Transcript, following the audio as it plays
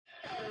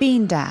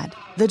Bean Dad,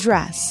 The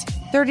Dress,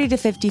 30 to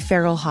 50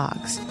 Feral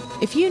Hogs.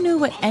 If you knew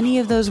what any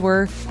of those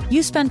were,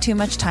 you spend too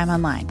much time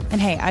online.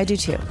 And hey, I do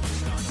too.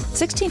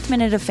 16th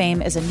Minute of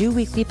Fame is a new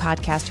weekly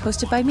podcast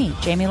hosted by me,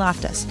 Jamie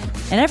Loftus.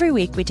 And every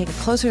week we take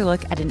a closer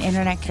look at an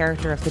internet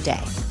character of the day.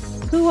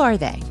 Who are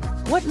they?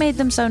 What made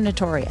them so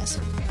notorious?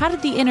 How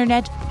did the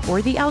internet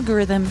or the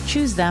algorithm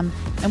choose them?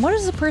 And what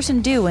does a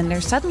person do when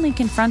they're suddenly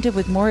confronted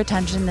with more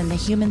attention than the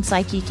human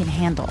psyche can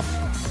handle?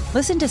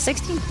 Listen to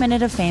 16th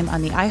Minute of Fame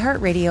on the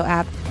iHeartRadio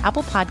app,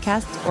 Apple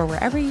Podcasts, or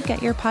wherever you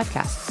get your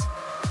podcasts.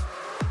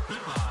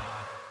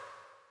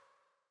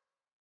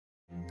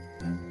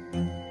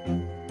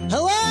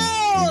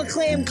 Hello,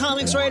 acclaimed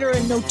comics writer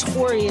and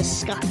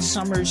notorious Scott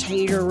Summers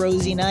hater,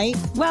 Rosie Knight.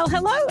 Well,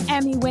 hello,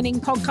 Emmy-winning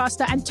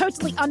podcaster and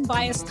totally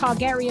unbiased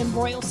Targaryen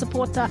royal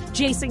supporter,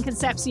 Jason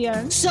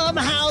Concepcion.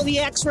 Somehow the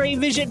X-Ray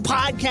Vision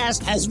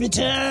podcast has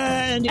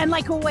returned. And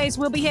like always,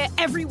 we'll be here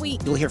every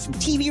week. You'll hear from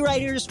TV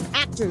writers,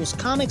 actors,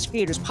 comics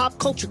creators, pop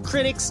culture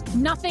critics.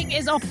 Nothing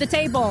is off the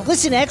table.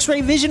 Listen to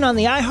X-Ray Vision on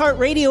the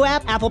iHeartRadio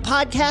app, Apple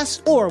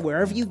Podcasts, or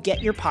wherever you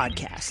get your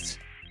podcasts.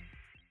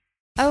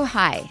 Oh,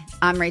 hi,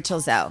 I'm Rachel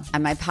Zoe,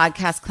 and my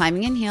podcast,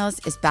 Climbing in Heels,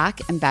 is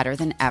back and better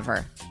than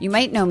ever. You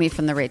might know me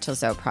from the Rachel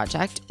Zoe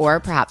Project, or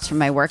perhaps from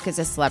my work as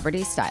a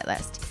celebrity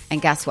stylist.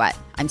 And guess what?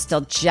 I'm still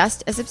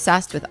just as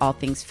obsessed with all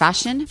things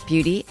fashion,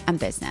 beauty, and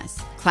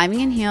business. Climbing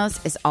in Heels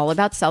is all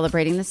about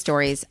celebrating the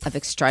stories of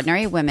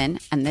extraordinary women,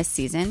 and this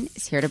season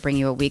is here to bring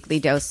you a weekly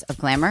dose of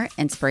glamour,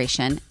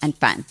 inspiration, and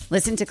fun.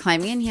 Listen to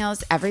Climbing in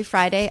Heels every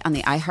Friday on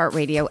the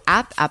iHeartRadio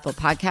app, Apple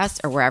Podcasts,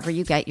 or wherever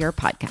you get your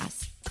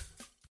podcasts.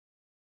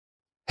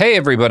 Hey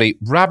everybody,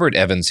 Robert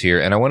Evans here,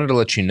 and I wanted to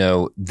let you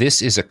know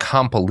this is a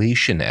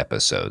compilation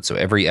episode. So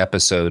every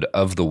episode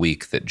of the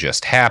week that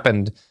just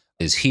happened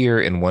is here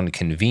in one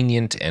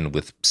convenient and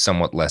with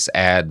somewhat less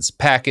ads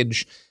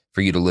package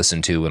for you to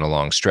listen to in a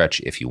long stretch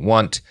if you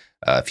want.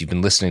 If you've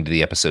been listening to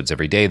the episodes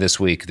every day this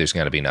week, there's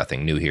going to be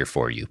nothing new here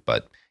for you,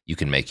 but you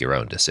can make your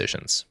own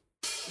decisions.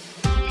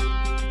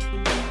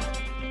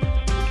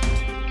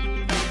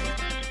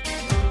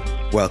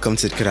 Welcome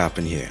to It Could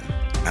Happen Here.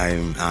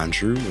 I'm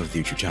Andrew of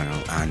the YouTube channel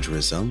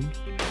Andrewism,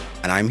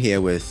 and I'm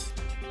here with...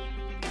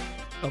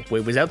 Oh,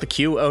 wait, was that the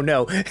cue? Oh,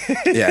 no.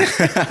 Yeah.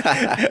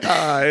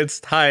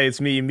 It's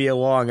me, Mia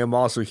Wong. I'm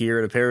also here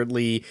and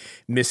apparently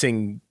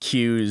missing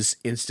cues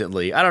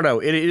instantly. I don't know.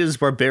 It is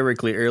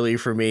barbarically early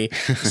for me,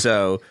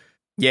 so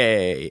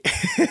yay.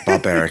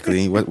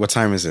 Barbarically? What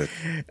time is it?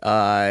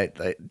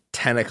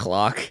 10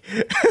 o'clock.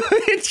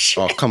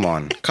 Oh, come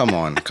on.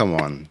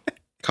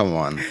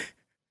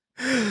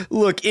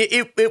 Look,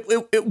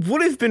 it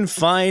would have been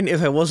fine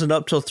if I wasn't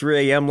up till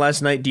 3 a.m.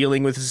 last night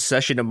dealing with a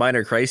succession of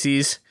minor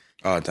crises.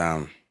 Oh,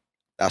 damn.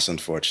 That's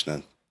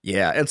unfortunate.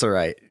 Yeah, it's all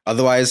right.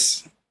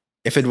 Otherwise,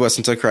 if it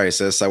wasn't a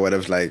crisis, I would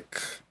have,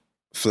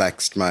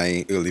 flexed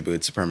my early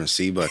bird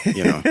supremacy, but,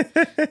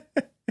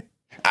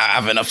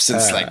 I've been up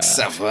since,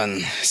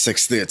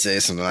 6:30,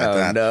 something like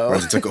that. No. Or I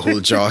took a whole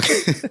jog.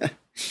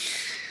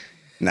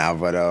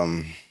 But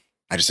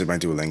I just did my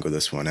Duolingo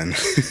this morning.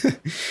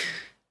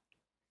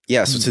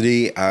 Yeah, so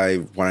today I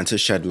wanted to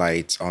shed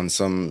light on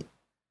some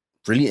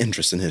really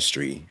interesting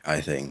history,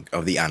 I think,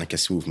 of the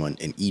anarchist movement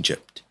in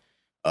Egypt.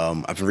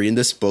 I've been reading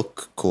this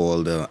book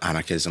called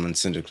Anarchism and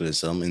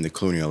Syndicalism in the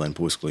Colonial and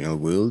Post-Colonial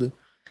World.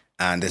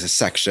 And there's a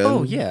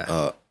section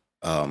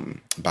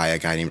by a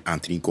guy named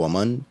Anthony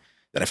Gorman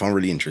that I found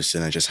really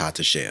interesting and I just had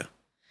to share.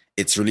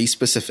 It's really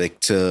specific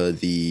to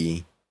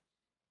the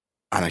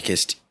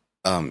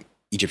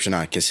Egyptian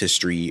anarchist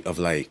history of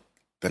the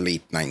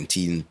late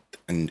 19th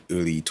and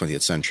early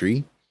 20th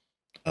century.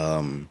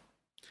 And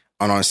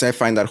honestly, I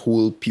find that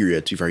whole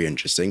period to be very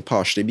interesting,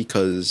 partially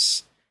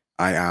because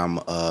I am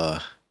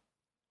a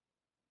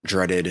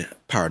dreaded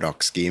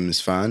Paradox Games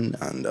fan,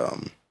 and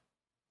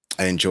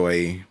I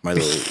enjoy my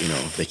little,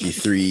 Vicky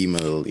 3, my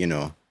little,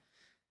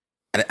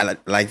 I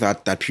like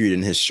that period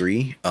in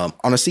history.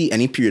 Honestly,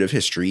 any period of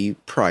history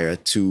prior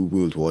to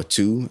World War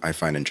II, I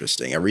find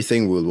interesting.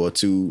 Everything World War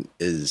II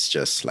is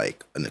just a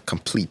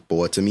complete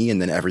bore to me,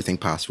 and then everything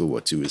past World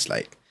War II is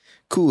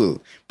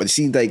cool. But you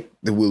see,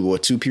 the World War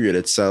II period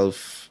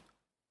itself,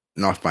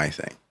 not my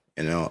thing.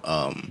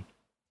 Tell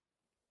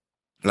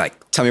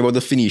me about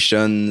the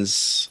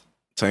Phoenicians,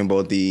 tell me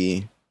about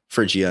the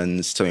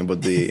Phrygians, tell me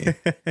about the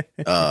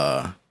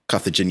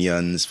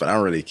Carthaginians, but I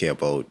don't really care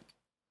about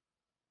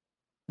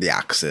the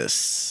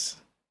Axis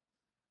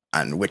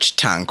and which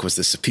tank was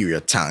the superior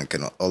tank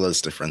and all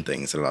those different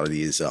things that a lot of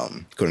these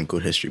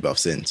quote-unquote history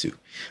buffs into.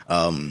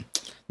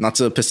 Not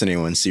to piss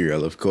anyone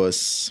cereal, of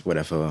course,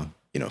 whatever,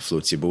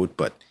 floats your boat,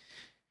 but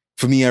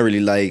for me, I really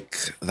like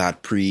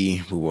that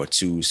pre-World War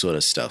II sort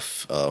of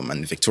stuff.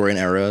 And the Victorian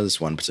era is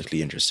one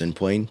particularly interesting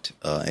point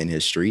in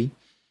history.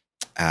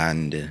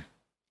 And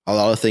a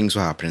lot of things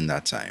were happening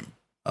that time.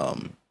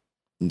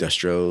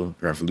 Industrial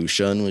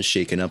revolution was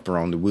shaking up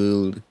around the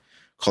world.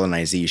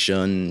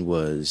 Colonization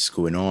was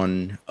going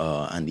on,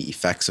 and the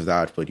effects of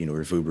that would,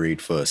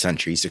 reverberate for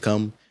centuries to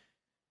come.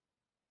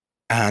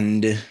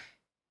 And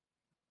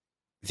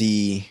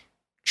the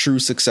true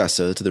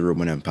successor to the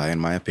Roman Empire, in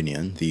my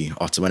opinion, the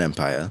Ottoman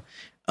Empire,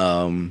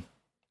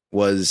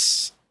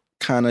 was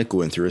kind of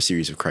going through a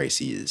series of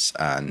crises.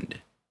 And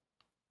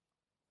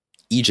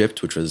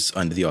Egypt, which was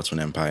under the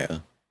Ottoman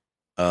Empire,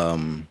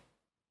 and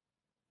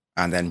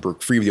then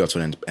broke free of the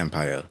Ottoman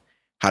Empire,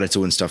 had its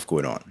own stuff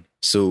going on.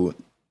 So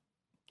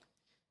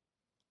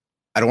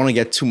I don't want to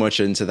get too much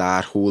into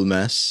that whole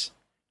mess,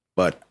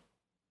 but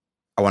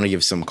I want to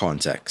give some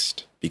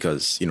context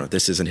because, you know,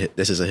 this is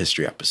a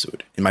history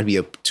episode. It might be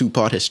a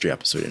 2-part history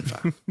episode, in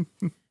fact.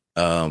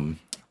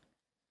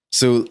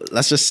 So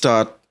let's just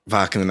start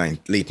back in the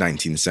late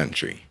 19th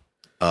century.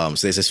 So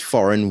there's this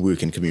foreign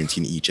working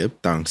community in Egypt,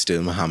 thanks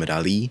to Muhammad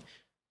Ali,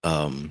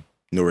 no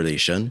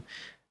relation.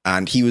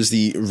 And he was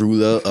the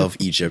ruler of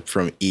Egypt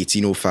from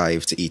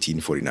 1805 to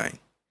 1849.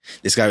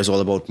 This guy was all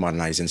about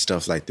modernizing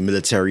stuff like the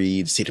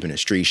military, the state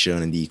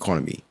administration, and the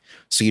economy.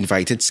 So he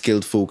invited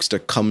skilled folks to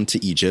come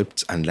to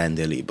Egypt and lend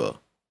their labor.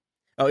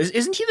 Oh,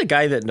 isn't he the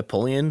guy that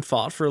Napoleon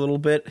fought for a little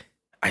bit?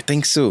 I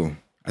think so.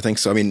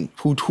 I mean,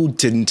 who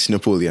didn't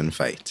Napoleon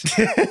fight?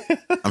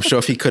 I'm sure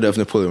if he could have,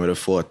 Napoleon would have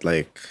fought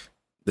like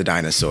the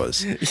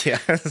dinosaurs. Yeah,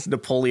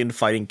 Napoleon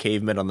fighting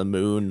cavemen on the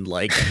moon,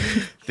 like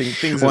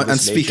things. Well, and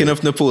speaking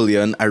of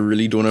Napoleon, I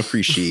really don't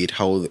appreciate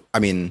how, I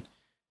mean,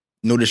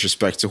 no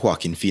disrespect to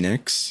Joaquin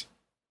Phoenix,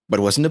 but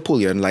wasn't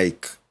Napoleon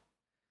like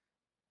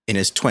in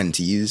his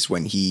 20s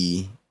when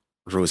he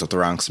rose up the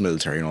ranks of the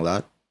military and all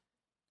that?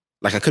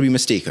 Like, I could be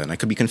mistaken. I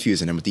could be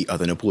confusing him with the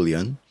other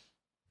Napoleon.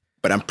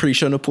 But I'm pretty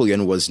sure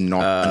Napoleon was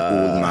not an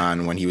old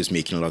man when he was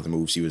making a lot of the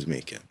moves he was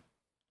making.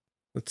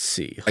 Let's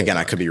see. Again,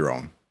 I could be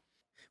wrong.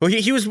 Well,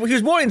 he was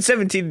born in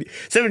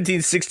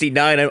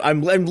 1769.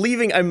 I'm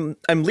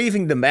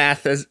leaving the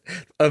math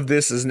of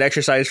this as an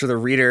exercise for the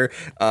reader.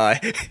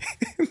 What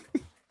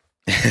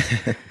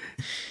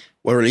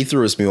really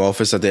throws me off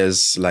is that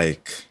there's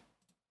like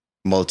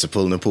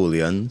multiple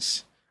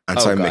Napoleons, and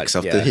so I mix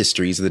up the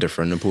histories of the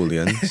different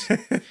Napoleons.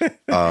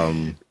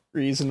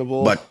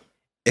 Reasonable. But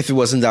if it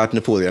wasn't that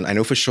Napoleon, I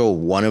know for sure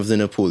one of the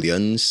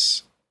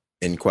Napoleons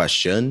in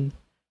question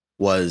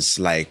was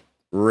like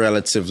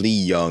relatively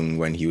young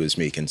when he was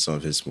making some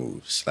of his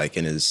moves, like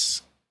in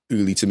his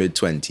early to mid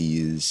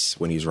 20s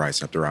when he was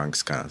rising up the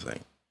ranks, kind of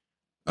thing.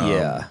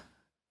 Yeah.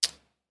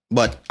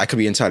 But I could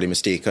be entirely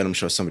mistaken. I'm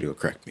sure somebody will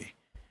correct me.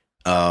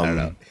 I don't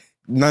know.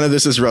 None of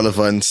this is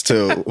relevant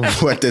to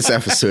what this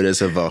episode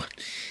is about.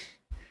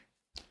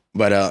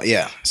 But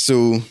yeah,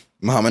 so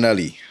Muhammad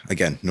Ali,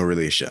 again, no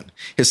relation.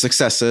 His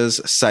successors,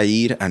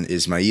 Said and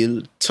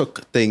Ismail,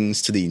 took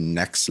things to the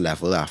next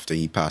level after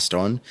he passed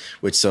on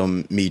with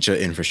some major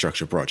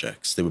infrastructure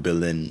projects. They were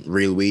building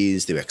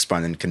railways, they were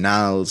expanding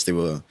canals, they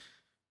were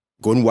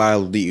going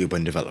wild with the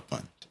urban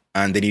development.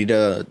 And they needed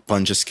a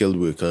bunch of skilled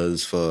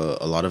workers for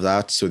a lot of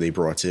that. So they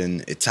brought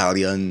in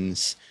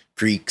Italians,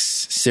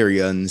 Greeks,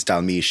 Syrians,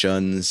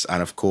 Dalmatians,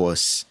 and of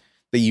course,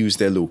 they used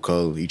their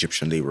local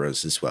Egyptian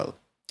laborers as well.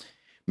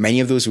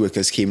 Many of those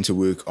workers came to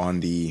work on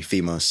the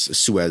famous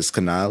Suez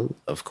Canal,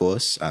 of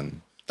course,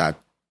 and that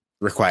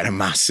required a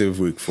massive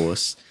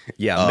workforce.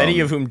 Yeah, many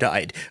of whom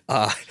died.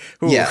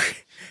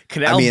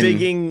 Canal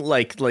digging,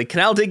 like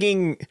canal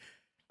digging.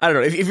 I don't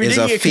know if you're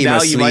digging a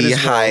canal, you might as well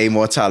high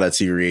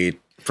mortality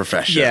rate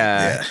profession.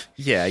 Yeah.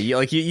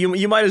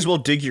 You might as well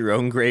dig your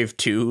own grave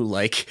too.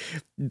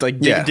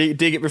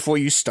 Dig it before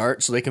you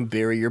start, so they can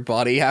bury your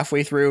body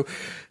halfway through.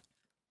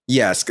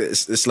 Yes,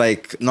 it's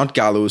like not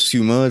gallows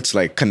humor, it's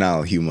like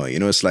canal humor. You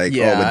know, it's like,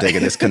 we're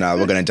digging this canal,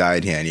 we're going to die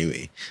in here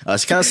anyway.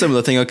 It's kind of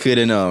similar thing occurred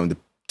in the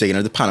digging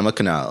of the Panama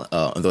Canal.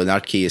 Although in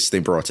that case, they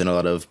brought in a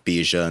lot of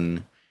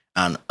Bayesian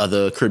and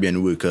other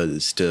Caribbean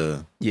workers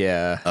to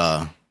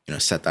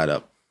set that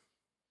up.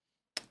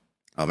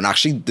 And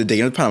actually, the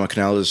digging of the Panama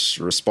Canal was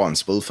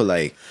responsible for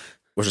I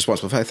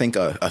think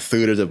a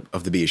third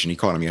of the Bayesian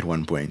economy at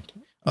one point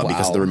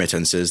because of the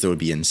remittances that were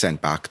being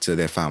sent back to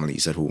their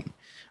families at home.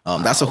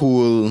 That's a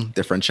whole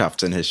different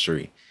chapter in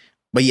history.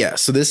 But yeah,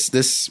 so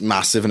this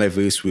massive and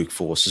diverse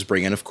workforce is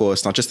bringing, of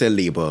course, not just their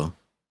labor,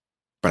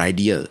 but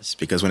ideas.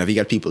 Because whenever you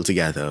get people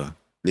together,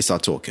 they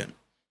start talking.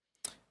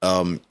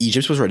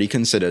 Egypt was already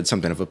considered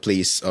something of a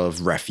place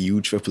of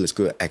refuge for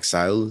political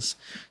exiles.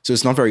 So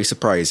it's not very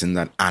surprising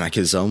that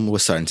anarchism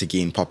was starting to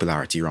gain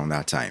popularity around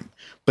that time,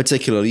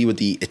 particularly with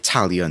the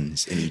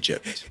Italians in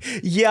Egypt.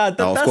 Yeah,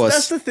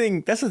 that's the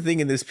thing. That's the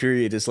thing in this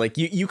period is like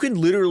you can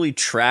literally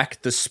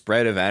track the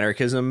spread of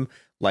anarchism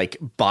like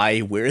by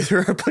where there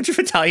are a bunch of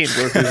Italian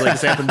workers. Like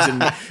this happens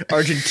in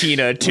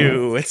Argentina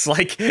too. It's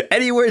like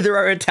anywhere there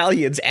are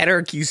Italians,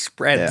 anarchy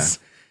spreads.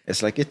 Yeah.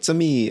 It's like, it's a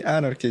me,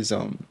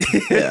 anarchism.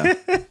 Yeah.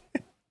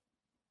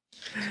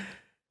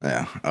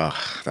 Yeah.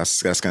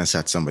 That's going to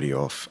set somebody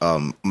off.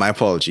 My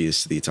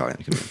apologies to the Italian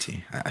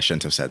community. I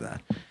shouldn't have said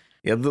that.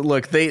 Yeah,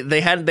 look,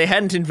 they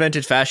hadn't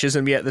invented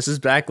fascism yet. This is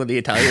back when the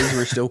Italians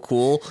were still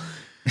cool.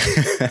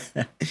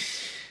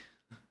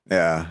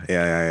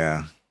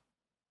 Yeah.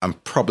 I'm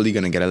probably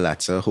going to get a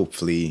letter.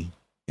 Hopefully,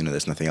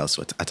 there's nothing else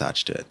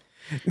attached to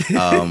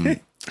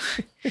it.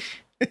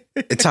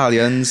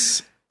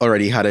 Italians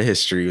already had a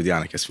history with the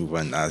anarchist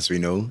movement, as we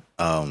know.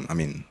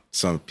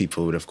 some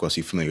people would, of course,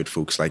 be familiar with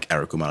folks like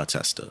Enrico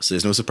Malatesta. So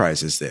there's no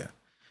surprises there.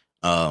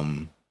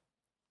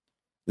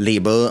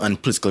 Labor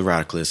and political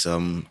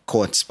radicalism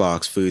caught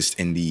sparks first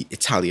in the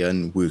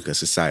Italian Worker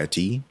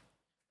Society,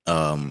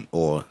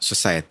 or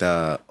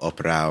Società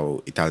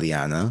Operaia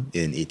Italiana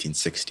in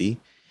 1860,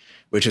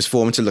 which was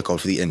formed to look out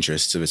for the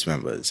interests of its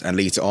members. And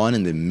later on,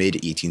 in the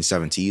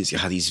mid-1870s, you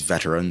had these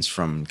veterans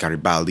from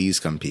Garibaldi's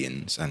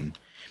campaigns. And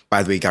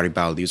by the way,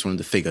 Garibaldi was one of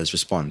the figures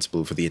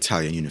responsible for the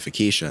Italian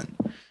unification.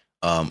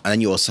 And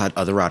then you also had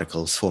other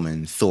radicals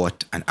forming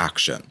Thought and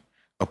Action,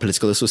 a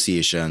political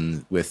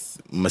association with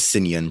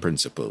Mazzinian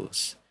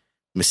principles.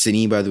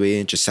 Mazzini, by the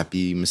way,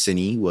 Giuseppe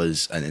Mazzini,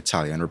 was an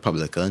Italian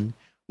Republican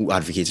who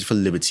advocated for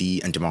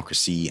liberty and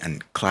democracy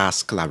and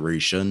class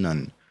collaboration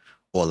and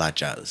all that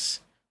jazz.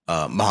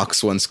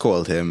 Marx once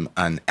called him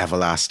an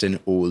everlasting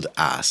old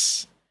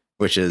ass,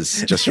 which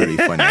is just really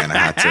funny, and I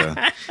had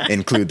to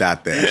include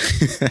that there.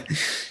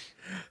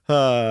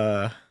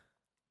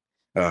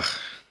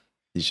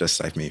 He's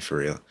just like me, for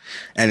real.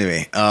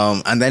 Anyway,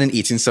 and then in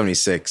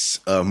 1876,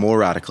 a more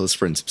radical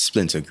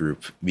splinter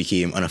group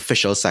became an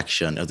official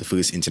section of the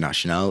First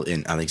International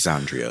in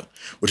Alexandria,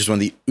 which was one of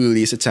the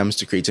earliest attempts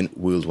to create a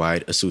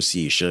worldwide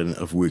association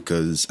of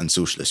workers and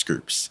socialist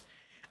groups.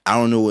 I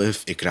don't know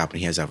if it could happen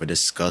he has ever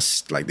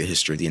discussed like the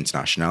history of the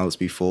Internationals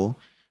before,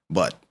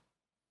 but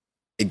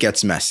it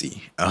gets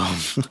messy.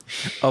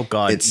 Oh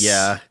God,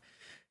 yeah.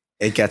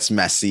 It gets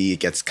messy,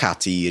 it gets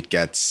catty, it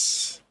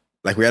gets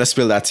like we had to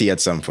spill that tea at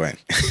some point.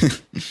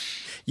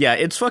 Yeah,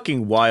 it's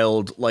fucking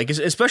wild. Like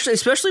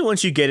especially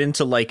once you get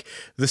into like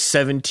the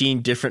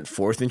 17 different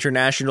Fourth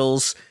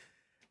Internationals,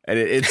 and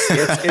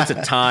it's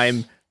a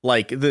time.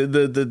 Like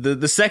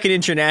the Second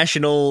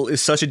International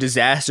is such a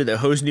disaster that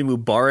Hosni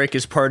Mubarak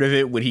is part of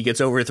it when he gets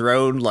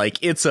overthrown. Like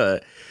it's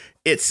a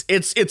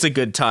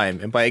good time,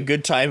 and by a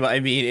good time I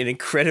mean an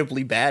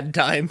incredibly bad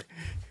time.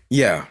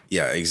 Yeah,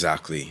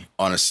 exactly.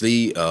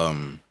 Honestly,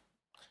 I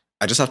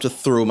just have to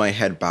throw my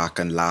head back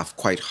and laugh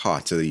quite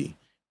heartily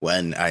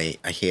when I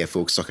hear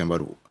folks talking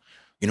about,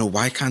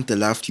 why can't the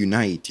left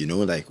unite?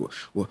 Like.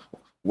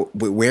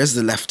 Where's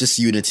the leftist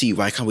unity?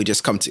 Why can't we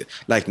just come to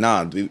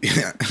nah?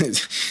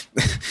 This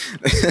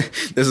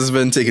has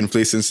been taking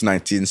place since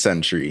 19th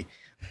century.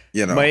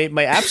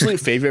 My absolute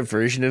favorite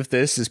version of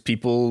this is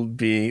people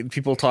being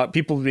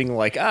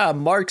like,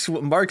 Marx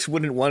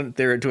wouldn't want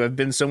there to have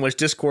been so much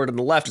discord on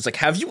the left. It's like,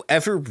 have you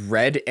ever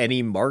read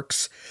any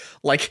Marx?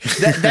 Like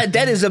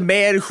that is a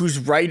man whose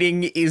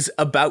writing is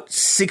about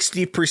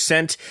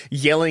 60%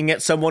 yelling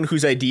at someone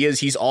whose ideas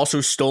he's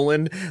also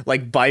stolen,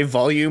 like by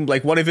volume.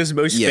 Like one of his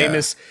most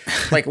famous,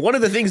 like one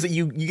of the things that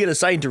you get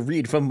assigned to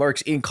read from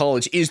Marx in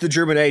college is the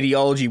German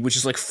ideology, which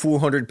is like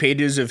 400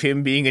 pages of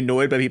him being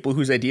annoyed by people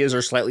whose ideas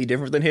are slightly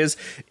different than his.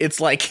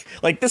 It's like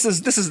this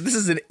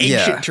is an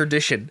ancient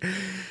tradition.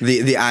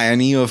 The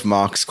irony of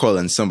Marx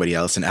calling somebody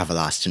else an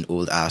everlasting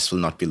old ass will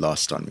not be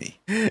lost on me.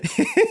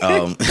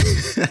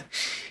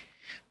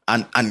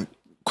 And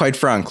quite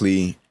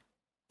frankly,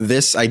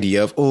 this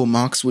idea of,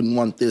 Marx wouldn't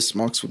want this,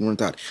 Marx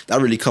wouldn't want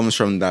that really comes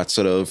from that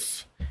sort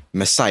of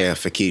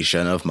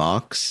messiahification of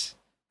Marx.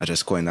 I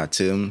just coined that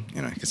term.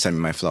 You can send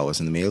me my flowers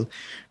in the mail.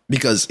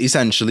 Because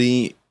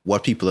essentially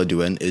what people are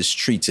doing is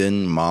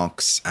treating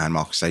Marx and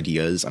Marx's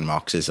ideas and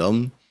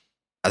Marxism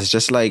as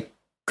just like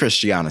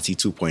Christianity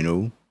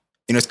 2.0.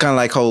 It's kind of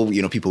like how,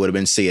 people would have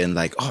been saying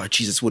like,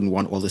 Jesus wouldn't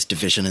want all this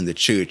division in the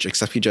church,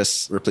 except you're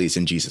just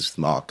replacing Jesus with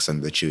Marx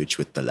and the church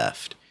with the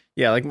left.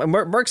 Yeah, like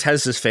Marx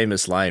has this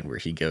famous line where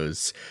he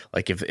goes,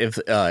 like, if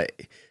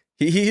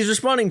he's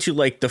responding to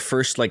like the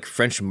first like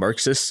French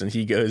Marxists, and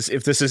he goes,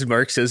 if this is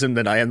Marxism,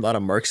 then I am not a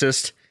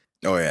Marxist.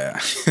 Oh yeah.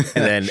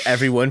 And then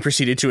everyone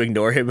proceeded to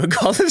ignore him and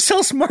call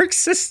themselves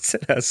Marxists.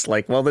 And I was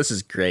like, well, this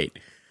is great.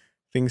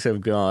 Things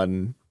have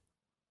gone.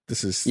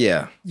 This is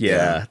yeah.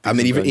 I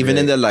mean, even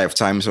in their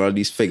lifetimes, a lot of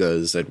these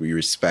figures that we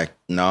respect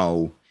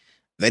now,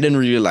 they didn't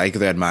really like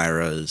their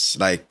admirers.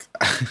 Like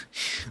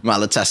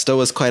Malatesta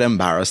was quite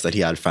embarrassed that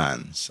he had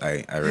fans.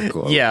 I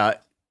recall. Yeah.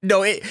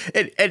 No,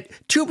 and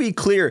to be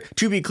clear,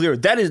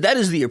 that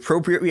is the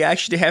appropriate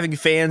reaction to having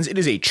fans. It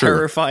is a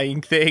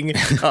terrifying thing.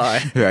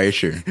 Very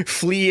true.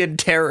 Flee in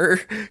terror.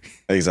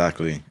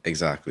 Exactly.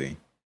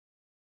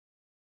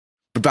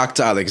 But back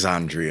to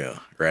Alexandria,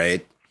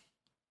 right?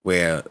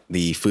 Where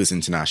the First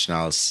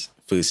International's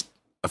first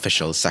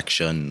official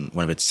section,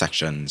 one of its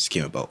sections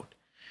came about.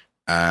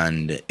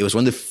 And it was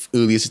one of the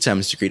earliest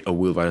attempts to create a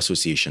worldwide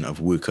association of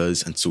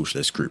workers and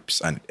socialist groups.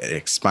 And it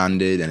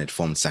expanded and it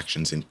formed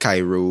sections in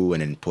Cairo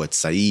and in Port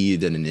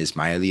Said and in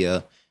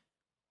Ismailia.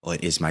 And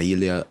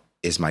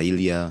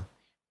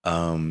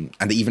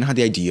they even had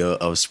the idea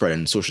of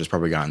spreading socialist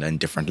propaganda in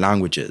different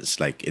languages,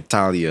 like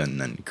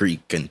Italian and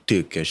Greek and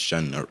Turkish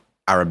and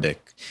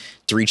Arabic,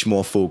 to reach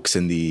more folks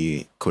in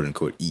the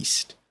quote-unquote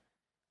East.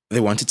 They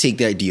want to take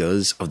the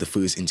ideas of the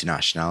First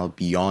International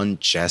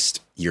beyond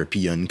just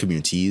European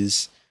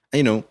communities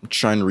and,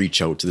 try and reach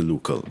out to the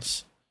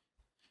locals.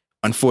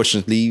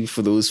 Unfortunately,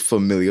 for those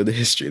familiar with the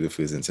history of the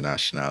First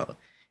International,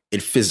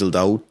 it fizzled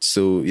out,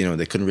 so,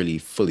 they couldn't really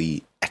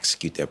fully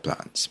execute their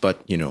plans.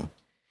 But,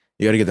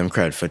 You got to give them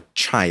credit for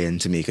trying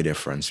to make a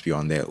difference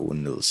beyond their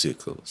own little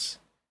circles.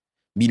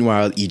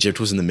 Meanwhile, Egypt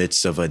was in the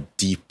midst of a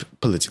deep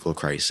political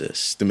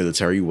crisis. The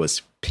military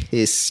was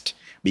pissed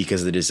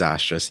because of the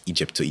disastrous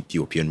Egypt to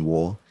Ethiopian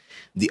war.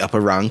 The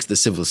upper ranks, the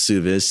civil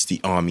service,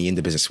 the army, and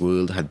the business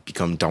world had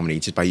become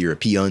dominated by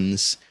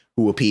Europeans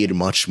who were paid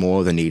much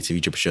more than native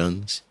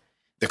Egyptians.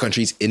 The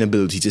country's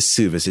inability to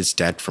service its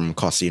debt from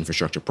costly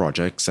infrastructure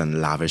projects and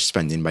lavish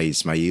spending by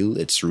Ismail,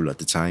 its ruler at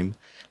the time,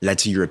 led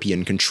to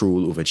European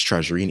control over its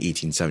treasury in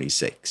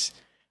 1876.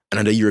 And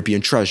under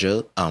European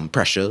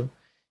pressure,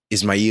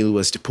 Ismail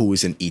was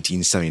deposed in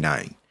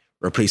 1879,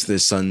 replaced with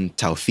his son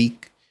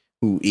Tawfiq,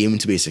 who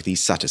aimed to basically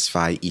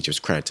satisfy Egypt's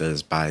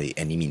creditors by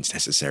any means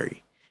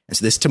necessary. And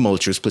so this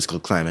tumultuous political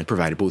climate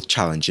provided both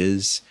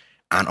challenges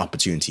and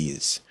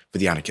opportunities for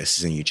the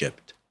anarchists in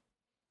Egypt.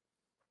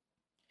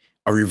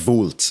 A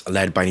revolt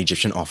led by an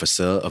Egyptian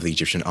officer of the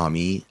Egyptian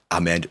army,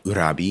 Ahmed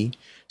Urabi,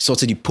 sought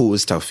to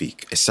depose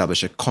Tawfiq,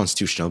 establish a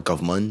constitutional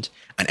government,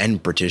 and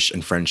end British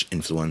and French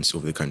influence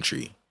over the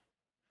country.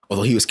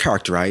 Although he was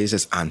characterized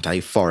as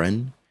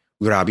anti-foreign,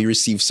 Urabi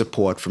received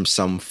support from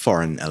some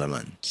foreign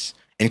elements,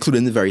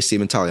 including the very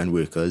same Italian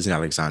workers in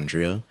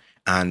Alexandria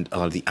and a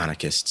lot of the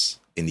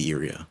anarchists in the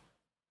area.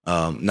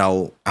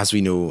 Now, as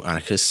we know,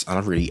 anarchists are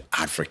not really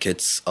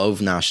advocates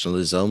of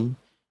nationalism,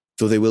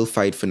 though they will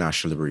fight for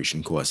national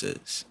liberation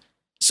causes.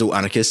 So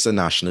anarchists and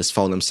nationalists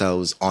found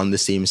themselves on the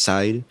same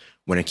side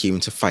when it came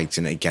to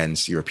fighting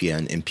against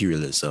European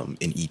imperialism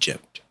in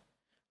Egypt.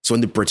 So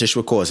when the British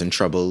were causing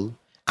trouble,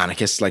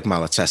 anarchists like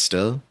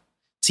Malatesta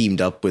teamed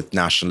up with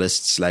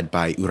nationalists led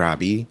by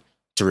Urabi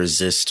to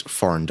resist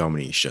foreign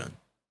domination.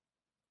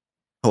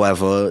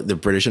 However, the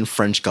British and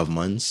French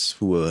governments,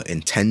 who were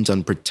intent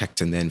on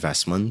protecting their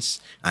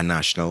investments and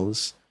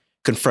nationals,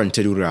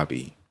 confronted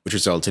Urabi, which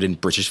resulted in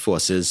British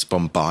forces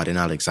bombarding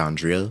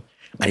Alexandria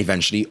and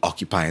eventually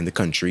occupying the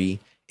country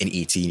in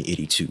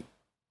 1882.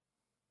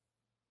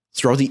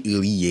 Throughout the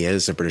early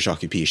years of British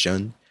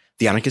occupation,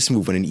 the anarchist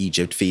movement in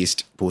Egypt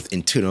faced both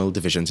internal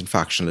divisions and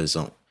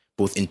factionalism,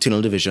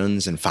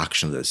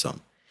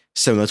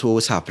 similar to what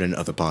was happening in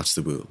other parts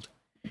of the world.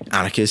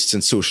 Anarchists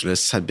and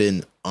socialists had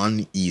been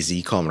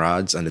uneasy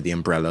comrades under the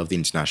umbrella of the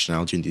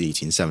International during the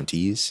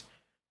 1870s,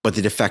 but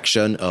the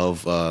defection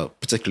of a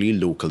particularly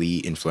locally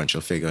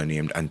influential figure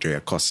named Andrea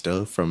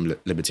Costa from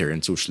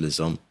Libertarian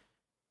Socialism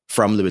in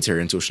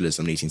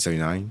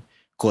 1879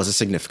 caused a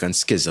significant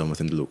schism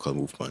within the local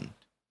movement.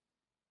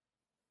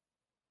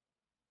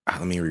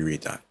 Let me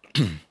reread that.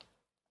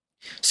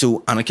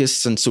 So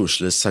anarchists and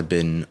socialists had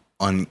been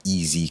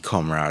uneasy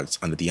comrades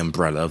under the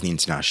umbrella of the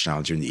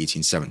International during the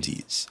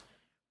 1870s.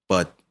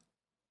 But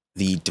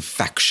the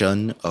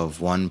defection of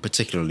one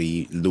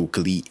particularly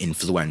locally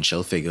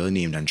influential figure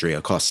named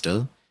Andrea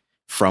Costa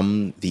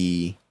from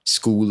the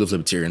School of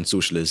Libertarian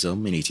Socialism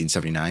in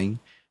 1879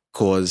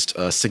 caused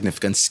a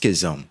significant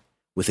schism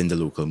within the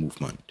local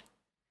movement.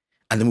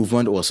 And the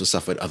movement also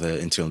suffered other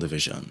internal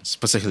divisions,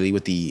 particularly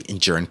with the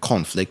enduring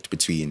conflict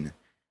between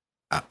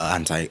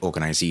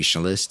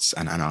anti-organizationalists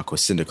and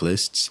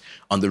anarcho-syndicalists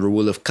on the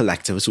role of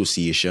collective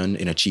association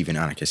in achieving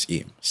anarchist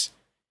aims.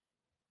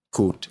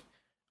 Quote,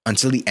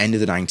 until the end of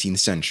the 19th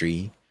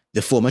century,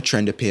 the former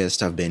trend appears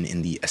to have been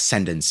in the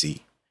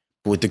ascendancy,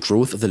 but with the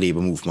growth of the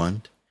labor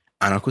movement,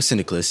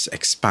 anarcho-syndicalists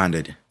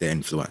expanded their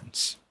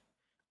influence.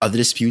 Other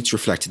disputes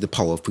reflected the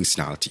power of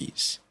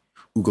personalities.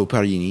 Ugo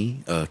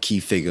Parini, a key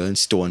figure and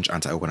staunch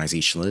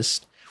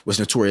anti-organizationalist, was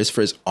notorious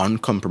for his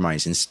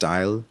uncompromising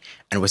style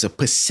and was a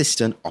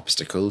persistent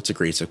obstacle to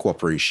greater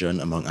cooperation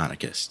among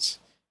anarchists.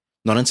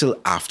 Not until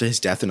after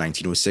his death in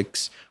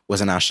 1906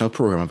 was a national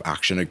program of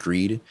action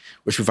agreed,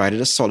 which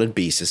provided a solid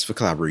basis for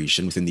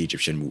collaboration within the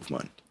Egyptian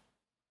movement.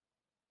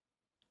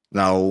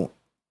 Now,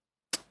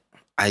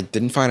 I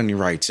didn't find any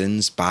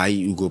writings by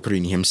Ugo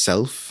Parini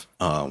himself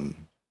to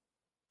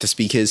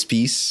speak his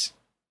piece,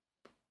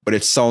 but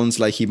it sounds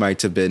like he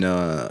might have been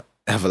a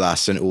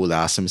everlasting old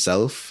ass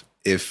himself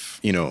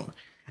if,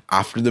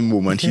 after the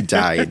moment he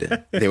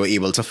died, they were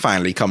able to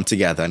finally come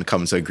together and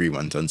come to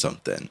agreement on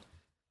something.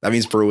 That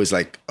means bro is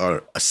like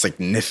a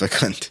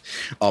significant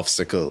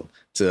obstacle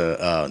to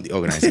the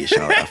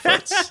organizational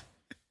efforts.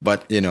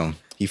 But,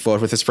 he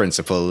fought with his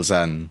principles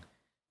and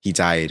he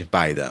died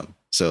by them.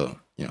 So,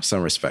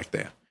 some respect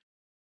there.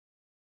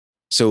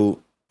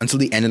 So, until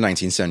the end of the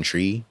 19th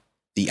century,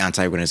 the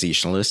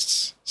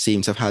anti-organizationalists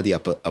seem to have had the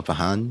upper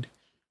hand,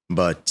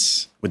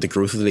 but with the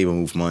growth of the labor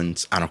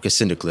movement,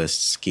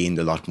 anarcho-syndicalists gained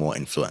a lot more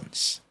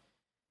influence.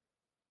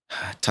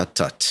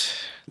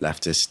 Tut-tut,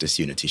 leftist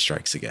disunity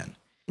strikes again.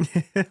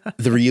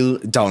 The real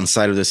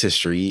downside of this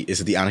history is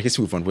that the anarchist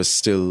movement was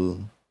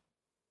still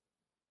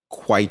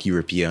quite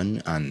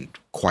European and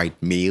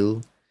quite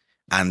male,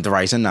 and the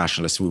rise in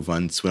nationalist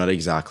movements were not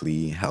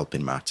exactly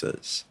helping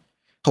matters.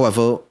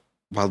 However,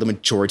 while the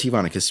majority of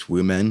anarchists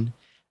were men,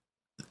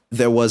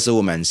 there was a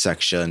women's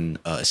section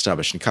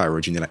established in Cairo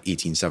during the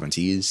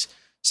 1870s,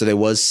 so there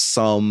was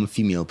some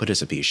female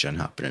participation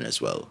happening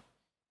as well.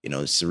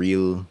 It's a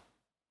real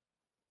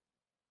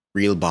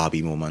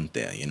Barbie moment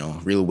there,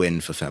 real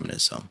win for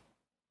feminism.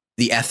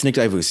 The ethnic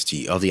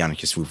diversity of the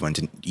anarchist movement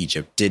in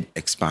Egypt did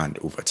expand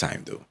over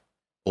time, though.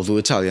 Although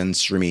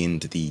Italians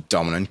remained the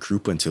dominant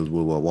group until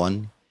World War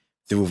I,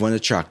 the movement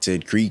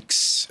attracted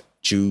Greeks,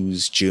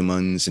 Jews,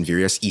 Germans, and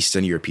various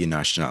Eastern European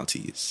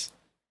nationalities.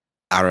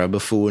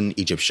 Arabophone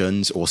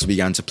Egyptians also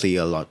began to play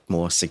a lot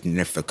more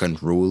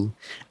significant role,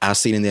 as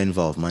seen in their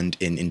involvement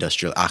in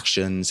industrial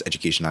actions,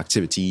 educational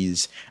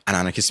activities, and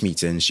anarchist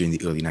meetings during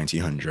the early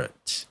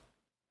 1900s.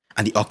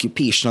 And the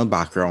occupational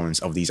backgrounds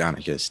of these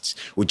anarchists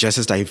were just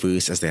as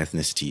diverse as their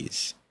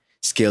ethnicities.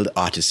 Skilled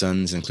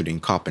artisans, including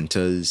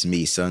carpenters,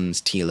 masons,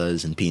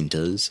 tailors, and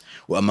painters,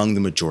 were among the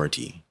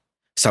majority.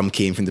 Some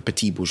came from the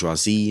petite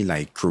bourgeoisie,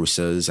 like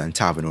grocers and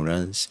tavern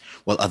owners,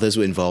 while others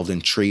were involved in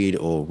trade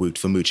or worked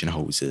for merchant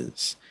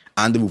houses.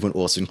 And the movement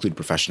also included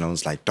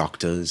professionals like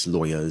doctors,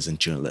 lawyers, and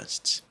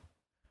journalists.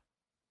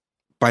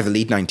 By the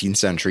late 19th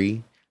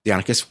century, the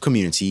anarchist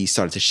community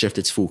started to shift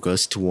its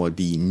focus toward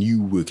the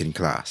new working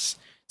class,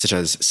 such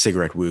as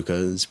cigarette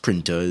workers,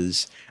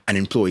 printers, and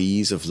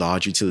employees of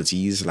large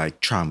utilities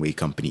like tramway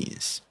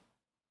companies.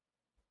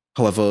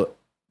 However,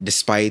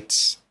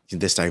 despite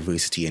this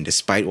diversity and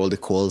despite all the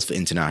calls for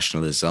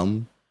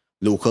internationalism,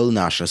 local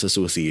nationalist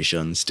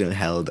associations still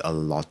held a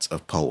lot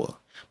of power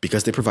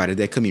because they provided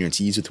their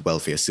communities with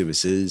welfare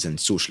services and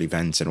social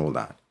events and all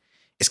that.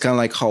 It's kind of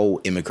like how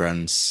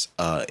immigrants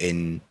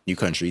in new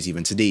countries,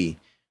 even today,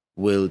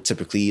 will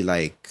typically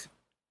like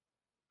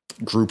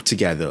group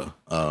together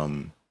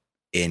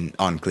in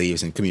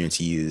enclaves and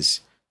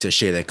communities to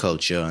share their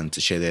culture and to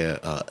share their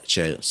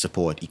share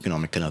support,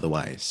 economic and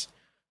otherwise.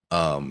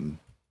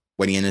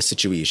 When you're in a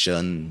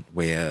situation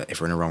where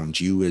everyone around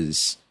you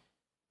is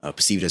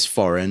perceived as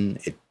foreign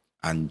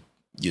and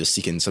you're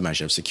seeking some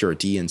measure of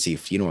security and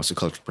safety and also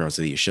cultural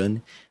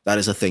preservation, that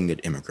is a thing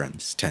that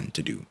immigrants tend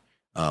to do.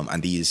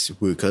 And these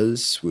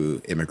workers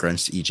were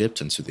immigrants to Egypt,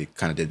 and so they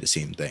kind of did the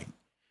same thing.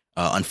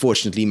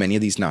 Unfortunately, many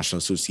of these national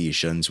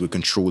associations were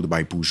controlled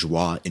by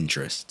bourgeois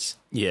interests.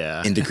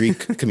 Yeah. In the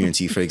Greek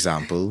community, for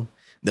example,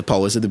 the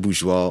powers of the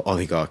bourgeois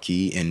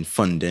oligarchy in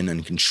funding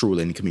and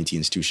controlling community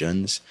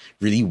institutions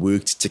really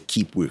worked to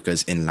keep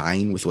workers in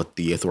line with what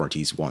the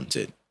authorities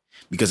wanted.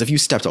 Because if you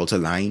stepped out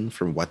of line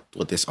from what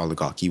this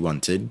oligarchy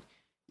wanted,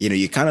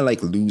 you kind of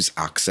like lose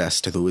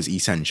access to those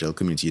essential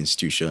community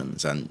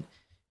institutions. And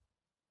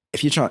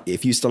if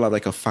you still have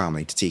like a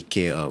family to take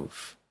care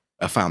of,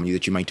 a family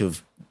that you might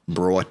have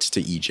brought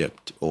to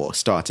Egypt or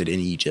started in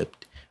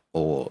Egypt,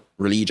 or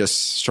really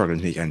just struggling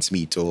to make ends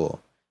meet, or,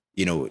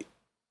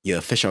 you're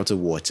a fish out of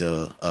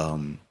water,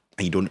 and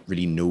you don't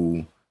really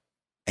know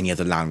any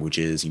other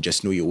languages, you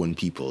just know your own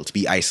people. To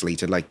be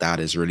isolated like that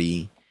is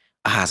really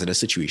a hazardous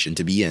situation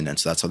to be in, and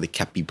so that's how they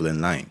kept people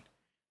in line.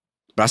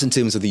 But that's in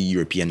terms of the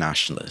European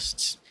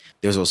nationalists.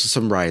 There was also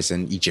some rise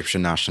in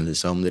Egyptian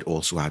nationalism that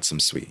also had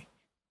some sway.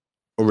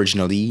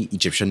 Originally,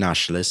 Egyptian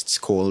nationalists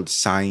called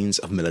signs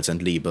of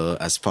militant labor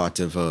as part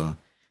of a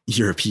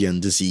European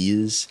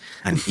disease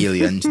and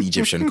alien to the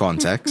Egyptian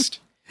context.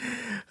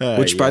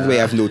 Which, by the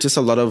way, I've noticed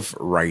a lot of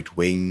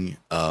right-wing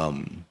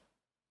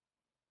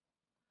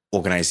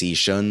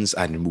organizations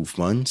and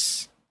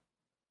movements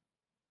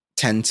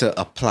tend to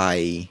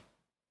apply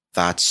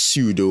that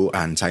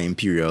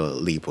pseudo-anti-imperial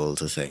label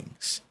to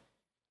things.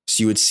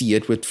 So you would see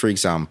it with, for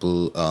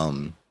example,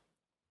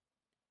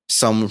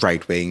 some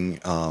right-wing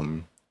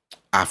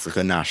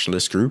African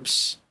nationalist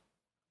groups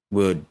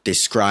would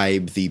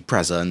describe the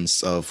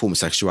presence of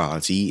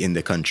homosexuality in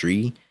the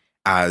country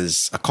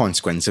as a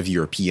consequence of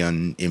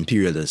European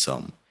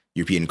imperialism.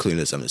 European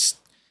colonialism is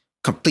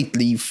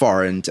completely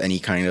foreign to any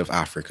kind of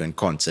African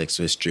context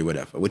or history,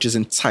 whatever, which is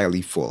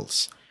entirely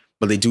false.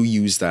 But they do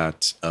use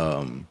that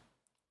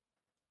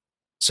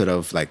sort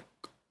of like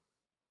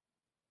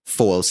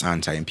false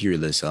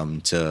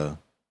anti-imperialism to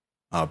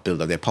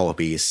build up their power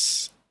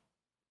base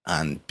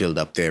and build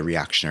up their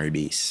reactionary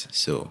base.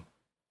 So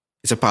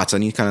it's a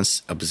pattern you kind of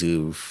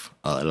observe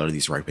a lot of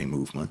these right-wing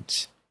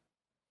movements,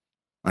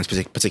 and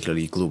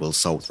particularly global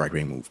South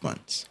right-wing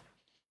movements.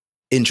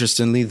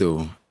 Interestingly,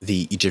 though,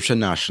 the Egyptian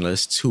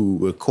nationalists who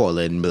were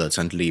calling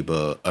militant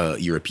labor a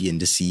European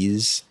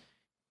disease,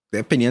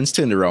 their opinions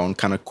turned around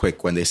kind of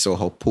quick when they saw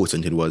how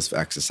potent it was for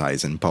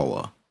exercising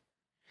power.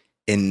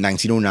 In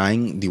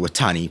 1909, the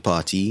Watani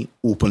Party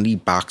openly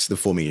backed the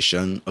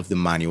formation of the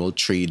Manual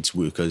Trades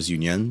Workers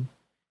Union,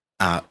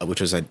 which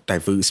was a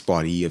diverse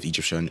body of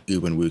Egyptian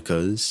urban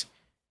workers,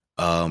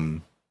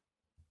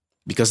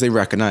 because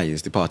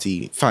the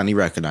party finally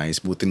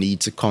recognized both the need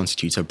to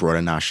constitute a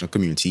broader national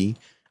community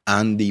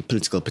and the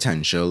political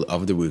potential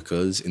of the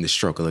workers in the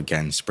struggle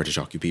against British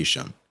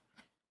occupation.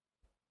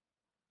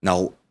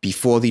 Now,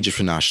 before the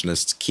Egyptian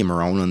nationalists came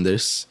around on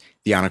this,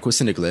 the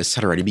anarcho-syndicalists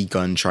had already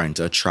begun trying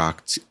to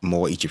attract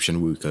more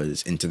Egyptian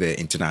workers into their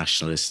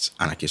internationalist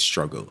anarchist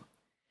struggle.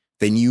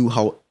 They knew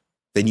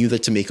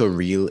that to make a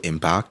real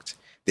impact,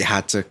 they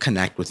had to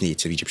connect with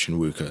native Egyptian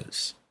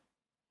workers.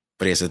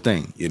 But here's the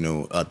thing,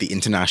 the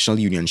international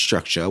union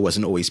structure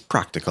wasn't always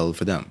practical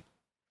for them.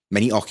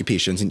 Many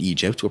occupations in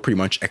Egypt were pretty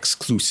much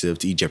exclusive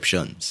to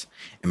Egyptians,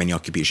 and many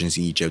occupations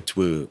in Egypt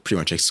were pretty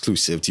much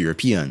exclusive to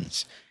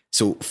Europeans.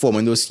 So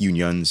forming those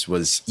unions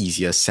was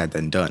easier said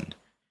than done.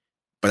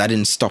 But that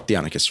didn't stop the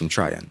anarchists from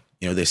trying.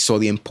 They saw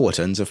the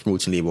importance of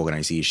promoting labor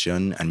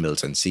organization and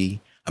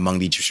militancy among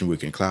the Egyptian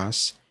working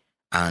class.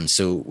 And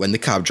so when the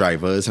cab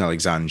drivers in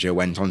Alexandria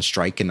went on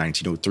strike in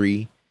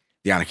 1903,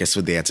 the anarchists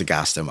were there to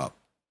gas them up.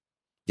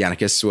 The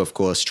anarchists were, of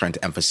course, trying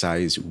to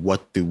emphasize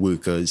what the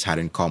workers had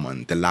in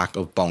common, the lack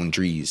of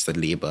boundaries that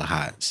labor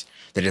has,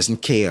 that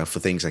doesn't care for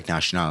things like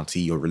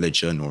nationality or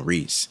religion or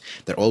race,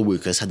 that all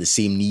workers had the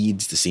same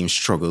needs, the same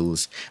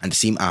struggles, and the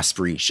same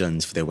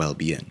aspirations for their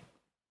well-being.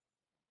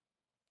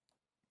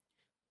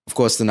 Of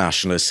course, the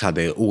nationalists had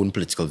their own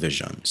political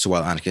vision, so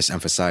while anarchists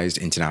emphasized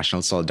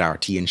international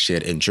solidarity and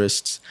shared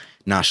interests,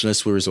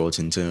 nationalists were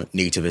resorting to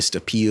nativist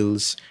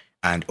appeals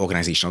and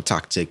organizational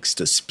tactics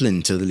to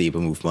splinter the labor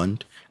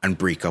movement and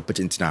break up its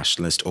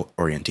internationalist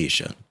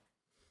orientation.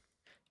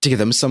 To give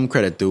them some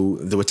credit, though,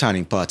 the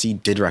Watanian Party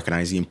did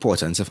recognize the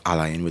importance of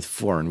allying with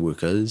foreign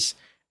workers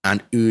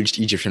and urged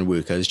Egyptian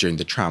workers during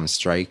the tram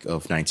strike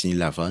of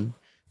 1911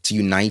 to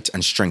unite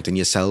and strengthen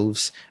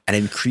yourselves and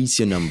increase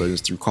your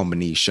numbers through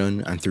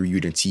combination and through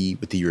unity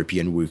with the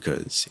European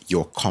workers,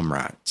 your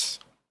comrades.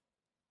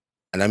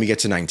 And then we get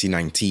to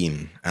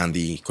 1919 and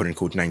the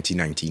quote-unquote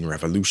 1919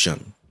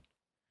 revolution.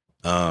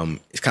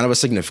 It's kind of a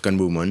significant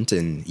moment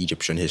in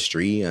Egyptian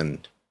history,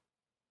 and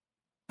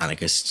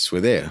anarchists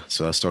were there,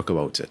 so let's talk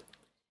about it.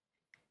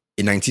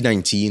 In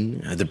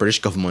 1919, the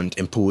British government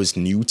imposed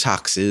new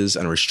taxes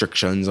and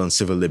restrictions on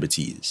civil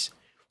liberties,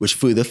 which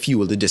further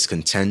fueled the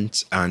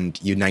discontent and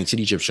united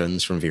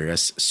Egyptians from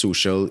various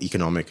social,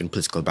 economic, and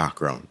political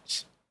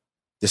backgrounds.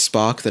 The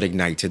spark that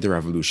ignited the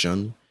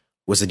revolution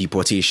was the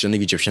deportation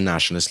of Egyptian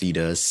nationalist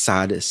leaders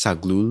Saad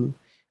Zaghloul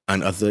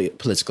and other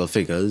political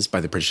figures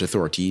by the British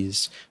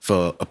authorities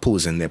for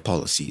opposing their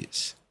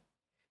policies.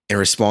 In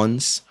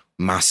response,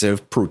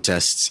 massive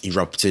protests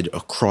erupted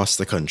across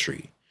the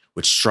country,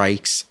 with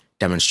strikes,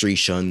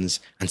 demonstrations,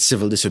 and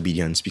civil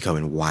disobedience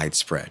becoming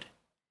widespread.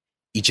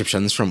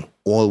 Egyptians from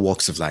all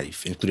walks of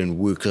life, including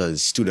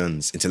workers,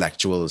 students,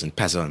 intellectuals, and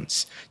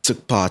peasants,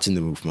 took part in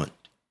the movement.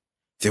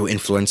 They were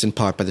influenced in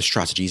part by the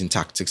strategies and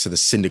tactics of the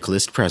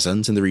syndicalist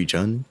present in the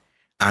region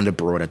and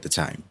abroad at the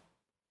time.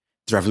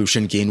 The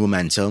revolution gained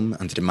momentum,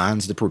 and the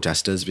demands of the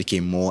protesters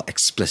became more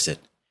explicit,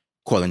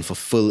 calling for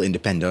full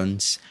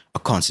independence, a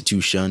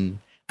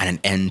constitution, and an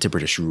end to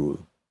British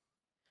rule.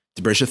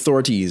 The British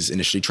authorities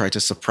initially tried to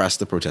suppress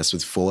the protests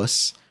with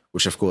force,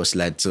 which of course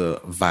led to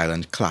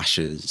violent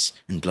clashes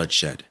and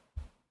bloodshed.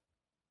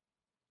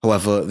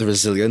 However, the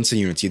resilience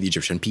and unity of the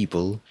Egyptian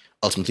people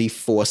ultimately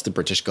forced the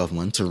British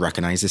government to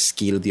recognize the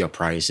scale of the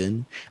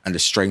uprising and the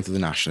strength of the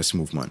nationalist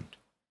movement.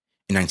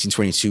 In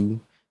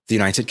 1922, the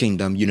United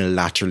Kingdom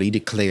unilaterally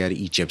declared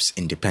Egypt's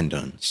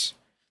independence,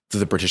 though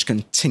the British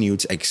continued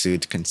to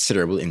exert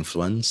considerable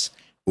influence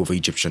over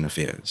Egyptian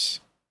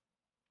affairs.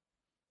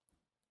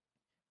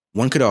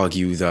 One could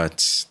argue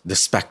that the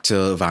spectre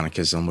of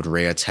anarchism would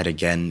rear its head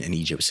again in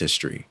Egypt's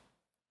history,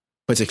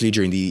 particularly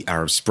during the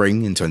Arab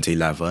Spring in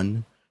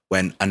 2011,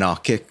 when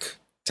anarchic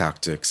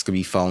tactics could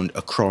be found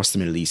across the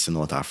Middle East and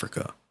North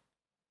Africa.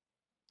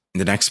 In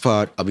the next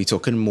part, I'll be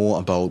talking more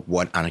about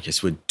what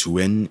anarchists were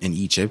doing in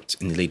Egypt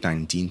in the late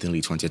 19th and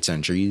late 20th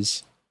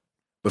centuries.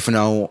 But for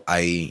now,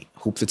 I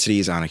hope that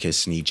today's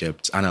anarchists in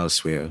Egypt and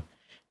elsewhere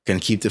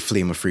can keep the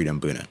flame of freedom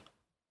burning.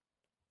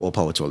 All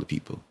power to all the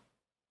people.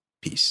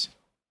 Peace.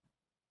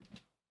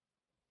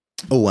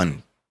 Oh,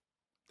 and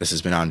this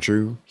has been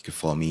Andrew. You can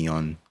follow me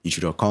on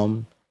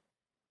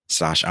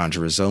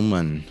youtube.com/AndrewIsm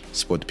and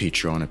support the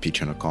Patreon at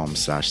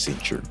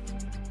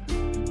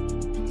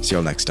patreon.com/SaintDrew. See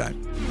y'all next time.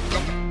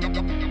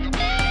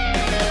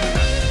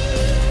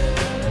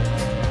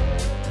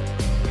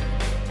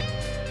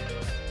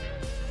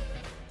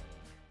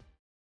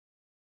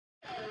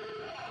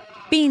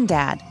 Bean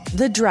Dad,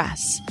 The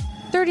Dress,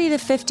 30 to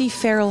 50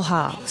 Feral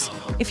Hogs.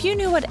 If you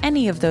knew what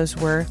any of those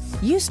were,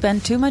 you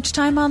spend too much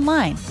time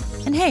online.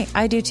 And hey,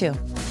 I do too.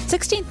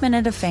 16th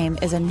Minute of Fame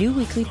is a new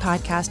weekly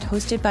podcast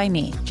hosted by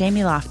me,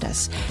 Jamie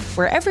Loftus,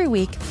 where every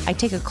week I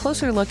take a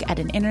closer look at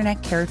an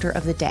internet character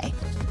of the day.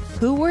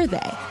 Who were they?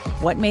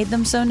 What made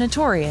them so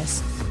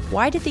notorious?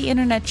 Why did the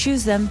internet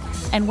choose them?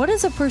 And what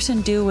does a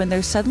person do when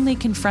they're suddenly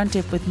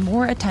confronted with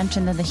more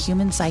attention than the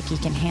human psyche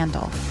can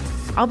handle?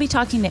 I'll be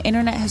talking to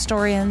internet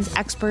historians,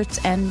 experts,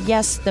 and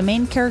yes, the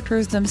main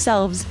characters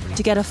themselves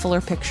to get a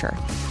fuller picture.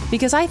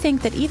 Because I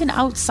think that even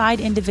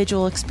outside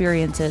individual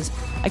experiences,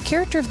 a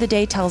character of the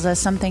day tells us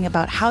something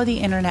about how the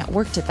internet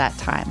worked at that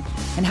time,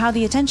 and how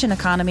the attention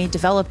economy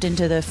developed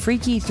into the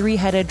freaky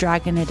three-headed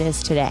dragon it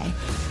is today.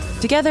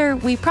 Together,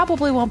 we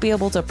probably won't be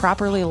able to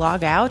properly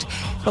log out,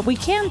 but we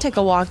can take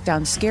a walk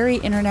down scary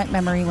internet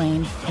memory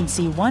lane and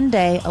see one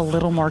day a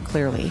little more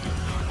clearly.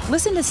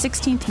 Listen to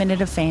 16th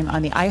Minute of Fame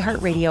on the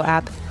iHeartRadio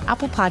app,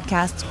 Apple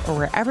Podcasts, or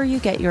wherever you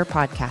get your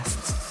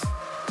podcasts.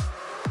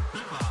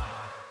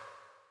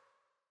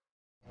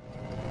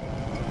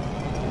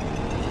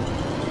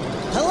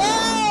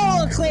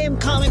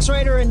 acclaimed comics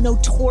writer and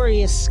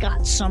notorious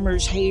Scott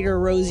Summers hater,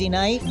 Rosie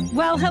Knight.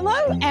 Well,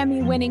 hello,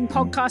 Emmy-winning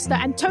podcaster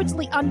and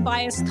totally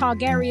unbiased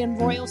Targaryen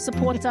royal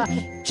supporter,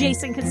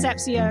 Jason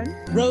Concepcion.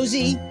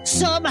 Rosie,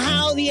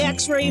 somehow the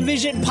X-Ray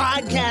Vision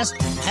podcast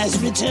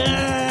has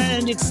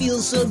returned. It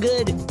feels so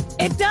good.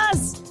 It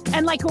does.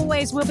 And like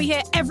always, we'll be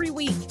here every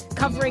week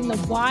covering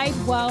the wide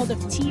world of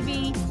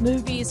TV,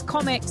 movies,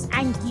 comics,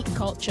 and geek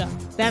culture.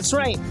 That's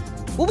right.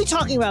 We'll be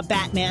talking about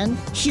Batman,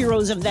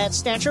 heroes of that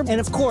stature, and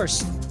of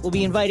course, we'll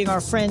be inviting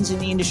our friends in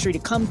the industry to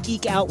come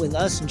geek out with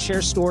us and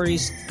share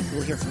stories.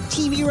 We'll hear from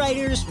TV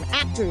writers, from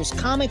actors,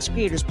 comics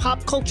creators,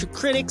 pop culture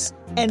critics,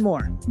 and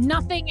more.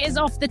 Nothing is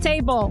off the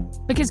table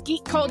because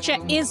geek culture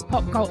is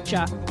pop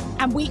culture,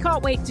 and we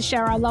can't wait to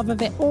share our love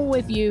of it all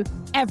with you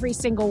every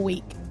single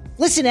week.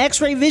 Listen to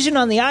X-Ray Vision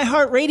on the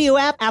iHeartRadio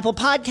app, Apple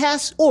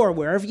Podcasts, or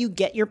wherever you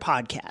get your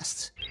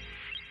podcasts.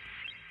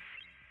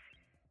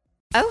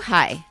 Oh,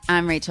 hi,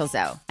 I'm Rachel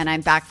Zoe, and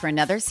I'm back for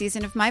another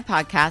season of my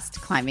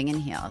podcast, Climbing in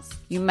Heels.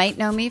 You might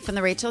know me from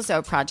the Rachel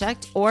Zoe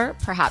Project, or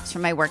perhaps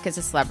from my work as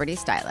a celebrity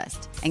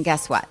stylist. And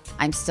guess what?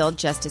 I'm still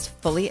just as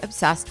fully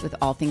obsessed with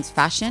all things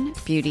fashion,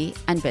 beauty,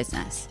 and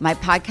business. My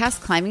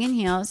podcast, Climbing in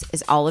Heels,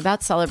 is all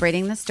about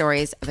celebrating the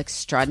stories of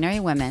extraordinary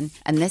women,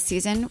 and this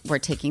season, we're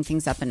taking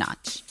things up a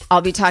notch.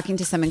 I'll be talking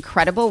to some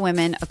incredible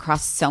women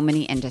across so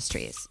many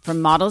industries,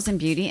 from models and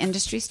beauty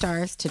industry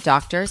stars to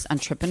doctors,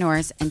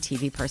 entrepreneurs, and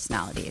TV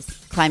personalities.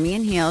 Climbing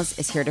in Heels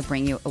is here to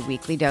bring you a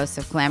weekly dose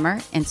of glamour,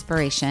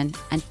 inspiration,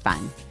 and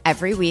fun.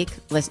 Every week,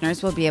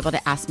 listeners will be able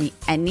to ask me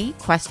any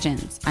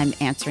questions. I'm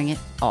answering it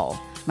all.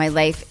 My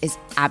life is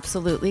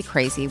absolutely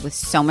crazy with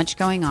so much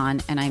going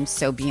on, and I'm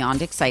so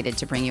beyond excited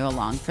to bring you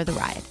along for the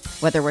ride.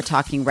 Whether we're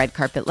talking red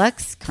carpet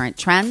looks, current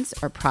trends,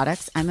 or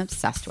products I'm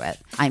obsessed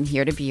with, I'm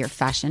here to be your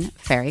fashion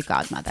fairy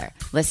godmother.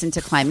 Listen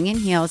to Climbing in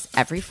Heels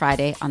every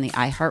Friday on the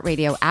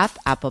iHeartRadio app,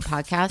 Apple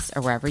Podcasts,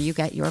 or wherever you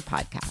get your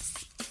podcasts.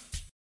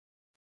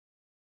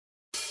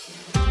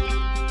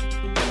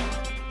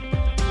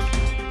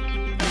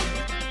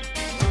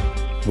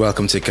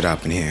 Welcome to Get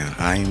Up in Here.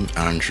 I'm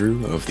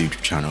Andrew of the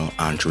YouTube channel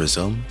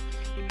Andrewism,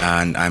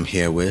 and I'm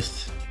here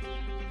with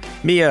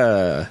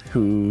Mia,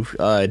 who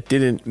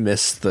didn't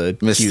miss the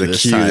cue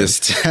this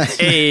time.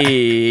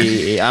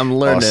 Hey, I'm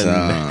learning.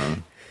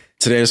 Awesome.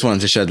 Today I just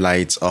wanted to shed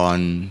light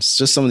on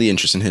just some of the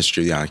interesting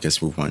history of the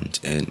anarchist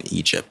movement in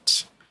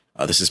Egypt.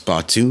 This is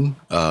part 2.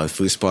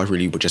 First part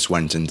really just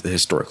went into the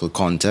historical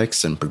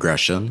context and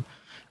progression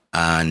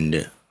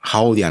and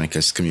how the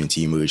anarchist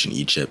community emerged in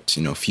Egypt,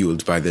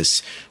 fueled by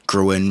this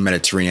growing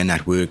Mediterranean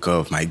network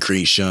of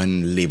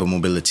migration, labor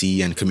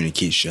mobility, and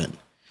communication.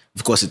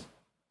 Of course, it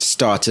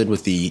started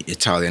with the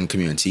Italian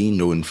community,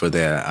 known for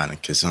their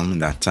anarchism in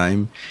that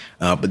time,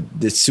 but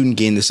it soon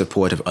gained the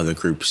support of other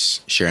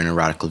groups sharing a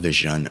radical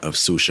vision of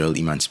social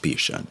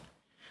emancipation.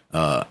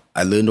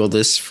 I learned all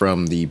this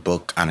from the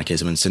book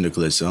Anarchism and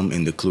Syndicalism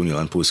in the Colonial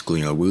and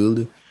Post-Colonial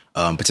World,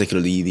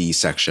 particularly the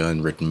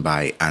section written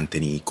by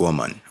Anthony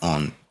Gorman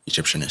on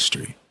Egyptian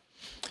history.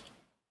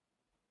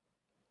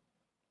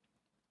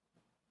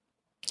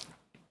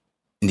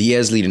 In the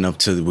years leading up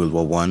to World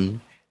War I,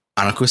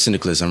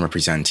 anarcho-syndicalism,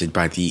 represented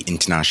by the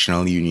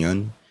International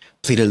Union,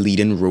 played a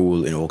leading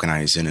role in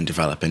organizing and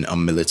developing a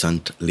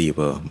militant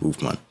labor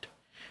movement.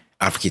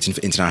 Advocating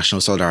for international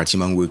solidarity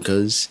among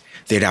workers,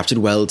 they adapted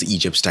well to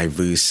Egypt's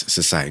diverse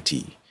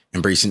society,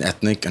 embracing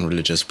ethnic and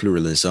religious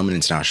pluralism and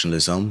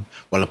internationalism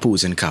while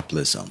opposing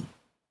capitalism.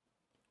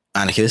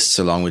 Anarchists,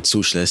 along with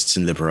socialists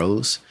and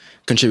liberals,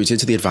 contributed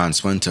to the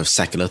advancement of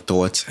secular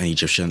thought and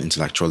Egyptian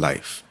intellectual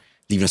life,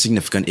 leaving a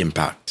significant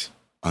impact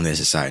on their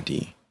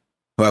society.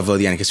 However,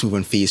 the anarchist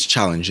movement faced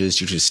challenges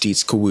due to the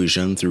state's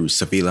coercion through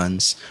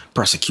surveillance,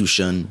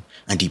 prosecution,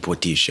 and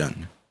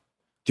deportation.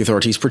 The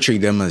authorities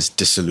portrayed them as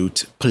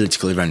dissolute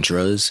political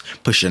adventurers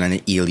pushing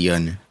an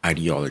alien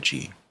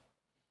ideology.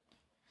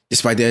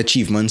 Despite their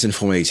achievements in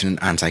formulating an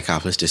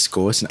anti-capitalist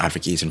discourse and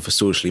advocating for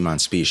social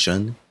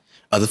emancipation,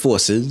 other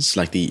forces,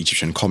 like the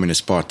Egyptian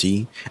Communist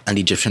Party and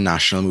the Egyptian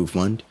National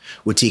Movement,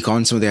 would take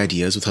on some of their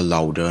ideas with a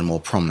louder and more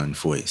prominent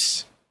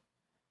voice.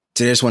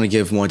 Today I just want to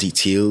give more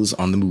details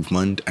on the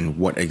movement and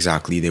what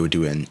exactly they were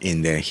doing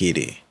in their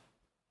heyday.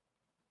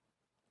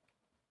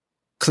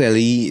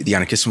 Clearly, the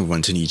anarchist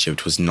movement in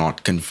Egypt was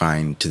not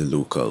confined to the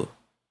local.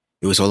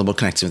 It was all about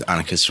connecting with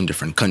anarchists from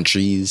different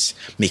countries,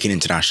 making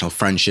international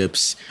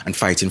friendships, and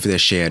fighting for their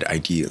shared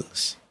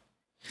ideals.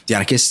 The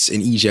anarchists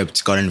in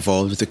Egypt got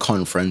involved with the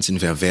conference in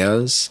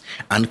Verviers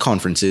and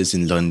conferences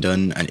in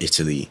London and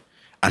Italy,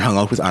 and hung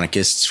out with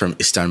anarchists from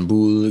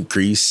Istanbul,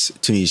 Greece,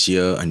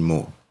 Tunisia, and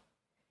more.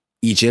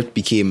 Egypt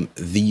became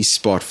the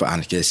spot for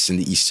anarchists in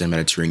the Eastern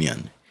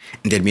Mediterranean,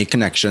 and they'd made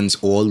connections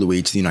all the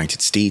way to the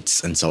United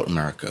States and South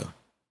America.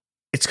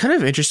 It's kind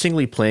of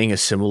interestingly playing a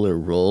similar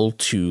role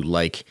to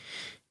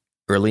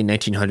early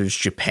 1900s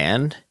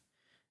Japan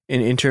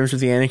in terms of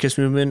the anarchist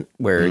movement,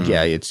 where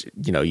it's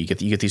you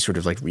get these sort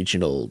of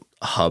regional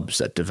hubs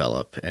that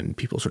develop and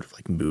people sort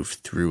of move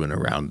through and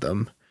around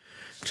them,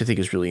 which I think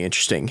is really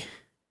interesting.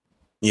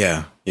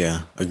 Yeah,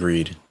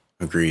 agreed.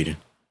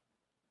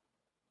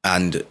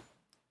 And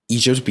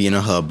Egypt being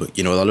a hub,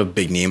 a lot of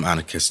big name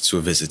anarchists were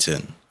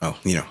visiting. Oh,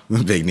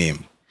 big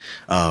name.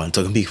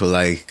 Talking people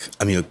like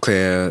Emile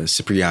Clare,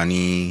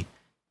 Cipriani,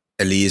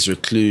 Elise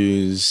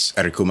Recluse,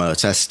 Enrico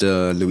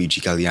Malatesta, Luigi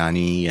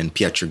Galliani, and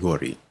Pietro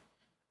Gori.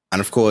 And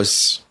of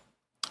course,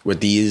 with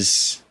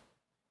these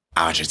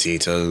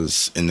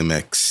agitators in the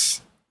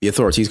mix, the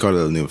authorities got a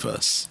little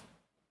nervous.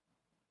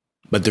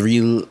 But the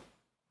real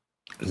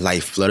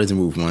lifeblood of the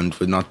movement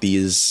were not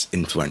these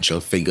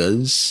influential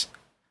figures.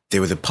 They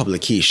were the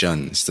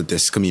publications that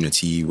this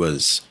community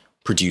was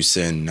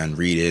producing and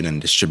reading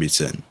and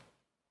distributing.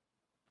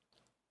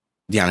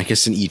 The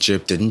anarchists in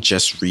Egypt didn't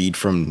just read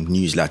from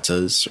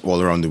newsletters all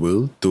around the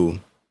world, though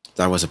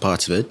that was a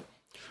part of it,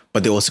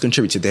 but they also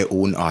contributed their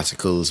own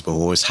articles about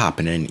what was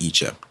happening in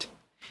Egypt.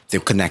 They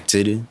were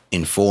connected,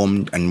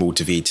 informed, and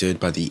motivated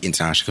by the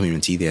international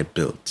community they had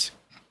built.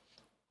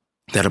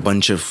 They had a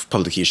bunch of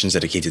publications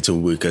dedicated to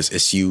workers'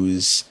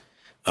 issues,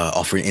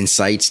 offering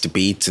insights,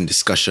 debates, and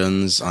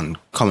discussions on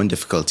common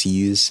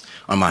difficulties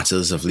on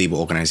matters of labor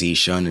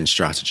organization and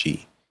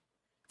strategy,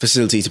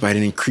 facilitated by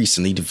an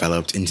increasingly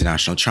developed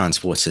international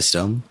transport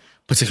system,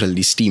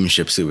 particularly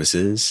steamship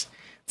services.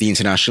 The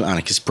International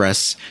Anarchist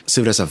Press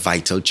served as a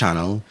vital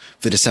channel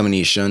for the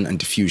dissemination and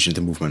diffusion of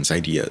the movement's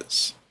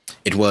ideas.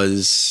 It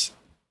was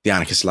the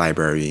Anarchist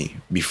Library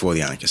before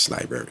the Anarchist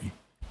Library.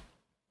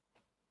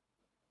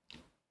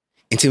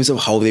 In terms of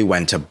how they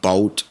went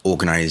about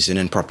organizing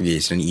and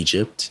propagating in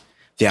Egypt,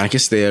 the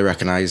anarchists there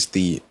recognized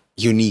the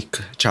unique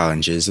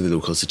challenges of the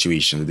local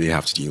situation that they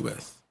have to deal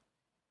with.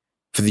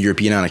 For the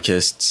European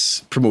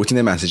anarchists, promoting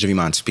their message of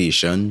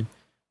emancipation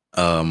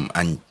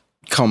and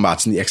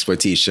combating the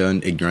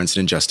exploitation, ignorance,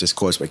 and injustice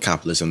caused by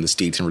capitalism, the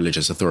state, and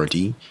religious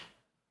authority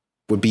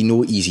would be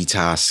no easy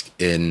task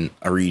in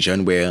a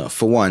region where,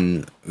 for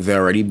one,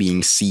 they're already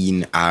being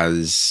seen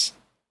as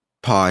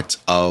part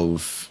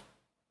of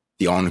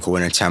the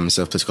ongoing attempts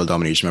of political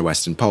domination by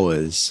Western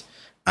powers,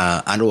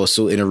 and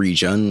also in a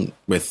region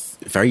with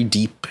very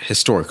deep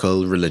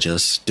historical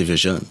religious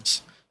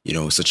divisions,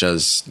 such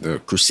as the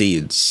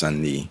Crusades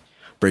and the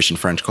British and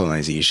French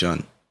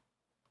colonization.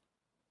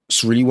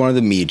 So really one of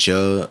the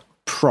major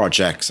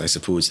projects, I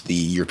suppose, the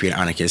European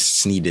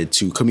anarchists needed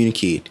to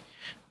communicate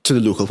to the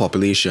local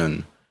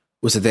population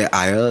was that their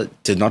ire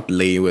did not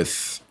lay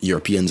with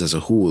Europeans as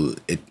a whole.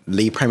 It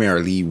lay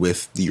primarily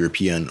with the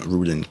European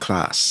ruling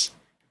class.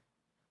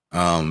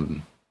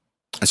 And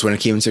so when it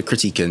came to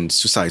critiquing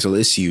societal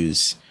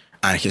issues,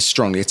 anarchists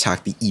strongly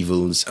attacked the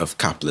evils of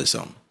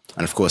capitalism.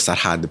 And of course, that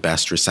had the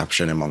best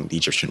reception among the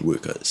Egyptian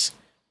workers.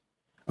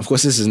 Of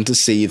course, this isn't to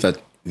say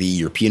that the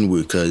European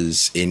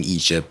workers in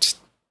Egypt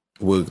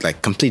were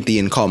completely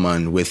in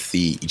common with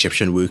the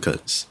Egyptian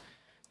workers,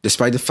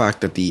 despite the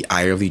fact that the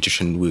ire of the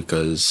Egyptian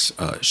workers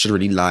should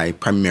really lie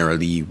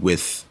primarily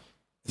with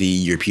the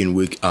European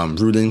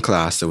ruling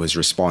class that was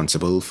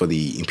responsible for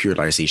the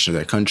imperialization of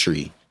their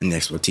country and the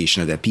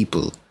exploitation of their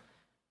people.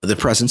 The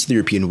presence of the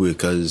European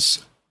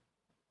workers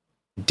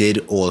did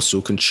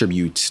also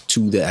contribute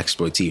to the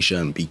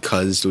exploitation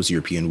because those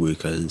European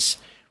workers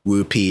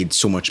were paid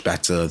so much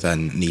better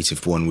than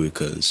native-born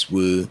workers,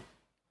 were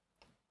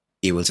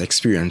able to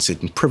experience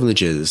certain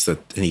privileges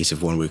that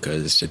native-born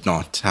workers did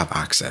not have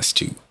access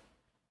to.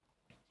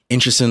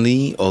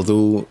 Interestingly,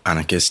 although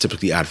anarchists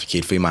typically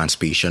advocate for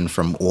emancipation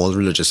from all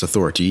religious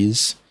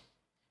authorities,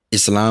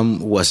 Islam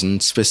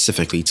wasn't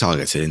specifically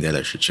targeted in their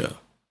literature.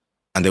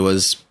 And there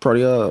was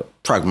probably a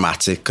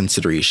pragmatic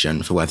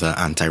consideration for whether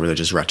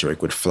anti-religious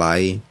rhetoric would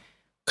fly,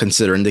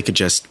 considering they could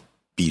just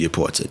be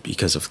deported,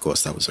 because of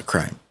course that was a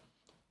crime.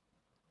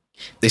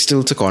 They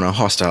still took on a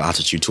hostile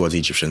attitude towards the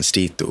Egyptian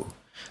state though,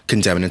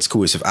 condemning its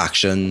coercive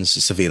actions,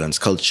 surveillance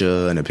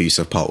culture, and abuse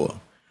of power.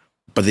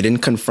 But they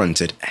didn't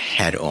confront it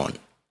head on.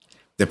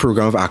 Their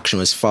program of action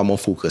was far more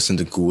focused on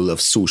the goal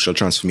of social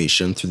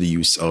transformation through the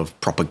use of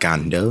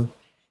propaganda,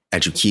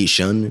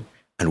 education,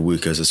 and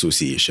workers'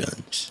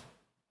 associations.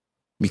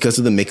 Because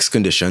of the mixed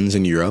conditions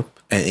in Europe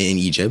and in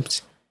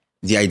Egypt,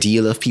 the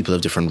ideal of people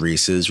of different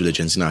races,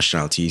 religions, and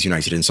nationalities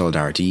united in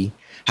solidarity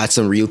had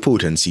some real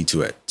potency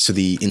to it. So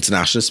the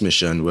internationalist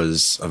mission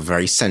was a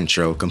very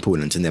central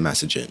component in their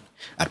messaging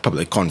at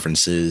public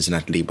conferences and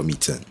at labor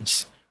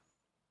meetings.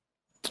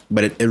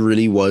 But it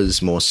really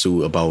was more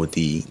so about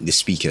the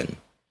speaking,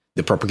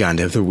 the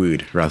propaganda of the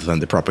word rather than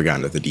the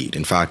propaganda of the deed.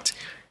 In fact,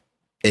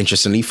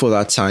 interestingly, for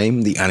that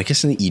time, the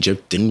anarchists in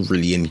Egypt didn't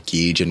really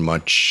engage in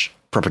much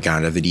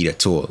propaganda of the deed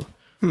at all.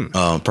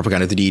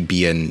 Propaganda of the deed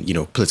being,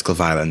 political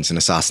violence and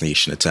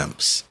assassination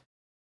attempts.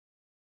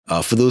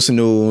 For those who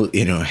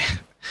know,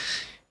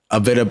 a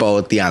bit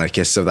about the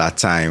anarchists of that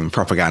time,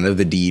 propaganda of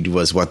the deed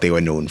was what they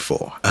were known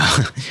for.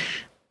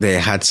 They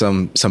had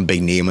some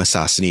big name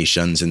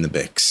assassinations in the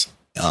mix.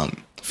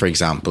 For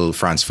example,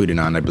 Franz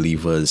Ferdinand, I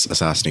believe, was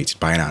assassinated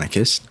by an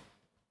anarchist.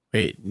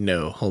 Wait,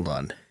 no, hold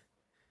on.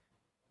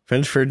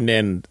 Franz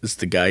Ferdinand is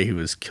the guy who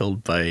was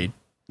killed by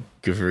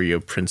Gavrilo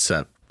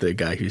Princip, the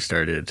guy who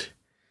started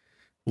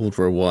World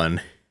War I.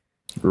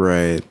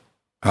 Right.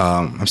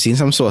 I've seen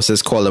some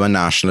sources call him a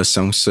nationalist,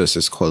 some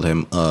sources call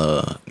him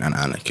an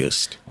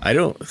anarchist. I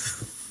don't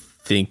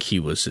think think he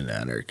was an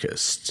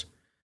anarchist.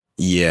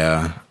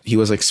 Yeah, he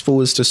was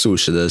exposed to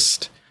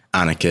socialist,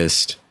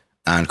 anarchist,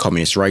 and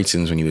communist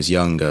writings when he was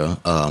younger,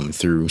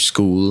 through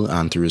school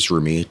and through his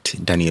roommate,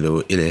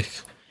 Danilo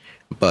Illich.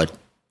 But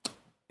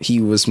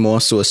he was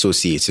more so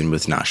associating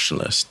with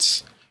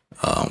nationalists,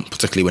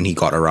 particularly when he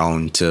got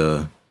around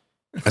to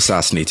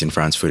assassinating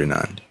Franz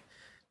Ferdinand.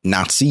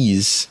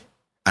 Nazis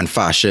and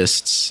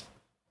fascists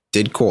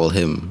did call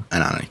him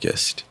an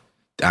anarchist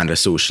and a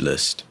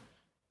socialist,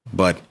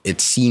 but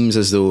it seems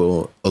as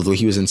though, although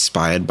he was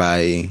inspired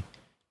by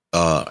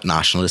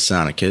nationalists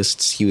and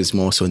anarchists, he was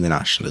more so in the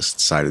nationalist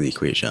side of the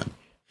equation.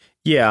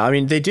 Yeah, I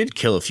mean, they did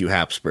kill a few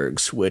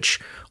Habsburgs, which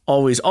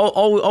always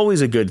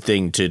a good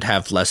thing to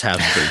have less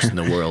Habsburgs in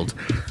the world.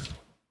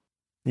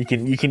 You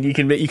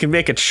can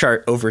make a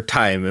chart over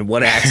time, and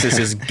one axis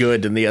is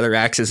good and the other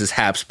axis is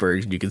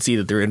Habsburg. You can see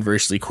that they're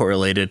inversely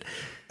correlated.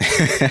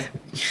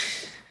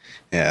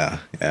 Yeah.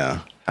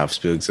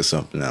 Habsburgs are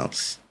something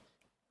else.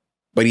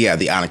 But yeah,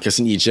 the anarchists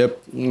in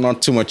Egypt,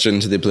 not too much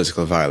into the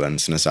political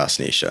violence and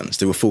assassinations.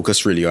 They were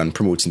focused really on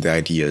promoting their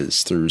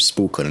ideas through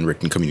spoken and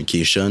written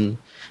communication,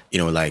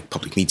 like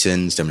public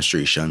meetings,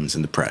 demonstrations,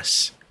 and the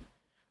press.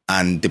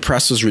 And the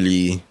press was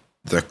really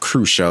the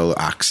crucial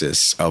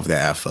axis of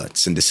their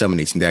efforts in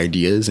disseminating their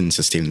ideas and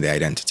sustaining their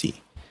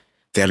identity.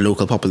 They had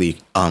local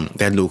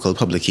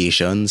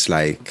publications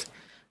like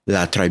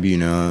La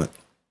Tribuna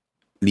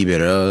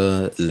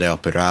Libera,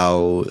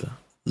 L'Opéra,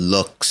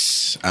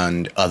 Lux,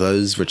 and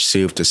others, which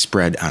served to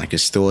spread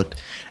anarchist thought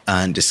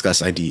and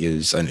discuss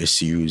ideas and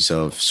issues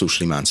of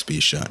social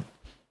emancipation.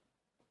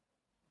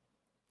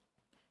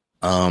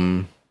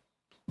 The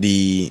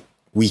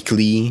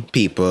weekly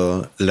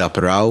paper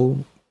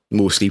L'Opéra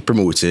mostly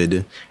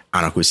promoted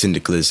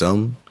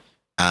anarcho-syndicalism,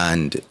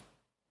 and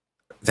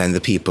then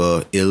the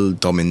paper Il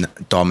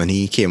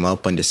Domini came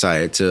up and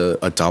decided to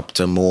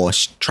adopt a more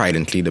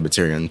stridently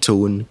libertarian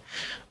tone.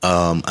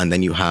 And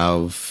then you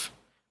have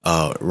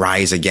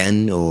Rise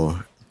Again,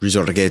 or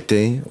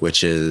Risorgete,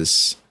 which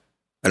is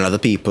another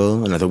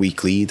paper, another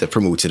weekly that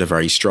promoted a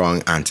very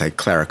strong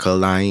anti-clerical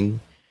line.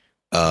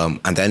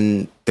 And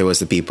then there was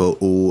the paper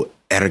O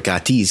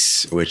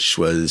Ergatis, which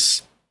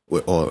was,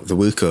 or the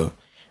worker.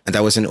 And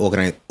that was an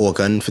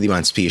organ for the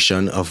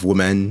emancipation of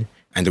women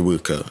and the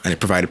worker. And it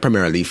provided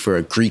primarily for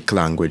a Greek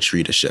language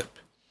readership.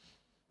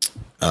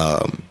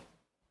 Honestly,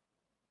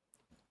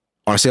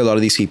 a lot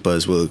of these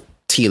papers were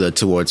tailored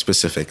towards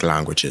specific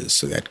languages.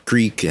 So that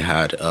Greek, you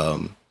had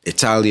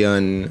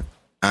Italian,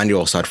 and you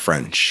also had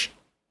French,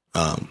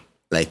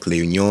 like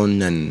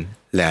L'Union and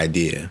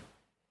L'Idée.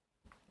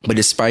 But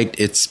despite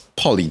its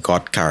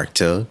polyglot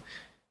character,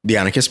 the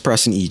anarchist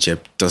press in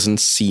Egypt doesn't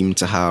seem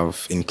to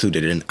have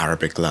included an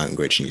Arabic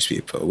language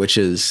newspaper, which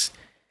is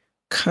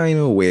kind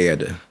of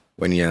weird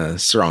when you're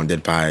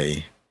surrounded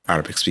by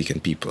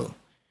Arabic-speaking people.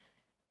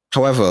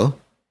 However,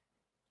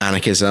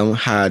 anarchism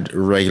had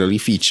regularly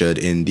featured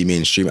in the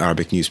mainstream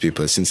Arabic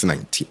newspapers since the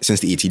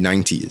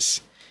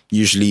 1890s,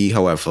 usually,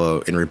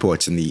 however, in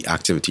reporting the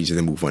activities of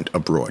the movement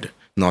abroad,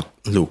 not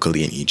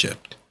locally in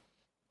Egypt.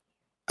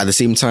 At the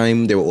same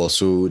time, there were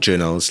also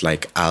journals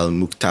like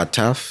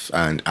Al-Muqtataf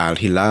and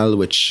Al-Hilal,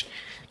 which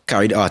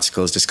carried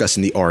articles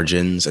discussing the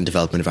origins and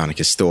development of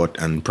anarchist thought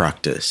and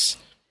practice.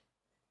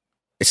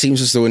 It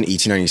seems as though in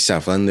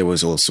 1897, there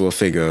was also a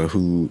figure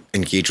who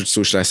engaged with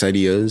socialist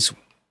ideas,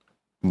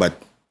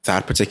 but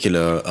that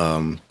particular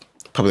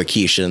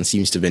publication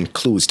seems to have been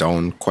closed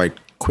down quite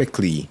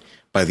quickly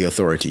by the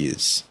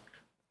authorities,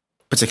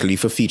 particularly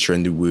for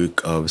featuring the work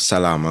of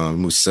Salama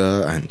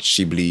Musa and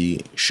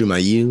Shibli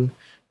Shumail,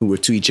 who were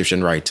two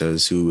Egyptian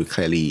writers who were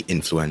clearly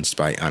influenced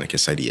by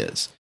anarchist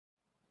ideas.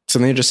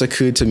 Something that just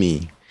occurred to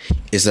me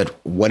is that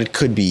what it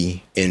could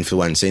be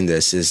influencing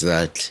this is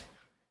that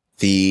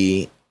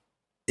the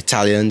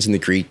Italians and the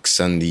Greeks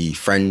and the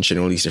French and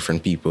all these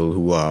different people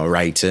who are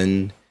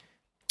writing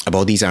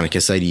about these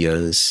anarchist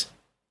ideas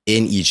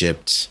in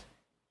Egypt,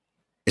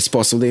 it's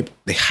possible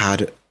they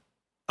had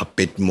a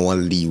bit more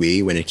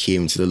leeway when it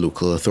came to the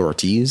local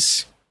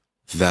authorities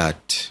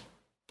that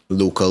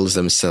locals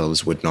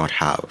themselves would not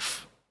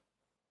have.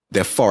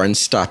 Their foreign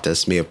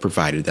status may have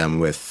provided them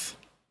with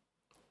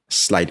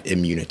slight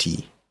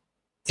immunity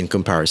in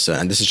comparison.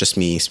 And this is just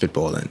me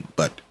spitballing,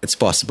 but it's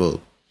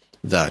possible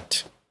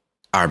that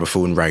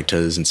Arabophone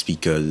writers and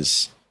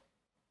speakers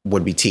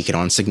would be taking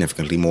on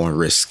significantly more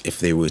risk if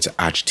they were to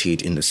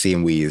agitate in the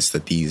same ways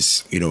that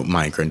these,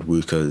 migrant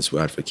workers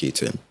were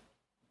advocating.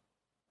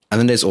 And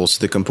then there's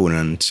also the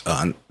component,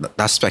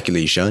 that's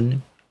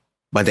speculation,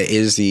 but there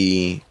is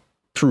the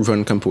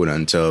proven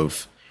component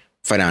of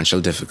financial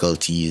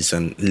difficulties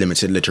and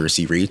limited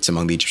literacy rates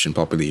among the Egyptian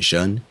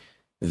population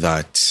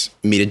that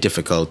made it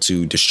difficult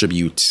to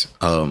distribute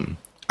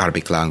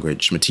Arabic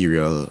language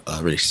material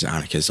related to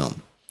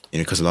anarchism.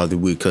 Because a lot of the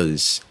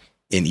workers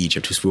in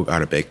Egypt who spoke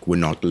Arabic were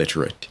not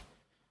literate.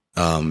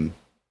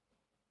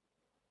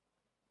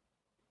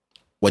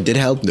 What did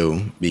help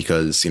though,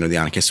 because the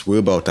anarchists were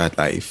about that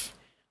life,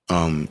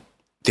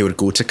 they would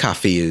go to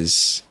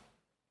cafes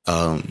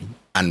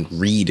and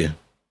read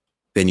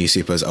their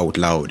newspapers out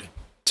loud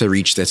to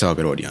reach their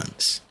target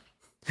audience.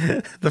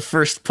 The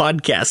first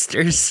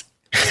podcasters.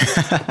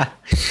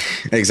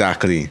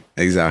 Exactly.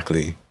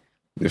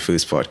 The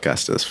first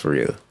podcasters, for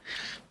real.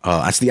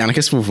 As the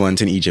anarchist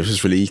movement in Egypt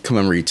was really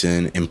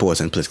commemorating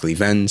important political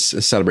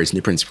events, celebrating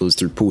the principles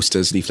through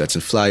posters, leaflets,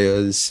 and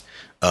flyers,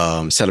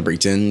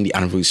 celebrating the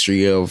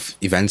anniversary of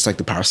events like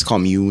the Paris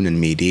Commune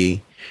and May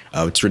Day,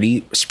 to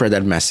really spread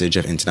that message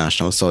of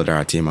international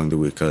solidarity among the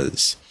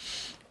workers.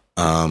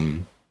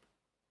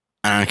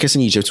 Anarchists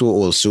in Egypt were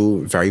also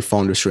very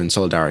fond of showing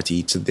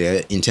solidarity to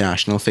their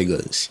international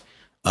figures.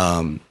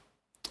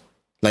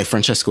 Like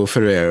Francisco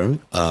Ferrer,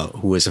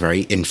 who was a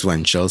very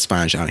influential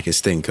Spanish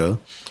anarchist thinker,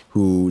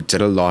 who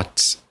did a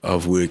lot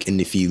of work in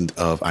the field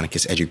of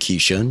anarchist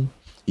education.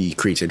 He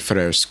created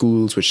Ferrer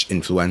schools, which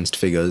influenced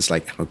figures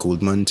like Emma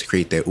Goldman to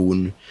create their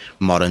own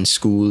modern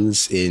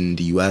schools in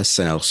the US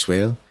and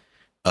elsewhere.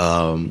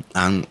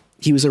 And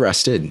he was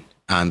arrested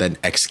and then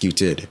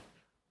executed,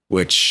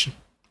 which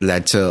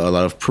led to a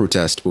lot of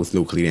protest both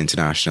locally and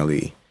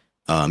internationally,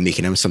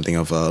 making him something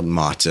of a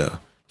martyr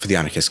for the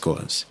anarchist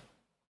cause.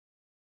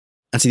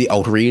 And so the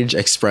outrage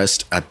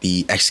expressed at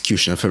the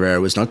execution of Ferrer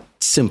was not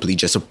simply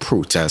just a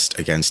protest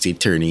against the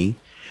tyranny,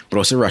 but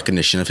also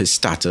recognition of his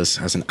status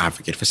as an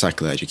advocate for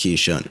secular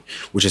education,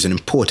 which is an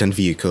important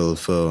vehicle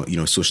for,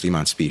 social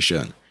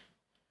emancipation.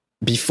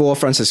 Before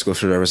Francisco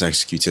Ferrer was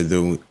executed,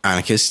 though,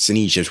 anarchists in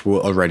Egypt were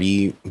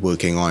already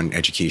working on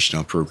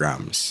educational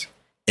programs.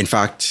 In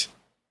fact,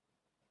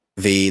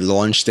 they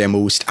launched their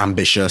most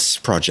ambitious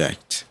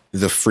project,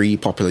 the Free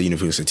Popular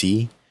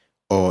University,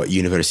 or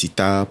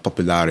Università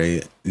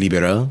Popolare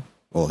Libera,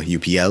 or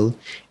UPL,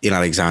 in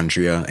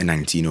Alexandria in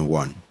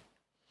 1901.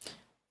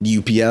 The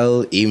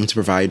UPL aimed to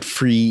provide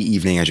free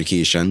evening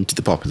education to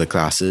the popular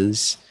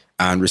classes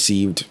and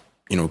received,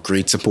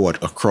 great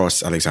support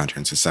across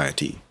Alexandrian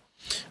society.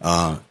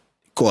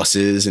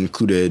 Courses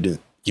included,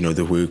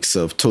 the works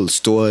of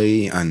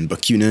Tolstoy and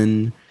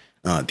Bakunin,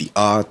 the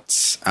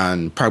arts,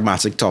 and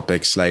pragmatic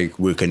topics like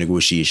worker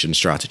negotiation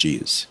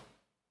strategies.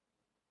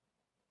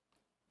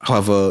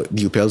 However,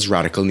 the UPL's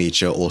radical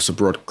nature also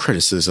brought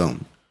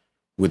criticism,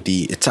 with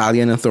the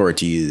Italian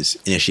authorities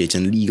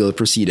initiating legal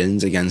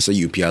proceedings against a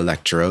UPL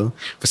lecturer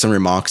for some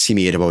remarks he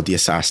made about the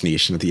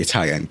assassination of the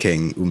Italian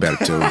king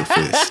Umberto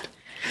I.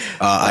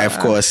 I, of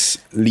course,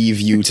 leave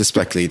you to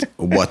speculate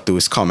what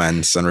those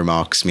comments and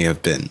remarks may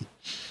have been.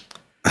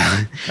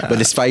 But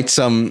despite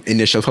some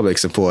initial public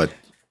support,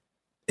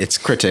 its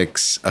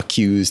critics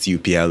accused the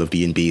UPL of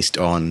being based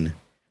on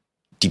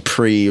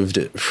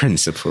depraved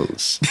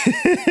principles.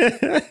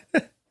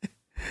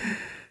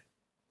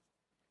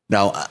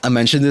 Now, I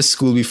mentioned this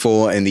school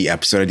before in the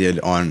episode I did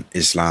on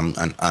Islam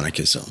and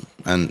anarchism.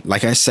 And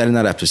like I said in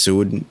that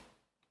episode,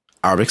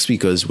 Arabic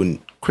speakers were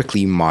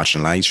quickly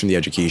marginalized from the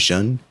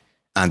education,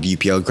 and the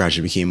UPL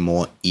gradually became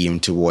more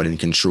aimed toward and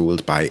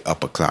controlled by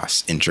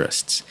upper-class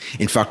interests.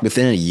 In fact,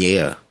 within a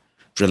year,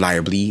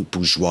 reliably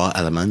bourgeois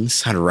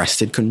elements had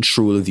wrested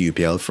control of the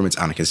UPL from its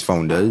anarchist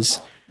founders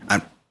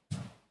and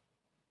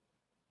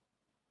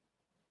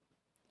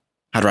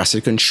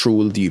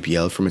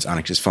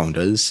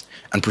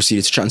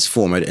proceeded to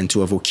transform it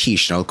into a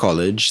vocational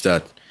college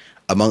that,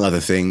 among other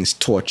things,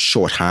 taught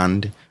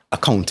shorthand,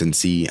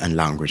 accountancy, and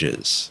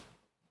languages.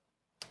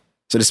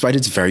 So despite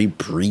its very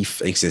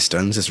brief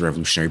existence as a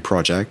revolutionary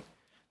project,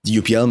 the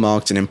UPL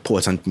marked an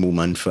important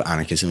moment for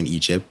anarchism in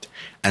Egypt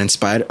and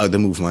inspired other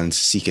movements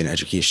seeking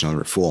educational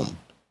reform.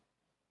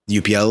 The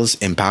UPL's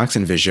impact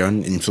and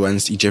vision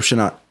influenced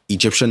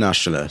Egyptian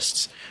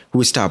nationalists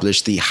who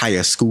established the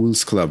Higher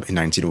Schools Club in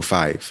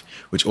 1905,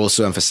 which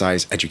also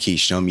emphasized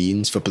educational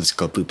means for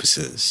political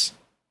purposes.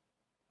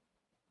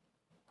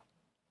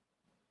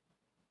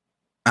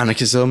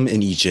 Anarchism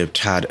in Egypt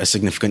had a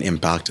significant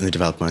impact on the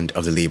development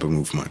of the labor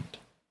movement.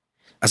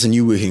 As a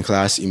new working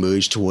class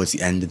emerged towards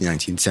the end of the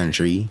 19th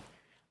century,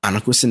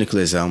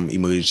 anarcho-syndicalism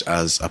emerged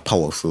as a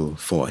powerful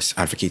force,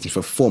 advocating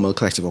for formal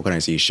collective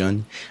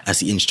organization as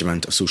the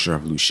instrument of social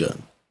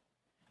revolution.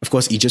 Of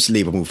course, Egypt's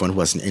labor movement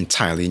wasn't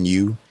entirely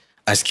new,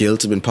 as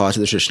guilds had been part of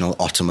the traditional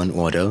Ottoman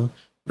order,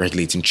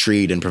 regulating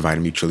trade and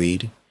providing mutual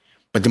aid.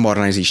 But the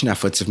modernization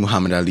efforts of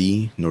Muhammad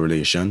Ali, no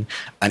relation,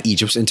 and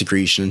Egypt's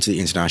integration into the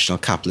international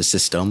capitalist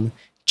system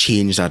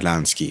changed that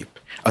landscape,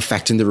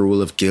 affecting the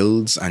role of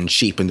guilds and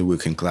shaping the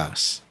working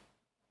class.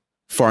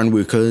 Foreign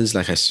workers,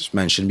 like I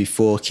mentioned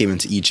before, came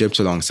into Egypt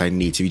alongside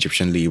native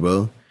Egyptian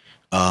labor.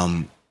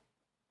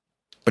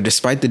 But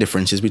despite the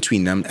differences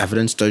between them,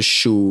 evidence does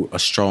show a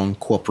strong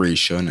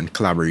cooperation and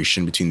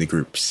collaboration between the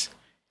groups.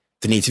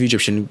 The native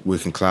Egyptian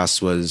working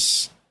class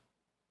was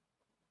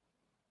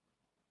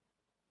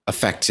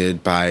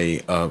affected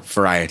by a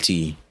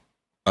variety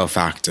of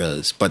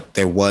factors, but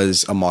there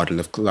was a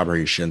model of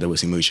collaboration that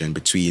was emerging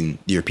between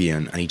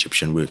European and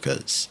Egyptian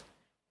workers.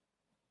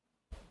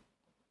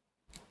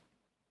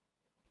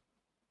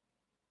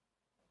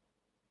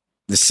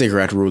 The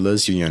Cigarette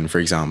Rollers Union, for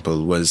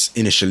example, was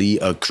initially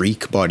a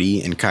Greek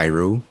body in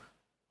Cairo,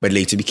 but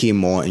later became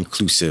more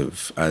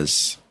inclusive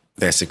as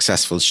their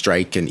successful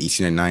strike in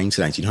 1899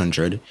 to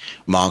 1900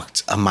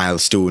 marked a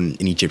milestone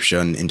in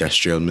Egyptian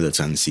industrial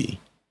militancy.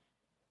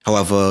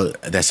 However,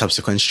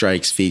 subsequent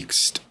strikes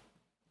faced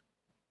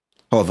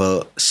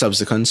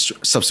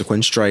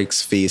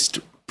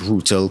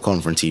brutal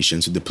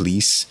confrontations with the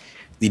police,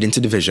 leading to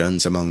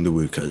divisions among the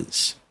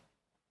workers.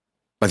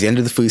 By the end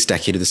of the first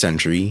decade of the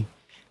century,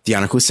 the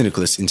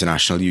Anarcho-Syndicalist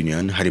International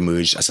Union had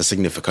emerged as a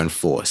significant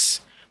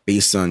force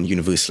based on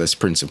universalist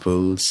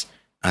principles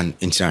and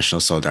international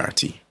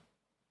solidarity.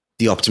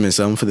 The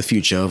optimism for the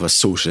future of a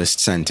socialist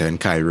center in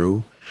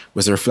Cairo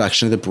was a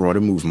reflection of the broader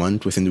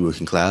movement within the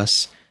working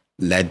class,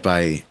 led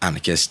by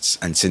anarchists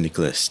and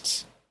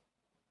syndicalists.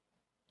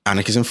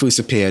 Anarchism first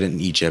appeared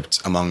in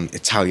Egypt among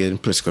Italian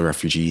political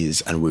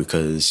refugees and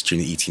workers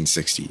during the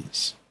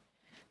 1860s.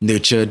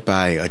 Nurtured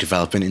by a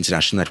developing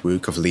international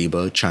network of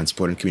labor,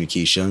 transport, and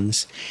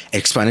communications, it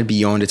expanded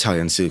beyond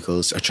Italian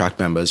circles to attract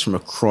members from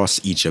across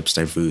Egypt's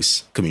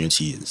diverse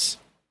communities.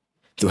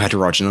 Though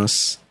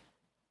heterogeneous,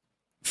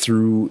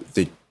 through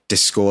the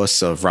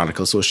discourse of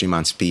radical social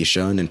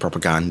emancipation and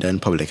propaganda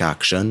and public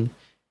action,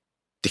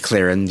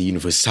 declaring the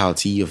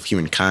universality of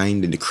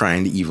humankind and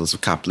decrying the evils of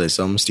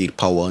capitalism, state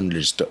power, and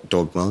religious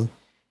dogma,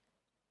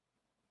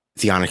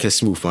 the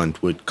anarchist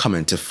movement would come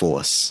into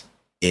force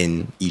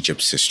in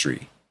Egypt's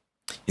history.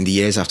 In the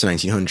years after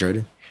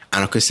 1900,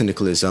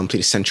 anarcho-syndicalism played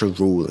a central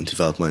role in the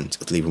development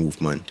of the labor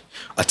movement,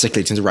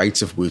 articulating the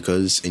rights of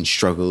workers in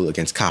struggle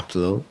against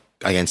capital,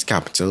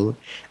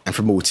 and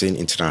promoting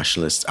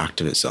internationalist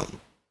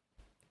activism.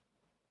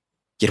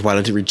 Yet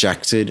while they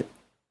rejected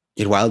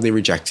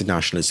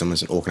nationalism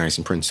as an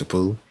organizing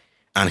principle,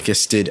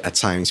 anarchists did at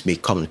times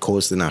make common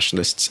cause with the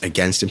nationalists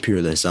against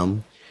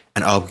imperialism,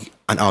 and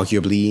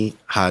arguably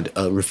had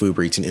a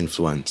reverberating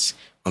influence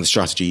on the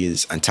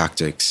strategies and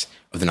tactics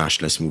of the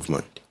nationalist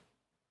movement.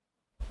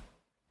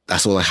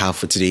 That's all I have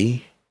for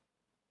today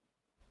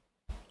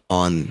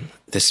on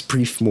this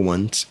brief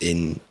moment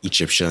in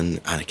Egyptian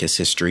anarchist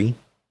history,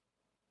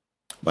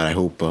 but I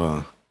hope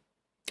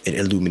it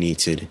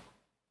illuminated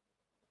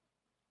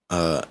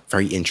a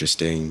very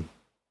interesting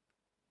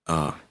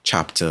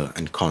chapter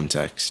and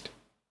context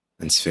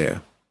and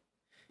sphere.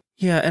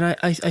 Yeah, and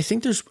I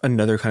think there's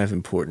another kind of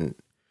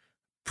important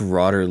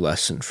broader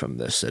lesson from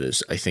this that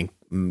is, I think,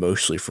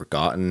 mostly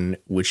forgotten,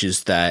 which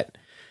is that,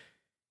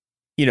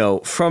 you know,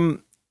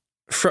 from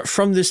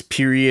this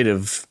period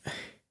of,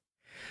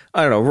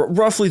 I don't know,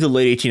 roughly the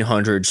late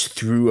 1800s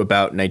through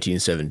about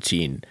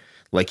 1917,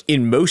 like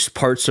in most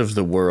parts of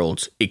the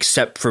world,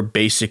 except for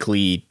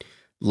basically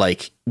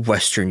like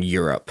Western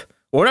Europe,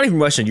 or not even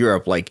Western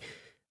Europe, like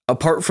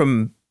apart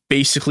from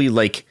basically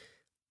like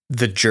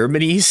the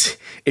Germanys,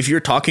 if you're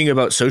talking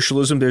about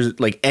socialism, there's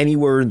like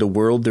anywhere in the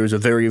world, there's a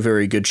very,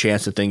 very good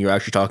chance the thing you're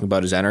actually talking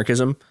about is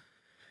anarchism.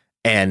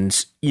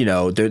 And, you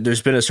know,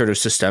 there's been a sort of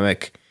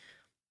systemic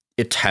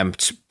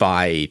attempt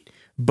by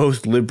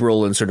both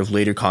liberal and sort of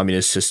later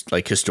communist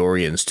like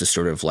historians to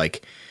sort of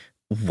like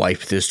wipe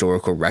the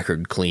historical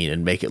record clean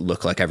and make it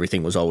look like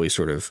everything was always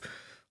sort of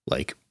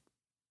like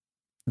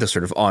the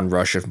sort of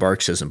onrush of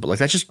Marxism. But like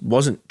that just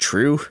wasn't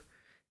true.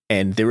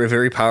 And there were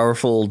very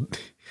powerful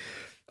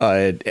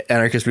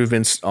anarchist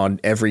movements on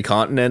every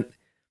continent,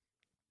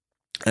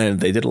 and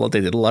they did a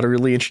lot of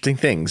really interesting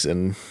things.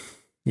 And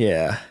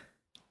yeah,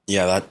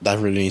 that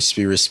really needs to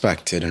be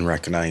respected and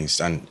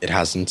recognized, and it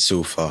hasn't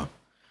so far.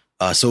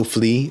 So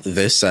hopefully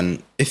this,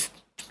 and if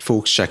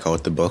folks check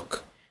out the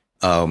book,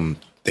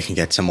 they can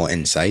get some more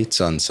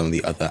insights on some of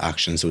the other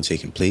actions that were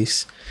taking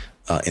place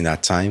in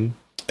that time.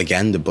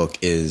 Again, the book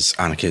is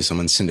Anarchism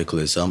and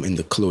Syndicalism in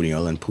the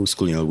Colonial and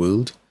Post-Colonial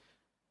World.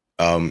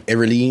 It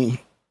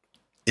really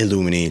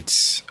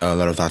illuminates a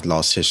lot of that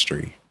lost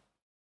history.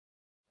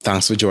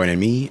 Thanks for joining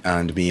me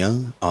and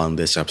Mia on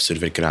this episode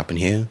of It Could Happen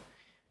Here.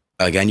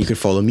 Again, you can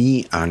follow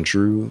me,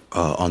 Andrew,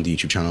 on the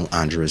YouTube channel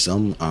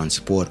Andrewism, and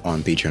support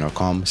on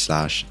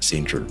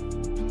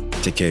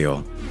patreon.com/saintdrew. Take care,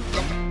 y'all.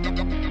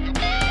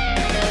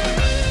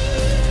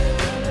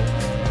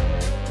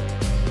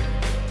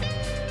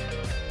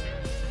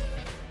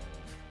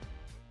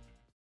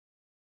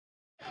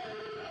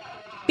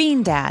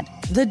 Bean Dad,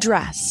 The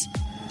Dress,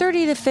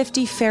 30 to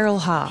 50 feral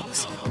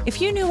hogs. If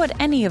you knew what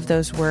any of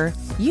those were,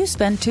 you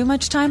spend too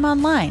much time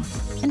online.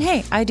 And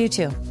hey, I do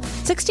too.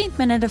 16th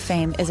Minute of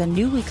Fame is a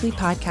new weekly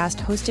podcast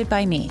hosted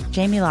by me,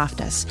 Jamie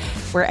Loftus,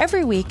 where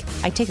every week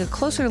I take a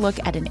closer look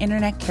at an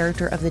internet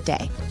character of the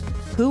day.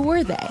 Who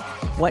were they?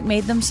 What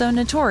made them so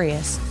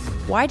notorious?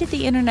 Why did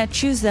the internet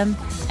choose them?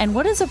 And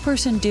what does a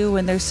person do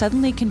when they're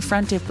suddenly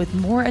confronted with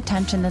more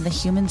attention than the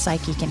human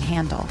psyche can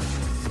handle?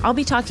 I'll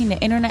be talking to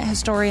internet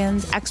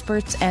historians,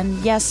 experts,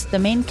 and yes, the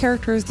main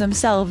characters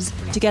themselves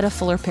to get a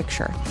fuller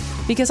picture.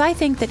 Because I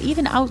think that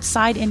even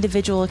outside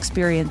individual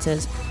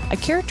experiences, a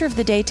character of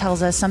the day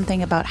tells us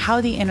something about how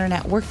the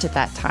internet worked at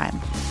that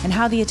time, and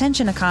how the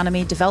attention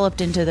economy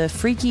developed into the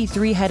freaky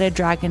three-headed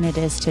dragon it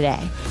is today.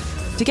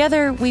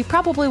 Together, we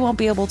probably won't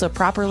be able to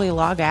properly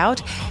log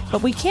out,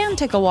 but we can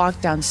take a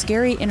walk down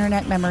scary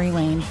internet memory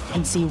lane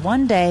and see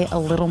one day a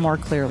little more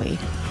clearly.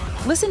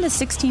 Listen to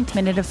 16th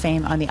Minute of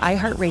Fame on the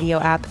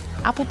iHeartRadio app,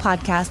 Apple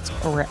Podcasts,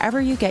 or wherever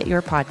you get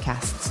your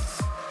podcasts.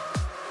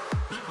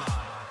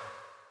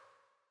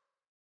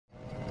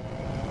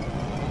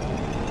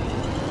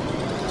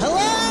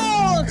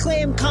 Hello,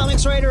 acclaimed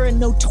comics writer and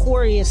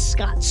notorious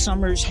Scott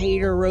Summers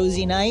hater,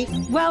 Rosie Knight.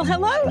 Well,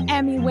 hello,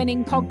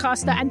 Emmy-winning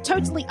podcaster and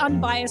totally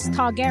unbiased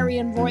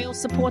Targaryen royal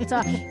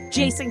supporter,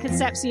 Jason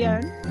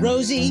Concepcion.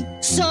 Rosie,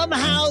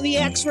 somehow the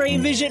X-Ray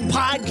Vision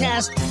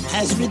podcast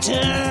has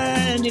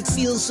returned. It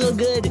feels so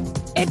good.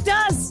 It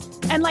does.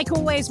 And like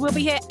always, we'll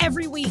be here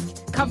every week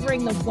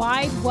covering the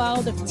wide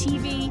world of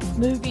TV,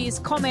 movies,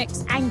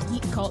 comics, and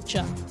geek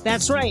culture.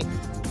 That's right.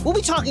 We'll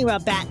be talking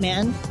about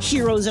Batman,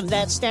 heroes of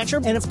that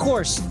stature, and of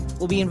course,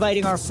 we'll be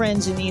inviting our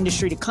friends in the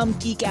industry to come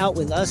geek out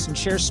with us and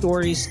share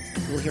stories.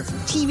 We'll hear from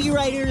TV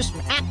writers,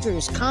 from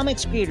actors,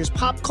 comics creators,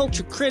 pop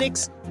culture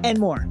critics, and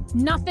more.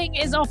 Nothing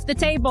is off the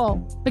table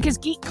because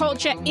geek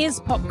culture is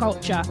pop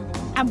culture,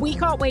 and we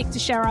can't wait to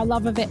share our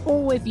love of it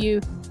all with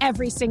you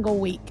every single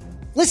week.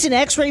 Listen to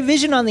X-Ray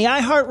Vision on the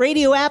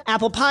iHeartRadio app,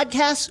 Apple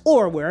Podcasts,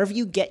 or wherever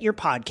you get your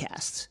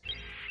podcasts.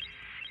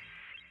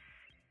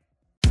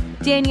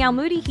 Danielle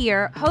Moody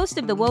here, host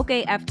of the Woke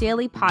AF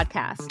Daily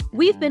podcast.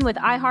 We've been with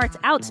iHeart's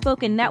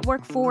Outspoken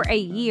Network for a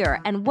year,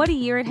 and what a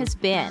year it has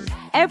been.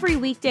 Every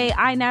weekday,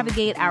 I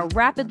navigate our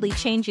rapidly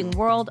changing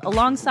world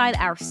alongside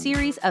our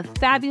series of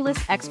fabulous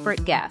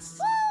expert guests.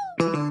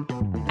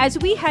 As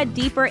we head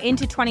deeper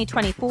into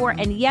 2024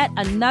 and yet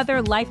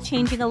another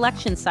life-changing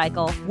election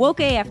cycle, Woke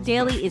AF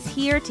Daily is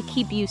here to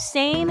keep you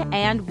sane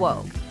and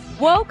woke.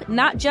 Woke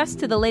not just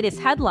to the latest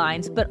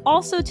headlines, but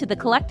also to the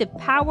collective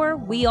power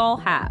we all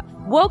have.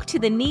 Woke to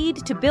the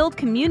need to build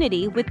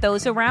community with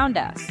those around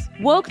us.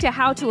 Woke to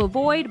how to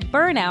avoid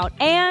burnout,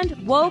 and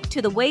woke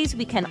to the ways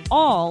we can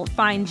all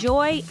find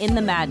joy in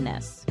the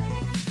madness.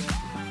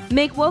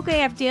 Make Woke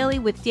AF Daily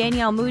with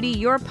Danielle Moody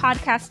your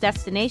podcast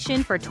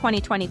destination for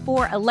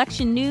 2024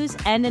 election news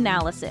and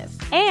analysis.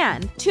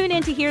 And tune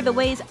in to hear the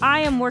ways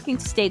I am working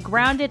to stay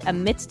grounded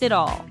amidst it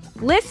all.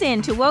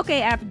 Listen to Woke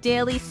AF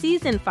Daily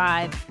Season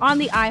 5 on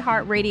the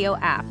iHeartRadio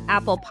app,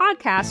 Apple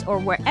Podcasts, or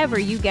wherever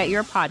you get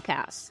your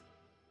podcasts.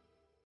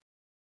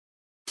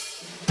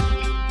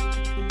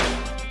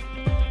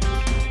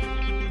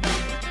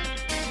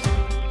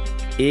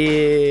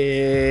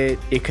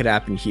 It could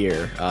happen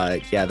here.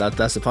 That's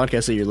the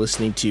podcast that you're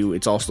listening to.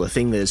 It's also a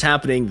thing that is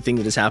happening. The thing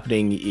that is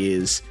happening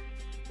is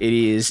it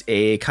is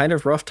a kind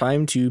of rough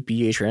time to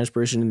be a trans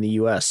person in the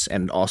US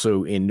and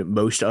also in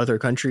most other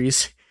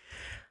countries.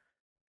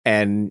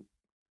 And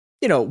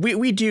you know,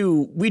 we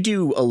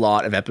do a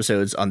lot of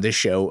episodes on this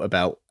show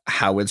about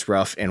how it's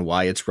rough and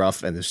why it's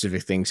rough and the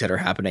specific things that are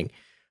happening.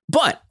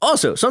 But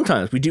also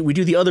sometimes we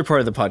do the other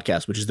part of the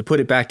podcast, which is to put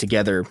it back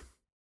together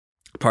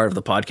part of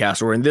the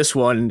podcast. Or in this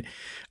one,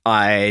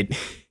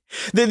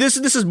 this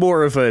is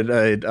more of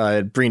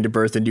a bring to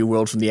birth a new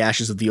world from the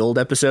ashes of the old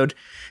episode.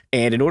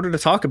 And in order to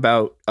talk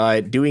about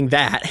doing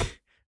that,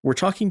 we're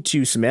talking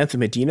to Samantha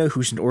Medina,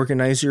 who's an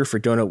organizer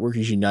for Donut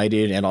Workers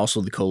United and also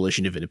the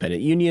Coalition of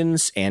Independent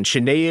Unions, and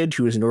Sinead,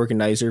 who is an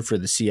organizer for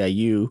the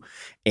CIU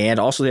and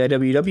also the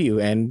IWW.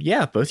 And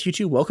yeah, both you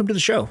two, welcome to the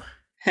show.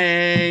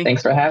 Hey.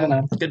 Thanks for having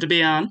us. Good to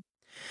be on.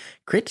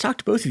 Great to talk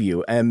to both of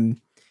you.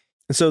 And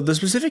so the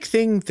specific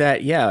thing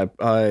that,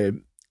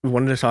 we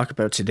wanted to talk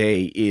about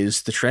today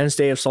is the Trans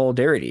Day of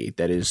Solidarity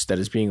that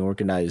is being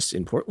organized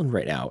in Portland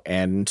right now.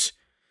 And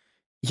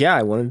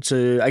yeah,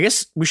 I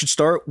guess we should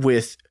start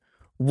with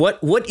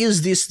what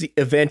is this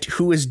event,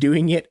 who is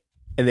doing it,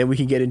 and then we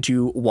can get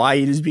into why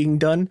it is being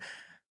done.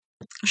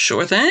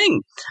 Sure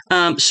thing.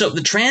 So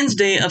the Trans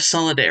Day of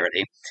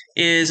Solidarity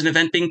is an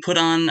event being put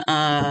on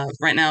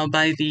right now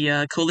by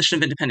the Coalition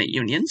of Independent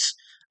Unions.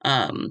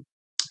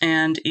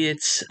 And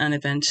it's an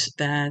event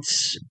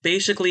that's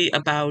basically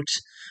about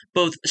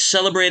both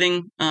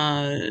celebrating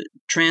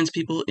trans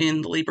people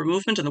in the labor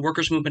movement and the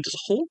workers' movement as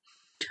a whole,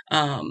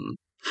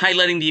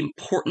 highlighting the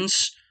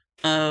importance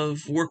of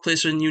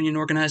workplace and union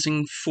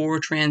organizing for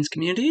trans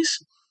communities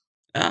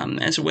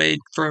as a way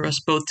for us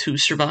both to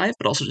survive,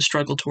 but also to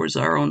struggle towards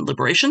our own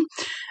liberation.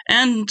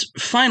 And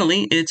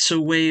finally, it's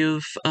a way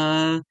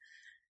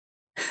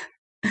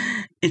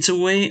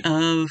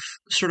of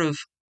sort of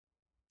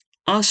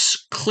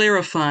us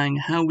clarifying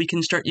how we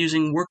can start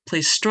using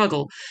workplace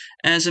struggle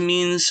as a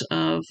means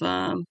of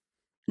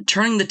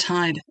turning the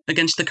tide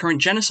against the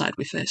current genocide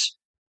we face.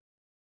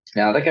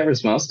 Yeah, that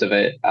covers most of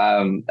it.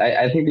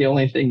 I think the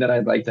only thing that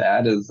I'd like to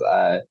add is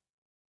a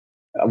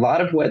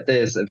lot of what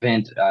this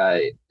event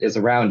is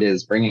around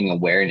is bringing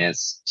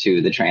awareness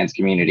to the trans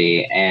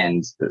community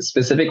and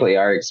specifically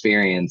our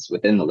experience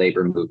within the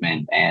labor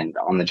movement and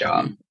on the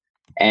job.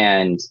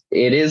 And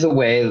it is a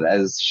way,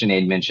 as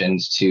Sinead mentioned,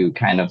 to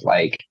kind of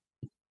like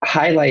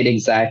highlight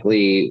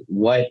exactly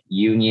what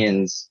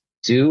unions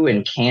do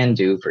and can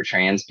do for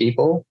trans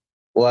people,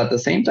 while at the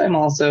same time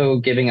also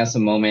giving us a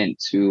moment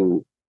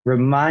to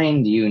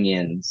remind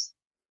unions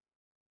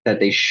that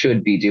they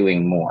should be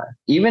doing more.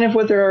 Even if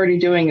what they're already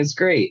doing is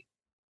great,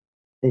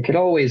 they could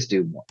always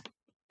do more.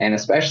 And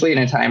especially in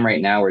a time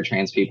right now where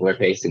trans people are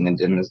facing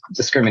the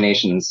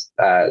discriminations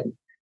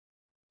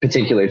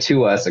particular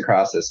to us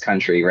across this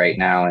country right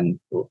now, and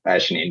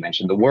as Sinead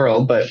mentioned, the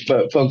world, but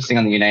focusing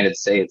on the United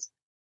States,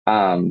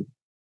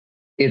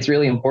 it's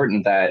really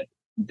important that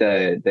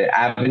the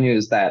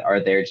avenues that are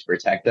there to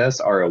protect us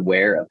are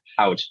aware of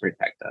how to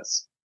protect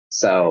us.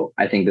 So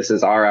I think this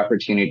is our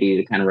opportunity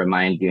to kind of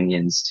remind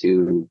unions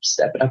to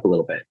step it up a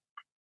little bit.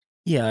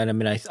 Yeah, and I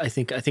mean, I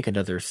think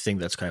another thing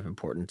that's kind of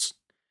important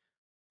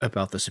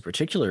about this in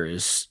particular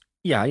is,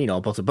 yeah, you know,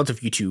 both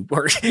of you two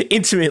are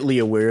intimately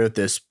aware of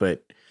this,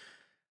 but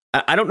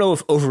I don't know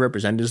if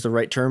overrepresented is the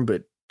right term,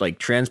 but like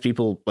trans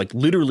people, like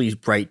literally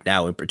right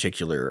now in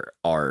particular,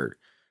 are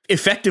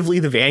effectively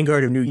the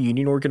vanguard of new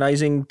union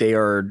organizing. They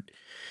are,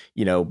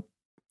 you know,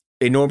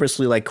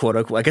 enormously like quote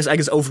unquote, I guess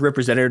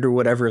overrepresented or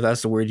whatever, if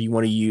that's the word you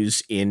want to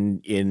use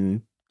in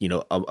you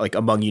know, like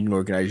among union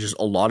organizers.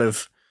 A lot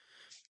of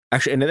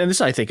actually, and this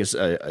I think is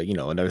you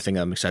know, another thing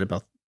I'm excited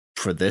about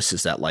for this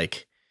is that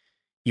like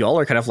y'all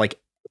are kind of like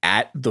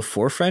at the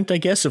forefront, I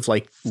guess, of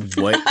like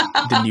what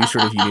the new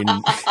sort of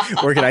union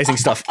organizing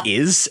stuff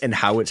is and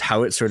how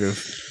it's sort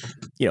of,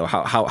 you know,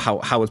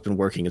 how it's been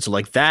working. And so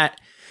like that,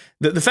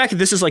 the fact that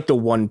this is like the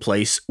one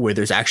place where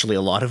there's actually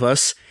a lot of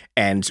us,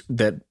 and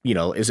that, you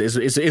know, is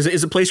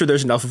a place where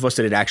there's enough of us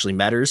that it actually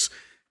matters,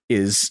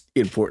 is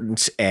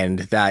important. And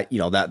that, you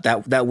know,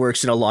 that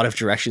works in a lot of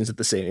directions at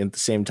the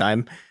same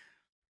time.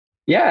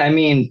 Yeah, I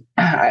mean,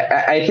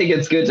 I think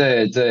it's good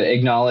to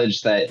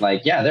acknowledge that,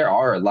 like, yeah, there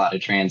are a lot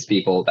of trans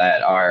people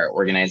that are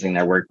organizing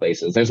their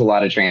workplaces. There's a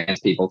lot of trans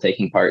people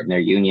taking part in their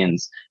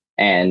unions.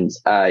 And,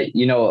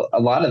 you know, a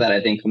lot of that,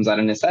 I think, comes out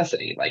of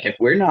necessity. Like, if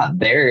we're not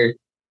there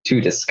to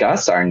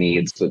discuss our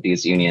needs with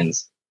these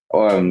unions,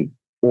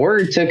 or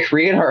to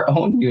create our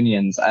own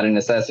unions out of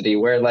necessity,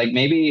 where, like,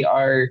 maybe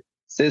our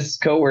cis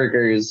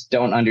coworkers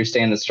don't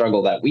understand the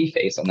struggle that we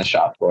face on the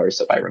shop floor.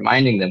 So by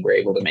reminding them, we're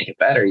able to make it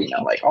better, you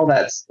know, like all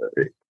that's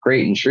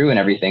great and true and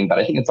everything. But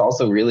I think it's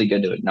also really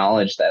good to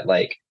acknowledge that,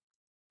 like,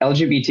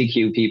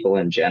 LGBTQ people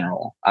in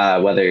general,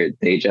 whether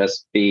they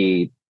just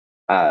be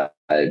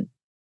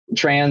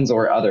trans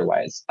or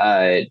otherwise,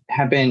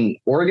 have been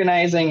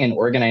organizing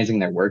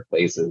their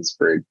workplaces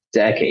for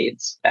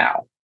decades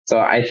now. So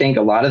I think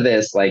a lot of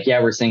this, like,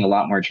 yeah, we're seeing a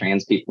lot more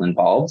trans people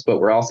involved, but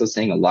we're also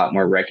seeing a lot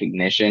more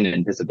recognition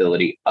and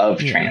visibility of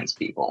trans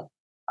people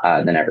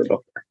than ever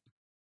before.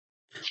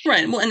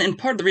 Right. Well, and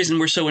part of the reason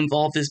we're so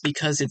involved is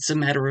because it's a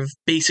matter of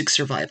basic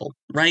survival,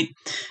 right?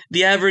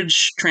 The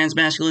average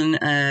transmasculine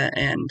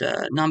and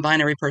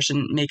non-binary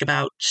person make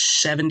about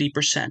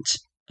 70%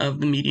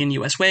 of the median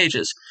U.S.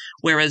 wages,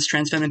 whereas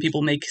trans feminine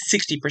people make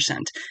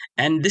 60%.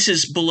 And this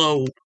is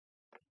below,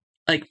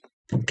 like,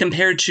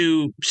 compared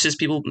to cis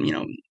people, you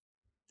know,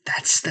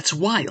 that's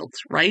wild,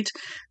 right?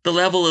 The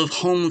level of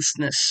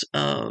homelessness,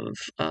 of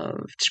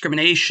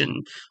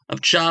discrimination,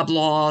 of job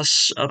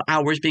loss, of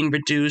hours being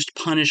reduced,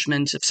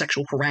 punishment, of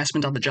sexual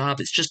harassment on the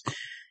job. It's just,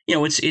 you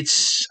know,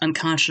 it's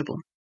unconscionable.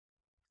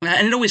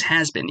 And it always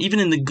has been. Even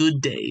in the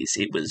good days,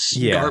 it was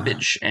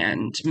garbage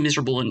and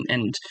miserable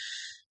and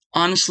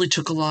honestly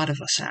took a lot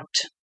of us out.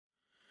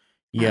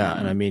 Yeah,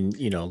 and I mean,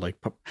 you know, like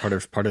part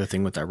of the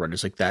thing with that, right,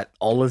 is like that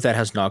all of that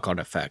has knock-on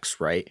effects,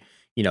 right?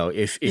 You know,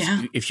 if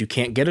you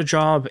can't get a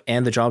job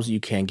and the jobs that you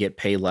can get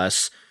pay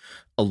less,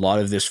 a lot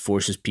of this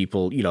forces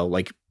people, you know,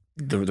 like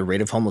the rate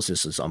of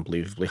homelessness is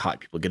unbelievably high.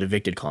 People get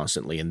evicted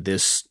constantly, and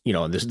this, you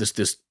know,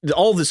 this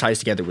all of this ties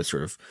together with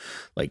sort of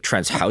like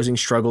trans housing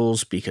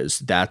struggles, because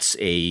that's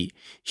a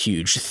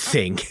huge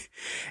thing.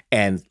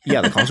 And yeah,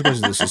 the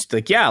consequences of this is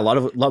like, yeah, a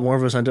lot more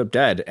of us end up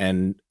dead,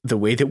 and the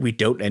way that we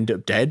don't end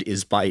up dead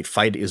is by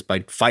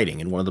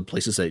fighting. And one of the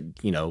places that,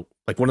 you know,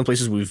 like one of the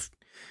places we've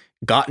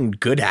gotten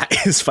good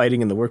at is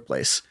fighting in the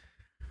workplace.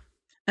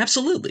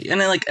 Absolutely.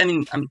 And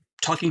I'm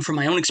talking from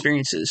my own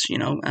experiences, you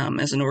know,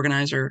 as an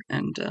organizer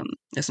and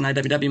as an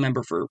IWW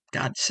member for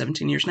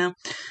 17 years now.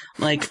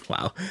 Like,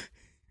 wow.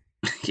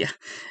 Yeah.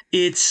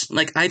 It's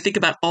like, I think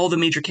about all the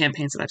major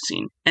campaigns that I've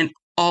seen, and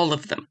all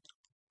of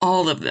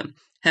them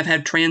have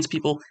had trans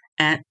people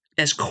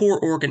as core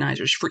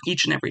organizers for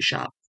each and every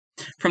shop.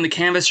 From the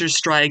canvassers'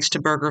 strikes to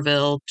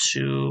Burgerville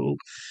to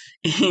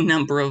a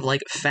number of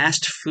like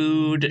fast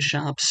food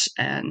shops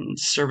and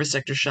service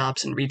sector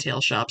shops and retail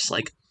shops.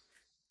 Like,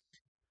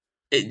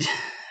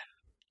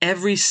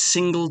 every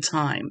single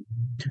time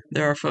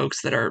there are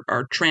folks that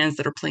are trans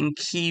that are playing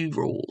key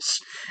roles,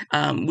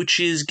 which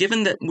is,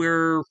 given that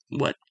we're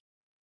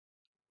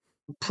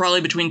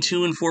probably between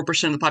 2 and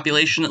 4% of the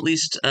population, at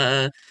least,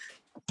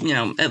 you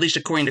know, at least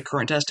according to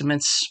current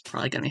estimates,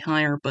 probably going to be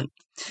higher, but,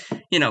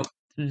 you know,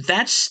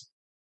 that's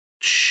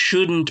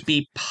shouldn't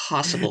be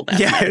possible.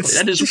 Yeah, it's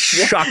that is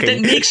shocking.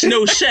 That makes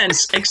no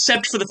sense,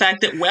 except for the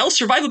fact that, well,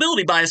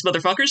 survivability bias,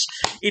 motherfuckers.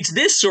 It's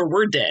this or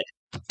we're dead.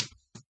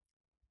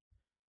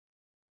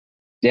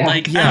 Yeah,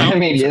 like, I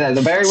mean, yeah,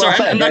 the very well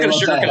said. I'm not going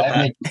to sugarcoat that.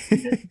 I mean,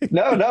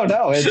 no.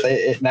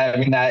 I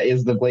mean, that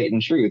is the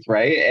blatant truth,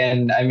 right?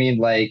 And I mean,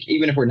 like,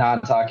 even if we're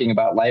not talking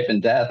about life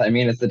and death, I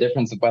mean, it's the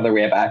difference of whether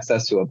we have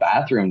access to a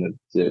bathroom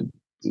to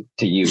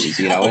to use,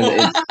 you know.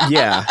 It's,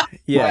 yeah.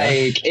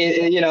 Like,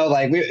 you know,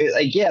 like,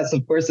 yes,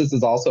 of course, this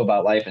is also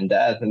about life and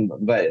death.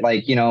 But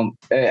like, you know,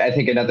 I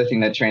think another thing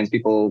that trans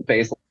people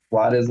face a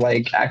lot is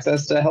like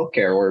access to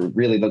healthcare, or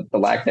really the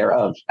lack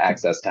thereof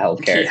access to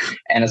healthcare,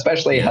 and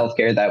especially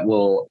healthcare that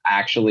will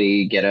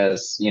actually get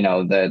us, you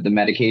know, the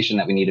medication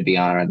that we need to be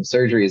on, or the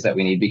surgeries that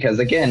we need, because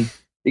again,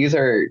 these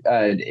are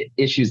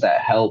issues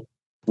that help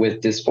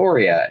with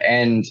dysphoria,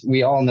 and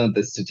we all know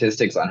the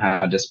statistics on how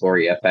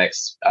dysphoria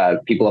affects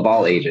people of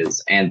all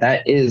ages, and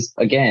that is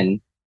again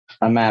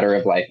a matter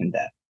of life and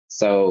death.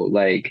 So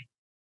like,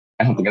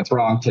 I don't think it's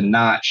wrong to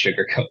not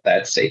sugarcoat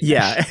that statement.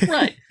 Yeah.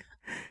 Right.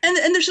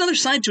 And there's another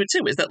side to it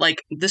too, is that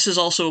like, this is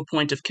also a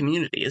point of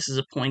community. This is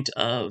a point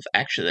of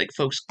actually like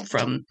folks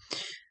from,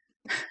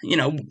 you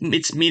know,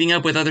 it's meeting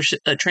up with other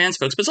trans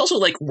folks, but it's also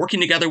like working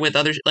together with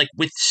others, like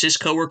with cis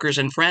coworkers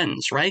and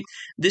friends, right?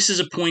 This is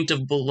a point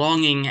of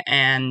belonging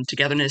and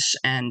togetherness,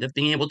 and of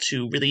being able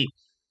to really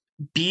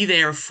be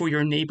there for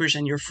your neighbors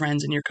and your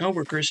friends and your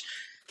coworkers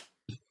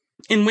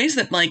in ways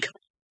that like,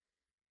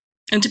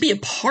 and to be a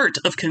part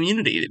of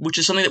community, which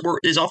is something that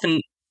is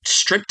often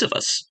stripped of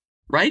us,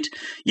 right?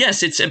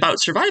 Yes, it's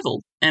about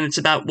survival, and it's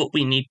about what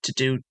we need to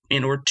do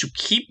in order to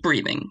keep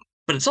breathing,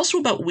 but it's also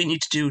about what we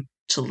need to do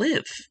to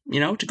live, you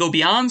know, to go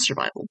beyond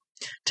survival,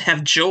 to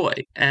have joy,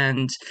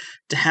 and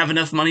to have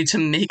enough money to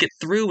make it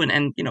through,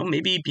 and you know,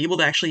 maybe be able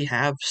to actually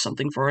have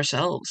something for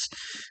ourselves,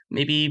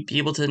 maybe be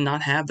able to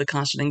not have the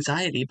constant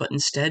anxiety, but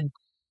instead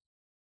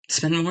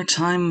spend more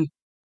time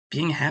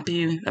being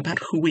happy about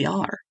who we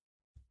are.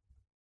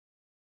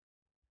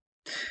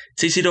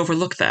 It's easy to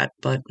overlook that,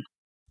 but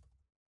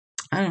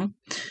I don't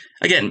know.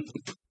 Again,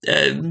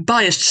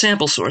 biased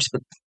sample source,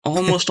 but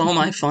almost all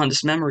my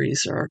fondest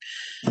memories are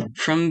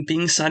from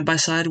being side by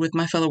side with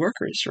my fellow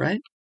workers, right?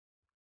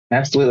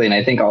 Absolutely. And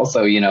I think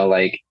also, you know,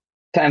 like,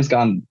 time's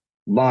gone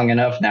long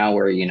enough now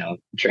where, you know,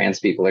 trans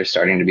people are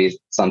starting to be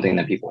something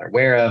that people are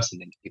aware of,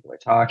 something people are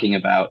talking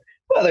about,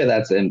 whether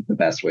that's in the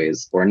best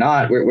ways or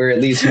not. We're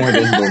at least more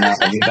visible now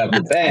than we've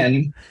ever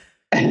been.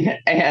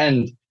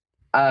 And,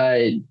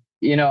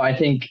 you know, I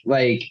think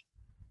like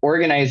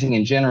organizing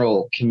in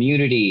general,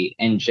 community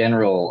in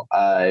general,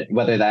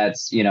 whether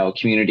that's, you know,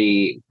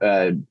 community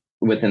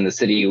within the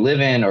city you live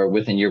in or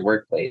within your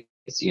workplace,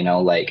 you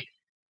know, like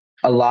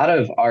a lot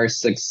of our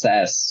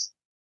success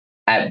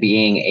at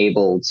being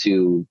able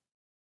to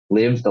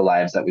live the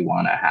lives that we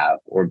want to have,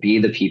 or be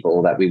the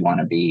people that we want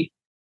to be,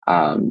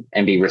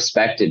 and be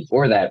respected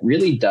for that,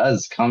 really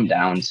does come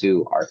down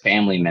to our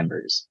family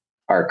members,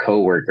 our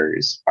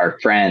coworkers, our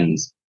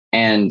friends,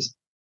 and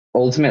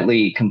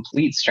ultimately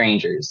complete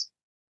strangers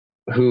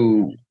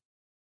who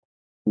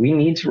we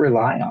need to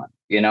rely on.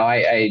 You know,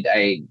 I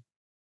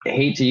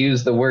hate to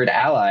use the word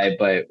ally,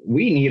 but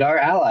we need our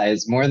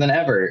allies more than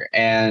ever.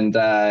 And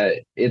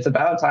it's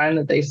about time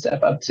that they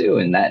step up too.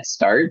 And that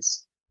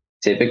starts,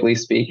 typically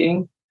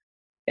speaking,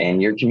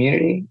 in your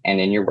community and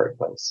in your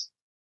workplace.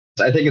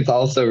 So I think it's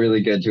also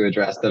really good to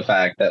address the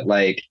fact that,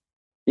 like,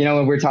 you know,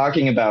 when we're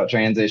talking about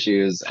trans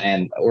issues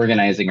and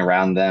organizing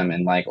around them,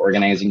 and like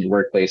organizing your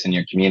workplace and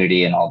your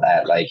community and all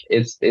that, like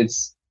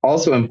it's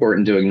also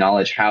important to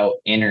acknowledge how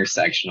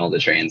intersectional the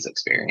trans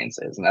experience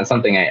is. And that's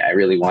something I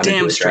really wanted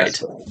to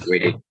address when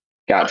we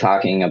got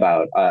talking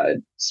about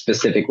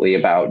specifically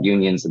about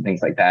unions and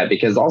things like that,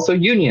 because also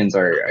unions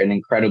are an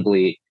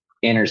incredibly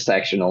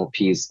intersectional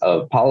piece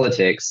of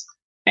politics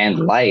and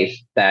life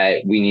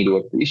that we need to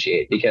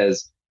appreciate.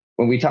 Because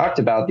when we talked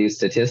about these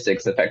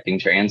statistics affecting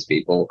trans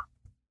people,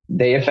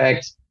 they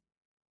affect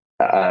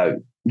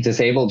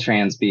disabled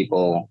trans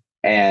people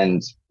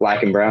and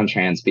Black and brown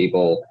trans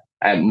people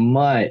at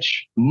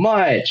much,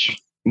 much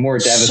more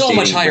devastating so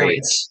much higher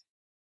rates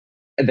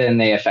than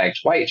they affect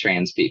white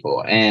trans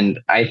people. And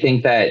I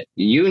think that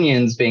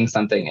unions being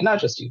something, and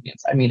not just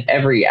unions, I mean,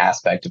 every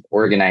aspect of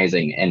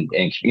organizing and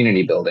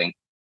community building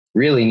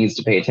really needs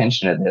to pay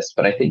attention to this.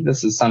 But I think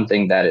this is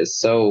something that is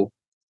so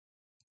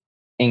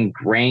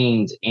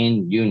ingrained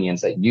in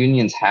unions, that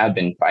unions have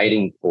been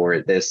fighting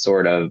for this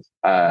sort of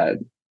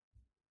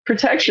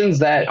protections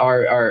that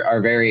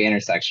are very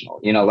intersectional,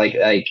 you know, like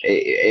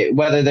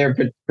whether they're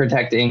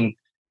protecting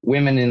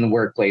women in the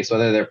workplace,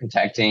 whether they're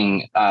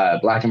protecting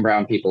Black and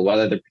brown people,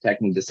 whether they're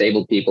protecting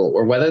disabled people,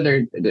 or whether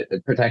they're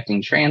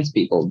protecting trans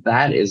people.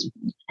 That is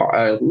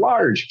a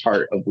large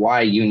part of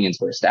why unions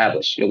were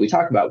established. You know, we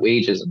talk about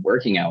wages and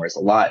working hours a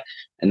lot,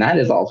 and that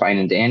is all fine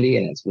and dandy,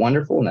 and it's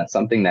wonderful, and that's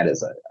something that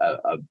is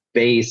a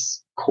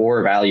base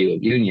core value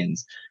of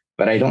unions.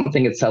 But I don't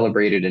think it's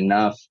celebrated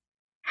enough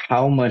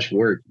how much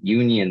work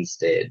unions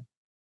did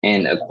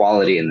in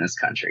equality in this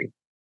country.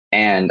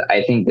 And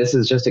I think this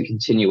is just a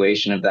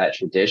continuation of that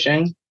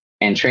tradition.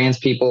 And trans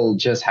people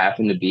just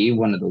happen to be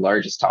one of the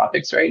largest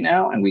topics right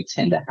now. And we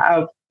tend to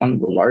have one of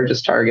the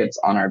largest targets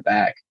on our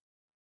back,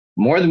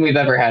 more than we've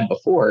ever had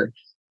before.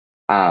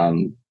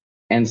 And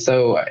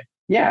so,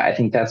 yeah, I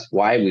think that's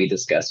why we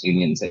discuss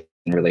unions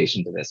in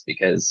relation to this,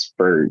 because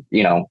for,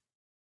 you know,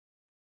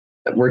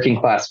 working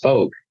class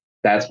folk,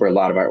 that's where a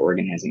lot of our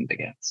organizing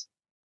begins.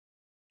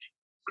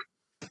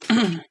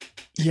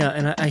 Yeah,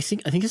 and I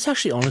think it's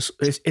actually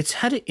it's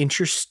had an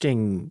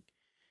interesting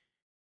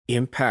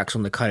impacts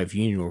on the kind of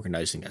union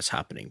organizing that's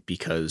happening,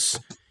 because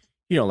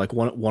like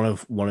one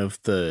of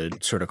the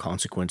sort of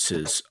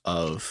consequences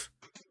of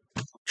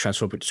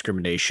transphobic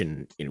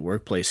discrimination in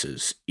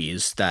workplaces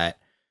is that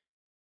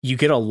you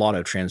get a lot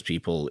of trans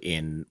people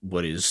in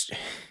what is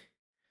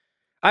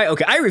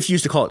I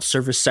refuse to call it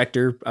service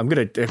sector.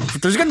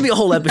 There's gonna be a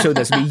whole episode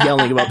that's me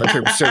yelling about the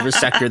term service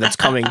sector that's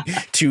coming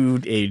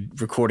to a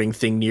recording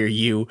thing near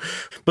you,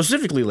 but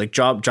specifically like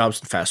jobs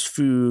in fast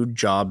food,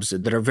 jobs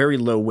that are very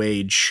low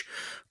wage,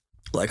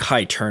 like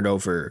high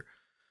turnover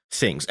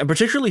things. And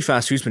particularly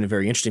fast food's been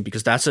very interesting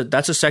because that's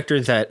a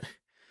sector that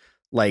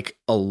like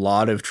a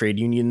lot of trade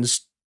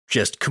unions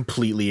just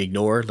completely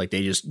ignored. Like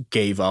they just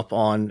gave up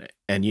on,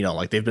 and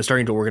like they've been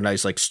starting to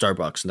organize like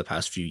Starbucks in the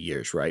past few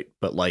years, right?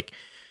 But like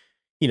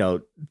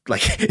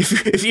like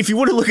if you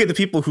want to look at the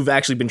people who've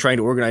actually been trying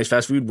to organize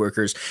fast food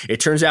workers, it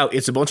turns out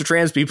it's a bunch of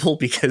trans people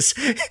because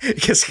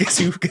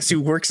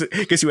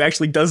who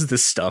actually does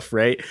this stuff,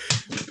 right?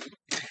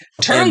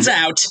 Turns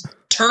out.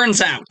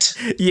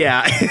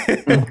 Yeah.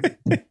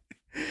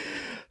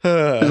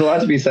 There's a lot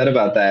to be said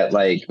about that,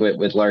 like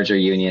with larger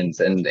unions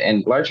and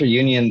larger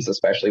unions,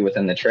 especially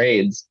within the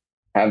trades,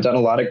 have done a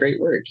lot of great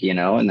work,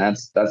 and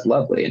that's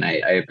lovely. And I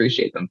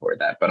appreciate them for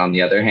that. But on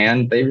the other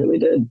hand, they really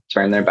did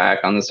turn their back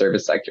on the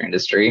service sector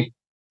industry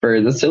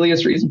for the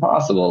silliest reason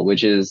possible,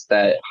 which is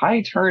that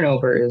high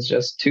turnover is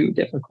just too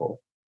difficult.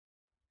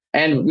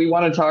 And we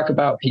want to talk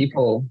about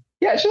people.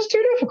 Yeah, it's just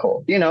too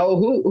difficult.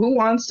 Who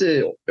wants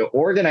to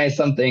organize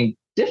something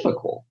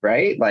difficult,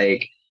 right?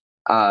 Like,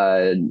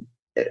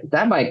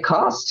 that might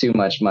cost too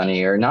much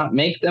money or not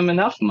make them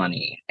enough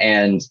money,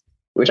 and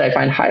which I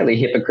find highly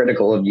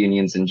hypocritical of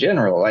unions in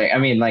general. Like, I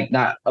mean, like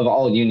not of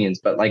all unions,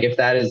 but like if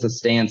that is the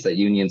stance that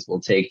unions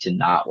will take to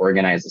not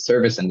organize the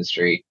service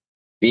industry,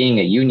 being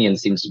a union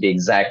seems to be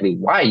exactly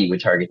why you would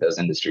target those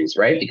industries,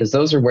 right? Because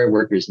those are where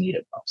workers need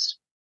it most.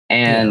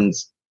 And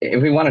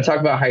if we want to talk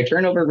about high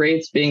turnover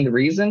rates being the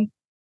reason,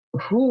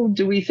 who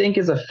do we think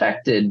is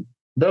affected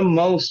the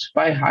most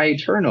by high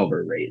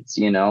turnover rates?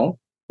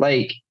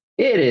 Like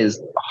it is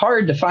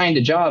hard to find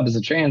a job as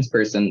a trans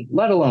person,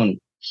 let alone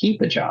keep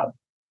a job.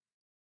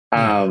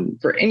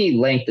 For any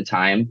length of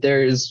time.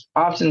 There's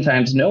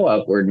oftentimes no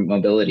upward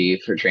mobility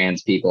for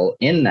trans people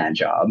in that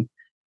job.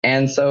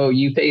 And so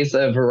you face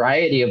a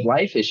variety of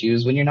life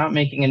issues when you're not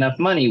making enough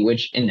money,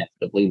 which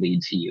inevitably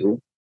lead to you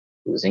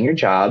losing your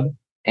job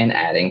and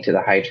adding to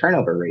the high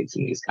turnover rates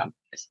in these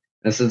companies.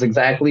 This is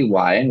exactly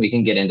why, and we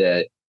can get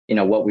into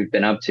what we've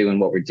been up to and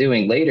what we're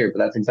doing later, but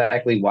that's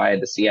exactly why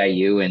the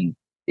CIU and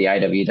the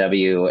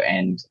IWW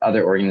and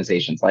other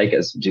organizations like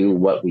us do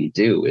what we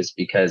do, is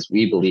because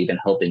we believe in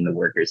helping the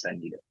workers that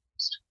need it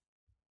most,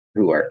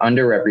 who are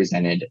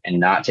underrepresented and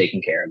not taken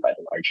care of by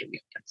the larger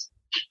unions.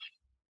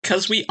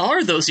 Because we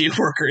are those youth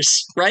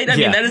workers, right? I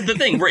mean, that is the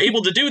thing. We're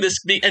able to do this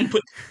and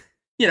put,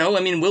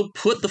 we'll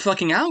put the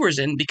fucking hours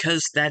in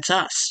because that's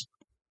us.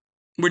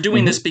 We're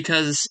doing this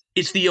because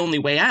it's the only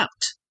way out,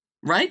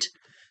 right?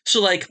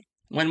 So like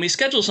when we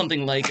schedule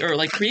something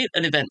create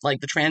an event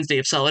like the Trans Day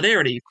of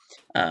Solidarity,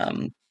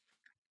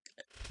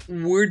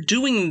 we're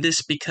doing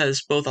this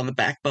because both on the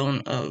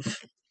backbone of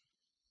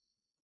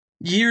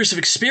years of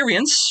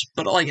experience,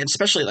 but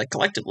especially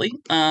collectively,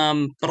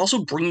 but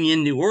also bringing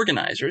in new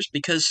organizers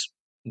because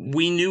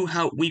we knew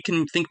how we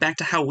can think back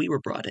to how we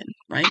were brought in,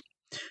 right?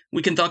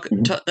 We can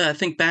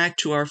think back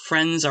to our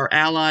friends, our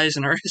allies,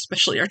 and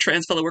especially our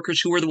trans fellow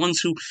workers who were the ones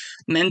who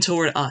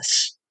mentored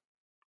us.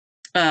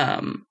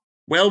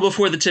 Well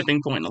before the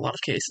tipping point in a lot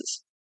of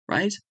cases,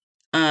 right?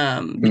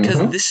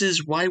 Because this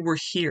is why we're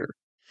here.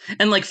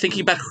 And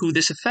thinking about who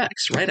this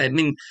affects, right? I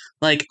mean,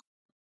 it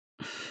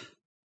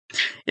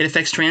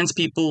affects trans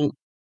people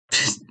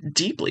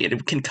deeply, and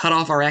it can cut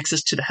off our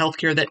access to the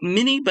healthcare that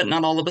many, but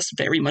not all of us,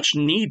 very much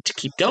need to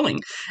keep going.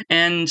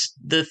 And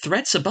the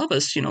threats above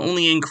us,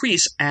 only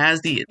increase as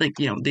the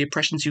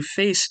oppressions you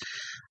face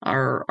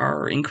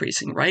are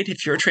increasing, right?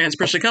 If you're a trans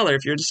person of color,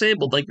 if you're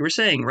disabled, like you were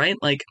saying, right?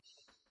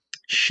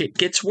 Shit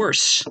gets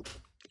worse.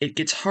 It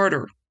gets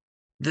harder.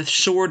 The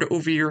sword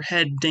over your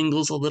head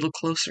dangles a little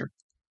closer.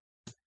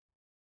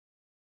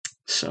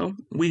 So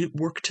we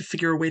work to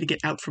figure a way to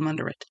get out from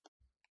under it.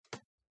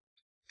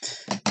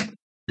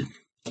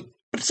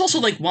 But it's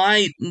also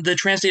why the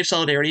Trans Day of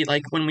Solidarity,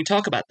 when we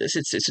talk about this,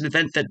 it's an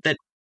event that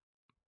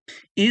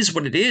is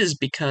what it is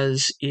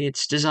because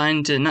it's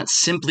designed to not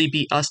simply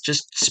be us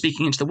just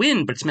speaking into the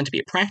wind, but it's meant to be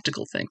a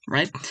practical thing,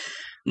 right?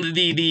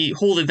 The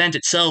whole event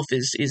itself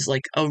is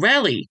like a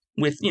rally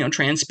with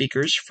trans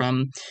speakers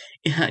from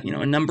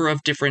a number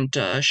of different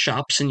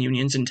shops and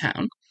unions in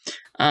town,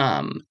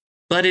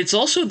 but it's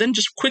also then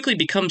just quickly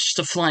becomes just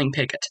a flying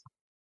picket,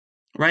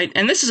 right?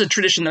 And this is a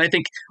tradition that I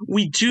think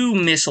we do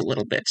miss a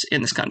little bit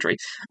in this country.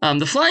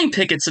 The flying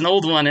picket's an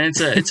old one, and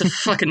it's a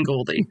fucking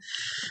goldie.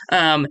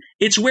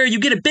 It's where you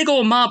get a big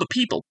old mob of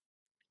people,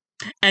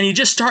 and you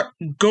just start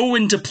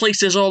going to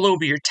places all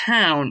over your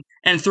town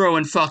and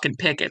throwing fucking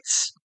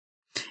pickets.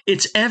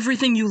 It's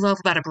everything you love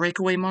about a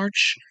breakaway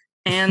march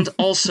and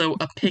also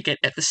a picket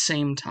at the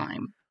same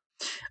time.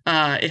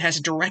 It has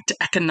direct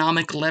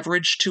economic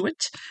leverage to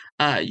it.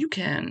 You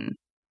can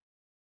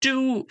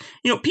do,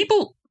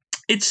 people,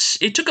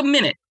 it took a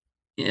minute,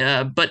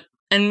 but,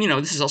 and,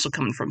 this is also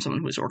coming from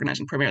someone who is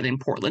organizing primarily in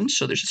Portland,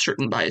 so there's a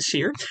certain bias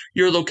here.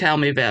 Your locale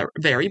may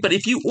vary, but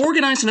if you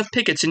organize enough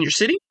pickets in your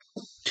city,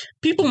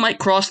 people might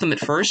cross them at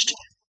first.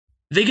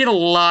 They get a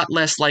lot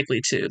less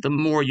likely to, the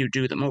more you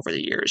do them over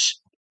the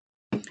years.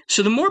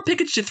 So the more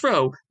pickets you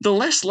throw, the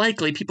less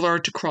likely people are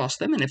to cross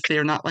them, and if they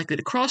are not likely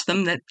to cross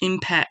them, that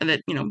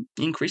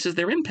increases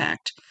their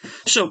impact.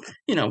 So,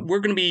 we're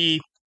going to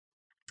be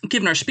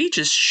giving our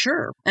speeches,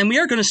 sure, and we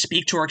are going to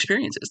speak to our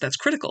experiences. That's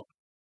critical.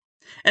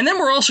 And then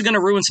we're also going to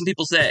ruin some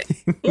people's day,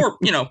 or,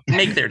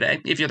 make their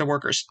day if you're the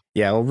workers.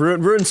 Yeah, well,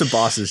 ruin some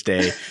boss's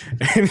day.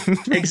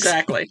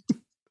 Exactly.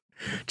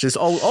 Just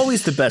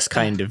always the best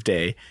kind of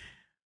day.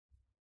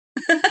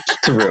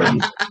 To ruin.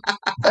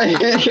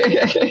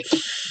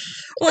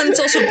 Well, and it's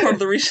also part of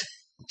the reason.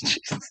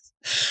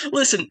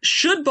 Listen,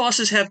 should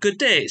bosses have good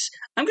days?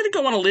 I'm going to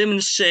go on a limb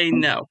and say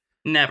no.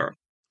 Never.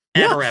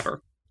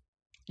 Ever.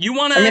 You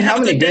want to have how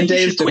many good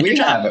day, days do we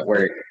have at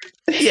work?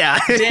 Yeah.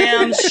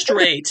 Damn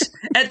straight.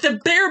 At the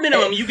bare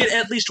minimum, you get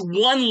at least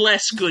one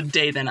less good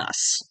day than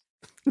us.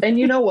 And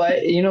you know what?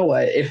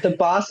 If the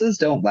bosses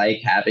don't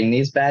like having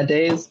these bad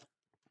days,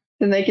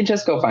 then they can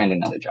just go find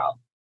another job.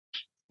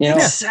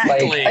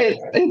 Exactly.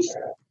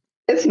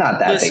 It's not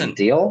that big a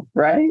deal,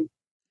 right?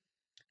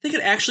 They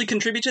could actually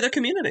contribute to their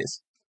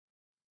communities.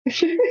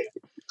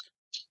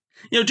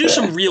 Do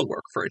some real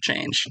work for a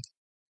change.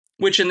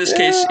 Which in this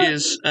case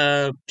is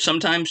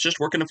sometimes just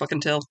working a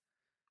fucking till.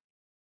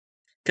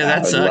 Because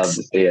that sucks. Love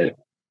to see it.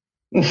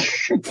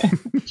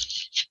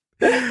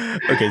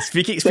 Okay,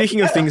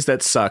 speaking of things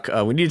that suck,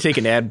 we need to take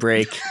an ad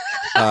break.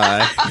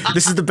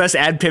 This is the best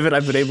ad pivot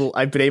I've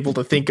been able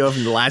to think of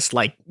in the last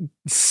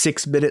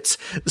 6 minutes.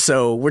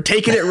 So we're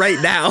taking it right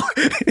now.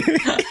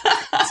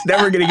 It's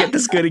never gonna get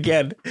this good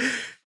again.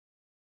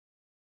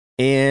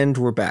 And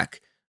we're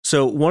back.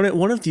 So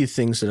one of the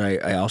things that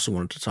I also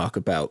wanted to talk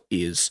about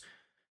is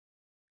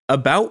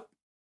about,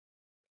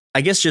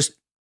 I guess, just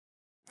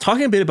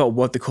talking a bit about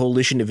what the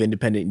Coalition of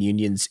Independent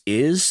Unions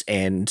is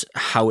and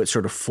how it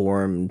sort of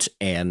formed,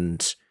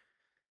 and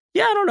I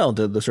don't know,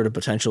 the sort of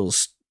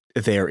potentials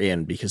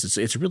therein, because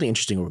it's a really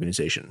interesting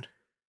organization.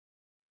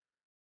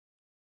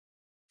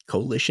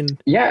 Coalition?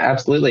 Yeah,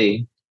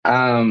 absolutely.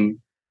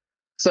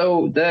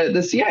 So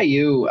the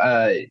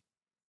CIU,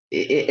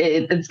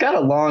 it's got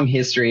a long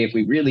history if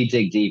we really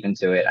dig deep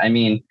into it. I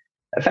mean,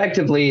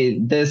 effectively,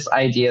 this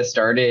idea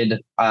started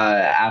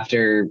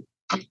after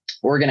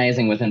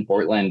organizing within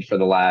Portland for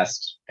the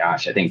last, I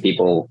think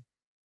people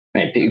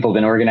have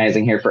been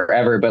organizing here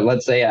forever, but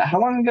let's say, how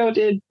long ago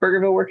did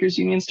Burgerville Workers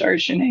Union start,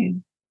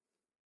 Sinead?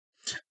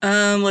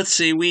 Let's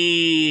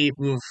see.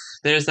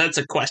 That's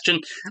a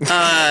question.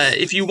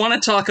 If you want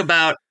to talk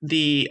about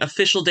the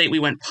official date we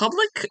went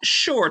public,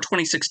 sure,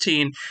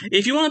 2016.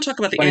 If you want to talk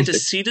about the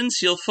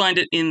antecedents, you'll find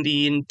it in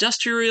the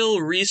Industrial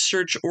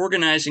Research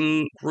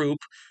Organizing Group,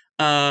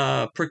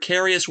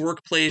 Precarious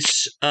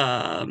Workplace.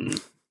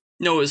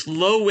 It was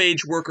Low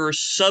Wage Worker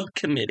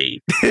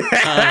Subcommittee in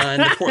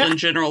the Portland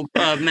General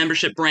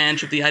Membership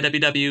Branch of the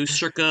IWW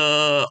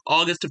circa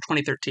August of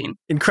 2013.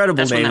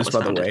 Incredible names,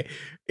 by the way.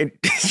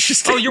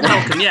 Oh, you're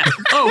welcome, yeah.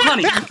 Oh,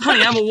 honey,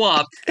 I'm a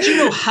wop. Do you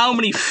know how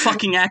many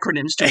fucking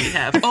acronyms do we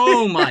have?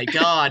 Oh, my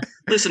God.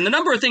 Listen, the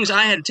number of things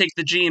I had to take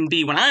the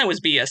GMB when I was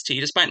BST,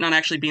 despite not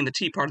actually being the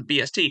T part of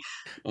BST,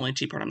 only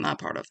T part I'm not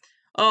part of.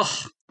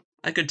 Oh,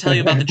 I could tell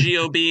you about the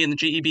GOB and the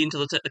GEB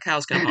until the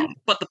cows come home.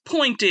 But the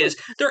point is,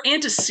 they're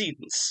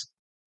antecedents.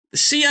 The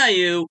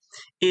CIU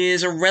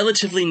is a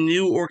relatively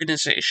new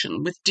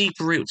organization with deep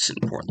roots in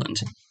Portland.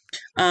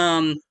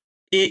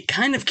 It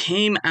kind of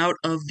came out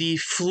of the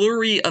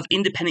flurry of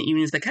independent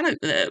unions that kind of,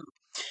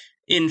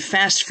 in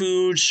fast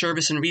food,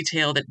 service, and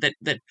retail,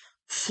 that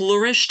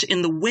flourished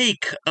in the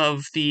wake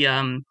of the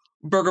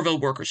Burgerville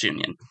Workers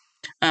Union.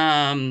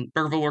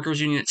 Burgerville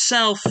Workers Union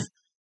itself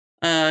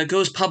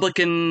goes public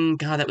in,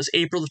 that was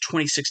April of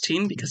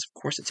 2016, because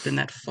of course it's been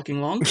that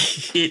fucking long.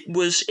 It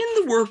was in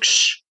the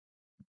works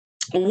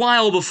a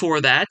while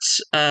before that.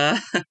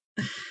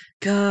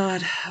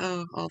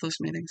 All those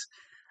meetings.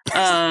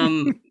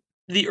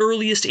 The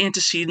earliest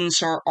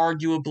antecedents are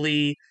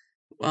arguably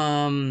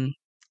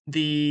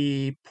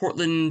the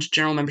Portland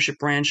General Membership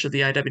Branch of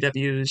the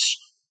IWW's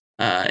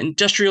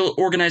Industrial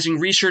Organizing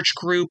Research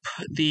Group,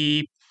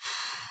 the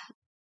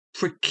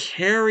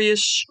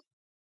Precarious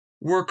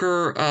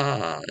Worker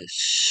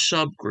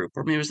subgroup,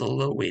 or maybe it was the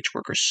Low Wage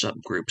Worker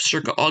subgroup,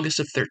 circa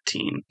August of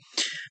 13.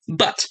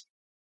 But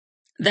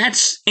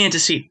that's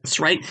antecedents,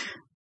 right?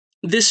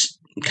 This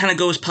kind of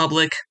goes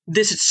public.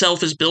 This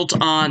itself is built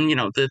on,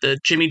 the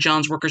Jimmy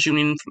John's Workers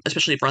Union,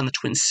 especially around the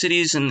Twin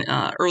Cities and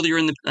earlier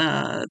in the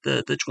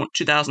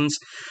 2000s.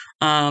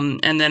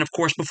 And then, of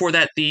course, before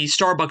that, the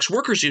Starbucks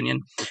Workers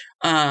Union,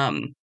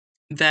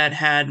 that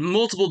had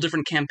multiple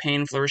different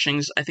campaign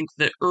flourishings. I think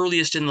the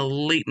earliest in the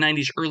late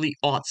 90s, early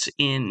aughts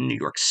in New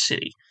York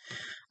City.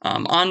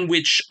 on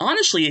which,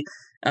 honestly,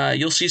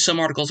 you'll see some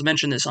articles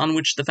mention this, on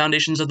which the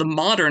foundations of the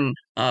modern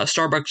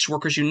Starbucks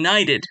Workers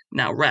United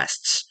now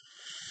rests.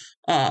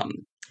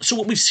 So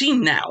what we've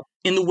seen now,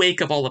 in the wake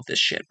of all of this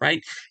shit,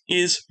 right,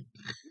 is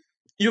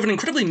you have an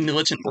incredibly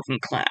militant working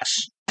class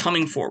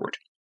coming forward.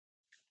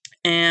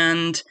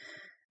 And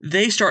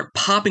they start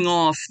popping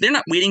off. They're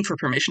not waiting for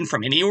permission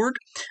from any org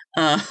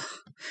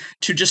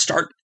to just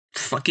start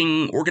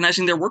fucking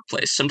organizing their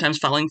workplace, sometimes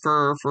filing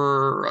for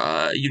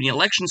union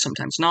elections,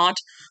 sometimes not.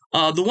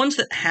 The ones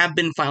that have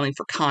been filing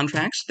for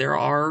contracts,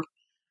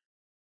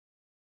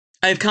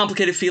 I have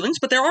complicated feelings,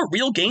 but there are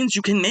real gains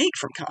you can make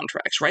from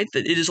contracts, right?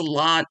 That it is a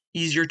lot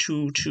easier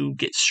to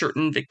get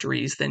certain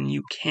victories than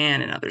you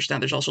can in others. Now,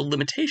 there's also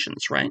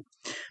limitations, right?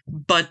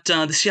 But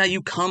the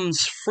CIU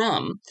comes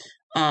from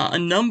a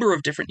number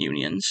of different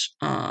unions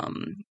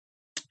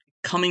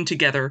coming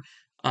together,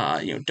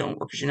 Don't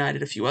Workers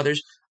United, a few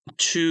others,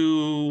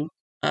 to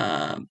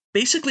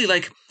basically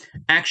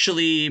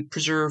actually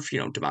preserve,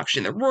 democracy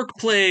in their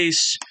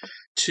workplace,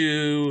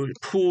 to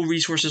pool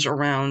resources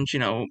around,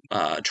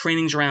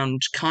 trainings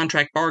around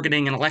contract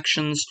bargaining and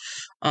elections,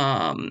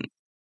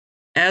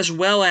 as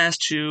well as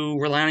to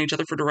rely on each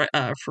other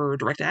for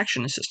direct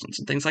action assistance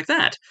and things like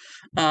that.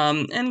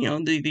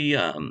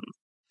 The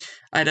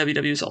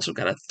IWW has also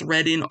got a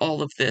thread in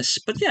all of this,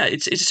 but yeah,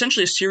 it's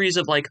essentially a series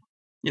of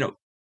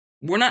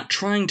we're not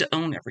trying to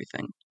own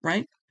everything,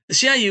 right? The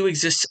CIU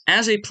exists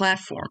as a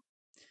platform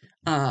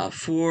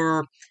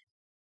for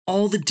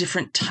all the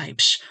different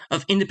types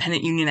of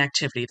independent union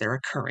activity that are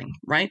occurring,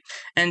 right?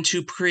 And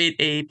to create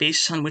a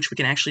basis on which we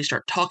can actually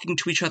start talking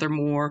to each other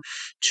more,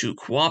 to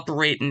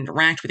cooperate and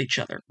interact with each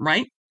other,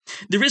 right?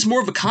 There is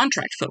more of a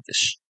contract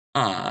focus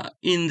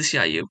in the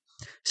CIU.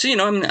 So,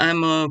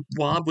 I'm a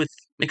WOB with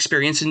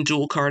experience in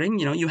dual carding.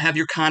 You have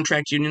your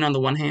contract union on the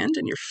one hand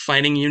and your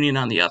fighting union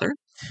on the other.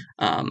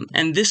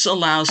 And this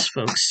allows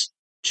folks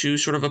to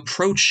sort of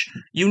approach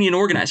union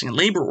organizing and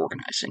labor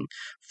organizing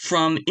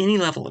from any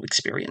level of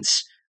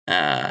experience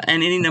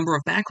and any number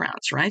of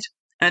backgrounds, right?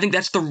 And I think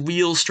that's the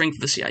real strength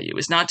of the CIU,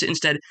 is not to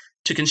instead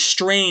to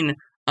constrain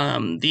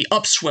the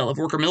upswell of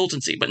worker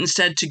militancy, but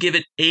instead to give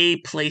it a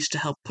place to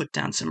help put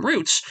down some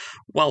roots,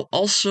 while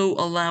also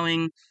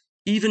allowing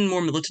even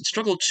more militant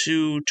struggle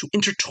to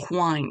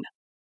intertwine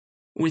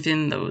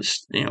within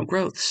those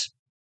growths.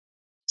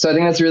 So I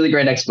think that's a really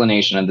great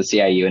explanation of the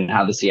CIU and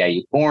how the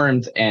CIU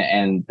formed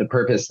and the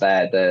purpose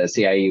that the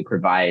CIU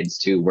provides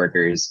to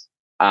workers.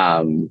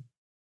 So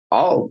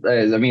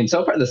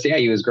far the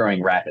CIU is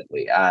growing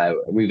rapidly.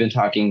 We've been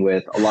talking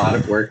with a lot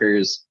of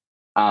workers,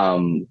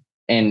 and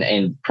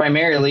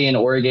primarily in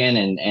Oregon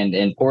and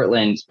in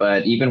Portland,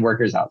 but even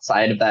workers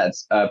outside of that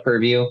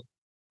purview.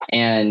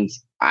 And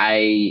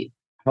I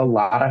have a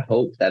lot of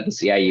hope that the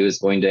CIU is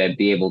going to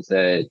be able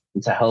to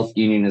help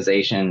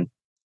unionization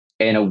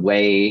in a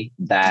way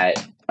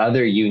that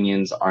other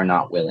unions are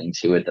not willing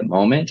to at the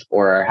moment,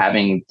 or are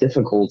having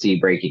difficulty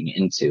breaking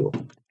into.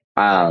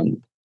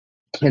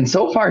 And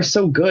so far,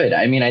 so good.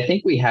 I mean, I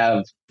think we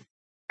have,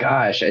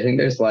 I think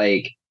there's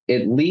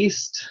at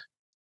least,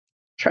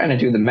 trying to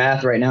do the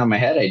math right now in my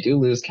head, I do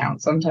lose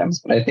count sometimes,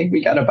 but I think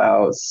we got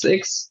about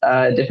 6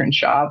 different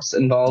shops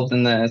involved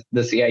in the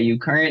CIU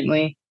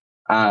currently.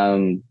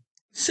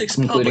 6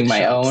 including my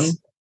shops. Own.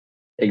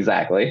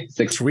 Exactly.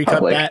 6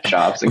 public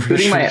shops,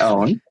 including my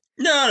own.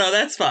 No,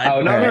 that's fine.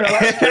 Oh, no,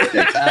 that's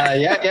perfect.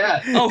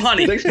 Yeah. Oh,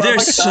 honey,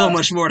 there's so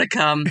much more to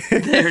come.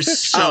 There's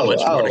so much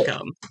more to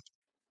come.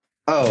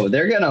 Oh,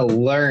 they're going to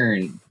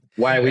learn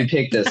why we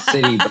picked a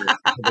city bird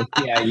for the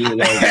CIU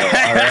logo,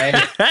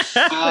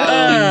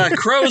 all right?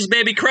 Crows,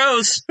 baby,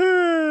 crows.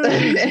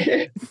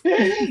 But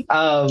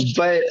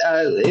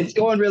it's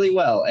going really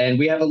well, and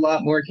we have a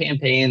lot more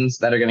campaigns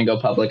that are going to go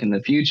public in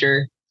the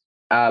future.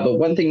 But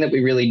one thing that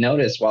we really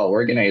noticed while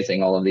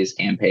organizing all of these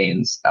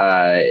campaigns,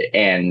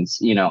 and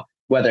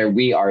whether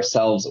we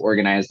ourselves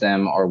organized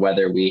them or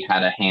whether we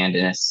had a hand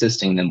in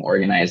assisting them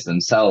organize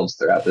themselves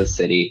throughout the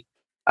city,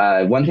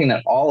 one thing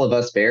that all of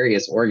us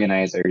various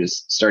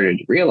organizers started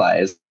to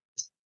realize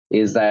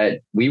is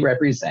that we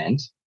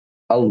represent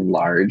a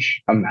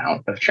large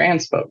amount of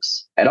trans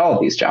folks at all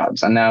of these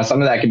jobs. And now some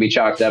of that can be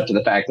chalked up to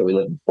the fact that we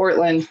live in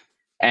Portland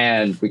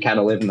and we kind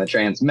of live in the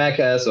trans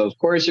mecca. So of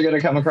course you're going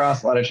to come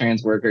across a lot of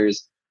trans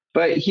workers.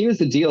 But here's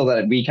the deal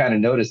that we kind of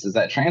noticed is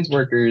that trans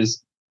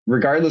workers,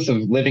 regardless of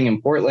living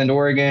in Portland,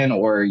 Oregon,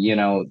 or,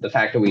 the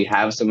fact that we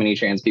have so many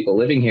trans people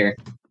living here,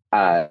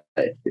 for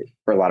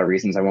a lot of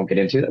reasons I won't get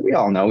into that we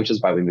all know, which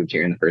is why we moved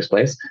here in the first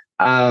place.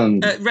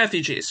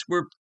 Refugees.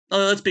 We're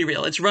let's be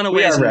real. It's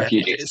runaways and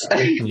refugees.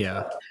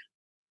 Yeah.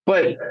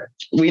 But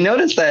we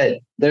noticed that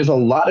there's a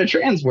lot of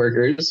trans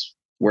workers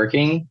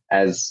working,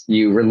 as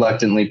you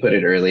reluctantly put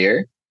it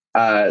earlier,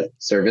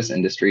 service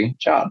industry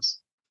jobs.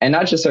 And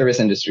not just service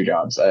industry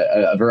jobs,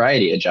 a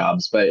variety of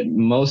jobs, but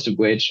most of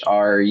which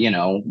are,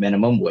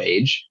 minimum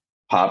wage,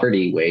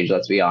 poverty wage,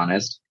 let's be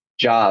honest,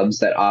 jobs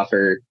that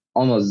offer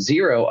almost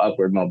zero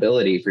upward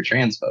mobility for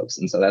trans folks.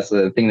 And so that's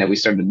the thing that we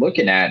started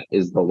looking at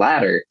is the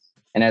ladder.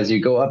 And as you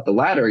go up the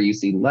ladder, you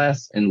see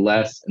less and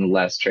less and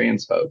less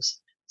trans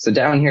folks. So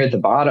down here at the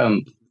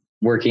bottom,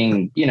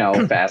 working,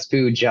 fast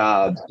food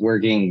jobs,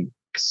 working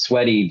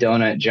sweaty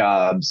donut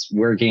jobs,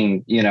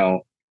 working,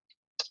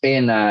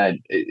 in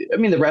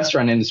the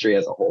restaurant industry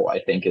as a whole, I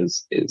think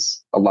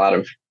is a lot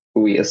of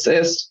who we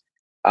assist,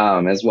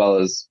 as well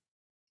as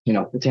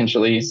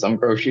potentially some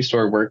grocery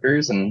store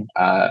workers and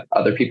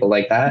other people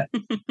like that.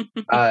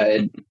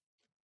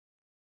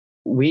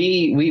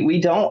 We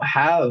don't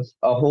have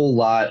a whole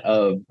lot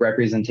of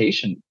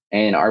representation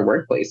in our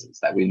workplaces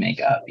that we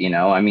make up.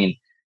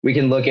 We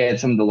can look at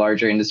some of the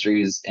larger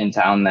industries in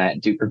town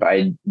that do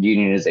provide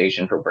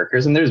unionization for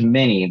workers, and there's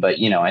many, but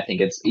I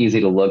think it's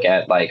easy to look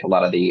at like a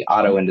lot of the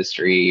auto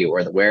industry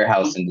or the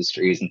warehouse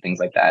industries and things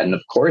like that. And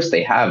of course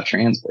they have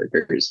trans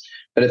workers,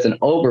 but it's an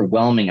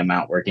overwhelming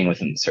amount working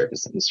within the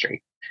service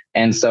industry.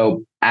 And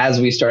so as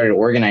we started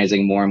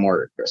organizing more and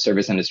more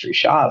service industry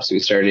shops, we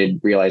started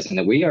realizing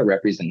that we are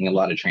representing a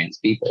lot of trans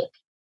people.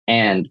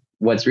 And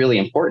what's really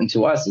important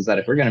to us is that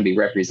if we're going to be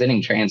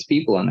representing trans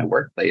people in their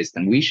workplace,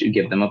 then we should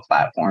give them a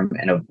platform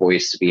and a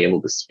voice to be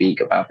able to speak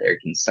about their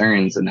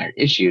concerns and their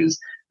issues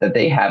that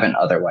they haven't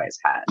otherwise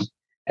had.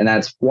 And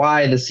that's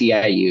why the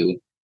CIU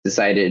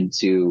decided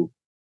to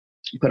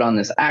put on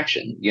this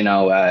action,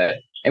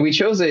 and we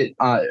chose it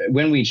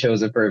when we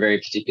chose it for a very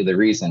particular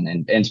reason.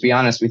 And to be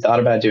honest, we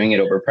thought about doing it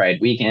over Pride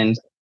weekend.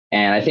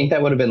 And I think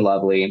that would have been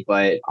lovely.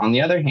 But on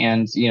the other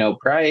hand,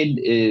 Pride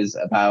is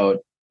about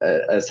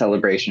a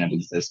celebration of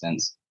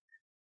existence.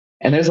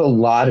 And there's a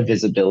lot of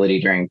visibility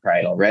during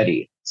Pride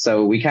already.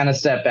 So we kind of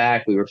stepped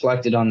back, we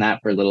reflected on that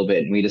for a little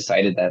bit, and we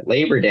decided that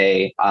Labor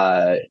Day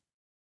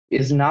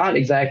is not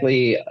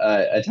exactly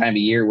a time of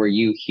year where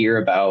you hear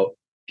about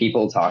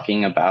people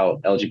talking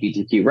about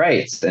LGBTQ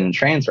rights and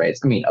trans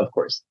rights. I mean, of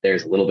course,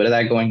 there's a little bit of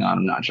that going on.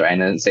 I'm not trying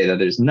to say that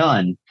there's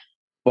none,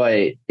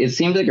 but it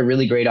seemed like a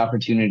really great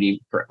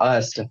opportunity for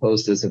us to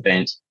host this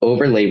event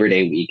over Labor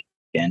Day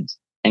weekend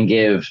and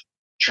give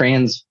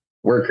trans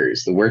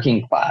workers, the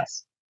working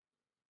class,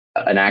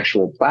 an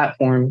actual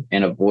platform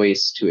and a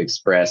voice to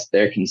express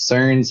their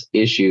concerns,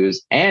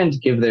 issues,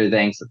 and give their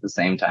thanks at the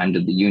same time to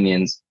the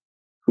unions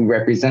who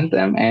represent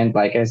them. And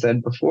like I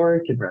said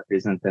before, could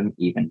represent them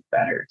even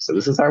better. So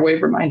this is our way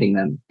of reminding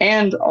them.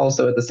 And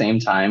also at the same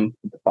time,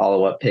 the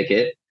follow-up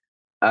picket,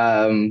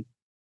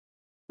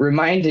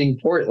 reminding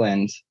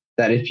Portland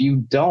that if you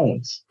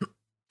don't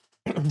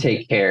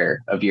take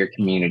care of your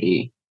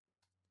community,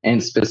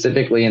 and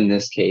specifically in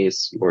this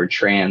case, your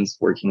trans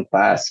working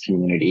class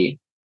community,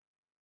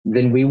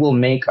 then we will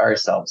make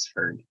ourselves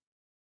heard.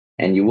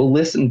 And you will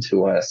listen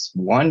to us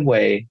one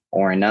way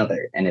or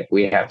another. And if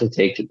we have to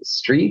take to the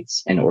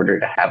streets in order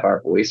to have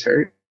our voice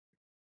heard,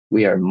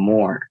 we are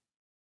more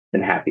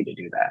than happy to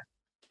do that.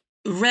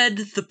 Red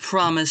the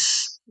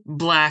promise,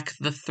 black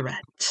the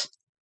threat.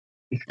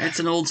 It's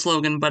an old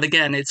slogan, but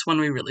again, it's one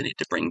we really need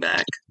to bring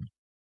back.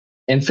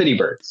 And city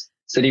birds.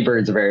 City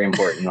birds are very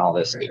important in all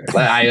this.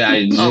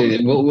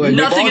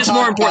 Nothing is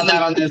more important than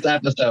that on this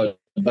episode,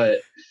 but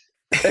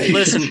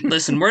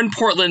listen, we're in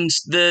Portland.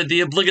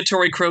 The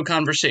obligatory crow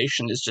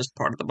conversation is just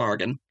part of the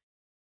bargain.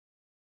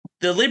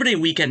 The Labor Day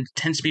weekend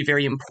tends to be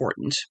very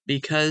important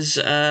because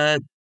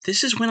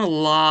this is when a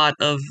lot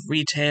of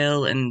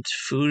retail and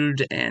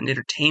food and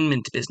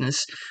entertainment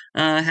business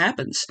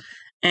happens.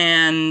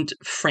 And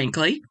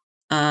frankly,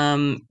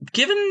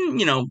 given,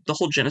 the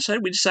whole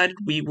genocide, we decided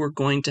we were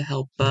going to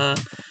help,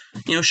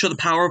 show the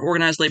power of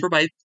organized labor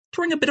by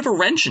throwing a bit of a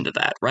wrench into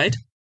that, right?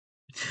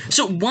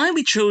 So why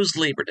we chose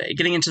Labor Day,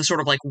 getting into sort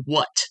of like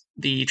what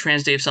the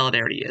Trans Day of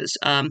Solidarity is,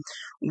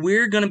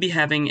 we're going to be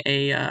having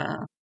a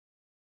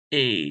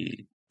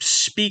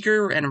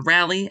speaker and a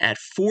rally at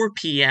 4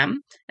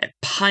 p.m. at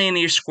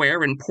Pioneer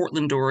Square in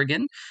Portland,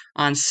 Oregon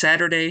on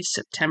Saturday,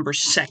 September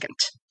 2nd.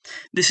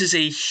 This is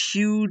a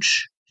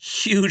huge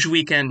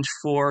weekend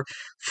for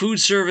food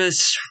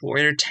service, for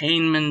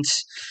entertainment,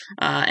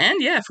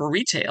 and for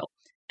retail.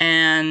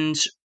 And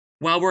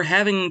while we're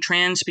having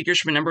trans speakers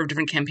from a number of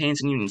different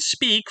campaigns and unions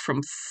speak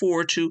from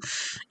 4 to,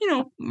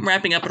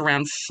 wrapping up at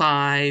around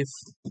 5,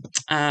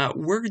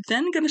 we're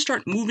then going to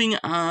start moving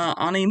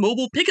on a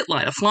mobile picket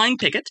line, a flying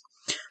picket,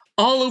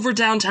 all over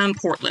downtown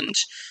Portland,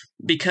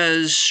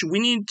 because we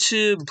need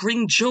to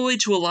bring joy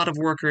to a lot of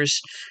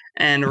workers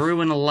and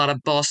ruin a lot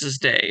of bosses'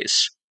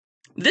 days.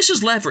 This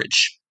is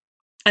leverage,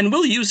 and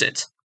we'll use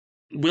it.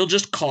 We'll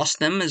just cost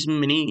them as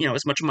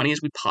much money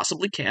as we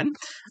possibly can.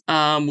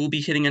 We'll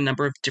be hitting a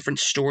number of different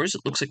stores.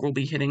 It looks like we'll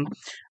be hitting,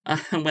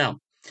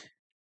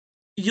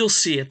 you'll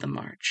see at the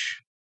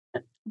march.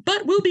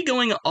 But we'll be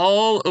going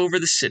all over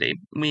the city.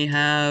 We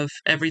have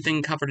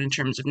everything covered in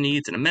terms of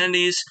needs and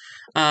amenities.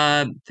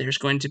 There's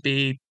going to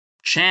be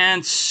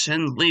chants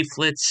and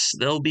leaflets.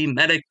 There'll be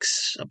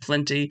medics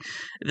aplenty.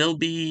 There'll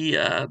be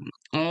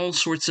all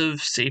sorts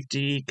of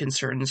safety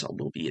concerns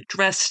will be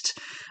addressed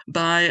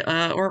by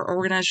our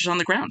organizers on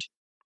the ground.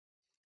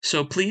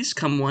 So please,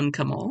 come one,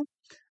 come all.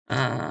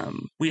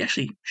 We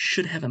actually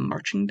should have a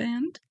marching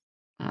band.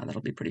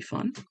 That'll be pretty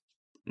fun.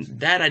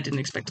 That I didn't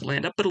expect to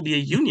land up, but it'll be a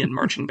union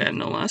marching band,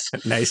 no less.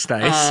 Nice. We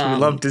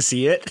love to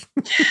see it.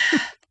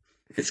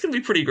 It's going to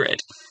be pretty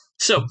great.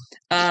 So,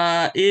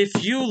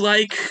 if you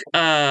like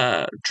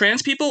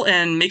trans people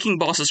and making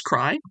bosses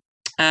cry,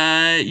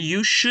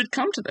 you should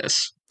come to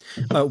this.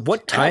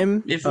 What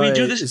time? If we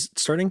do this, is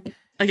starting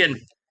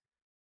again,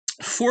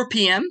 4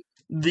 p.m.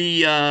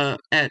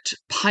 At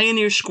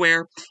Pioneer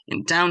Square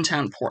in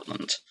downtown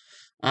Portland,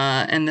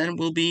 and then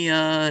we'll be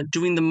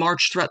doing the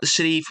march throughout the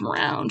city from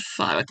around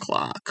 5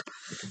 o'clock.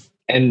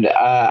 And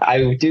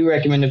I do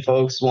recommend to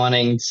folks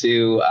wanting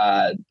to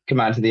come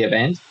out to the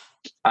event,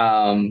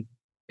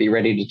 be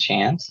ready to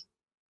chant.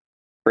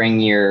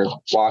 Bring your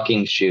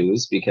walking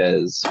shoes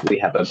because we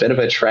have a bit of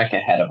a trek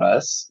ahead of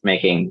us,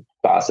 making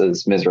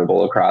bosses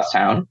miserable across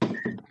town.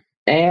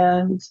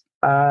 And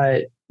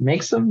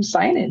make some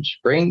signage.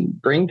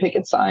 Bring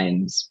picket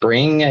signs.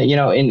 Bring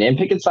and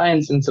picket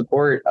signs in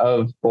support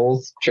of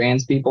both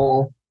trans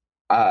people,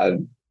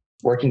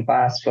 working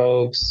class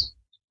folks,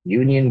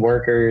 union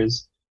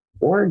workers,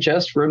 or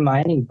just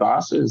reminding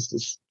bosses to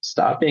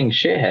stop being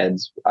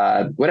shitheads.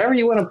 Whatever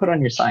you want to put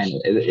on your sign,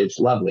 it's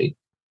lovely.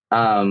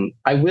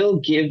 I will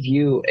give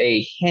you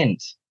a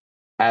hint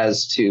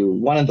as to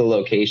one of the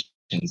locations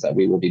that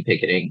we will be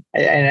picketing,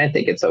 and I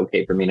think it's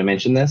okay for me to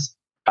mention this.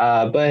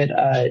 But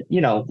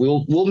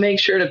we'll make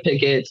sure to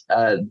picket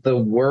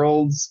the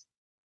world's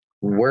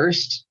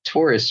worst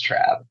tourist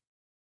trap.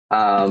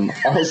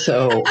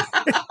 Also,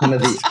 one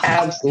of the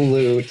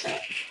absolute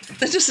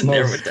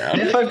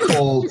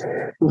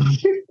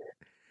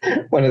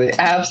one of the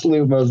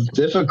absolute most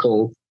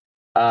difficult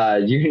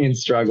union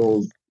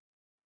struggles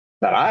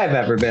that I've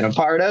ever been a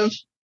part of,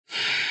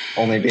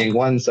 only being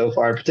one so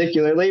far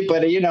particularly,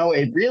 but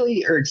it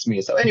really irks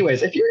me. So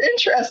anyways, if you're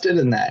interested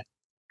in that,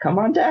 come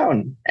on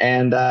down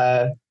and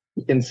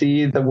you can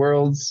see the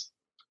world's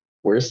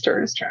worst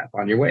tourist trap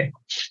on your way.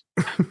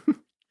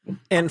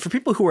 And for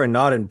people who are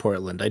not in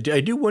Portland, I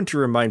do want to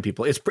remind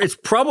people, it's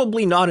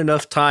probably not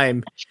enough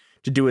time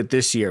to do it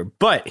this year,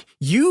 but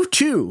you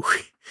too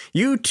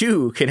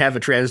can have a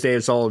Trans Day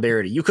of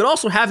Solidarity. You could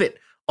also have it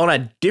on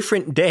a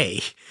different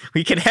day.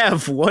 We can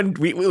have one.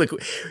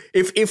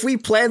 If we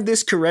planned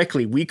this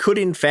correctly, we could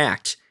in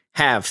fact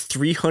have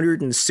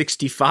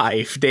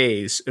 365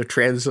 days of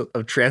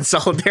trans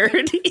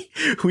solidarity.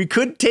 We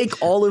could take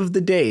all of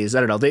the days. I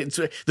don't know.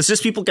 The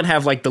cis people can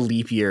have like the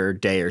leap year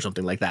day or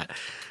something like that.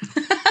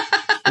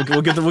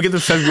 We'll get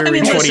the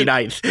February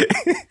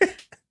 29th.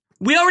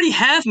 We already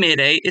have May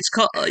Day. It's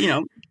called.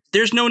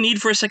 There's no need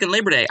for a second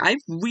Labor Day. I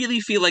really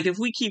feel like if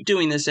we keep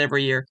doing this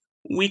every year,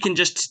 we can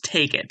just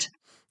take it.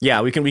 Yeah,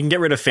 we can get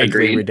rid of fake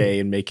Labor Day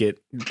and make it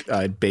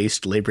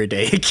based Labor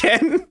Day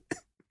again.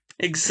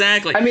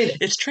 Exactly. I mean,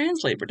 it's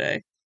Trans Labor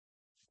Day.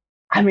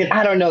 I mean,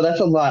 I don't know.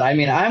 That's a lot. I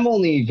mean, I'm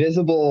only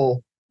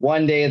visible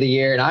one day of the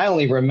year, and I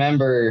only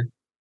remember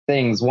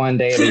things one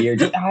day of the year.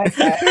 I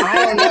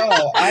don't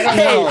know.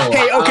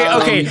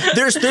 Okay.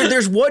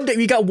 There's one day.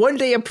 We got one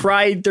day of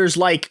Pride. There's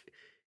like,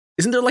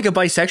 isn't there like a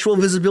bisexual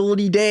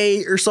visibility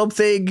day or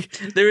something?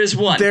 There is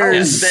one.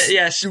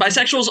 Yes,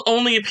 bisexuals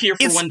only appear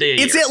for one day a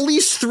year. It's at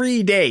least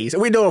 3 days.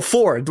 Wait, no,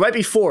 4. There might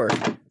be 4.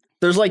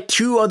 There's like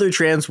 2 other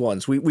trans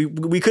ones.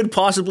 We could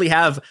possibly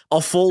have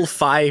a full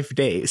 5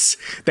 days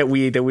that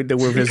we're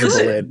visible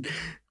in.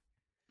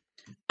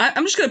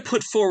 I'm just going to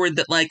put forward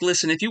that, like,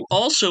 listen, if you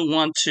also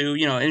want to,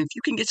 and if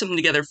you can get something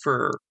together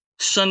for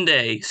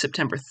Sunday,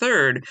 September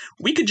 3rd,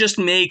 we could just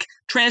make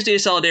Trans Day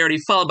of Solidarity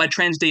followed by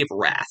Trans Day of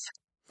Wrath.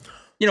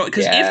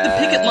 Because if the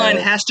picket line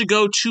has to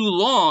go too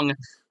long,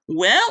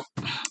 well,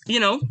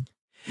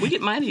 we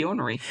get mighty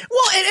ornery.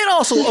 Well, and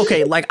also,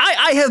 okay, like,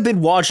 I have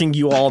been watching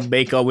you all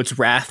make, it's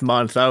Wrath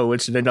Month,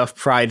 it's enough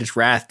Pride, it's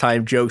Wrath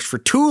time jokes for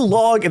too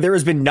long, and there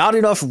has been not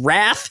enough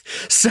Wrath,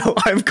 so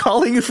I'm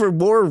calling for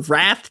more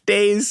Wrath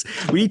days.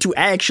 We need to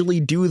actually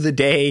do the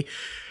day.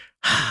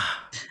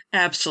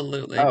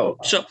 Absolutely.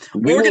 So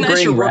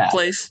organize your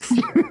workplace.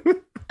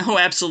 Oh,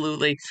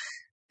 absolutely.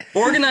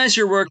 Organize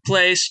your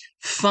workplace.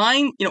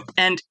 Find,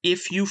 and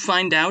if you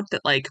find out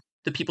that, like,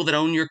 the people that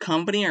own your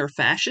company are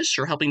fascists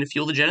or helping to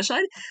fuel the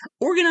genocide,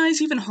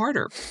 organize even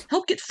harder.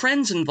 Help get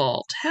friends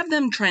involved. Have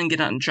them try and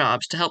get on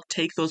jobs to help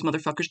take those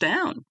motherfuckers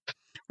down.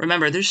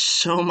 Remember, there's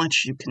so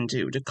much you can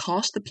do to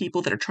cost the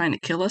people that are trying to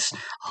kill us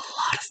a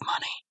lot of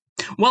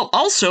money, while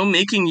also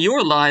making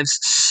your lives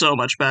so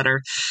much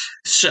better.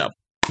 So,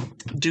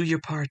 do your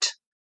part.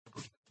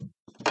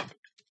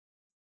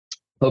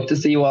 Hope to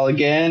see you all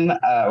again.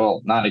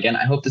 Well, not again.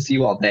 I hope to see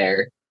you all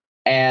there.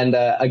 And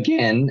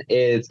again,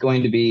 it's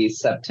going to be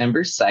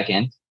September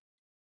 2nd,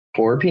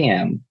 4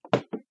 p.m.,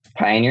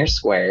 Pioneer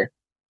Square,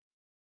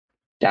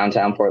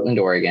 downtown Portland,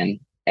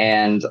 Oregon.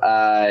 And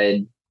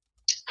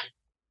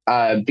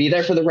be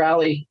there for the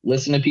rally.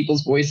 Listen to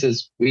people's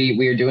voices.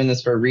 We are doing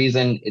this for a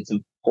reason. It's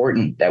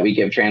important that we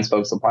give trans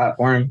folks a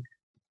platform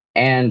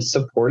and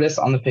support us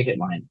on the picket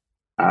line.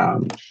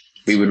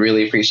 We would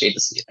really appreciate to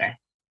see you there.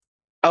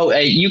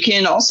 You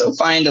can also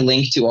find a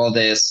link to all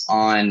this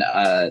on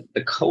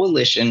the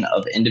Coalition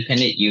of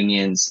Independent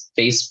Unions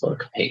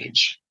Facebook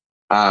page.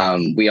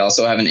 We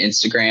also have an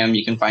Instagram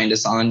you can find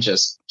us on.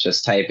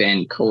 Just type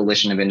in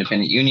Coalition of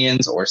Independent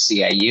Unions or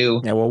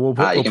CIU. Yeah, well, we'll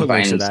put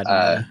links to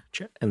that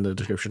in the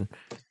description.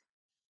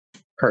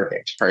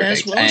 Perfect.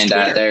 As well as And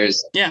Twitter.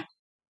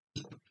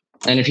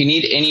 And if you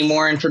need any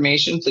more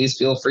information, please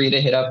feel free to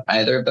hit up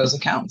either of those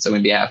accounts. And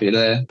we'd be happy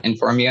to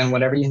inform you on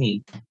whatever you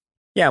need.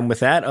 Yeah, and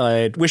with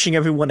that, wishing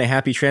everyone a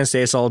happy Trans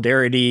Day of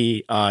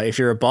Solidarity. If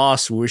you're a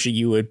boss, wishing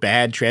you a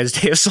bad Trans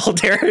Day of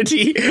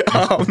Solidarity.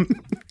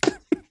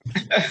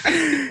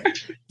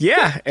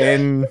 Yeah,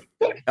 and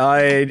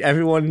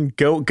everyone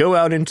go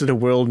out into the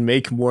world,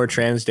 make more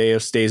Trans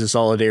Days of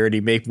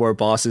Solidarity, make more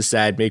bosses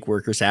sad, make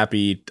workers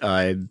happy.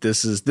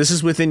 This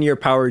is within your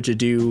power to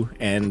do,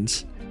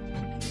 and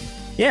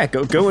yeah,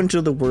 go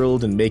into the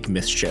world and make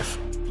mischief.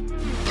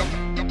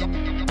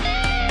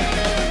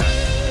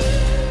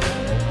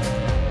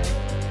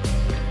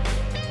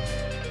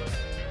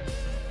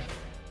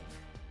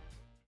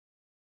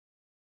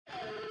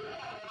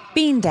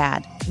 Bean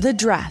Dad, The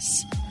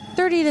Dress,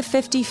 30 to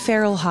 50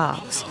 Feral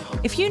Hogs.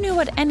 If you knew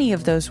what any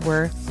of those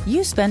were,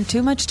 you spend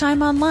too much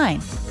time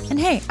online. And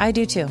hey, I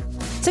do too.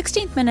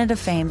 16th Minute of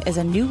Fame is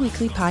a new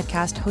weekly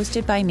podcast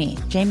hosted by me,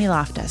 Jamie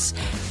Loftus,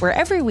 where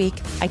every week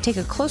I take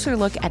a closer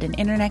look at an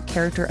internet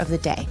character of the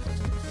day.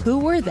 Who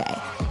were they?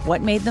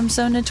 What made them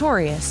so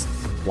notorious?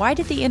 Why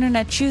did the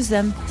internet choose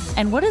them?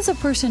 And what does a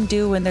person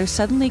do when they're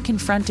suddenly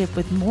confronted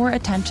with more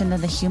attention than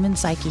the human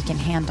psyche can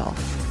handle?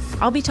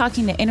 I'll be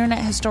talking to internet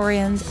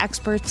historians,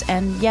 experts,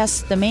 and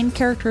yes, the main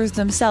characters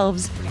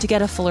themselves to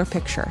get a fuller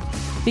picture.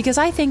 Because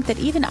I think that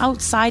even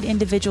outside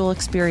individual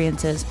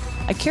experiences,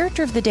 a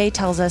character of the day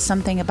tells us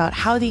something about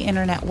how the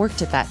internet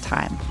worked at that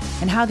time,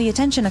 and how the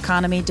attention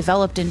economy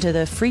developed into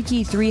the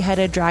freaky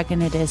three-headed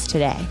dragon it is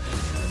today.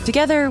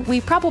 Together,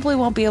 we probably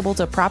won't be able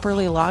to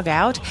properly log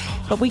out,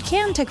 but we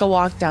can take a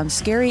walk down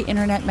scary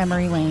internet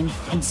memory lane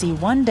and see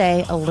one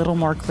day a little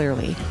more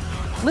clearly.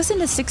 Listen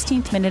to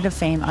 16th Minute of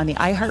Fame on the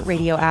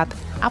iHeartRadio app,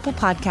 Apple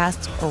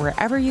Podcasts, or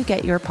wherever you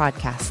get your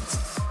podcasts.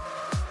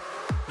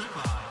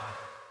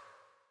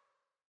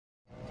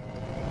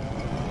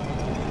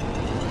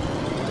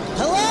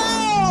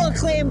 Hello,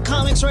 acclaimed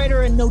comics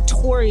writer and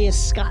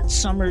notorious Scott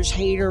Summers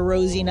hater,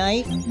 Rosie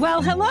Knight.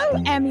 Well,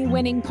 hello,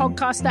 Emmy-winning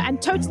podcaster and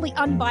totally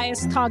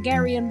unbiased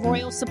Targaryen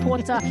royal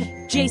supporter,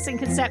 Jason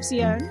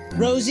Concepcion.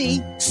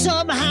 Rosie,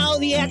 somehow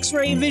the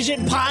X-Ray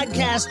Vision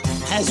podcast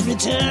has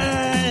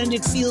returned.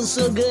 It feels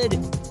so good.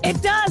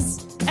 It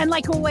does. And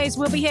like always,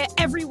 we'll be here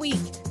every week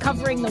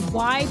covering the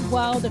wide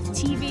world of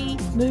TV,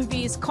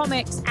 movies,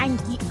 comics,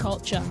 and geek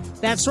culture.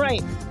 That's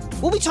right.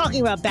 We'll be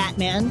talking about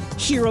Batman,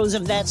 heroes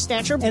of that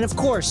stature, and of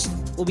course,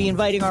 we'll be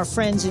inviting our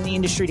friends in the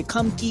industry to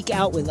come geek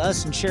out with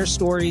us and share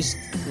stories.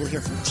 We'll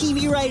hear from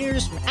TV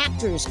writers, from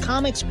actors,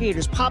 comics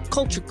creators, pop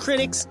culture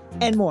critics,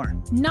 and more.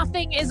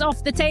 Nothing is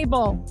off the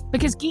table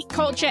because geek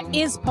culture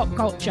is pop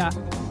culture,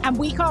 and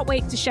we can't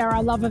wait to share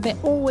our love of it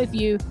all with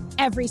you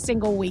every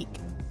single week.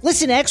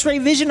 Listen to X-Ray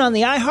Vision on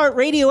the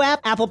iHeartRadio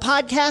app, Apple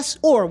Podcasts,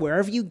 or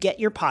wherever you get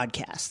your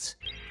podcasts.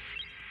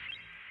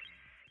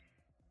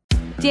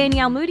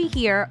 Danielle Moody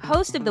here,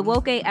 host of the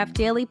Woke AF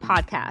Daily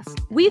podcast.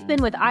 We've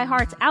been with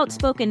iHeart's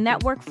Outspoken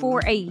Network for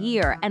a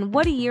year, and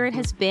what a year it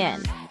has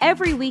been.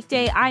 Every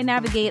weekday, I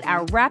navigate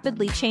our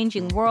rapidly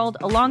changing world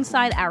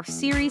alongside our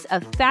series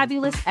of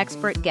fabulous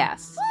expert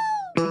guests.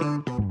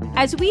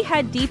 As we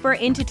head deeper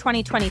into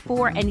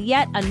 2024 and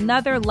yet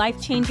another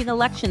life-changing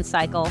election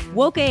cycle,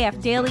 Woke AF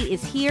Daily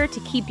is here to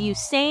keep you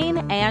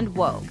sane and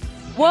woke.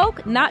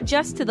 Woke not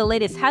just to the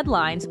latest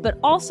headlines, but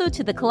also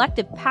to the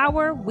collective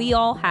power we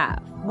all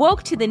have.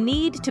 Woke to the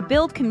need to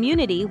build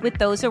community with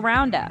those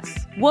around us.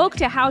 Woke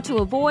to how to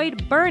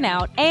avoid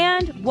burnout,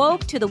 and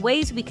woke to the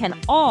ways we can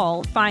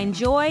all find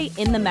joy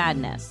in the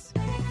madness.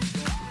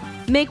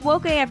 Make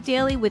Woke AF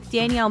Daily with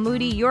Danielle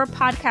Moody your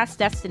podcast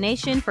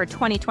destination for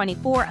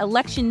 2024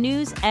 election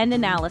news and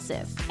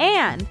analysis.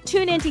 And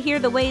tune in to hear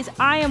the ways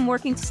I am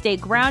working to stay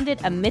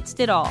grounded amidst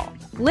it all.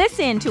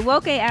 Listen to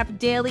Woke AF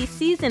Daily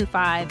Season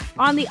 5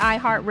 on the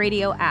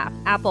iHeartRadio app,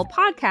 Apple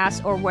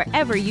Podcasts, or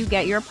wherever you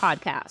get your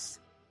podcasts.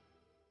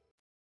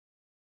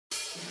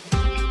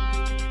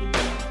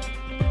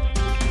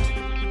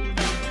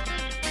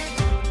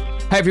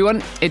 Hi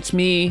everyone, it's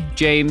me,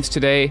 James,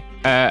 today,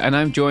 and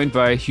I'm joined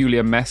by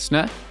Julia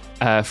Messner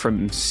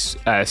from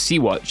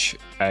Sea-Watch.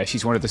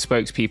 She's one of the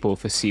spokespeople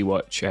for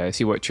Sea-Watch.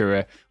 Sea-Watch are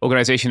an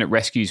organization that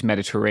rescues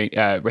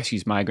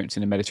migrants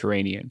in the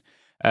Mediterranean.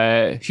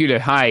 Julia,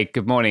 hi,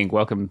 good morning,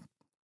 welcome.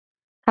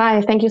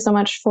 Hi, thank you so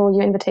much for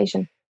your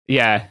invitation.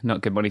 Yeah,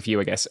 not good morning for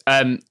you, I guess.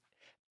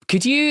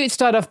 Could you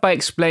start off by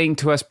explaining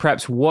to us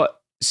perhaps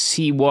what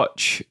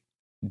Sea-Watch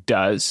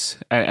does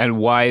and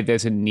why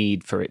there's a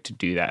need for it to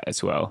do that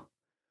as well?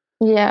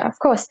 Yeah, of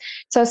course.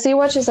 So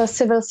Sea-Watch is a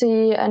civil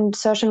sea and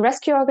search and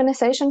rescue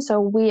organization. So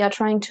we are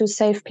trying to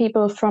save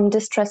people from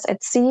distress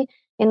at sea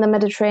in the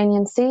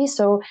Mediterranean Sea.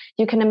 So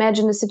you can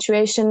imagine the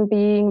situation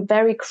being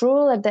very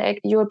cruel at the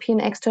European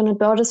external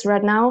borders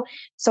right now.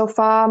 So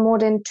far, more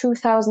than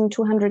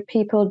 2,200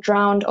 people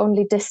drowned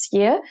only this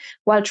year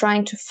while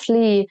trying to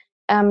flee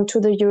to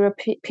the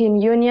European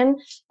Union.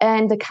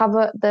 And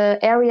the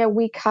area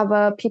we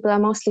cover, people are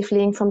mostly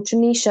fleeing from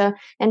Tunisia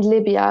and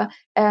Libya,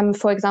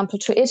 for example,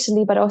 to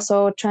Italy, but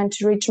also trying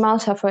to reach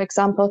Malta, for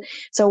example.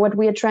 So what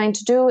we are trying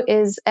to do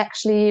is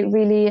actually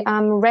really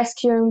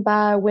rescuing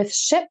with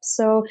ships.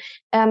 So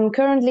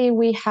currently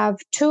we have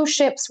 2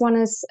 ships. One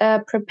is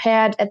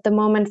prepared at the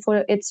moment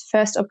for its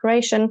first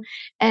operation,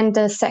 and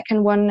the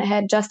second one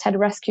had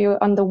rescue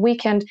on the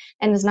weekend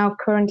and is now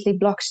currently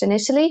blocked in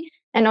Italy.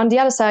 And on the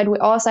other side, we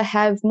also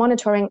have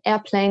monitoring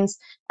airplanes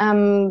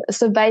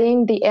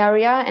surveying the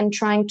area and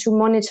trying to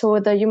monitor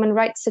the human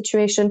rights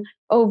situation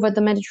over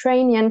the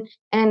Mediterranean,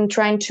 and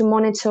trying to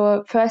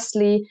monitor,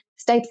 firstly,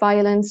 state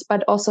violence,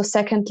 but also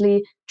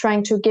secondly,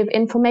 trying to give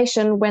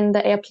information when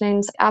the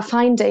airplanes are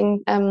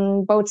finding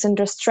boats in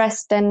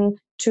distress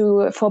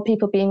for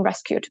people being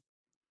rescued.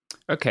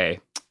 Okay.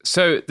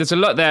 So there's a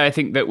lot there, I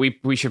think, that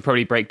we should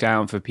probably break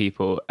down for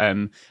people.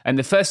 And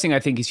the first thing I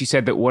think is you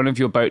said that one of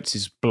your boats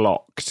is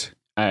blocked.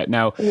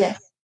 Now,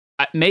 yes.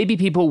 Maybe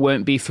people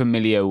won't be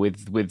familiar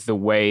with the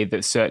way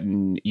that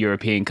certain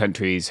European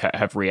countries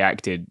have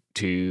reacted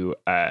to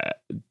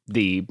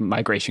the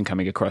migration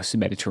coming across the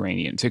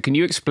Mediterranean. So can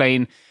you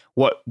explain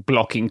what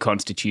blocking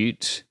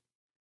constitutes?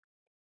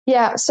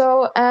 Yeah,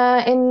 so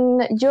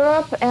in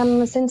Europe,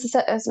 since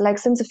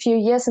a few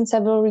years, in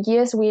several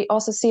years, we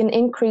also see an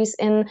increase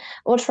in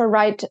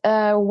ultra-right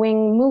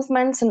wing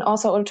movements and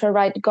also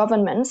ultra-right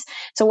governments.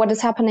 So what is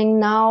happening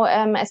now,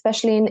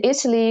 especially in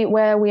Italy,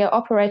 where we are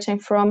operating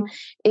from,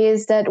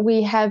 is that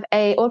we have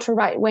a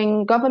ultra-right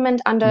wing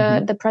government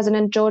under the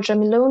President Giorgia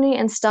Meloni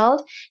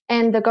installed,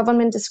 and the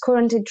government is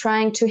currently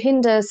trying to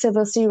hinder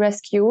civil sea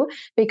rescue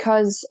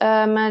because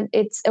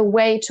it's a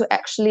way to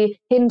actually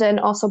hinder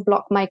and also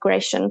block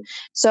migration.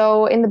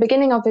 So in the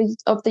beginning of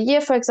the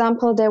year, for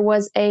example, there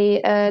was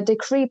a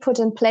decree put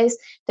in place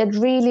that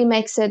really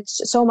makes it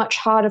so much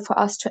harder for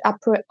us to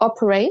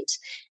operate.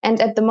 And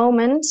at the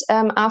moment,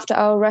 after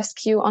our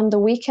rescue on the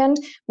weekend,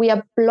 we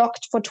are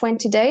blocked for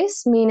 20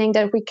 days, meaning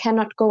that we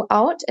cannot go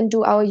out and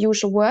do our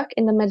usual work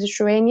in the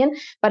Mediterranean,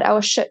 but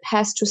our ship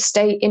has to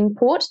stay in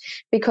port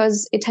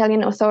because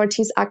Italian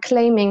authorities are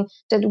claiming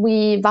that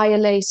we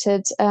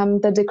violated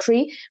the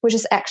decree, which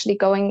is actually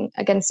going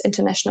against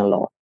international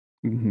law.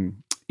 Mm-hmm.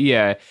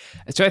 Yeah.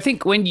 So I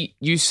think when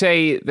you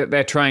say that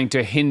they're trying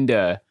to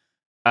hinder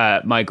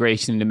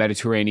migration in the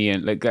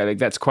Mediterranean, like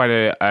that's quite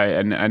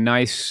a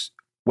nice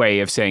way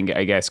of saying it,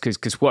 I guess,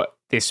 because what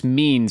this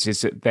means is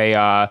that they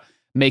are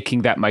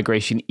making that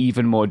migration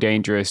even more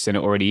dangerous than it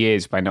already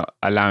is by not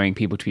allowing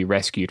people to be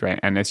rescued, right?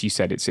 And as you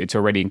said, it's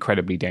already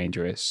incredibly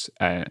dangerous,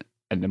 and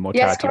the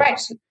mortality. Yes,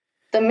 correct.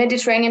 The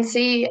Mediterranean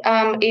Sea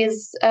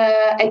is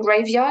a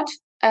graveyard.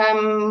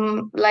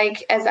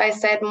 As I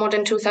said, more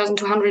than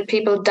 2,200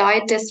 people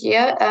died this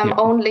year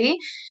only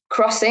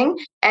crossing,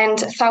 and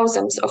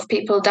thousands of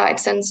people died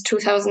since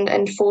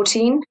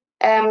 2014.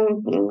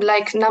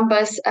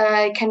 Numbers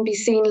can be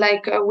seen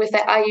with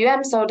the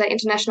IOM, so the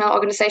International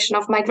Organization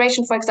of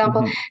Migration, for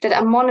example, that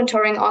are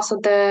monitoring also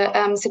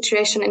the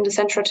situation in the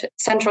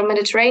central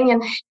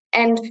Mediterranean.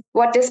 And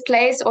what this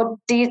place or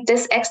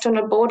this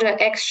external border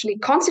actually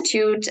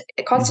constitutes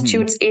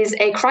is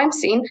a crime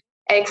scene.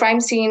 A crime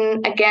scene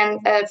again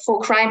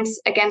for crimes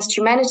against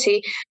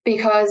humanity,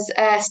 because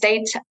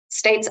states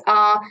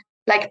are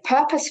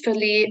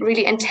purposefully,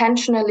 really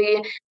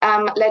intentionally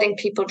letting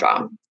people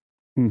drown.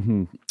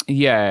 Mm-hmm.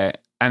 Yeah,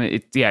 and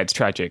it's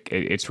tragic.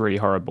 It's really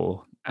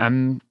horrible.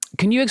 Can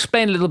you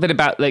explain a little bit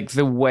about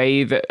the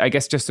way that, I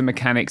guess, just the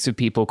mechanics of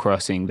people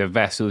crossing, the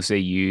vessels they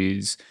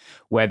use,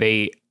 where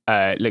they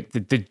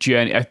the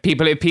journey? If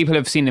people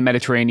have seen the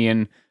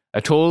Mediterranean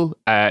at all,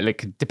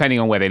 depending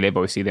on where they live,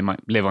 obviously they might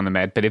live on the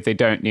Med, but if they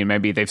don't,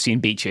 maybe they've seen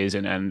beaches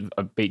and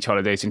beach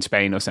holidays in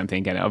Spain or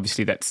something, and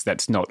obviously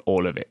that's not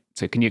all of it.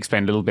 So can you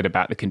explain a little bit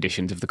about the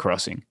conditions of the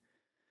crossing?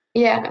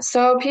 Yeah,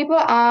 so people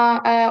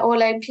are,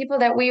 people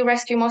that we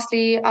rescue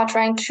mostly are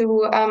trying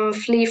to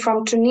flee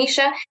from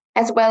Tunisia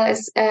as well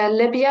as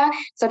Libya.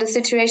 So the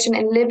situation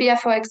in Libya,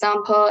 for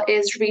example,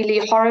 is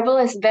really horrible.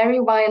 It's very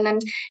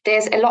violent.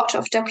 There's a lot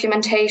of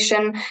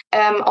documentation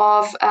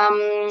of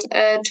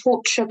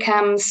torture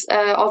camps,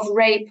 of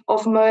rape,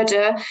 of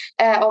murder,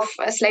 of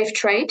slave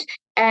trade.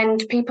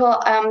 And people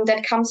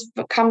that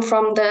come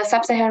from the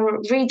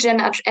sub-Saharan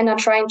region and are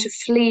trying to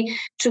flee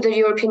to the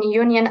European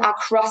Union are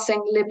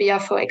crossing Libya,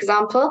 for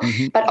example.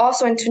 But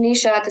also in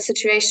Tunisia, the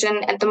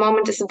situation at the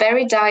moment is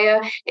very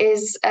dire.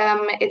 It's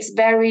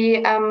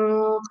very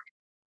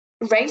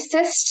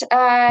racist.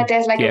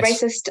 There's a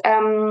racist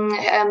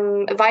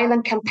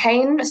violent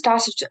campaign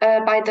started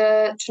by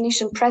the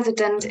Tunisian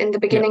president in the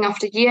beginning of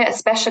the year,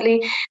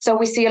 especially. So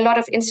we see a lot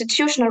of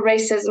institutional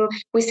racism.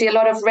 We see a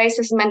lot of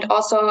racism and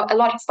also a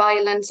lot of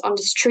violence on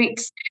the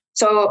streets.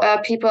 So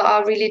people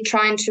are really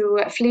trying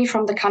to flee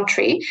from the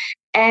country.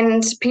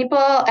 And people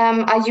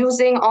are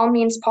using all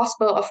means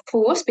possible, of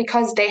course,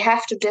 because they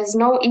have to. There's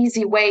no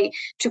easy way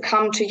to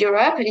come to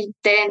Europe.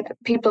 Then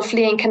people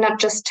fleeing cannot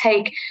just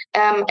take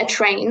a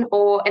train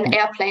or an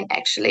airplane,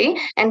 actually,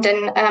 and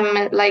then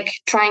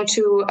trying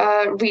to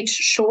reach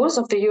shores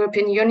of the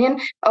European Union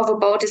over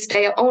boat is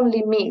their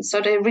only means. So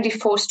they're really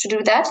forced to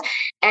do that.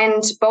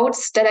 And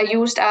boats that are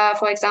used are,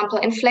 for example,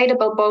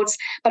 inflatable boats,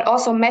 but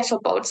also metal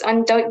boats.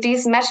 And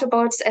these metal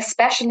boats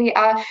especially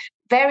are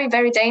very,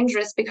 very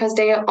dangerous because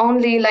they are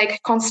only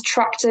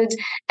constructed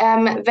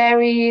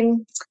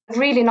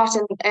really not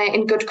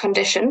in good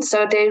condition.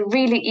 So they're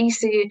really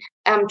easy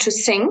to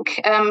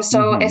sink. As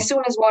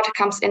soon as water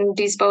comes in,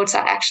 these boats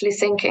are actually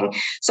sinking.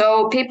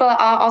 So people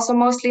are also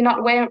mostly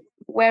not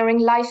wearing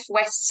life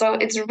vests. So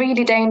it's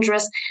really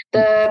dangerous.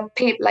 The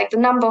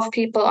number of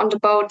people on the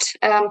boat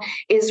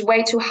is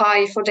way too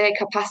high for their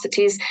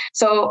capacities.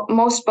 So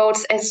most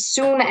boats, as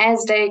soon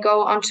as they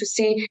go onto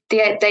sea,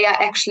 they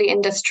are actually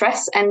in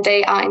distress and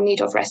they are in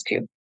need of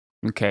rescue.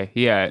 Okay,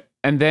 yeah.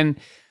 And then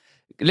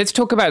let's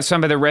talk about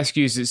some of the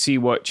rescues that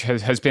Sea-Watch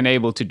has been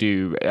able to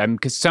do,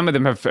 because some of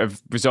them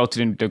have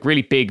resulted in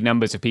really big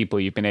numbers of people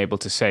you've been able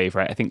to save,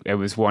 right? I think there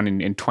was one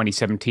in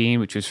 2017,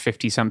 which was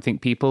 50-something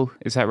people.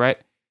 Is that right?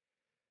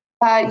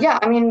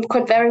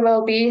 Could very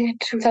well be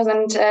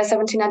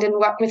 2017. I didn't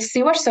work with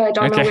Sea-Watch, so I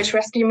don't know which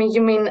rescue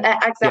you mean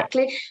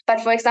exactly. Yeah.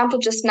 But for example,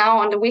 just now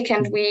on the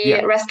weekend, we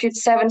rescued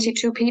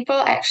 72 people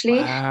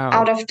actually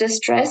out of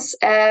distress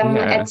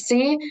at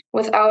sea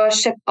with our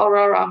ship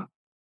Aurora.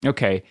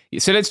 Okay,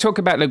 so let's talk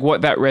about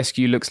what that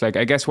rescue looks like.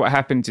 I guess what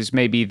happens is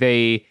maybe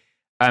the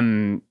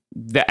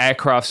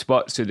aircraft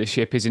spots that the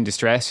ship is in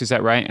distress. Is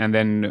that right? And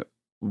then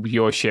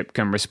your ship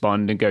can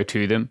respond and go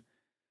to them.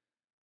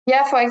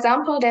 Yeah, for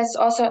example, there's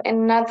also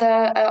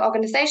another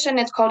organization.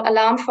 It's called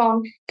Alarm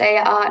Phone. They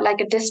are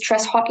like a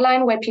distress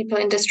hotline where people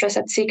in distress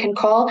at sea can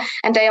call.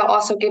 And they are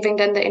also giving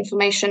them the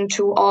information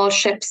to all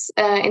ships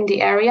in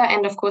the area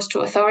and, of course,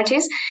 to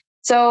authorities.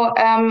 So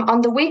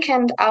on the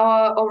weekend,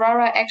 our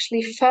Aurora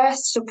actually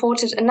first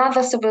supported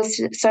another civil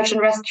search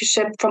and rescue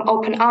ship from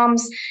Open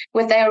Arms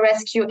with their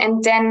rescue,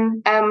 and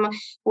then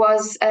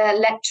was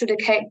led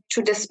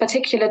to this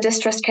particular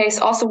distress case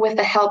also with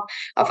the help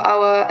of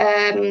our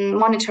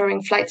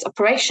monitoring flights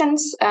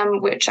operations,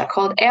 which are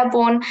called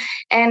Airborne.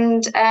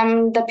 And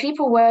the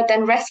people were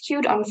then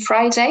rescued on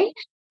Friday.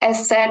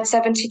 As said,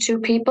 72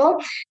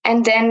 people.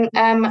 And then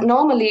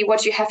normally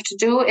what you have to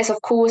do is,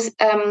 of course,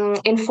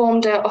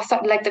 inform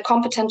the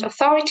competent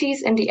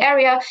authorities in the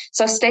area,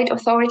 so state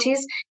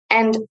authorities.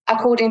 And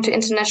according to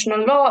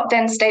international law,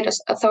 then state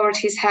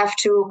authorities have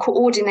to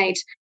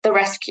coordinate the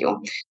rescue.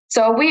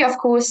 So we, of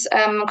course,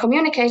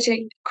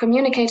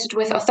 communicated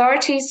with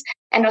authorities,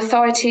 and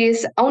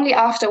authorities only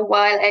after a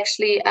while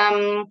actually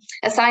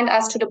assigned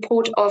us to the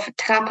port of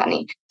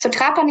Trapani. So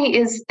Trapani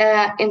is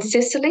in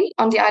Sicily,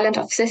 on the island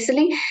of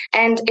Sicily,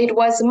 and it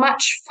was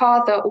much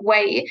farther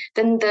away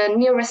than the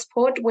nearest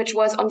port, which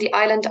was on the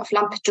island of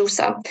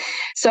Lampedusa.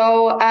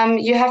 So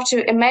you have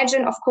to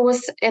imagine, of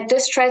course,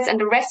 distress and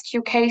the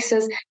rescue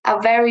cases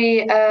are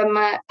very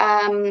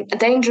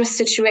dangerous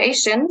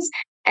situations.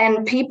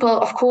 And people,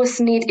 of course,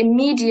 need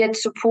immediate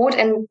support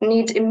and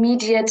need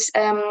immediate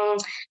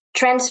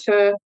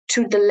transfer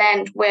to the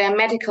land where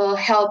medical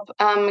help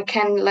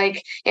can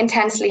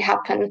intensely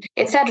happen,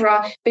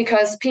 etc.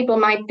 Because people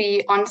might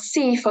be on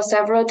sea for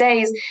several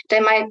days. They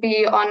might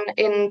be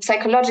in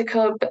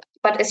psychological,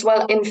 but as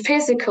well in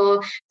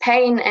physical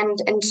pain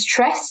and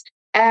stress.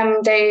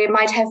 They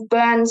might have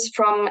burns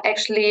from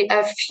actually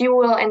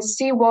fuel and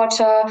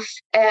seawater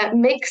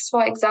mix,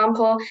 for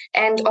example,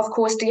 and of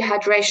course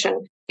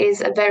dehydration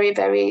is a very,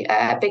 very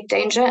big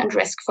danger and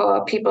risk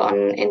for people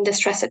in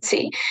distress at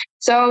sea.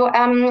 So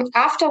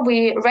after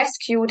we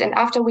rescued and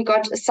after we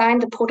got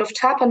assigned the port of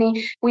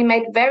Trapani, we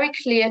made very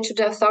clear to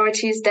the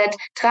authorities that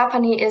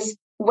Trapani is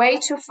way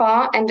too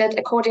far and that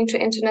according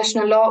to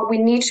international law, we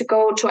need to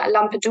go to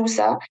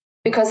Lampedusa,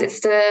 because it's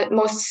the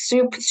most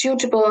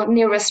suitable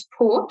nearest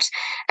port.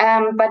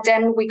 But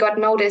then we got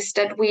notice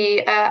that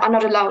we are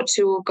not allowed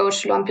to go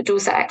to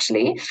Lampedusa,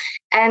 actually.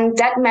 And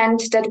that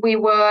meant that we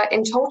were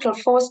in total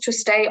forced to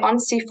stay on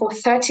sea for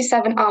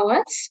 37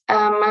 hours.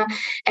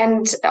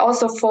 And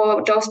also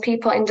for those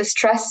people in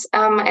distress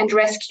and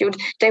rescued,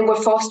 they were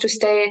forced to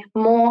stay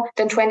more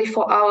than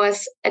 24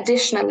 hours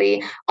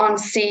additionally on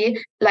sea,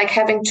 like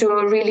having to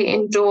really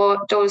endure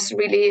this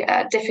really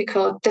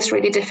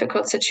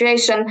difficult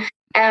situation.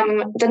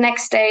 The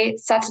next day,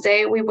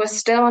 Saturday, we were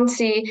still on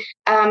sea.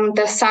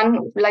 The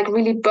sun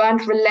really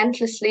burned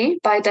relentlessly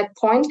by that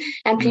point,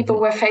 and people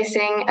were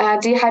facing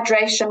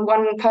dehydration.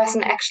 One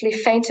person actually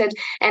fainted,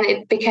 and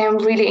it became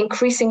really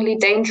increasingly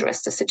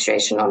dangerous, the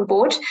situation on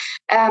board,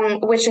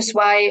 which is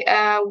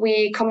why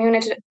we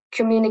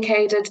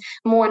communicated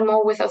more and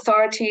more with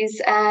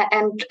authorities,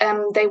 and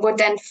they were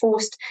then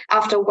forced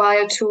after a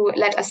while to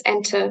let us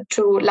enter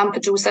to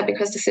Lampedusa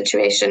because the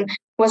situation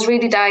was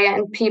really dire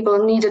and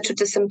people needed to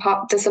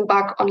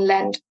disembark on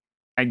land.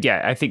 And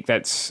yeah, I think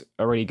that's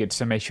a really good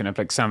summation of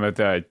some of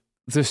the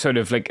sort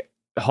of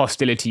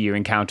hostility you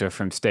encounter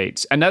from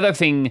states. Another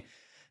thing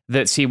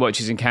that Sea-Watch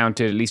has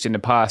encountered, at least in the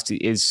past,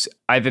 is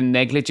either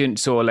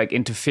negligence or like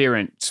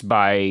interference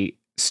by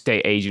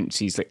state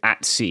agencies like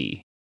at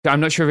sea. I'm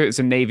not sure if it was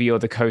the Navy or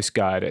the Coast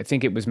Guard. I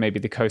think it was maybe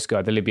the Coast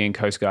Guard, the Libyan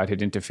Coast Guard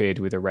had interfered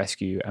with a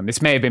rescue.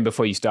 This may have been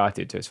before you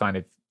started, so it's fine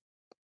if...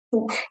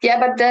 Yeah,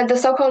 but the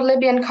so-called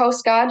Libyan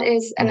Coast Guard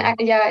is an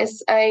actor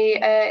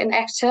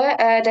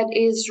that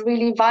is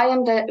really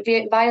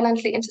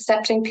violently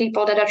intercepting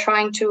people that are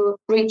trying to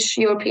reach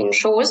European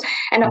shores,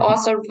 and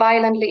also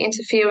violently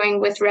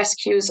interfering with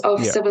rescues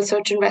of civil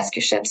search and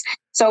rescue ships.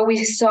 So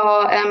we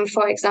saw,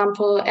 for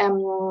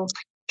example,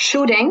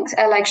 shootings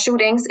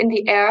in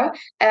the air,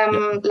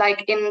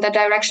 like in the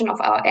direction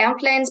of our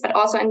airplanes, but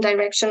also in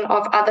direction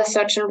of other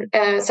search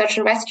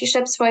and rescue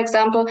ships. For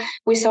example,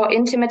 we saw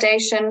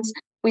intimidations.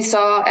 We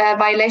saw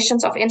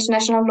violations of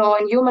international law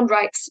and human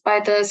rights by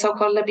the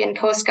so-called Libyan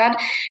Coast Guard,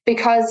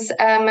 because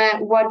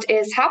what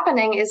is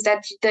happening is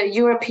that the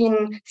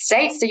European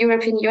states, the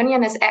European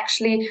Union, is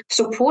actually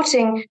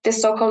supporting the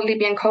so-called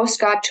Libyan Coast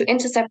Guard to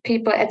intercept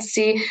people at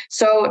sea,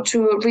 so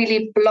to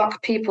really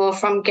block people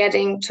from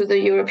getting to the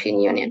European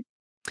Union.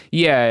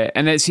 Yeah,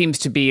 and it seems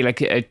to be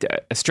like a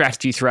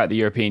strategy throughout the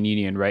European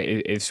Union, right?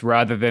 It's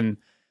rather than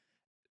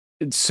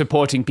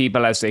supporting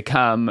people as they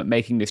come,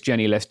 making this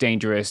journey less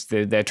dangerous,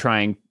 they're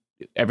trying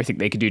everything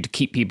they can do to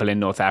keep people in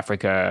North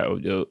Africa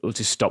or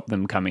to stop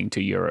them coming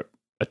to Europe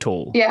at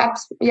all. Yeah,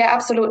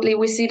 absolutely.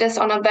 We see this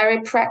on a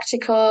very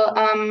practical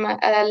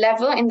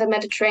level in the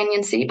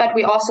Mediterranean Sea, but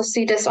we also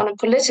see this on a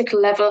political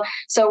level.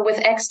 So with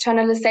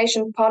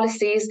externalization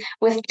policies,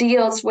 with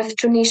deals with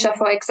Tunisia,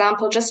 for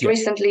example, just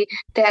recently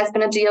there has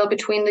been a deal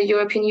between the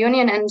European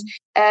Union and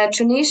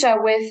Tunisia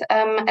with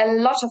a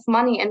lot of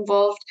money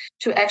involved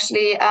to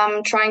actually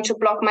trying to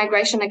block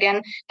migration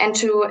again and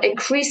to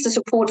increase the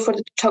support for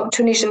the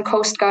Tunisian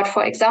Coast Guard,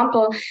 for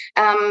example.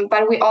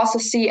 But we also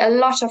see a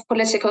lot of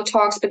political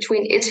talks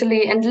between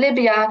Italy and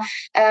Libya.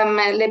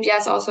 Libya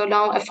is also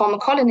now a former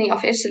colony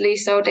of Italy,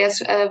 so there's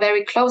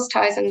very close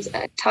ties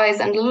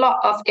and a lot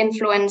of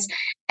influence.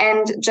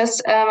 And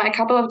just a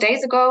couple of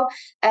days ago,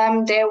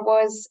 there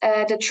was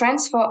the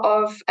transfer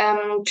of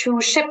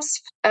 2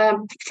 ships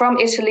from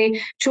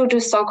Italy to the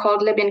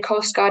so-called Libyan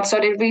Coast Guard. So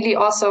they really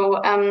also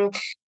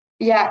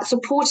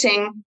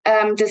supporting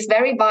this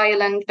very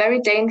violent, very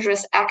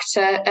dangerous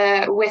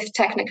actor with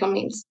technical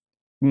means.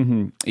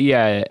 Mm-hmm.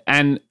 Yeah,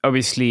 and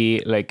obviously,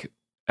 like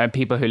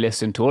people who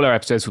listen to all our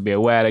episodes will be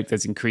aware, like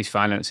there's increased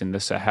violence in the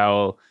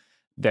Sahel.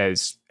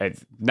 There's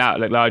now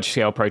like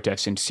large-scale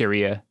protests in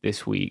Syria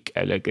this week.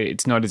 Like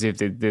it's not as if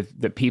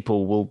the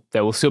people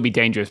there will still be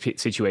dangerous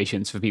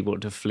situations for people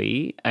to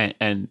flee,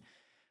 and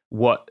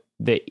what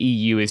the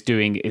EU is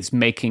doing is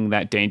making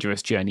that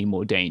dangerous journey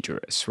more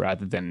dangerous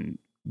rather than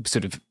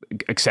sort of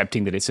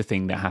accepting that it's a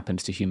thing that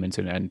happens to humans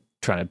and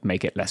trying to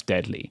make it less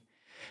deadly.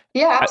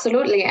 Yeah,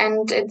 absolutely.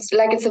 And it's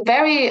a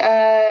very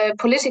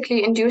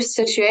politically induced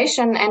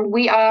situation. And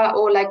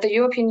the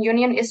European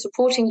Union is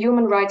supporting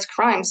human rights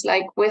crimes.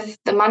 Like with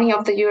the money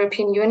of the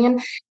European Union,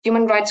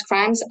 human rights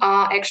crimes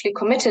are actually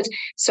committed.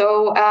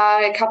 So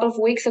a couple of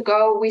weeks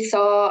ago, we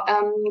saw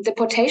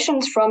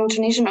deportations from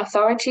Tunisian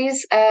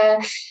authorities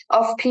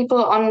of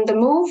people on the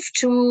move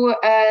to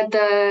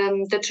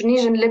the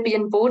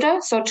Tunisian-Libyan border,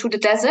 so to the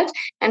desert.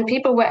 And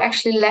people were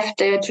actually left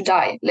there to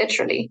die,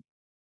 literally.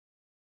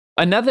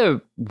 Another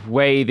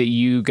way that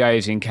you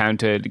guys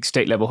encountered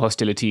state-level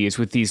hostility is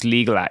with these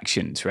legal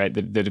actions, right,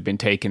 that have been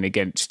taken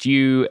against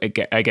you,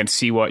 against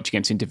Sea-Watch,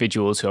 against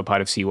individuals who are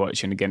part of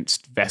Sea-Watch, and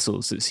against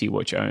vessels that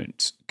Sea-Watch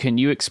owns. Can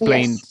you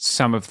explain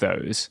some of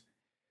those?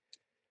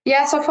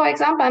 Yeah, so for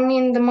example,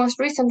 the most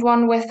recent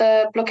one with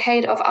the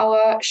blockade of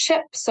our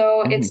ship.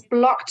 So it's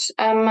blocked,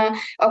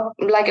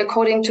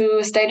 according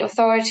to state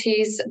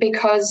authorities,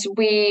 because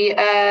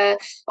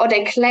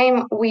they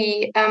claim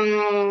we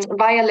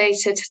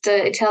violated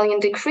the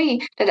Italian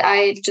decree that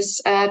I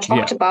just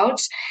talked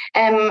about.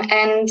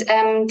 And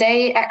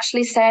they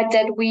actually said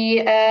that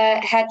we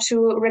had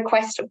to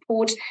request a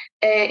port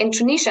in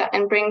Tunisia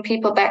and bring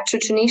people back to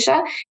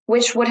Tunisia,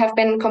 which would have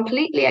been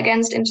completely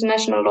against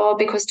international law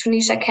because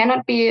Tunisia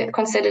cannot be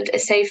considered a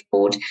safe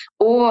port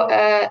or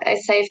a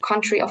safe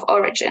country of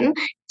origin.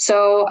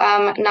 So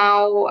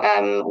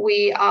now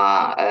we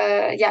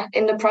are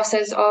in the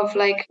process of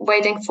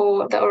waiting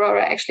for the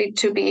Aurora actually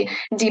to be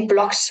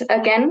deblocked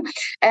again.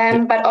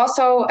 But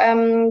also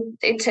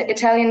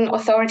Italian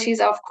authorities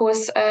are of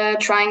course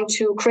trying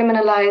to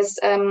criminalize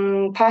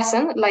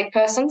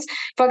persons.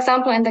 For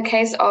example, in the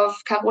case of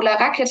Carola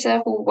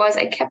Rackete, who was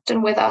a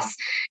captain with us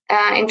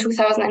in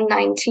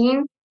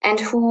 2019. And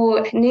who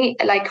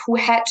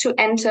had to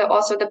enter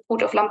also the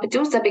port of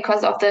Lampedusa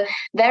because of the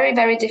very,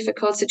 very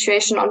difficult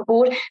situation on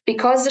board,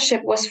 because the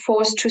ship was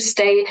forced to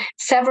stay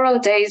several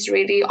days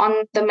really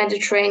on the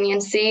Mediterranean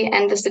Sea,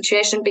 and the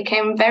situation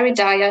became very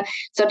dire.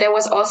 So there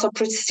was also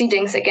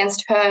proceedings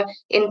against her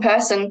in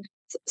person.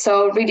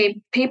 So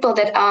really people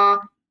that are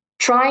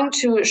trying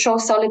to show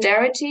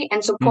solidarity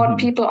and support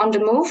people on the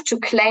move to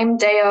claim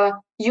their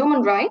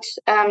human right,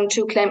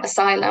 to claim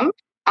asylum,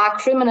 are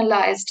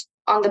criminalized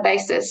on the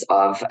basis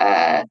of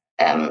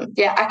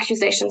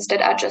accusations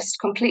that are just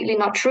completely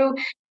not true.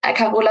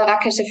 Carola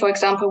Rackete, for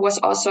example, was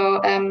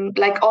also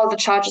all the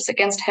charges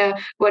against her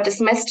were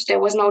dismissed. There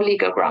was no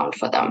legal ground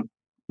for them.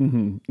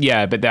 Mm-hmm.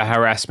 Yeah, but the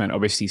harassment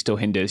obviously still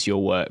hinders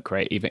your work,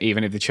 right?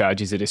 Even if the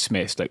charges are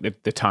dismissed, like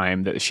the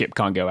time that the ship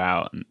can't go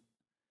out.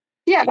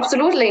 Yeah,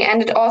 absolutely,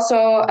 and it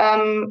also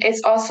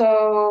it's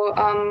also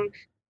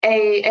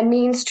a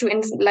means to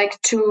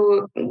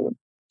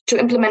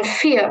implement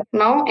fear,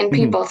 in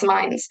people's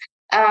minds,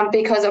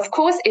 because of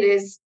course it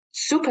is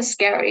super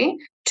scary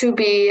to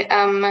be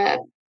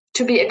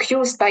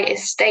accused by a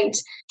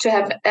state to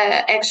have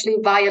actually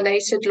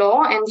violated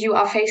law, and you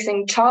are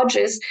facing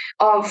charges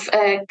of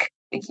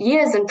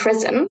years in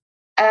prison.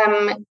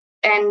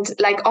 And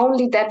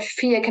only that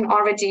fear can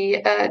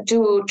already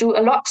do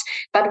a lot.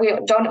 But we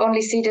don't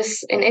only see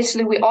this in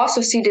Italy, we also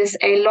see this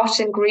a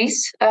lot in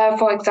Greece,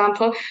 for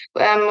example,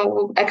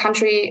 a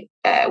country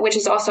which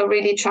is also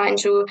really trying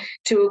to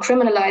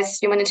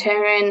criminalize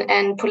humanitarian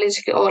and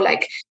political or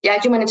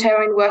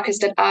humanitarian workers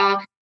that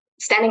are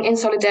standing in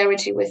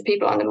solidarity with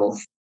people on the move.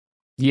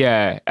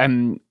 Yeah.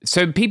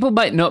 So people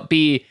might not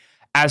be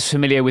as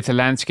familiar with the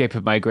landscape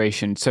of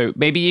migration. So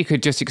maybe you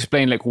could just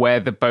explain where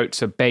the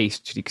boats are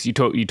based, because you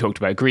talked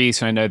about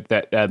Greece, and I know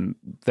that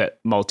that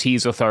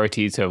Maltese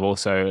authorities have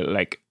also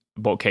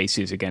brought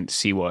cases against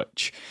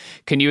Sea-Watch.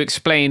 Can you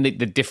explain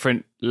the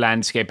different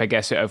landscape, I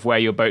guess, of where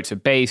your boats are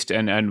based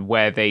and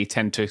where they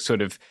tend to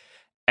sort of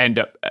end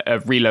up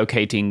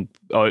relocating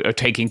or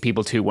taking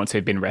people to once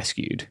they've been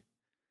rescued?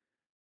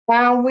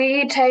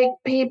 We take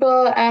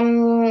people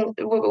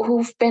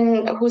who've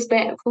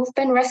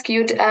been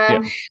rescued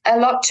a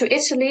lot to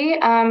Italy,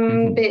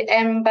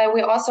 but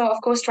we're also,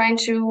 of course, trying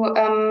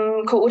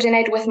to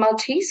coordinate with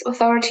Maltese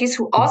authorities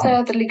who also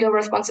have the legal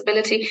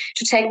responsibility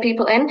to take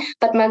people in.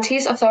 But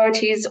Maltese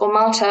authorities, or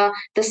Malta,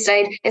 the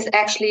state, is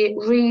actually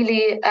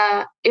really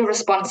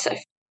irresponsive.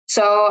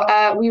 So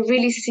we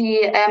really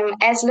see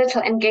as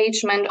little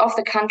engagement of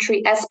the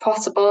country as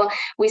possible.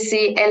 We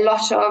see a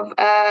lot of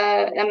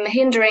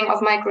hindering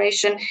of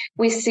migration.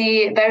 We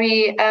see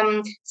very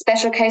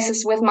special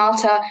cases with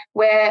Malta,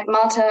 where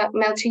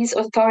Maltese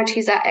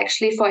authorities are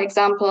actually, for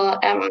example,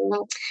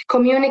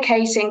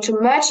 communicating to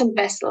merchant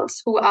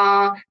vessels who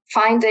are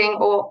finding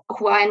or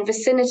who are in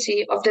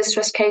vicinity of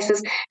distress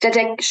cases that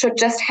they should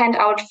just hand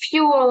out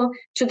fuel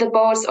to the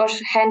boats or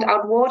hand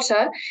out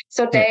water.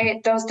 So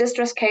those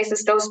distress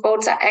cases, those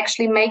boats are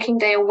actually making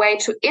their way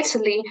to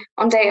Italy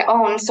on their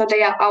own. So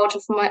they are out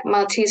of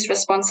Maltese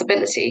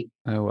responsibility.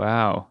 Oh,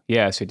 wow.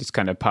 Yeah. So just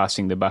kind of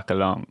passing the buck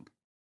along.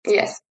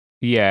 Yes.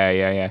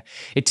 Yeah.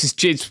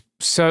 It's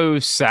so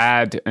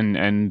sad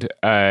and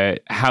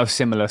how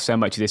similar so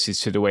much of this is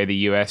to the way the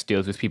US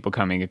deals with people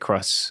coming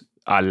across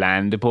our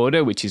land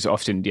border, which is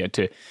often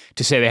to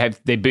say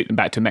they boot them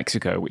back to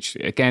Mexico, which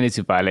again is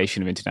a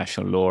violation of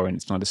international law and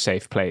it's not a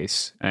safe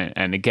place.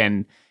 And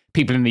again,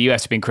 people in the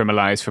US have been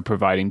criminalized for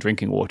providing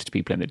drinking water to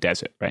people in the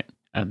desert, right?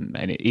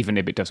 And even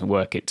if it doesn't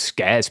work, it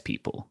scares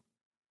people.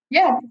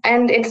 Yeah,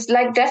 and it's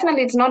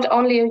definitely it's not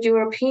only a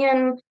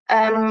European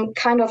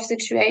kind of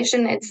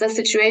situation, it's a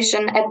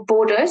situation at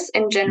borders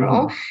in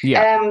general,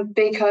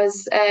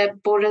 because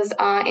borders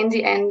are in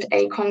the end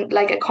a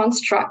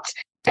construct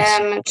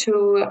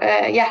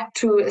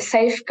to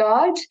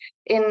safeguard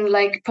in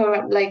I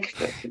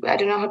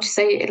don't know how to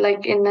say it,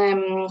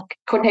 in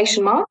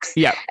quotation marks,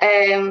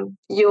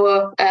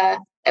 your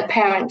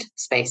apparent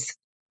space.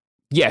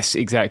 Yes,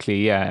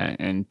 exactly. Yeah,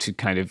 and to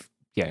kind of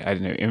I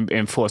don't know,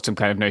 enforce some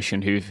kind of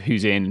notion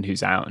who's in and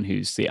who's out and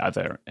who's the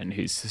other and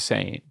who's the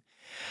same.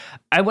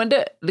 I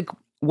wonder,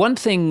 one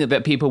thing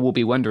that people will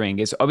be wondering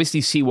is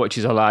obviously Sea-Watch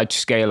is a large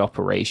scale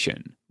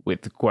operation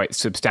with quite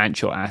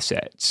substantial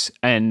assets,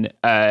 and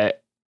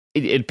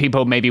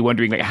people may be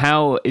wondering,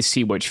 how is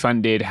Sea-Watch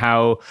funded?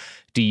 How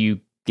do you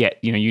get,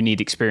 you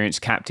need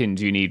experienced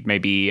captains, you need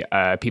maybe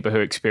people who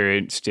are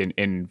experienced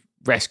in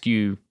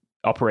rescue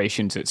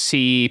operations at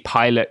sea,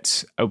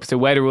 pilots. So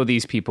where do all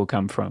these people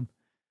come from?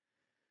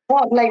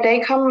 Well,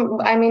 they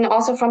come,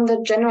 also from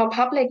the general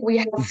public. We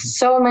have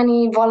so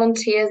many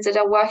volunteers that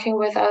are working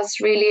with us,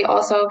 really.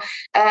 Also,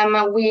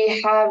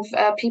 we have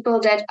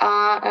people that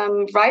are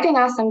writing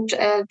us and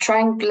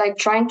trying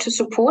to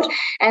support.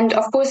 And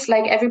of course,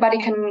 everybody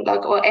can,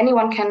 or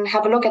anyone can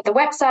have a look at the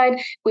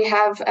website. We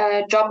have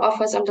job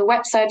offers on the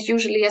website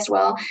usually as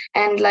well.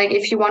 And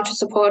if you want to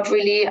support,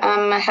 really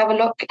have a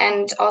look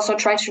and also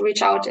try to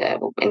reach out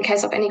in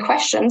case of any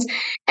questions.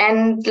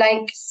 And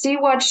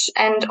Sea-Watch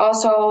and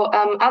also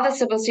other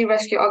civil sea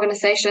rescue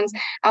organizations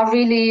are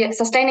really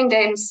sustaining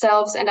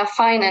themselves and are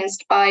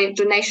financed by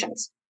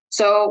donations.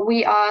 So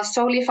we are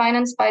solely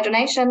financed by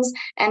donations,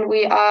 and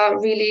we are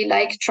really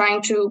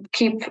trying to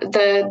keep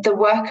the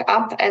work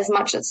up as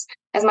much as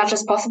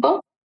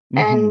possible.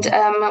 And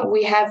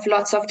we have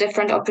lots of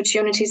different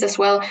opportunities as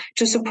well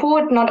to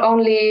support, not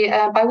only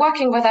by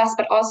working with us,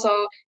 but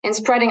also in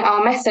spreading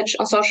our message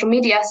on social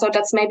media. So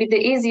that's maybe the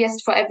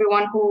easiest for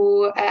everyone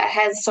who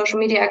has social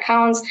media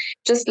accounts.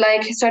 Just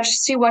like search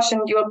Sea-Watch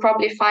and you will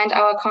probably find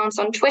our accounts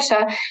on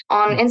Twitter,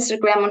 on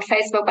Instagram, on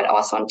Facebook, but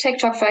also on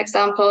TikTok, for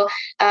example.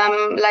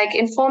 Like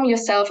inform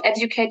yourself,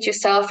 educate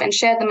yourself, and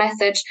share the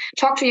message.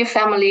 Talk to your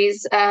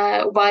families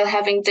while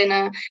having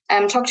dinner.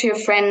 Talk to your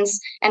friends,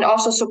 and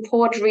also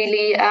support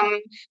really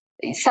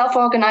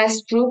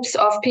self-organized groups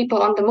of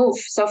people on the move.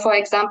 So, for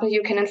example,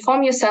 you can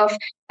inform yourself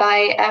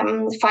by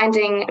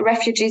finding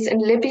refugees in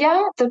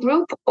Libya, the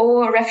group,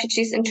 or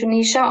refugees in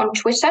Tunisia on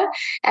Twitter,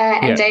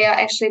 and they are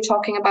actually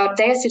talking about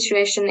their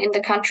situation in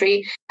the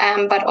country,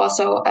 but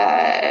also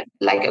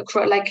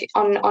like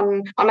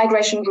on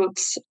migration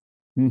routes.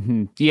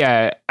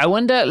 Yeah, I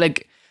wonder,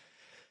 like,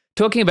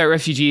 talking about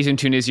refugees in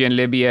Tunisia and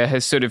Libya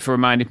has sort of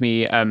reminded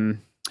me.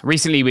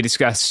 Recently, we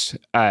discussed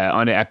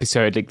on an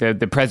episode like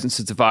the presence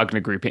of the Wagner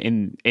Group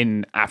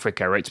in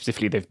Africa, right?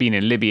 Specifically, they've been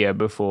in Libya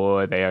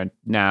before. They are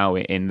now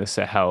in the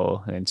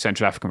Sahel, in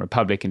Central African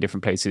Republic, in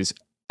different places,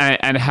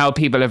 and how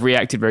people have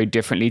reacted very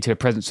differently to the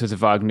presence of the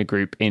Wagner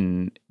Group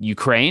in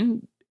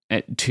Ukraine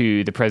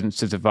to the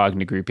presence of the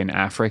Wagner Group in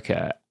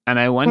Africa. And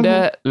I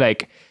wonder,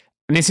 like.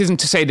 And this isn't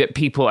to say that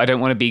people, I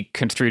don't want to be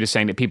construed as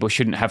saying that people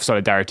shouldn't have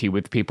solidarity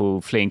with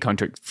people fleeing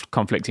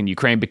conflict in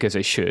Ukraine, because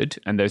they should.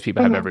 And those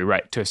people have every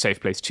right to a safe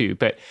place too.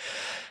 But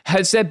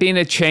has there been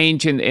a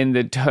change in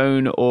the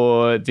tone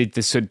or the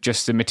sort of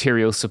just the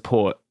material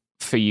support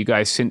for you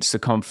guys since the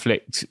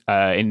conflict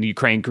in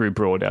Ukraine grew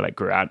broader, like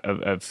grew out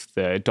of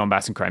the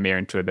Donbass and Crimea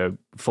into the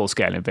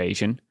full-scale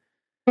invasion?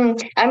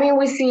 I mean,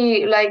 we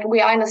see like we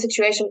are in a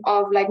situation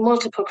of like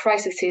multiple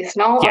crises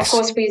now. Yes. Of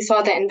course, we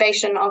saw the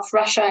invasion of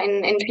Russia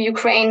into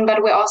Ukraine,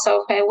 but we're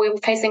also we're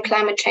facing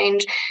climate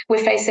change.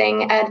 We're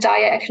facing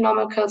dire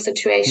economical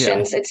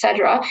situations,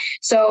 etc.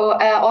 So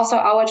also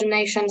our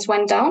donations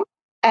went down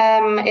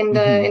in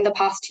the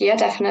past year,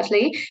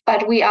 definitely.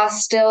 But we are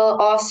still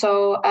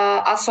also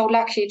are so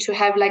lucky to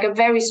have like a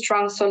very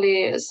strong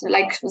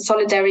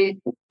solidarity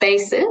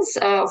basis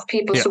of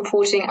people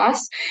supporting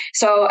us.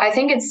 So I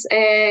think it's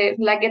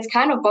it's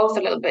kind of both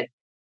a little bit.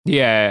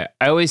 Yeah,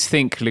 I always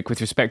think like with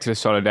respect to the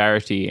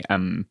solidarity,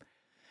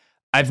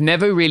 I've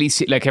never really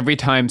seen, like every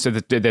time, so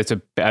that there's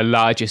a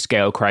larger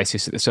scale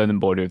crisis at the southern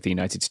border of the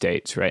United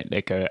States, right?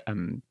 Like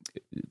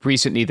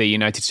recently the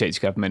United States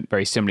government,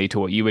 very similarly to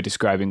what you were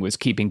describing, was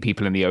keeping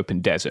people in the open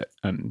desert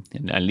and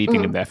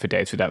leaving them there for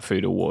days without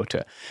food or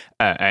water.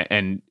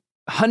 And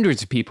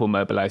hundreds of people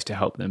mobilized to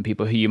help them,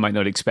 people who you might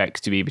not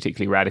expect to be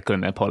particularly radical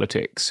in their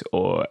politics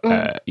or,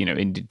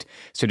 in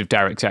sort of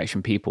direct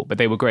action people, but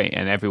they were great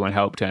and everyone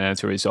helped. And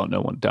as a result,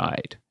 no one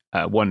died.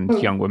 One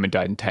young woman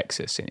died in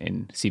Texas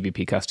in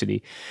CBP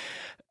custody.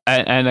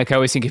 And like, I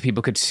always think if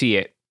people could see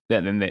it,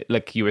 then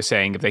like you were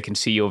saying, if they can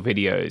see your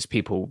videos,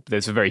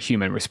 there's a very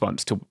human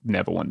response to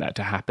never want that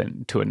to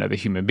happen to another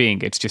human being.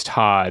 It's just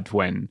hard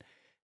when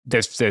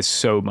there's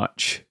so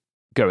much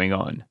going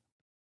on.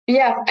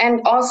 Yeah,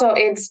 and also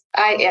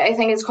I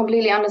think it's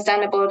completely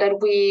understandable that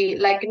we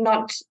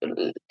not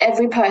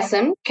every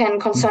person can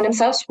concern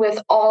themselves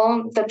with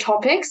all the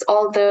topics,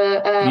 all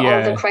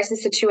the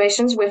crisis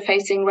situations we're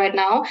facing right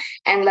now,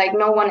 and like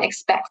no one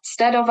expects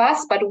that of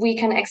us, but we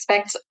can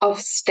expect of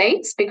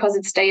states, because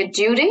it's their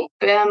duty,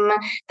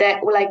 that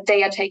like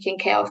they are taking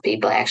care of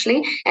people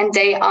actually, and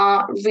they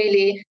are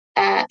really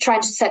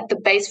trying to set the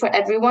base for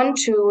everyone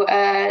to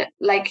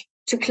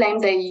claim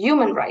their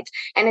human right.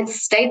 And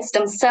it's states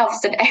themselves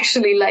that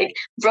actually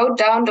wrote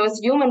down those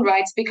human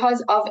rights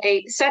because of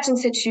a certain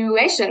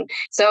situation.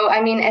 So,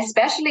 I mean,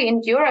 especially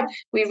in Europe,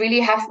 we really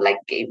have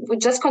we're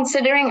just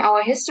considering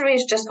our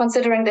history, just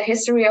considering the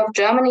history of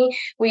Germany.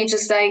 We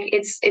just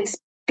it's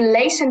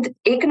blatant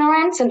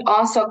ignorance and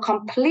also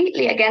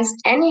completely against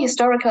any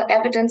historical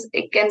evidence,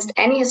 against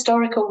any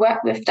historical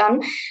work we've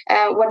done,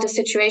 what the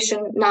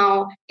situation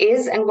now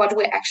is and what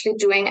we're actually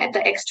doing at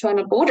the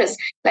external borders,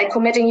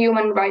 committing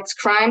human rights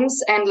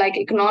crimes and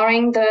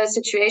ignoring the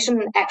situation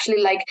and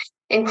actually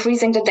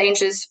increasing the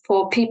dangers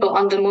for people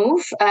on the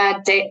move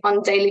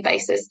on daily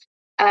basis.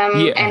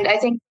 And I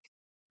think,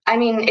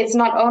 it's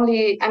not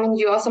only,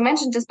 you also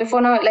mentioned this before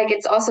now,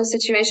 it's also a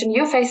situation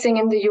you're facing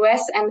in the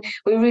US, and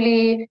we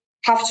really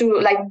have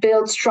to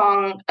build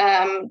strong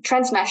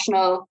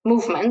transnational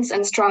movements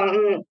and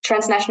strong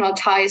transnational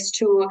ties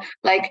to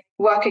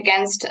work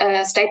against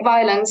state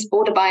violence,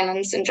 border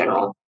violence in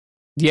general.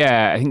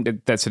 Yeah, I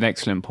think that's an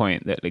excellent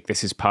point, that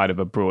this is part of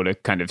a broader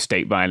kind of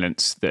state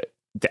violence that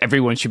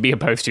everyone should be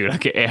opposed to.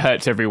 It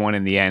hurts everyone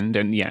in the end.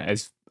 And yeah,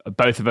 as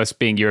both of us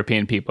being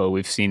European people,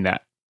 we've seen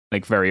that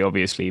very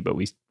obviously, but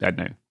I don't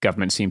know,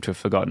 governments seem to have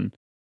forgotten.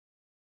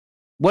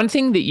 One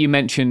thing that you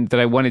mentioned that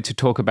I wanted to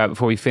talk about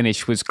before we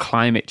finish was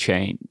climate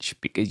change,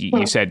 because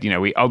you said,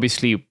 we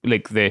obviously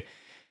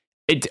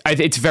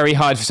it's very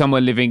hard for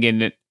someone living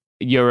in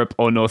Europe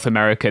or North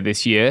America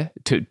this year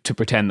to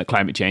pretend that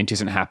climate change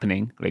isn't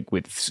happening,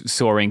 with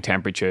soaring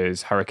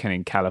temperatures, hurricane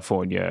in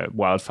California,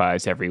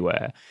 wildfires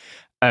everywhere.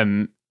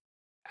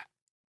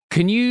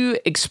 Can you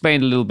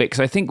explain a little bit?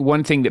 Because I think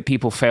one thing that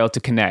people fail to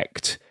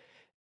connect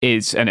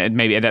is, and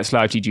maybe that's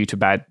largely due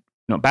to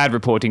not bad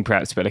reporting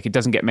perhaps, but like it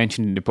doesn't get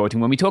mentioned in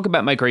reporting. When we talk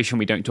about migration,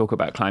 we don't talk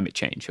about climate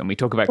change. When we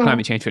talk about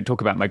climate change, we don't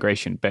talk about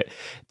migration. But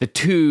the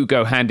two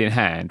go hand in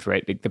hand,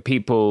 right? Like the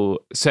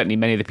people, certainly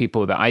many of the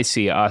people that I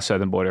see at our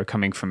southern border are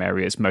coming from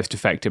areas most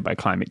affected by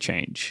climate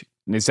change.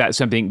 And is that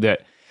something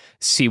that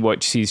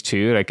Sea-Watch sees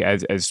too, like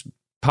as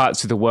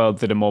parts of the world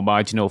that are more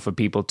marginal for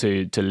people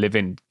to live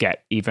in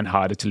get even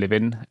harder to live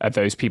in? Are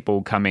those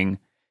people coming,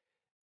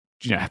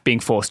 being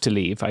forced to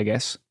leave, I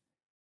guess?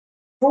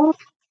 Well,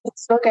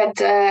 let's look at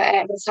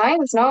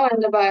science now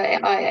and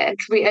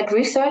at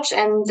research,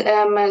 and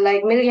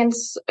like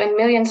millions and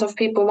millions of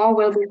people more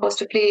will be forced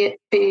to flee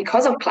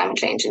because of climate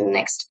change in the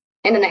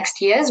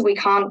next years. We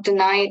can't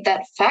deny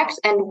that fact,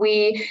 and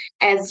we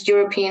as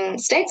European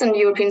states and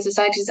European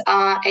societies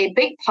are a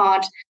big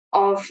part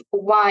of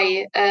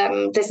why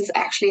this is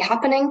actually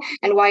happening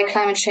and why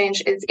climate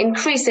change is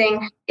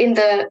increasing in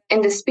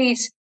the speed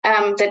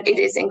that it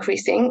is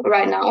increasing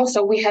right now.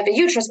 So we have a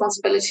huge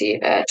responsibility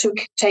to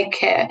take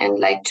care and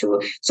like to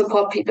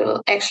support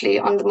people actually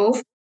on the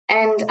move.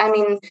 And I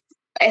mean,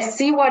 as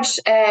Sea-Watch,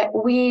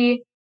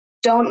 we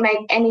don't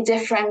make any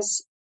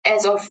difference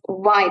as of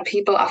why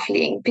people are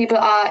fleeing. People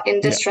are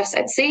in distress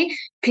at sea.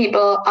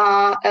 People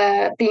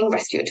are being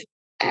rescued.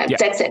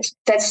 That's it.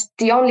 That's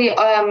the only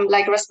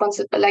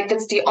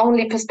that's the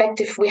only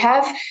perspective we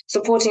have,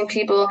 supporting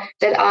people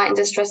that are in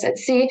distress at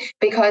sea.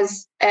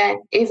 Because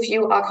if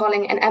you are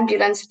calling an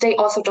ambulance, they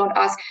also don't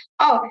ask,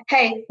 "Oh,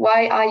 hey,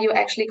 why are you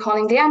actually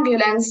calling the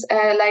ambulance?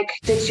 Why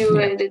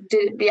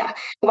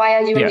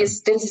are you in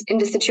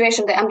this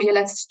situation? The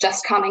ambulance is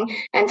just coming."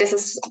 And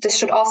this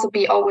should also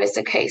be always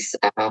the case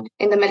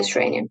in the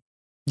Mediterranean.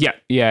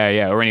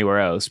 Yeah, or anywhere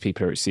else.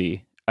 People are at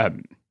sea.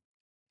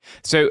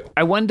 So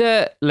I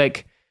wonder,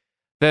 like,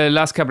 the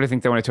last couple of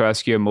things I wanted to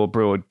ask you are more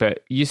broad,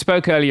 but you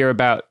spoke earlier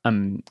about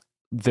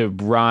the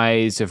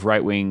rise of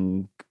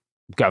right-wing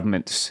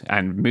governments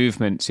and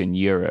movements in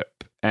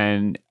Europe.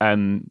 And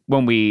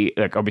when we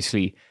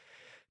obviously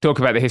talk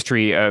about the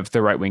history of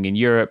the right wing in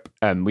Europe,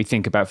 we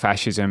think about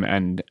fascism.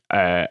 And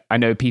I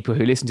know people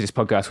who listen to this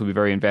podcast will be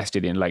very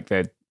invested in like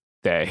the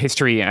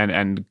history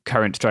and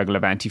current struggle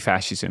of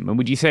anti-fascism. And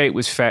would you say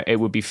it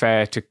would be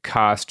fair to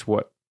cast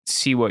what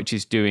Sea-Watch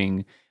is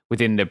doing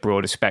within the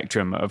broader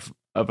spectrum of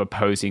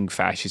opposing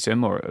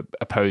fascism or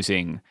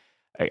opposing,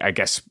 I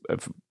guess,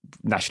 of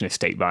nationalist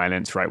state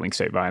violence, right-wing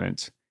state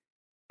violence?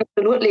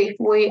 Absolutely.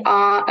 We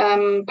are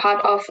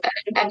part of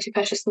an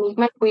anti-fascist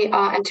movement. We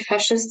are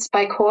anti-fascists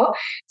by core.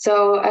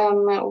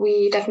 So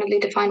we definitely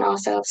define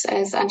ourselves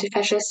as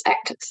anti-fascist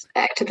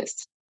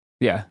activists.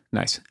 Yeah,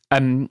 nice.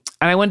 And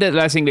I wonder,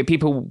 last thing, that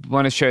people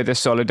want to show their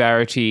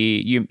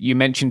solidarity. You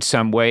mentioned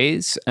some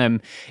ways.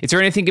 Is there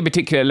anything in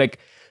particular, like,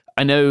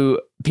 I know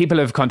people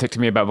have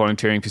contacted me about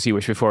volunteering for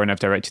Sea-Watch before, and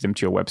I've directed them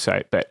to your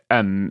website. But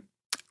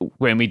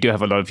when we do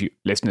have a lot of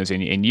listeners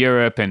in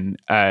Europe,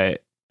 and are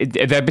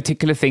there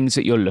particular things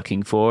that you're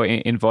looking for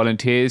in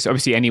volunteers?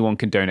 Obviously, anyone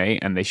can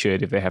donate, and they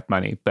should if they have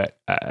money. But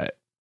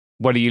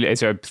is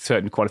there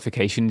certain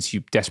qualifications you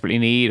desperately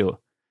need, or?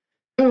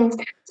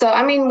 So,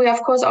 I mean, we're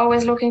of course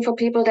always looking for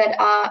people that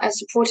are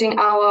supporting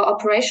our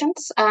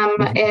operations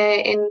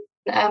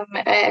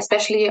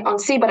especially on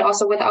sea, but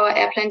also with our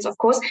airplanes, of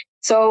course.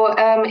 So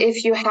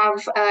if you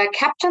have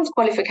captain's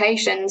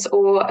qualifications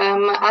or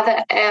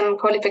other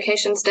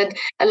qualifications that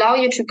allow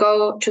you to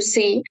go to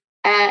sea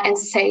and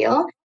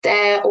sail,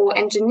 or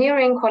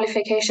engineering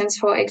qualifications,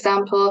 for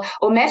example,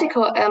 or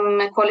medical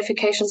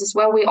qualifications as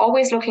well. We're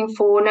always looking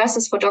for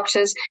nurses, for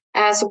doctors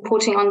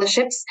supporting on the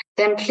ships.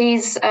 Then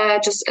please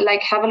just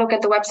have a look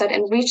at the website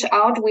and reach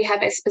out. We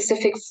have a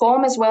specific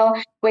form as well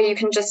where you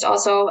can just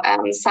also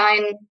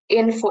sign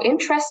in for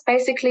interest,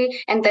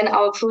 basically. And then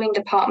our crewing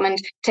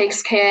department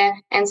takes care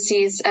and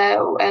sees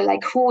who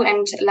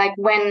and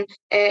when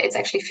it's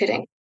actually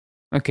fitting.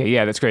 Okay,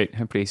 yeah, that's great.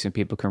 Hopefully some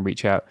people can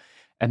reach out.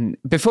 And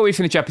before we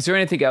finish up, is there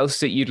anything else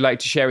that you'd like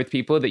to share with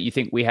people that you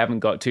think we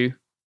haven't got to?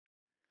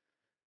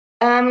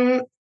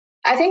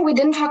 I think we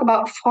didn't talk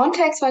about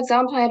Frontex, for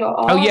example, at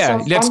all. Oh, yeah,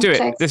 let's do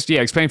it.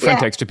 Explain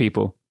Frontex to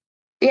people.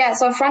 Yeah,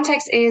 so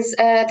Frontex is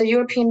the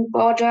European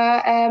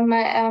Border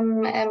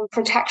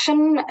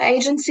Protection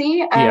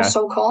Agency,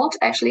 so-called,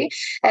 actually,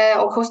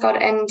 or Coast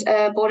Guard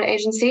and Border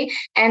Agency.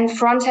 And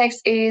Frontex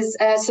is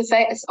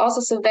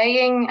also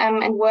surveying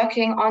and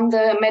working on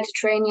the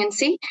Mediterranean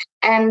Sea,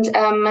 and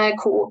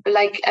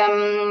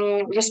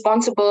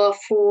responsible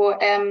for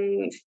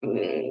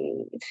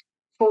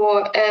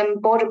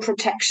border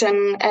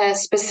protection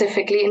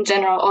specifically in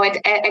general, or it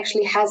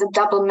actually has a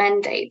double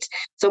mandate.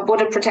 So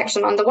border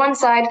protection on the one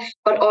side,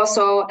 but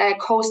also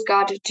Coast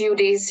Guard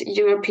duties,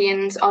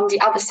 Europeans on the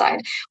other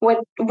side.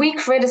 What we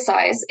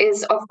criticize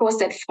is, of course,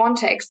 that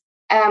Frontex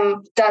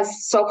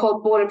does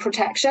so-called border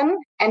protection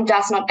and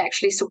does not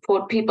actually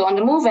support people on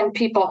the move and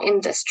people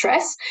in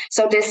distress.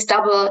 So this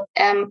double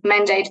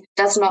mandate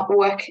does not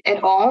work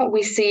at all.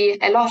 We see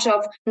a lot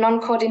of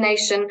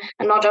non-coordination,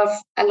 a lot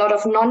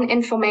of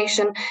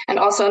non-information, and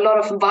also a lot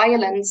of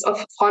violence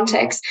of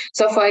Frontex.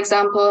 So, for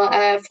example,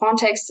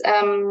 Frontex,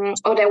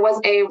 there was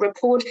a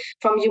report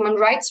from Human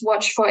Rights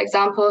Watch, for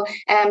example,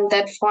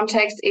 that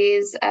Frontex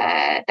is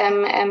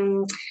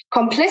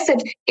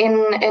complicit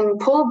in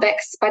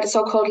pullbacks by the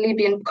so-called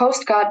Libyan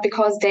Coast Guard,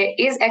 because there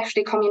is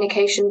actually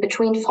communication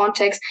between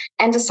Frontex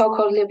and the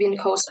so-called Libyan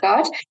Coast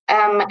Guard,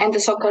 and the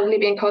so-called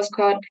Libyan Coast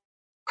Guard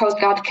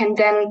can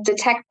then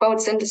detect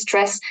boats in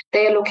distress,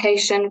 their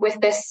location with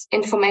this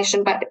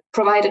information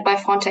provided by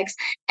Frontex,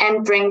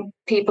 and bring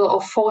people or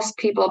force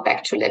people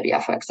back to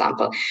Libya, for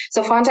example.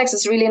 So Frontex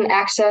is really an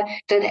actor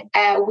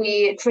that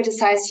we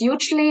criticize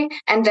hugely,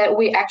 and that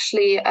we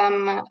actually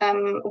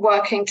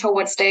working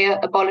towards their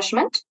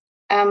abolishment.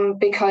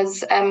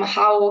 Because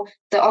how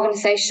the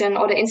organization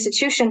or the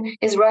institution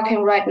is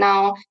working right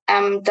now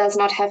does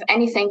not have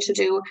anything to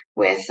do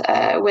with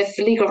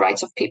legal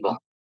rights of people.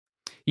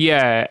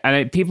 Yeah,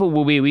 and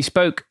we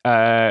spoke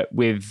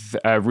with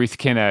Ruth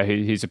Kinner,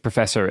 who's a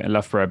professor at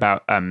Loughborough,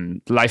 about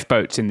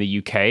lifeboats in the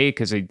UK,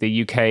 because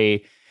the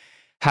UK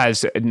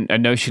has a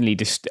notionally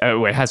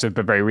it has a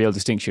very real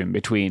distinction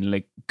between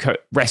like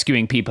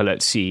rescuing people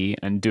at sea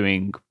and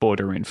doing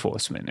border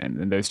enforcement,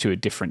 and those two are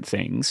different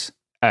things.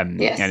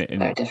 Yes,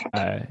 very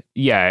different.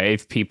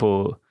 If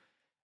people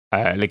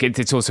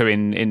it's also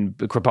in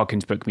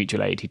Kropotkin's book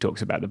Mutual Aid, he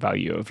talks about the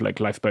value of like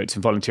lifeboats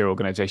and volunteer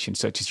organizations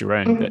such as your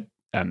own. Mm-hmm.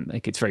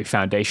 That it's very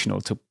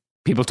foundational to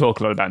people talk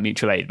a lot about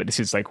mutual aid, but this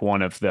is like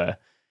one of the,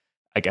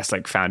 I guess,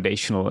 like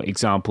foundational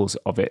examples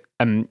of it.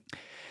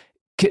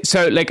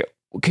 So like,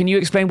 can you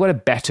explain what a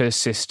better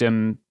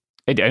system?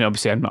 And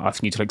obviously, I'm not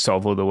asking you to like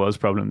solve all the world's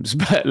problems,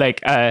 but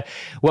like,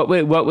 what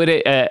would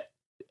it?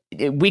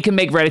 We can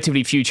make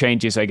relatively few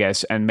changes, I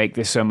guess, and make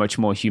this so much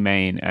more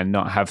humane, and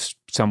not have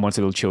someone's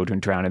little children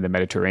drown in the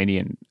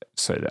Mediterranean,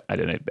 so that, I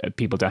don't know,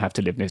 people don't have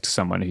to live next to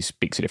someone who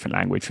speaks a different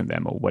language from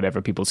them, or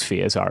whatever people's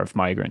fears are of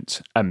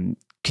migrants. Can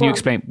you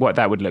explain what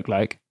that would look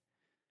like?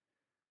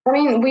 I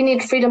mean, we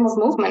need freedom of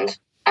movement.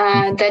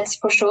 That's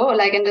for sure.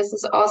 And this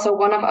is also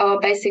one of our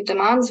basic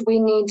demands. We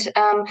need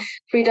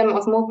freedom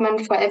of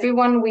movement for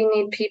everyone. We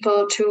need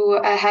people to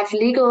have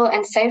legal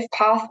and safe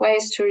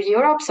pathways to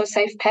Europe, so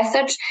safe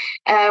passage.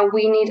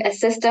 We need a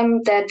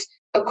system that,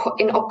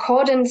 in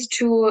accordance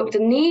to the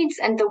needs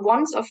and the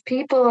wants of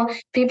people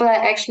are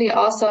actually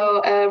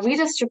also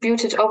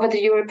redistributed over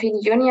the European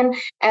Union,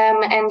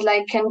 and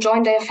can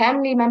join their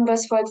family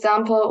members, for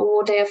example,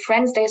 or their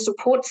friends, their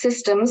support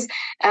systems,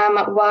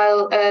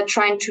 while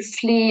trying to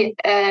flee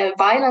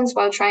violence,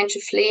 while trying to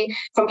flee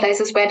from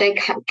places where they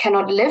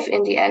cannot live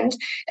in the end.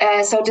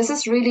 So this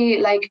is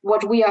really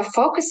what we are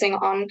focusing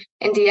on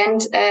in the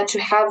end, to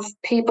have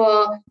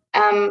people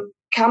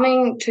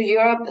coming to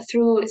Europe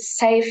through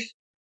safe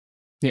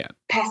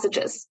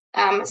passages.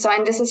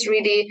 And this is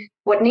really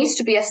what needs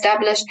to be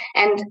established.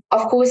 And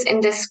of course, in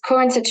this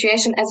current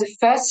situation, as a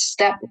first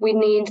step, we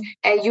need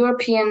a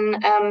European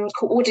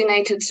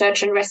coordinated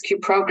search and rescue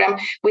program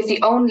with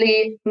the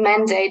only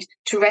mandate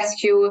to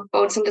rescue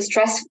boats in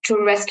distress, to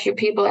rescue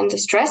people in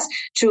distress,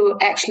 to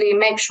actually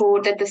make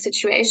sure that the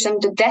situation,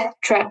 the death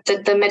trap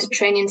that the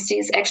Mediterranean Sea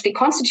is actually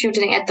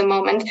constituting at the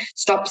moment,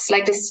 stops.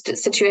 This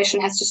situation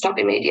has to stop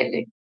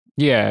immediately.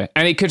 Yeah,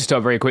 and it could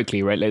stop very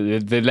quickly, right?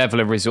 The level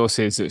of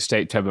resources that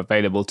states have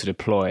available to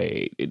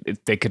deploy,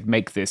 they could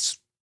make this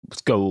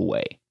go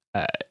away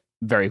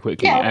very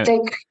quickly. Yeah,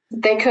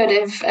 they could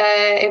if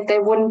they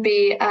wouldn't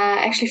be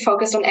actually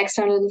focused on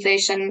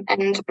externalization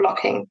and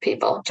blocking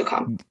people to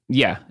come.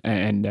 Yeah,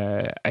 and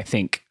I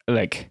think,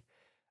 I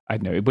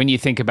don't know, when you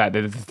think about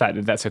the fact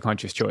that that's a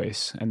conscious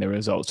choice and the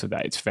results of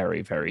that, it's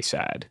very, very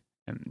sad.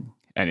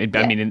 I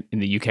mean, in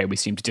the UK, we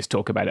seem to just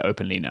talk about it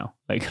openly now.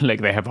 Like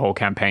they have whole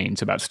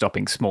campaigns about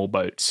stopping small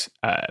boats.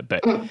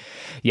 But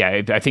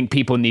I think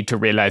people need to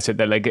realize that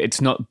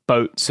it's not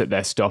boats that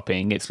they're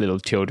stopping; it's little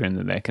children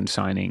that they're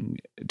consigning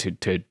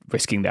to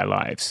risking their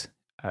lives.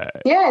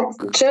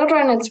 It's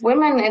children, it's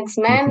women, it's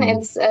men,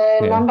 it's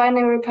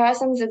non-binary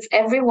persons, it's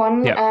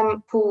everyone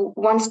who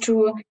wants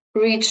to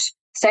reach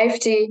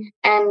safety,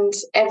 and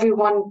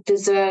everyone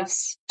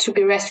deserves to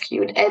be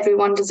rescued.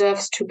 Everyone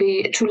deserves to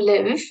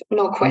live,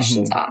 no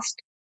questions asked.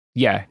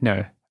 Yeah,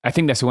 no, I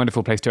think that's a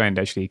wonderful place to end,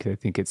 actually, because I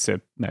think it's a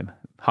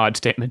hard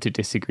statement to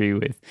disagree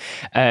with.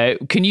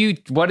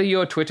 What are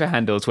your Twitter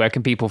handles? Where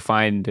can people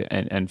find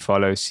and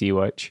follow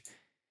Sea-Watch?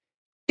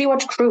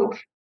 Sea-Watch Crew.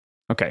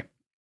 Okay,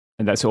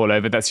 and that's all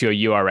over. That's your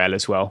URL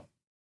as well.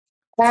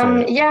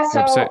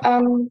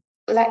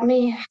 Let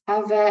me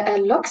have a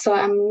look, so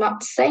I'm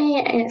not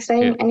saying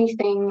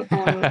anything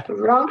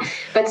wrong.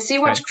 But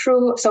Sea-Watch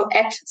Crew, so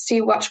at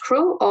Sea-Watch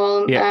Crew,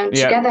 all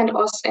together and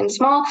also in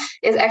small,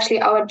 is actually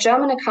our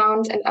German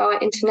account, and our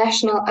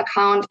international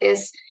account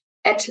is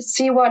at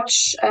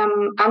Sea-Watch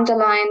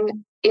 _INTL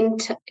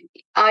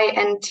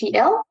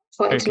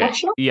for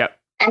international. Yeah.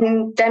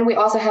 And then we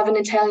also have an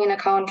Italian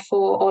account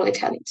for all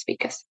Italian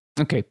speakers.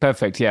 Okay,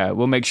 perfect. Yeah,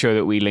 we'll make sure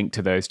that we link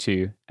to those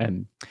too.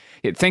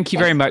 Thank you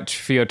very much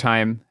for your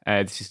time.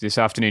 This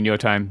afternoon, your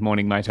time,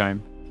 morning, my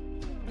time.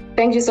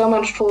 Thank you so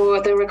much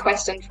for the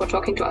request and for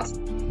talking to us.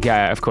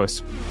 Yeah, of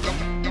course.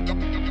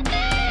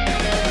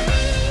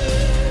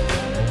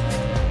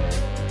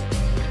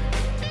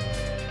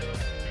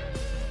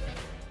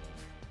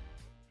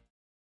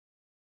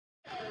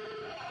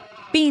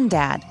 Bean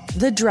Dad,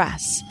 The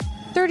Dress,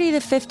 30 to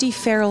 50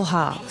 Feral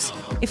Hogs.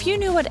 If you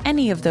knew what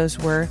any of those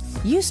were,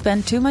 you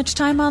spend too much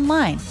time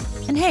online.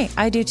 And hey,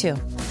 I do too.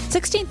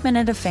 16th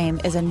Minute of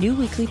Fame is a new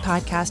weekly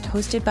podcast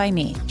hosted by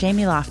me,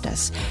 Jamie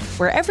Loftus,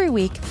 where every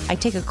week I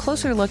take a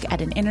closer look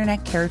at an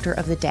internet character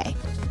of the day.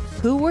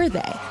 Who were they?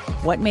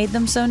 What made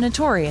them so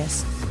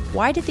notorious?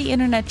 Why did the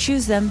internet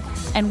choose them?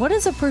 And what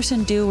does a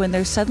person do when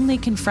they're suddenly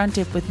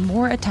confronted with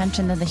more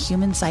attention than the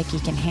human psyche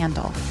can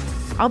handle?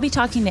 I'll be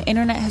talking to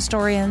internet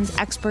historians,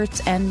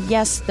 experts, and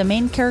yes, the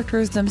main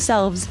characters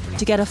themselves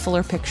to get a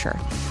fuller picture.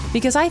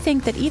 Because I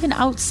think that even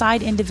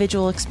outside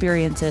individual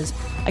experiences,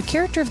 a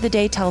character of the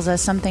day tells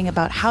us something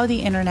about how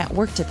the internet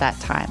worked at that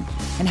time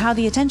and how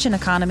the attention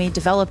economy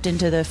developed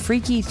into the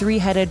freaky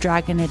three-headed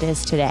dragon it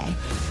is today.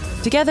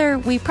 Together,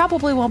 we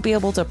probably won't be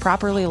able to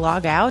properly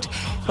log out,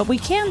 but we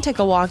can take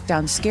a walk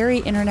down scary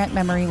internet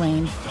memory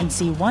lane and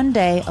see one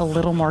day a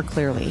little more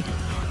clearly.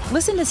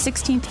 Listen to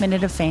 16th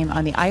Minute of Fame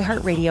on the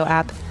iHeartRadio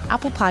app,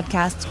 Apple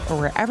Podcasts, or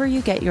wherever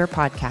you get your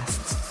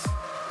podcasts.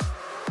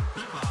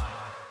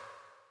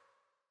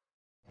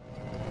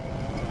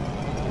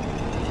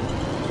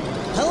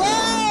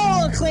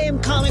 Hello,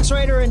 acclaimed comics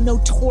writer and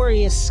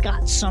notorious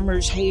Scott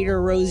Summers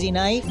hater, Rosie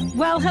Knight.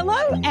 Well,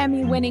 hello,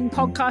 Emmy-winning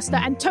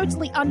podcaster and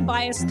totally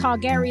unbiased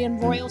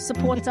Targaryen royal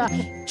supporter,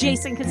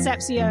 Jason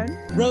Concepcion.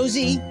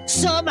 Rosie,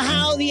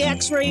 somehow the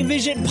X-Ray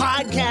Vision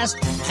podcast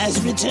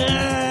has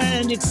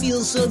returned. It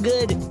feels so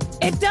good.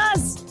 It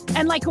does.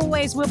 And like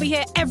always, we'll be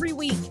here every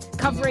week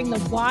covering the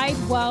wide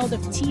world of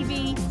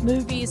TV,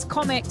 movies,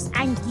 comics,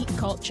 and geek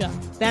culture.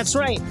 That's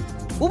right.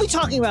 We'll be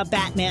talking about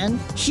Batman,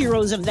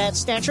 heroes of that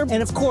stature,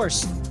 and of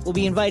course, we'll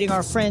be inviting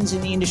our friends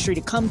in the industry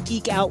to come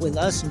geek out with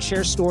us and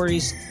share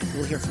stories.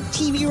 We'll hear from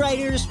TV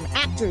writers, from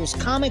actors,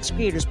 comics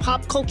creators,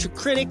 pop culture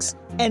critics,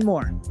 and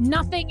more.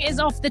 Nothing is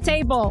off the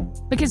table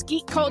because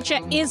geek culture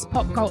is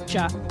pop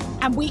culture,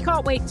 and we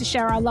can't wait to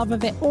share our love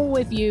of it all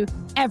with you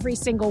every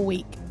single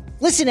week.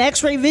 Listen to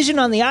X-Ray Vision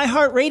on the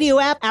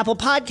iHeartRadio app, Apple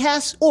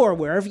Podcasts, or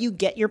wherever you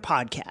get your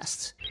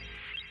podcasts.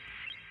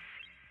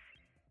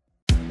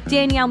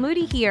 Danielle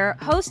Moody here,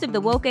 host of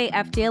the Woke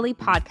AF Daily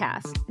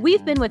podcast.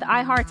 We've been with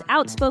iHeart's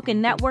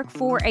Outspoken Network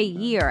for a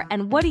year,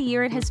 and what a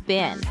year it has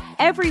been.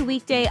 Every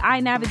weekday, I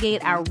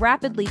navigate our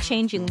rapidly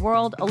changing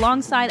world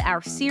alongside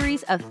our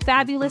series of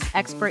fabulous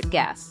expert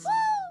guests.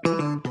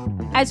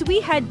 As we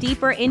head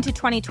deeper into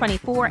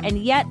 2024 and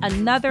yet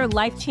another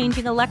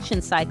life-changing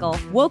election cycle,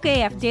 Woke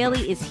AF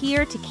Daily is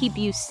here to keep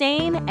you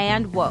sane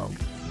and woke.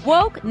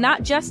 Woke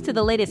not just to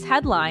the latest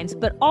headlines,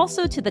 but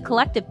also to the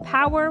collective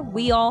power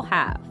we all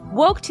have.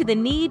 Woke to the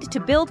need to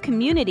build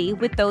community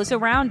with those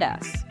around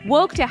us.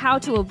 Woke to how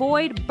to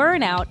avoid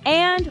burnout,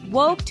 and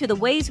woke to the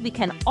ways we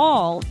can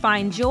all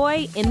find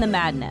joy in the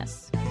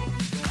madness.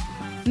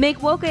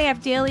 Make Woke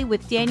AF Daily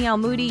with Danielle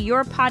Moody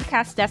your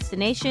podcast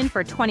destination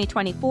for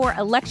 2024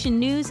 election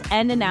news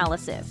and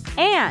analysis.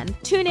 And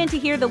tune in to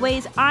hear the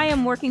ways I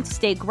am working to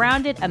stay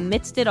grounded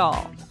amidst it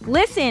all.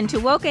 Listen to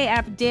Woke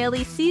AF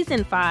Daily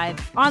Season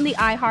 5 on the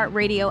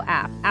iHeartRadio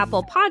app,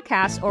 Apple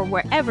Podcasts, or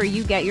wherever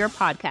you get your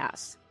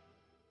podcasts.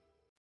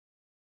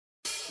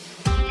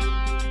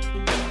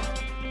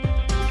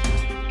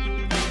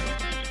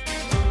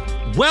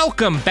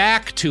 Welcome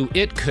back to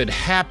It Could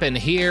Happen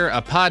Here,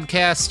 a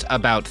podcast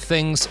about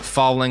things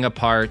falling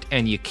apart,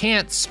 and you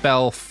can't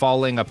spell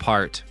falling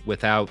apart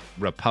without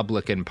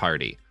Republican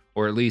Party,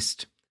 or at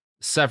least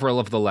several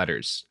of the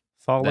letters.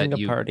 Falling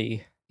apart.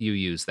 You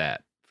use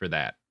that for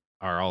that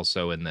are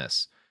also in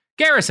this.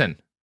 Garrison.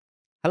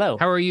 Hello.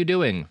 How are you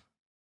doing?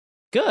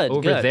 Good.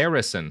 Over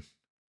there-ison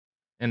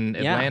in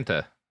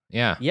Atlanta.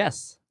 Yeah.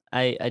 Yes.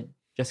 I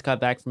just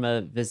got back from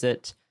a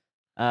visit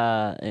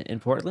in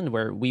Portland,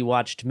 where we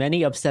watched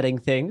many upsetting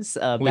things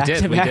back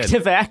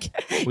to back.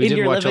 We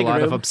did watch a lot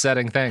room. of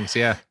upsetting things,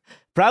 yeah.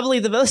 Probably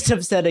the most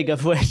upsetting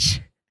of which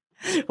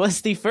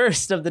was the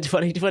first of the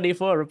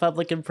 2024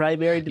 Republican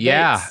primary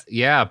debates.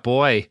 Yeah,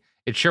 boy.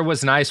 It sure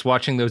was nice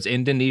watching those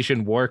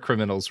Indonesian war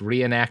criminals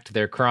reenact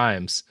their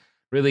crimes.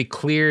 Really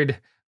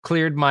cleared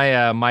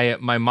my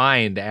my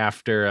mind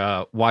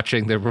after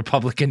watching the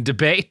Republican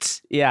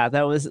debate. Yeah,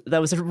 that was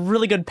a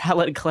really good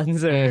palate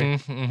cleanser.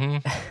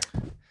 Mm-hmm.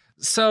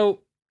 So,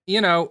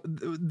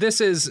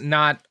 this is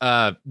not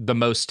the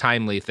most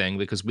timely thing,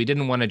 because we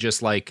didn't want to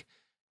just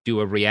do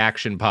a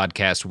reaction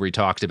podcast where we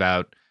talked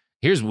about,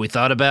 here's what we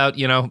thought about,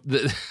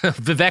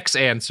 Vivek's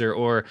answer,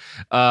 or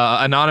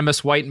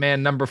anonymous white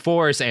man number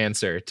 4's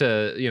answer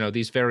to,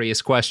 these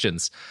various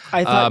questions.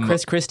 I thought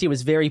Chris Christie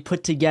was very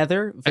put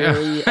together,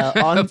 very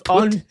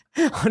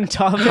on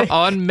topic,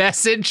 on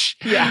message.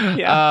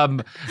 Yeah.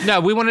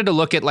 No, we wanted to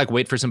look at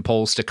wait for some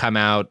polls to come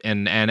out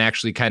and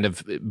actually kind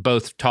of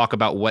both talk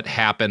about what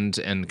happened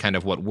and kind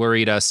of what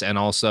worried us, and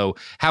also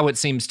how it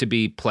seems to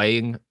be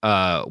playing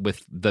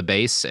with the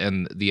base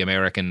and the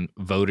American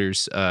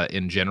voters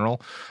in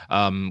general.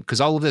 Because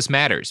all of this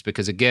matters.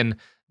 Because again,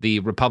 the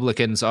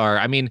Republicans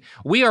are,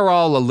 we are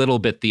all a little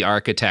bit the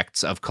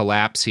architects of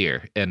collapse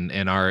here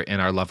in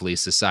our lovely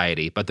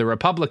society. But the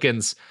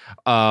Republicans,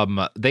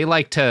 they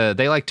like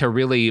to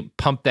really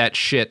pump that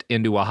shit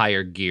into a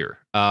higher gear.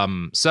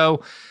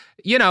 So,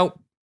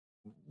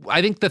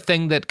 I think the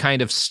thing that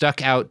kind of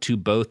stuck out to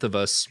both of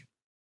us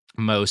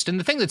most, and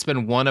the thing that's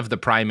been one of the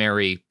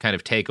primary kind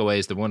of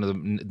takeaways, one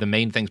of the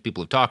main things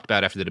people have talked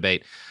about after the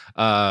debate,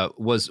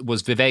 was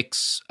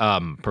Vivek's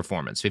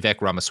performance. Vivek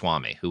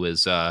Ramaswamy, who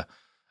is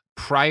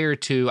prior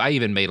to, I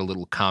even made a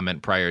little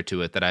comment prior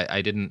to it that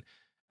I didn't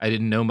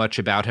know much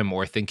about him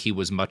or think he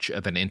was much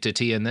of an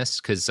entity in this,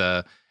 because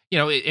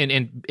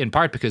in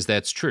part because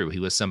that's true. He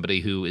was somebody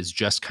who is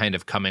just kind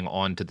of coming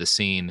onto the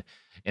scene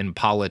in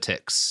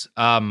politics.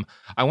 I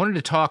wanted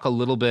to talk a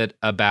little bit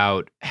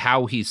about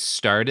how he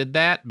started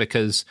that,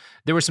 because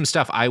there was some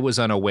stuff I was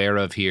unaware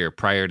of here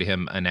prior to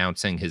him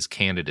announcing his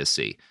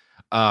candidacy.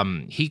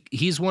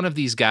 He's one of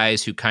these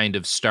guys who kind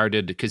of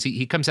started, because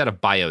he comes out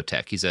of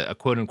biotech. He's a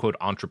quote unquote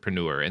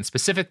entrepreneur. And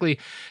specifically,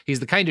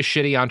 he's the kind of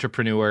shitty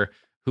entrepreneur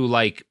who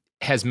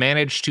has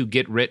managed to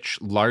get rich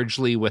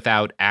largely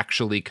without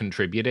actually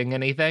contributing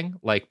anything,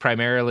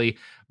 primarily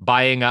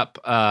buying up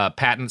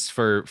patents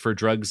for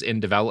drugs in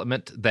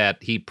development that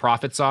he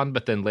profits on,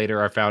 but then later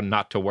are found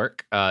not to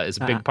work, is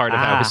a big part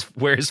of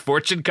where his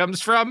fortune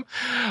comes from.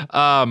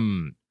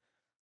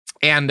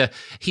 And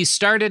he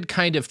started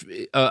kind of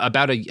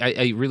about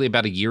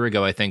a year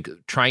ago, I think,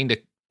 trying to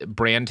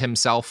brand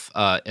himself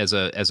as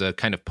a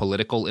kind of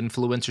political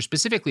influencer,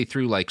 specifically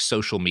through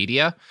social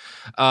media.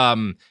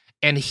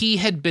 And he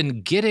had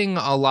been getting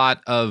a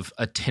lot of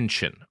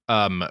attention,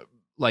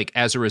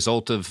 as a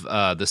result of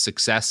the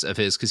success of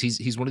his, because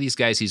he's one of these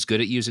guys. He's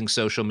good at using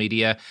social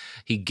media.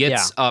 He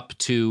gets up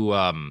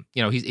to,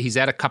 he's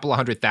at a couple of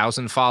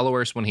 100,000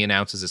 followers when he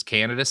announces his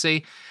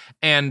candidacy.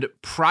 And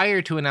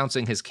prior to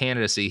announcing his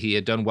candidacy, he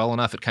had done well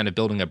enough at kind of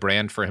building a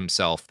brand for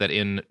himself that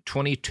in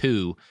early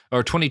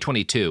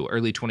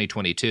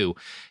 2022,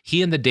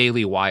 he and the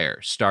Daily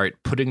Wire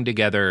start putting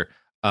together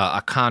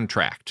a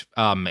contract,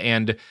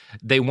 and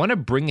they want to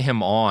bring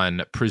him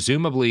on,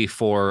 presumably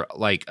for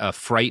a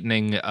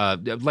frightening, a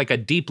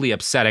deeply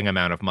upsetting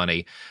amount of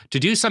money, to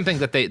do something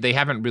that they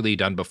haven't really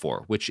done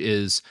before, which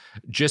is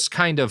just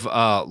kind of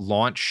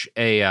launch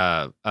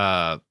a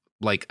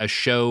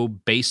show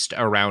based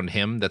around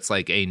him that's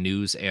a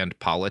news and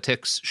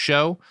politics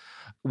show,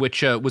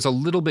 which was a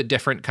little bit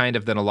different kind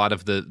of than a lot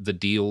of the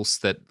deals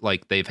that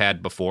they've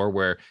had before,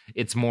 where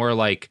it's more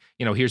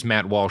here's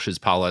Matt Walsh's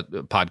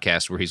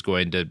podcast where he's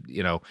going to,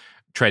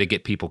 try to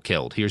get people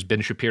killed. Here's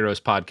Ben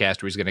Shapiro's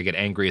podcast where he's going to get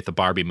angry at the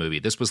Barbie movie.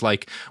 This was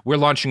we're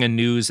launching a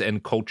news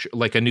and culture,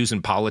 a news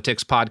and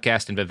politics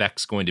podcast, and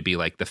Vivek's going to be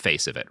the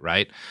face of it,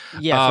 right?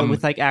 Yeah,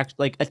 with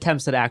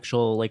attempts at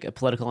actual a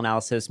political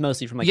analysis,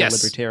 mostly from a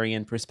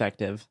libertarian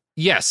perspective.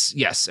 Yes.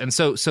 And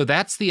so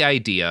that's the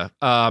idea.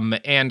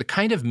 And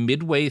kind of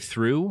midway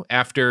through,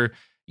 after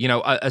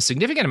a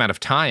significant amount of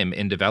time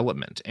in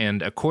development,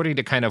 and according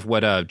to kind of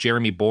what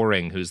Jeremy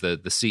Boring, who's the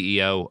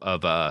CEO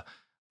of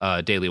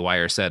Daily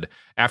Wire, said,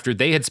 after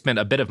they had spent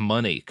a bit of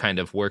money kind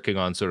of working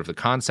on sort of the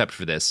concept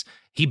for this,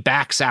 he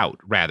backs out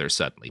rather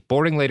suddenly.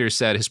 Boring later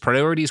said his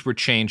priorities were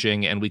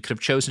changing and we could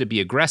have chosen to be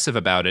aggressive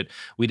about it.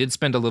 We did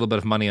spend a little bit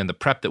of money on the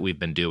prep that we've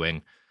been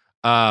doing.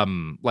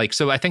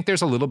 So I think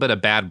there's a little bit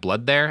of bad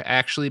blood there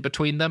actually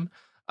between them.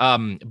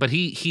 But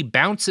he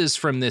bounces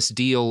from this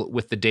deal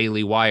with the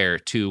Daily Wire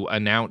to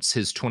announce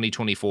his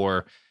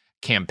 2024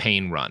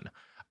 campaign run.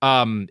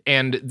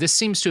 And this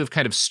seems to have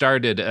kind of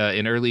started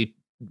in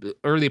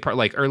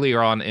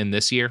earlier on in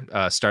this year,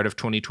 start of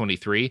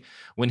 2023,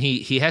 when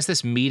he has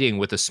this meeting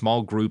with a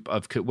small group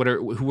of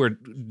who are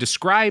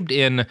described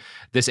in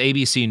this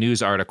ABC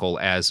News article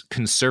as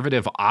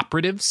conservative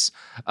operatives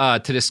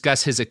to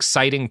discuss his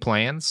exciting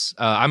plans.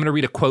 I'm going to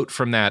read a quote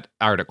from that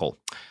article.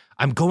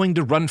 "I'm going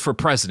to run for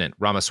president,"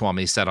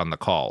 Ramaswamy said on the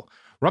call.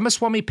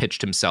 Ramaswamy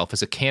pitched himself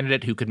as a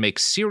candidate who could make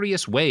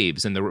serious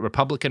waves in the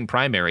Republican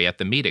primary at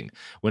the meeting.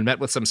 When met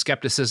with some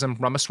skepticism,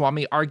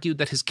 Ramaswamy argued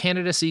that his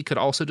candidacy could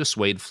also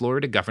dissuade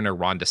Florida Governor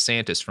Ron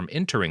DeSantis from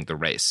entering the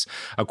race,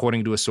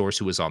 according to a source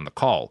who was on the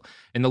call.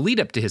 In the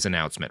lead-up to his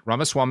announcement,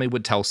 Ramaswamy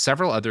would tell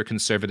several other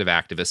conservative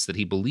activists that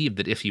he believed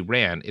that if he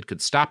ran, it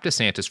could stop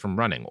DeSantis from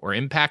running or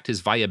impact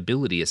his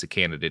viability as a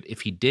candidate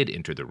if he did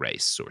enter the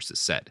race, sources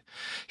said.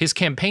 His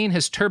campaign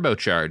has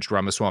turbocharged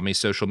Ramaswamy's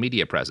social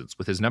media presence,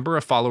 with his number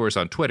of followers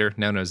on Twitter,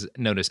 known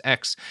as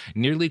X,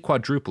 nearly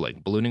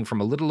quadrupling, ballooning from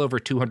a little over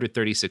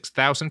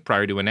 236,000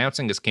 prior to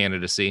announcing his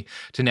candidacy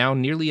to now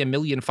nearly 1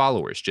 million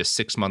followers just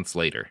 6 months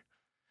later.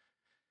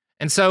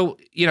 And so,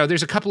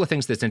 there's a couple of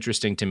things that's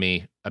interesting to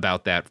me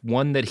about that.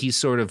 One, that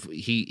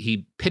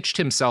he pitched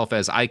himself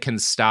as, I can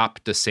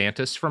stop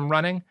DeSantis from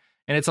running.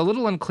 And it's a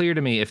little unclear to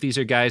me if these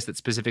are guys that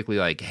specifically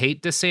like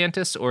hate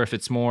DeSantis or if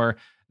it's more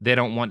they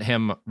don't want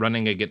him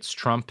running against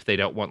Trump. They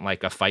don't want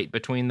like a fight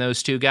between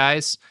those two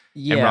guys.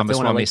 Yeah, and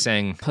Ramaswamy like,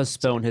 saying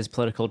postpone his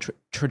political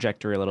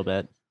trajectory a little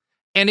bit.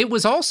 And it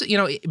was also,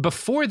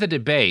 before the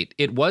debate,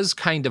 it was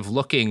kind of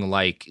looking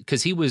like,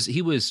 because he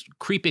was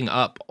creeping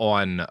up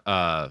on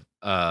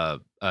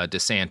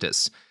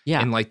DeSantis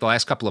in like the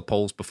last couple of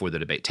polls before the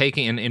debate,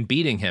 taking and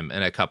beating him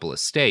in a couple of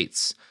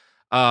states,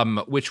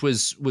 which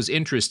was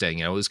interesting.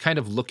 It was kind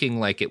of looking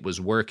like it was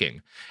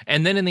working.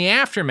 And then in the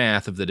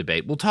aftermath of the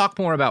debate, we'll talk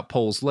more about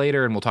polls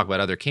later and we'll talk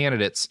about other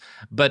candidates,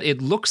 but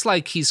it looks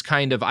like he's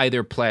kind of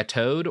either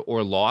plateaued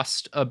or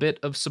lost a bit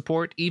of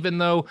support, even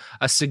though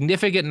a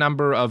significant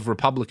number of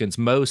Republicans,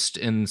 most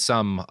in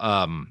some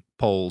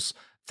polls,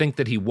 think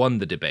that he won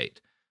the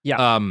debate.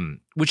 Yeah.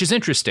 Which is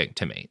interesting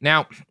to me.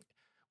 Now,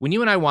 when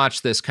you and I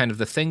watched this, kind of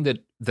the thing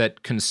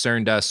that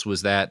concerned us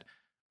was that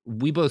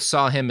we both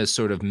saw him as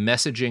sort of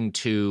messaging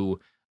to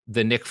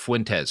the Nick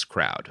Fuentes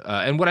crowd.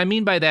 And what I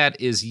mean by that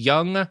is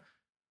young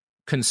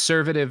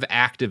conservative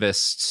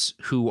activists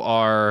who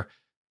are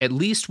at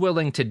least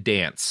willing to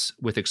dance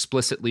with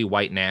explicitly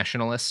white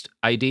nationalist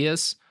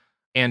ideas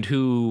and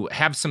who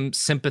have some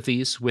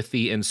sympathies with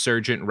the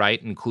insurgent right,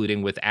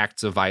 including with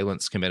acts of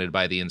violence committed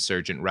by the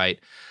insurgent right.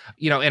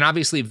 And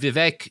obviously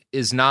Vivek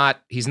he's not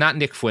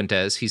Nick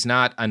Fuentes. He's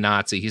not a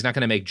Nazi. He's not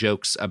going to make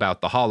jokes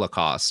about the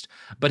Holocaust,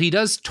 but he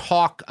does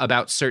talk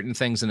about certain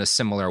things in a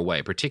similar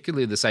way,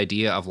 particularly this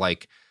idea of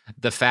like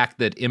the fact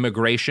that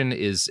immigration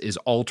is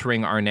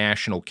altering our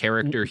national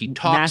character. He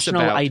talks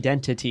about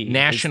identity.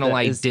 National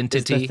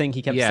identity. Is the thing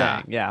he kept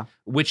saying. Yeah.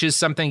 Which is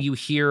something you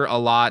hear a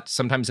lot,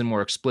 sometimes in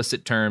more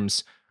explicit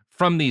terms,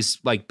 from these,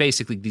 like,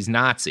 basically these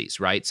Nazis,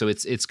 right? So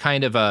it's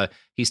kind of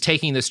he's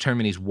taking this term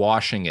and he's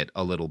washing it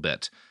a little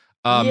bit.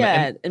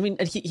 I mean,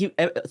 he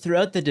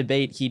throughout the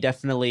debate, he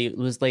definitely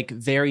was like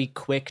very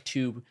quick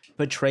to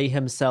portray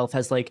himself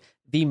as like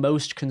the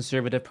most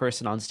conservative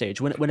person on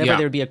stage. Whenever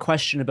there'd be a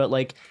question about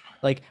like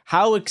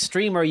how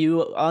extreme are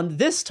you on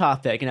this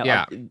topic?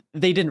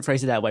 They didn't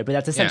phrase it that way, but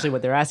that's essentially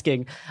what they're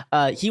asking.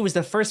 He was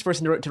the first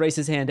person to raise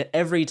his hand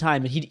every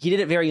time, and he did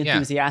it very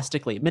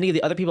enthusiastically. Many of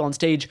the other people on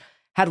stage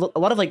had a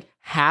lot of like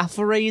half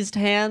raised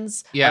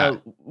hands.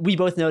 We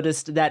both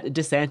noticed that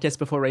DeSantis,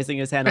 before raising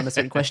his hand on a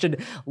certain question,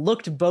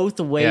 looked both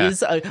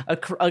ways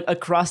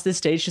across the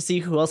stage to see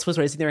who else was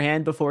raising their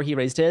hand before he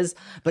raised his.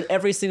 But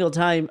every single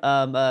time,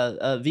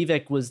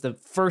 Vivek was the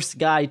first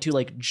guy to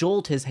like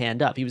jolt his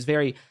hand up. He was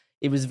very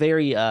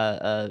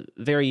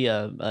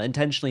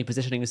intentionally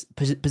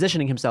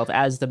positioning himself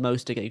as the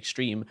most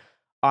extreme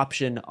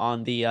option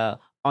on the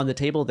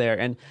table there.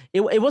 And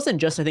it wasn't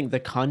just, I think,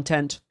 the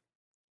content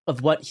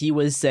of what he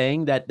was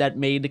saying that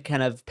made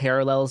kind of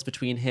parallels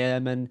between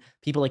him and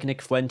people like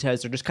Nick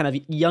Fuentes, or just kind of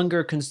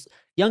younger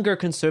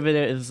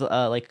conservative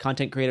like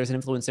content creators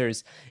and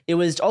influencers. It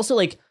was also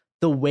like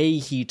the way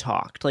he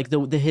talked, like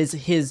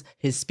his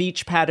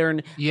speech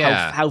pattern,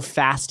 how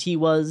fast he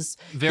was.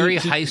 Very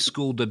high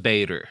school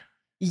debater.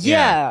 It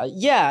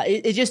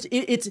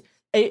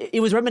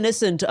was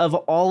reminiscent of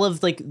all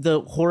of like the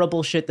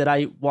horrible shit that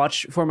I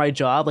watch for my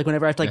job. Like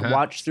whenever I have to like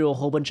watch through a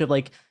whole bunch of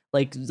like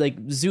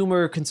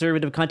Zoomer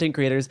conservative content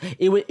creators,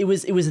 it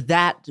was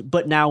that,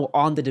 but now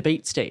on the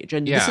debate stage.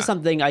 And this is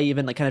something I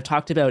even like kind of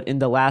talked about in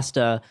the last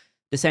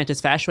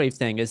DeSantis Fast Wave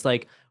thing, is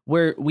like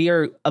where we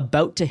are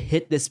about to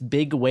hit this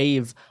big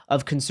wave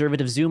of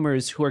conservative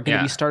Zoomers who are going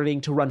to be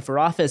starting to run for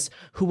office,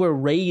 who were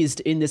raised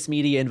in this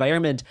media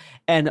environment,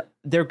 and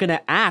they're going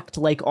to act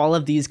like all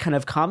of these kind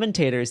of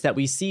commentators that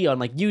we see on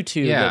like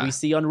YouTube, that we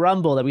see on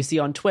Rumble, that we see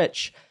on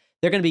Twitch.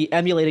 They're going to be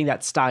emulating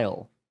that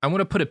style. I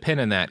want to put a pin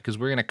in that because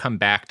we're going to come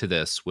back to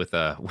this with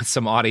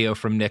some audio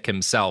from Nick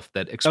himself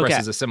that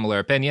expresses a similar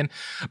opinion.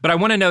 But I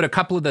want to note a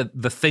couple of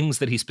the things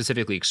that he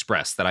specifically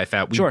expressed that I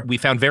found we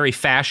found very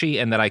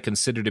fashy and that I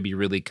consider to be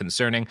really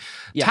concerning.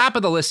 Top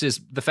of the list is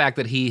the fact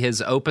that he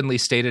has openly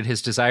stated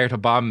his desire to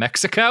bomb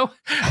Mexico.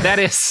 That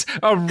is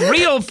a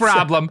real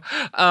problem.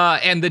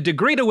 And the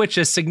degree to which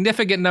a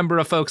significant number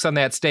of folks on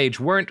that stage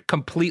weren't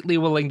completely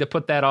willing to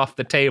put that off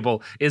the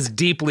table is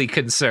deeply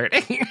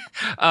concerning.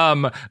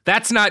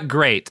 That's not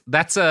great.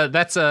 That's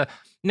a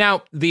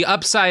now the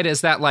upside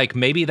is that like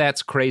maybe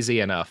that's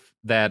crazy enough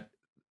that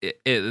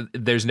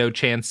there's no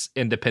chance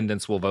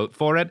independents will vote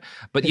for it,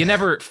 but you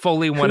never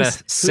fully want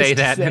to say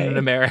that in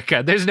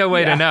America. There's no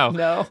way to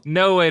know.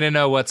 No way to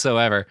know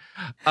whatsoever.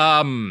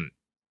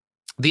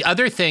 The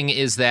other thing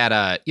is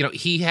that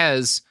he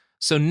has,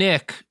 so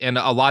Nick and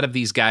a lot of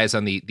these guys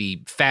on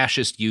the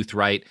fascist youth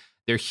right,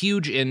 they're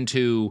huge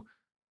into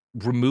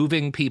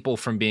removing people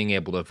from being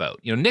able to vote.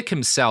 Nick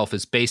himself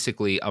is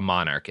basically a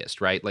monarchist,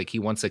 right? Like he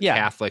wants a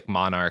Catholic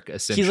monarch,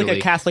 essentially. He's like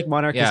a Catholic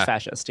monarchist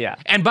fascist,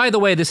 And by the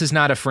way, this is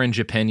not a fringe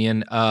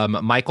opinion.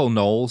 Michael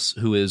Knowles,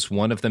 who is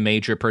one of the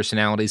major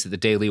personalities at the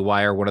Daily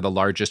Wire, one of the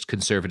largest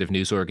conservative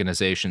news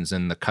organizations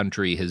in the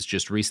country, has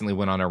just recently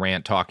went on a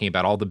rant talking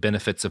about all the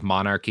benefits of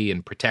monarchy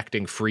and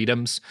protecting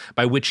freedoms,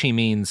 by which he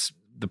means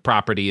the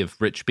property of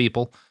rich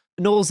people.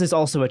 Knowles is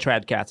also a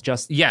trad Cath,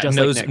 just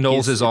like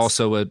Knowles is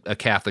also a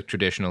Catholic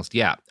traditionalist.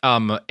 Yeah.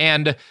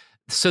 And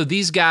so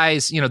these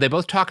guys, they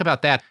both talk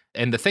about that.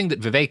 And the thing that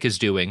Vivek is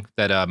doing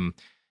that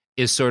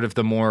is sort of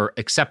the more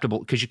acceptable,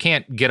 because you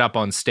can't get up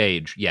on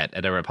stage yet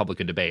at a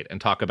Republican debate and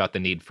talk about the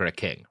need for a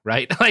king,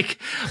 right?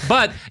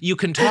 But you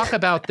can talk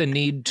about the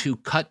need to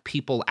cut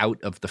people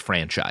out of the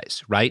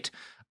franchise, right?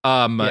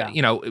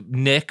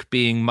 Nick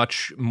being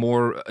much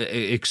more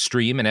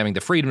extreme and having the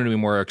freedom to be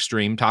more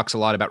extreme talks a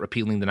lot about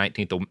repealing the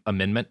 19th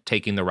Amendment,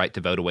 taking the right to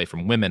vote away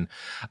from women.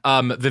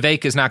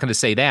 Vivek is not going to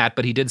say that,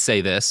 but he did say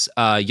this.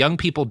 Young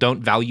people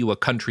don't value a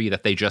country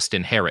that they just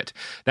inherit.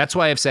 That's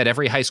why I've said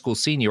every high school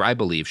senior, I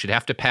believe, should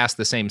have to pass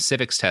the same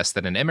civics test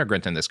that an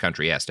immigrant in this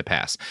country has to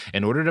pass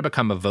in order to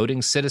become a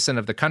voting citizen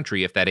of the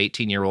country if that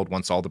 18-year-old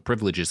wants all the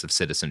privileges of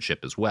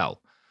citizenship as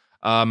well.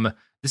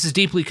 This is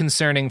deeply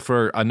concerning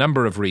for a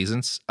number of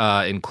reasons,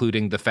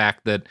 including the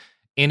fact that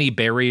any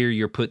barrier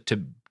you're put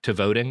to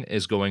voting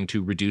is going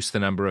to reduce the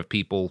number of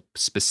people,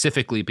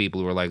 specifically people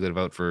who are likely to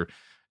vote for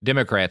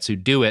Democrats who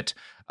do it.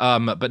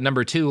 But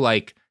number two,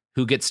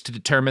 who gets to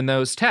determine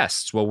those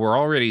tests? Well, we're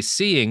already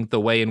seeing the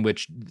way in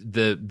which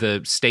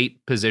the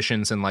state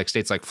positions in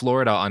states like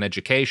Florida on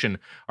education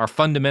are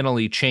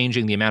fundamentally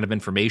changing the amount of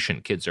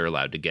information kids are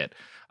allowed to get.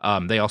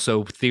 They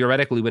also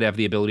theoretically would have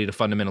the ability to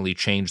fundamentally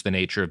change the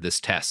nature of this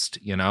test,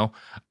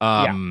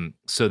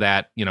 so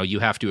that, you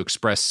have to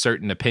express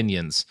certain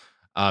opinions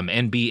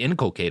and be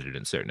inculcated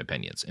in certain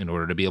opinions in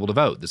order to be able to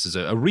vote. This is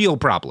a real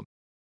problem.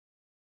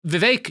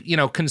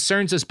 Vivek,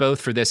 concerns us both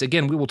for this.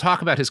 Again, we will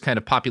talk about his kind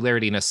of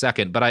popularity in a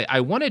second, but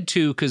I wanted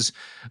to, because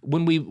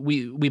when we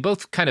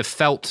both kind of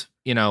felt,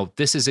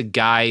 this is a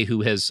guy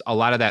who has a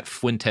lot of that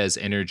Fuentes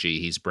energy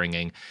he's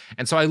bringing.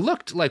 And so I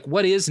looked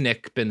what is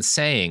Nick been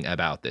saying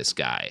about this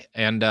guy?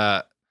 And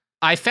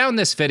I found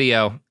this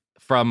video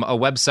from a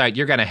website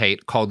you're going to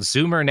hate called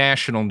Zoomer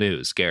National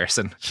News,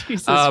 Garrison.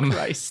 Jesus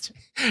Christ.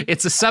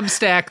 It's a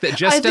Substack that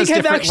just does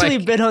different... I think I've actually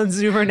been on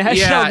Zoomer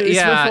National News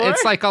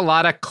before. It's a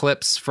lot of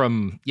clips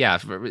from,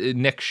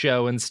 Nick's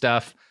show and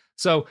stuff.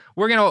 So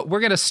we're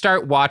gonna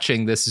start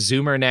watching this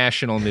Zoomer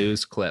National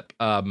News clip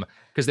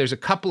because there's a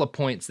couple of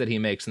points that he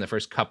makes in the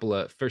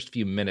first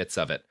few minutes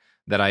of it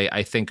that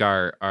I think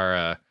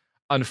are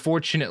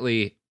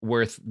unfortunately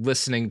worth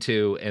listening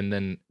to and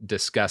then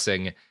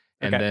discussing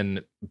and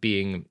then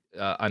being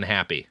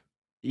unhappy.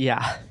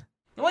 Yeah.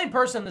 The only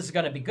person this is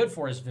going to be good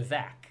for is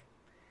Vivek.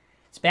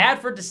 It's bad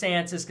for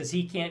DeSantis because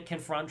he can't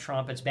confront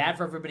Trump. It's bad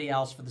for everybody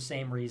else for the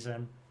same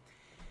reason.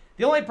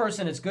 The only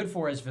person it's good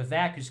for is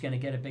Vivek, who's going to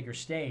get a bigger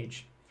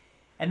stage.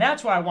 And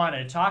that's what I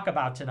wanted to talk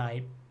about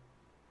tonight,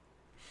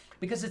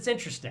 because it's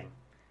interesting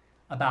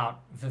about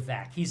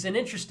Vivek. He's an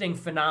interesting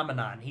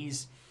phenomenon.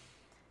 He's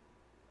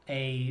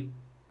a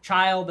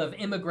child of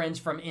immigrants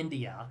from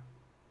India.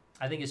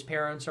 I think his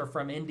parents are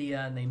from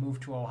India and they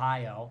moved to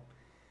Ohio.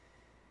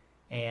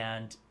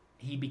 And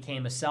he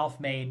became a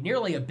self-made,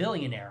 nearly a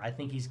billionaire. I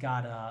think he's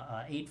got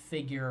a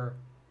 8-figure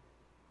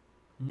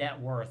net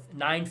worth,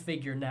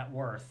 9-figure net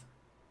worth.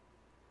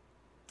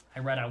 I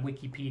read on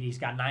Wikipedia he's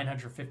got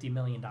 $950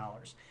 million.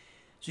 So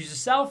he's a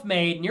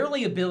self-made,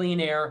 nearly a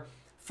billionaire,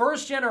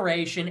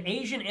 first-generation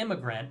Asian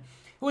immigrant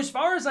who, as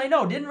far as I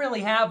know, didn't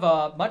really have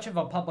much of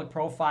a public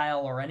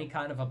profile or any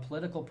kind of a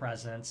political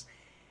presence,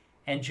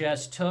 and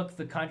just took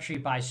the country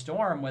by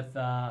storm with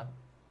a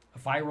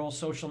viral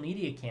social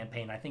media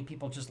campaign. I think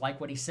people just like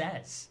what he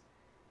says.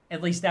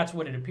 At least that's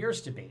what it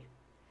appears to be.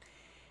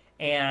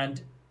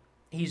 And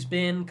he's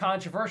been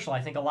controversial.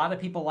 I think a lot of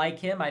people like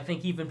him. I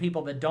think even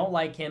people that don't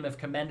like him have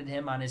commended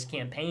him on his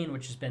campaign,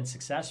 which has been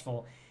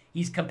successful.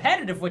 He's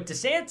competitive with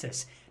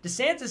DeSantis.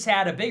 DeSantis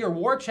had a bigger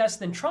war chest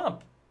than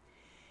Trump.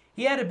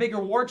 He had a bigger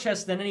war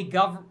chest than any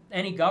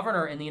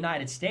governor in the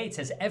United States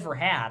has ever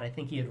had. I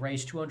think he had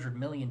raised $200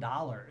 million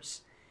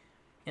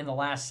in the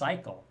last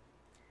cycle.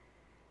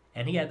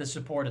 And he had the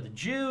support of the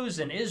Jews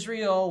and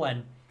Israel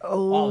and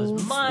all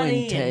his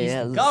money. Fuentes.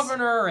 And he's the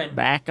governor. And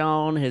back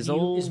on his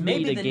old is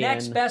maybe meat the again.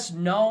 next best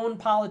known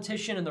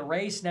politician in the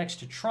race next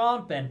to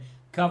Trump and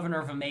governor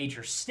of a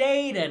major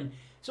state. And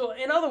so,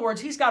 in other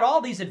words, he's got all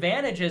these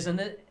advantages.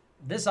 And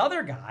this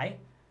other guy,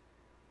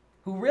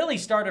 who really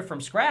started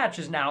from scratch,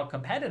 is now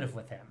competitive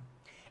with him.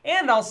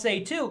 And I'll say,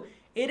 too,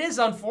 it is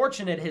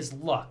unfortunate, his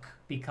look,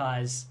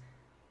 because,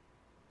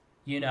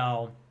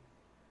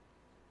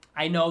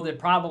 I know that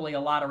probably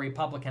a lot of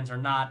Republicans are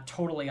not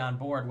totally on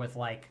board with,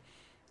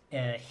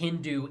 a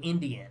Hindu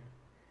Indian.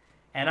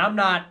 And I'm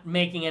not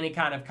making any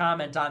kind of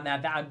comment on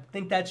that. I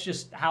think that's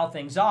just how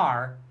things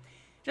are.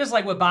 Just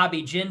like with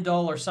Bobby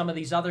Jindal or some of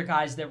these other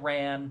guys that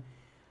ran.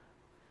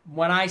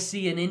 When I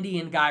see an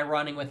Indian guy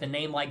running with a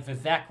name like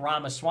Vivek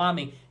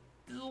Ramaswamy,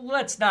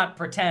 let's not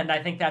pretend.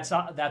 I think that's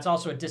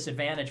also a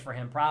disadvantage for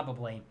him,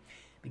 probably,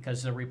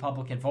 because the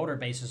Republican voter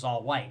base is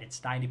all white. It's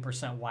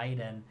 90% white,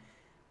 and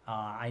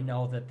I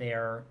know that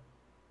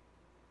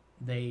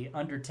they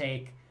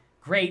undertake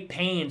great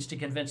pains to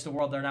convince the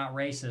world they're not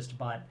racist,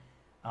 but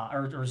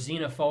or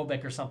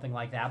xenophobic or something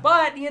like that.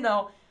 But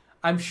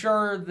I'm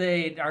sure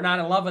they are not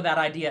in love with that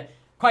idea.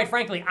 quite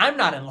frankly, I'm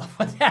not in love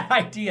with that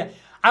idea.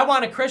 I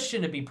want a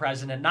Christian to be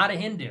president, not a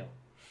Hindu.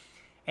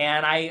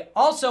 And I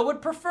also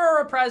would prefer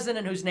a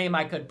president whose name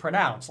I could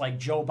pronounce, like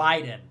Joe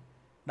Biden,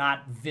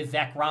 not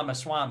Vivek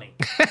Ramaswamy.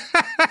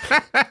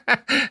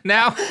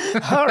 Now,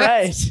 all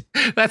right,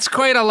 that's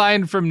quite a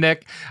line from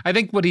Nick. I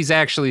think what he's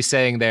actually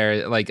saying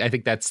there, like, I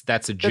think that's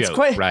a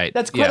joke, right?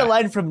 That's quite a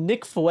line from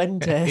Nick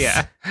Fuentes.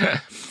 Yeah,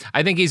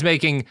 I think he's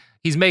making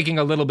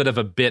a little bit of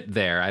a bit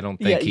there. I don't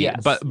think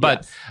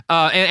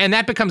and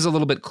that becomes a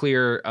little bit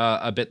clear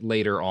a bit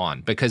later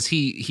on, because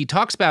he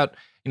talks about,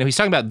 he's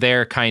talking about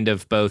their kind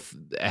of both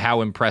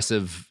how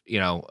impressive,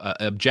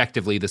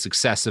 objectively the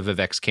success of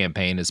Vivek's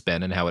campaign has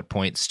been, and how it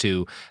points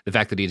to the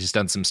fact that he just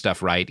done some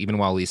stuff right, even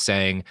while he's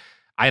saying,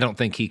 I don't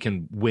think he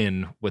can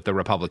win with the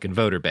Republican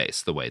voter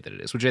base the way that it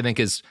is, which I think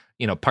is,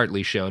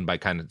 partly shown by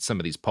kind of some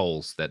of these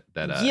polls that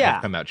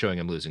have come out showing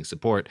him losing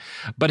support.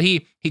 But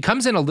he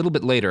comes in a little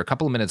bit later, a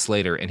couple of minutes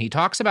later, and he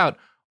talks about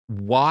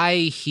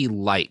why he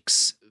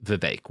likes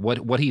Vivek,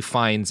 what he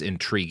finds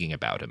intriguing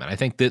about him. And I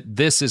think that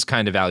this is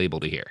kind of valuable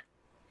to hear.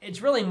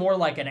 It's really more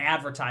like an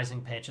advertising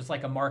pitch. It's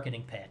like a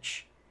marketing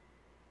pitch.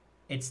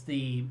 It's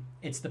the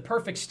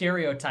perfect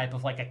stereotype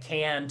of like a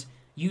canned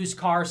used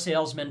car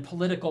salesman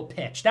political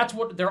pitch. That's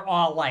what they're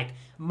all like.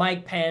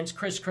 Mike Pence,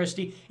 Chris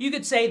Christie. You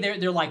could say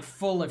they're like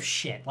full of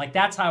shit. Like,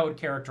 that's how I would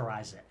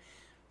characterize it.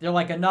 They're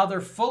like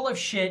another full of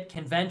shit,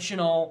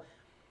 conventional,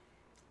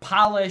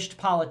 polished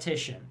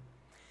politician.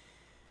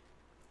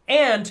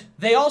 And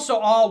they also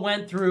all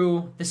went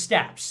through the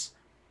steps.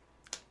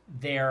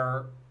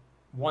 They're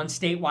won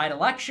statewide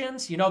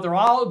elections. They're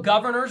all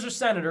governors or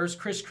senators.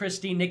 Chris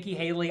Christie, Nikki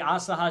Haley,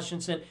 Asa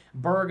Hutchinson,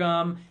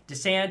 Burgum,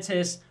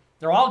 DeSantis.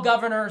 They're all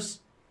governors.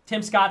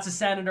 Tim Scott's a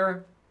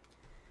senator.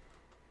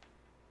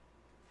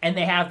 And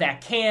they have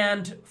that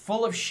canned,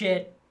 full of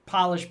shit,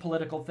 polished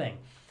political thing.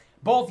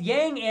 Both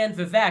Yang and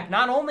Vivek,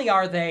 not only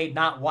are they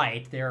not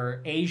white,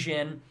 they're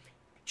Asian,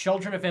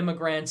 children of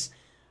immigrants,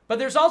 but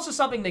there's also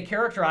something that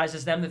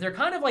characterizes them, that they're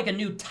kind of like a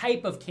new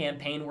type of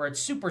campaign where it's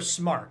super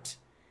smart.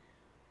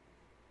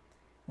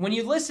 When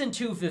you listen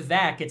to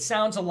Vivek, it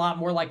sounds a lot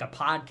more like a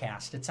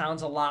podcast. It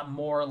sounds a lot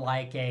more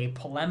like a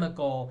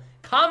polemical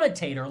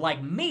commentator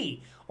like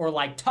me, or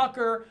like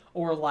Tucker,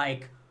 or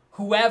like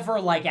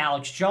whoever, like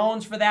Alex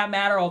Jones for that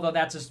matter, although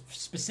that's a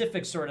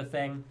specific sort of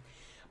thing.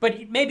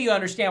 But maybe you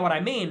understand what I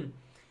mean.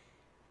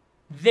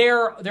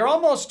 They're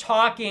almost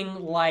talking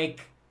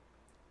like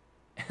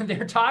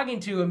they're talking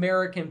to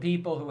American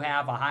people who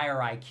have a higher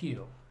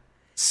IQ.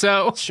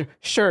 So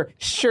sure,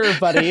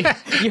 buddy.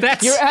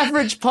 Your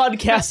average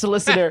podcast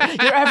listener,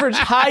 your average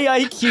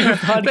high IQ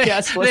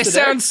podcast listener. They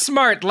sound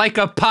smart, like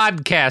a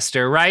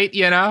podcaster, right?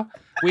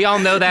 We all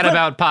know that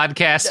about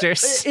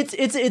podcasters.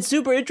 It's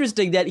super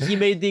interesting that he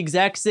made the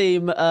exact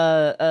same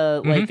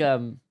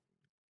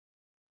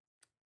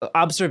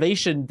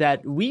observation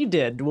that we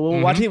did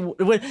when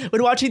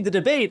watching the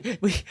debate.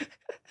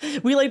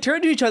 We like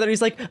turned to each other and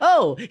he's like,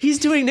 oh, he's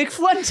doing Nick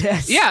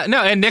Fuentes. Yeah,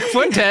 no, and Nick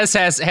Fuentes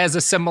has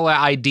a similar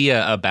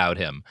idea about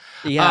him.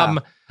 Yeah.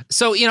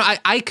 So,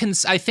 I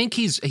think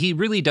he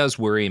really does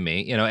worry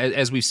me.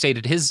 As we've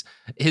stated, his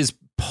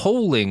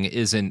polling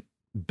isn't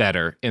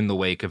better in the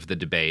wake of the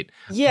debate.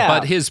 Yeah.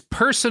 But his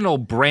personal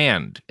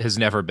brand has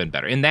never been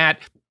better. In that,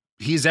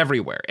 he's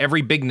everywhere.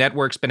 Every big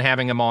network's been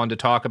having him on to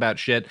talk about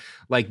shit.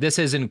 Like, this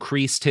has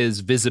increased his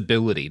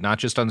visibility, not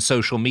just on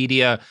social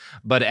media,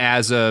 but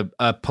as a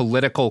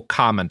political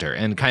commenter,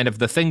 and kind of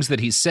the things that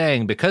he's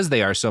saying, because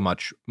they are so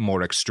much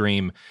more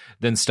extreme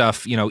than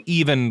stuff,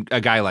 even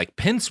a guy like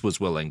Pence was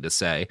willing to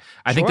say.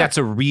 I think that's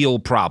a real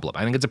problem.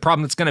 I think it's a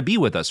problem that's going to be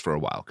with us for a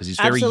while, because he's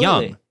very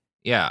young.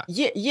 Yeah.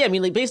 I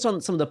mean, like, based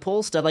on some of the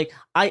poll stuff, like,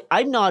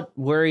 I'm not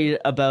worried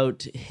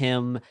about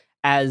him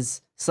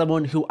as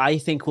someone who I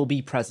think will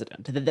be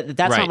president.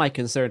 That's not my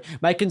concern.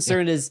 My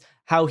concern is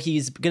how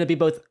he's going to be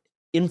both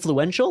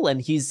influential, and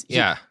he's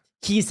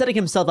setting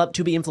himself up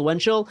to be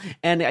influential.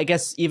 And I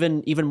guess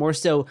even more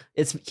so,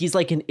 he's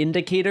like an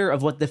indicator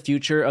of what the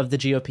future of the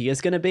GOP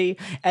is going to be.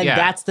 And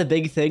that's the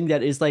big thing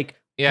that is like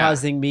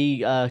causing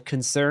me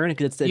concern.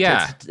 It's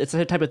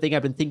the type of thing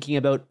I've been thinking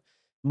about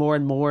more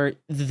and more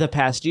the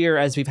past year,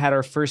 as we've had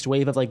our first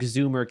wave of like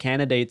Zoomer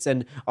candidates,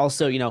 and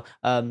also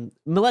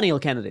millennial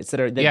candidates that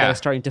are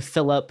starting to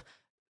fill up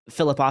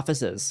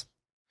offices.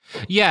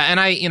 Yeah, and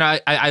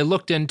I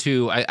looked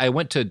into, I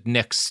went to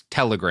Nick's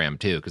Telegram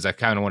too, because I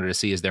kind of wanted to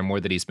see, is there more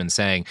that he's been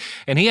saying,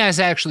 and he has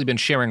actually been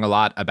sharing a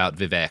lot about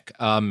Vivek.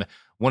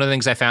 One of the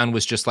things I found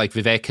was just like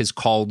Vivek has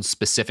called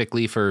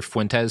specifically for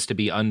Fuentes to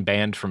be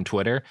unbanned from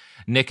Twitter.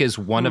 Nick is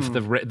one of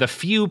the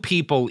few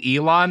people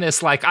Elon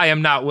is like, I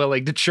am not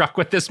willing to truck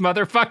with this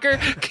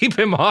motherfucker. Keep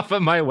him off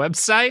of my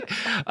website.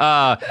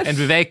 And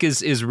Vivek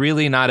is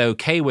really not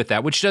okay with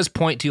that, which does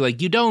point to,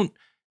 like, you don't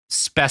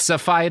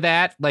specify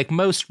that. Like,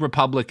 most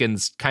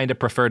Republicans kind of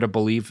prefer to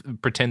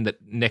pretend that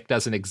Nick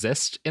doesn't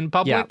exist in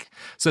public. Yeah.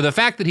 So the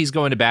fact that he's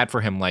going to bat for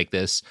him like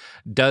this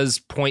does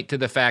point to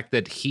the fact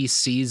that he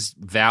sees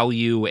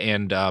value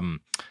and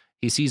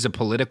He sees a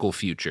political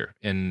future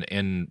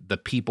in the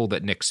people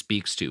that Nick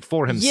speaks to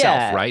for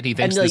himself, right? He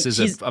thinks this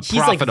is a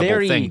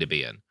profitable thing to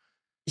be in.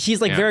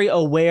 He's like very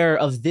aware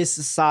of this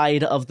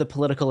side of the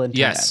political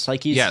internet. Yes.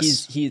 Like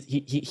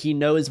he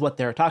knows what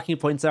their talking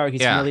points are.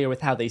 He's familiar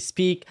with how they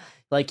speak.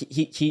 Like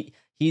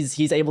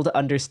he's able to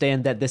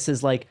understand that this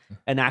is like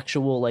an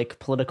actual like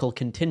political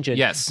contingent.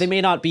 Yes. They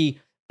may not be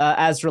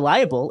as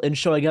reliable in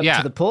showing up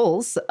to the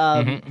polls,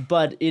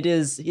 but it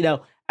is, you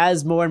know,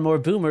 as more and more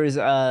boomers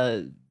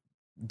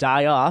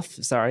die off.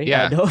 Sorry,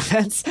 no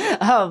offense.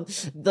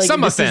 Like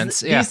some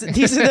offense.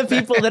 These are the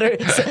people that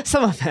are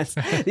some offense.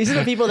 These are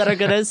the people that are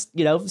gonna,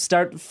 you know,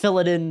 start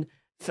filling in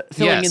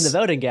the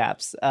voting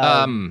gaps.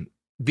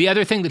 The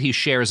other thing that he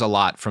shares a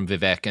lot from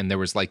Vivek, and there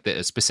was like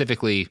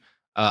specifically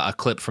a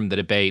clip from the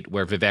debate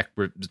where Vivek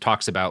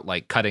talks about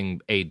like cutting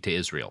aid to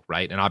Israel,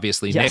 right? And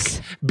obviously Nick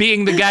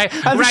being the guy,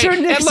 I'm right? sure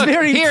Nick's and look,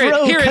 very here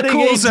pro at cutting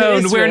Cool aid to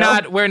Zone,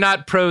 Israel. we're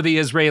not pro the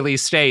Israeli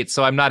state,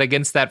 so I'm not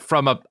against that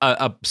from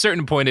a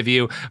certain point of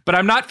view. But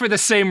I'm not for the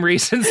same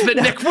reasons that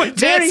Nick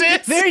Fuentes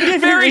is.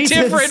 Very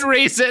different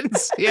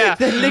reasons. Yeah,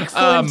 than Nick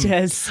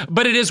Fuentes.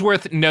 But it is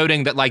worth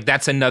noting that like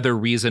that's another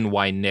reason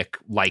why Nick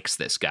likes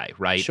this guy,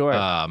 right?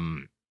 Sure.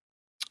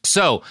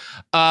 So,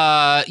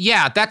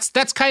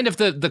 that's kind of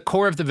the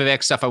core of the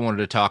Vivek stuff I wanted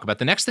to talk about.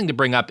 The next thing to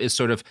bring up is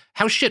sort of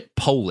how shit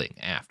polling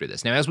after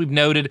this. Now, as we've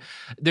noted,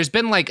 there's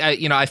been like,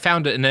 I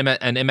found an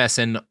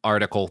MSN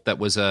article that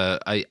was,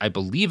 I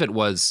believe it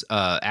was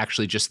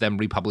actually just them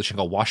republishing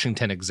a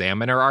Washington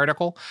Examiner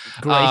article.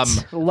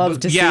 Great.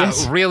 Love to see it. Yeah,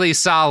 really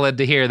solid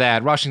to hear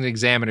that. Washington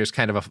Examiner is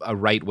kind of a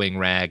right-wing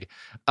rag.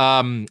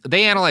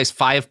 They analyzed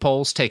 5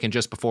 polls taken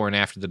just before and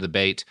after the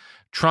debate.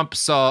 Trump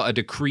saw a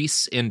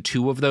decrease in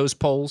 2 of those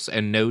polls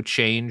and no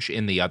change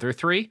in the other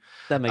 3.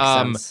 That makes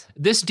sense.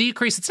 This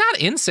decrease, it's not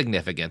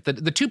insignificant.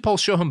 The 2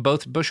 polls show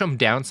him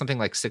down something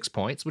like 6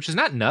 points, which is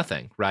not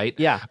nothing, right?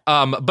 Yeah.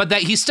 But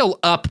that he's still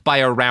up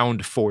by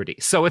around 40.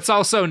 So it's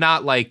also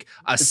not like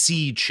a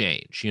sea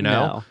change, you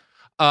know?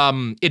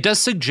 No. It does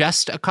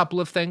suggest a couple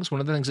of things. One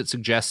of the things it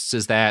suggests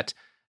is that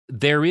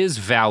there is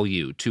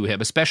value to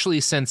him, especially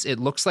since it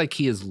looks like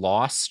he has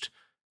lost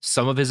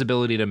some of his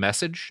ability to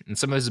message and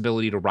some of his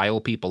ability to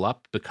rile people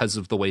up because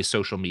of the way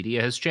social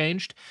media has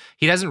changed.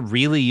 He doesn't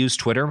really use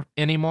Twitter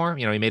anymore.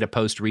 You know, he made a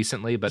post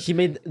recently, but he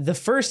made the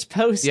first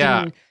post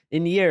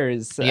in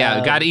years.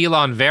 Yeah, got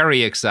Elon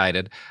very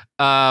excited.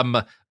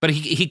 But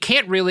he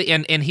can't really,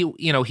 and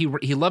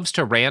he loves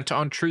to rant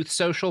on Truth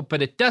Social,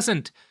 but it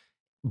doesn't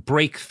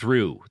break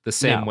through the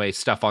same way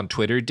stuff on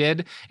Twitter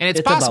did. And it's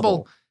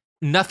possible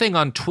nothing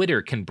on Twitter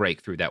can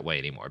break through that way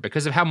anymore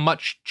because of how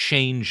much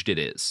changed it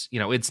is. You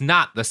know, it's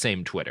not the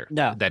same Twitter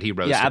that he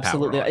rose to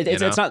absolutely. power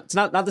on, it's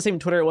not the same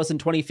Twitter it was in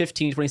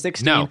 2015,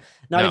 2016.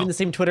 Not even the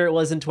same Twitter it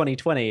was in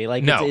 2020.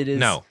 Like it is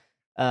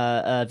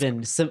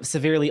been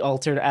severely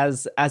altered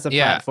as a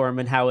platform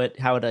and how it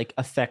like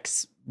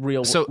affects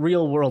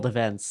real world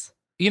events.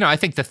 You know, I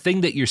think the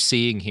thing that you're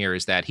seeing here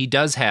is that he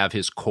does have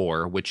his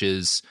core, which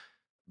is,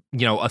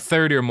 you know, a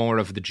third or more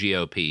of the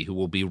GOP who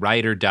will be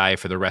ride or die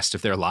for the rest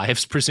of their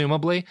lives,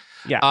 presumably.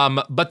 Yeah.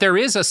 But there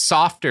is a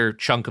softer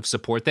chunk of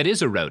support that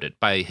is eroded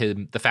by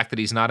him. The fact that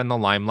he's not in the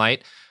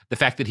limelight, the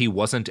fact that he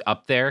wasn't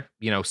up there,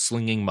 you know,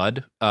 slinging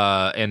mud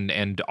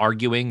and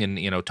arguing and,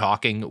 you know,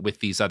 talking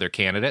with these other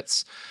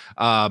candidates.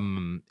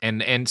 And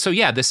so,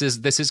 yeah, this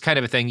is kind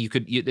of a thing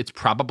it's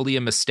probably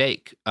a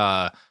mistake.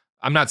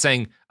 I'm not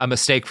saying a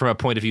mistake from a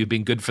point of view of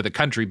being good for the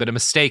country, but a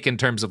mistake in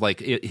terms of like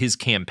his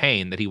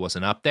campaign that he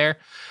wasn't up there,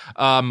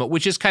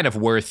 which is kind of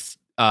worth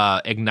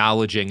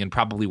acknowledging and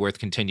probably worth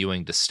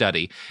continuing to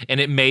study.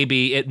 And it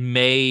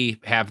may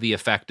have the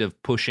effect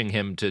of pushing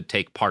him to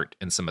take part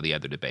in some of the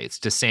other debates.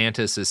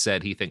 DeSantis has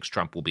said he thinks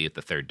Trump will be at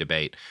the 3rd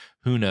debate.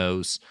 Who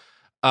knows?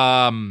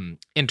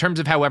 In terms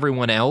of how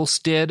everyone else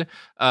did,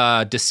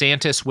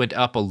 DeSantis went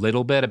up a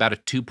little bit, about a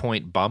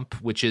 2-point bump,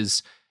 which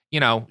is, you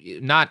know,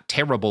 not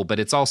terrible, but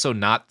it's also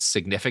not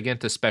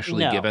significant,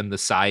 especially given the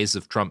size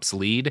of Trump's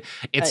lead.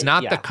 It's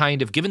not the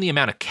kind of, given the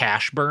amount of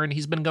cash burn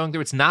he's been going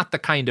through, it's not the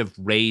kind of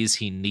raise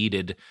he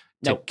needed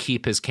to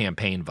keep his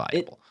campaign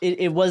viable.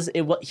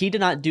 He did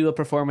not do a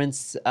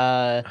performance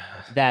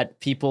that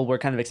people were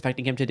kind of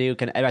expecting him to do.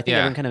 I think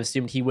everyone kind of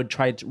assumed he would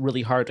try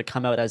really hard to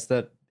come out as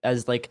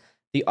like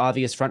the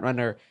obvious front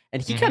runner,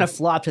 and he kind of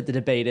flopped at the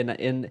debate.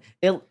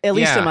 At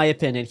least in my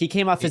opinion, he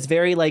came off as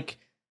very like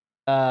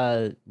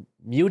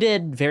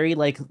muted, very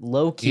like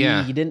low key.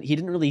 He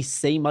didn't really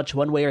say much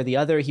one way or the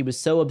other. He was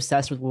so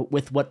obsessed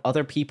with what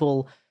other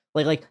people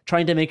like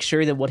trying to make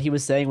sure that what he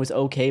was saying was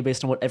okay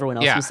based on what everyone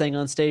else was saying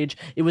on stage.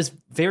 It was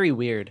very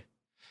weird.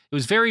 It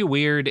was very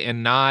weird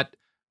and not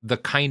the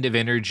kind of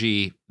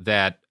energy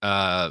that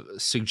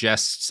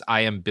suggests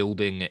I am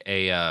building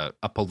a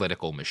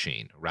political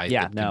machine, right?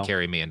 That can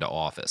carry me into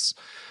office.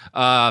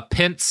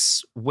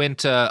 Pence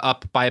went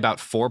up by about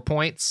 4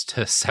 points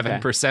to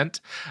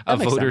 7%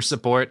 of voter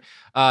support.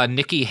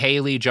 Nikki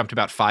Haley jumped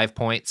about 5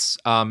 points.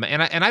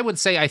 And I would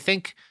say I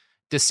think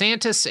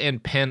DeSantis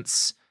and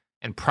Pence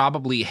and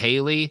probably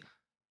Haley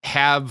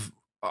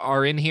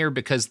are in here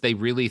because they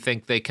really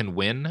think they can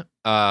win.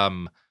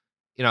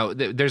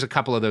 There's a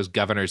couple of those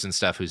governors and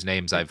stuff whose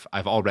names I've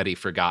already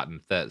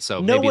forgotten.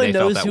 So no maybe one they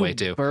knows felt that who way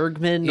too.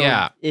 Bergman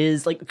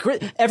is like.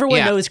 Everyone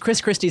knows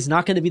Chris Christie's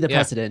not going to be the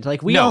president.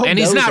 Like we all know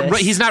he's not. this.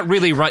 He's not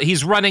really.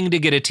 He's running to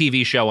get a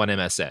TV show on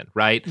MSN,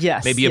 right?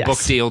 Yes, maybe a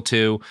book deal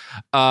too.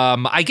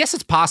 I guess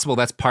it's possible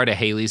that's part of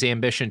Haley's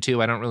ambition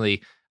too. I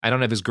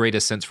don't have as great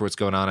a sense for what's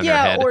going on in her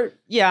head.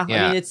 I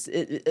mean, it's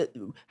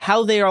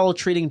how they are all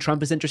treating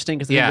Trump is interesting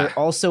because they're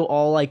also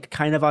all like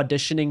kind of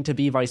auditioning to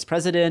be vice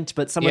president,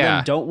 but some of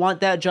them don't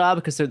want that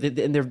job because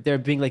they're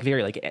being like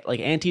very like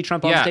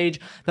anti-Trump on stage.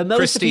 But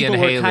most people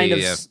were kind of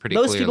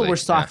most people were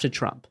soft to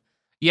Trump.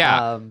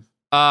 Yeah.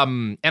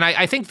 And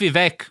I think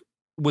Vivek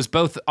was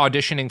both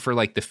auditioning for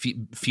like the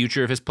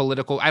future of his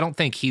political. I don't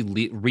think he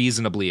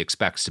reasonably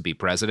expects to be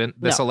president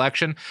this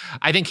election.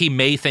 I think he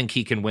may think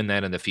he can win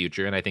that in the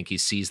future, and I think he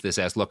sees this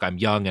as, look, I'm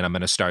young and I'm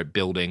going to start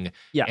building.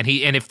 Yeah.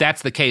 And if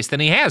that's the case, then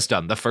he has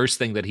done the first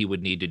thing that he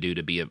would need to do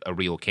to be a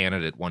real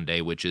candidate one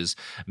day, which is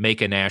make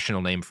a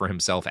national name for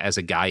himself as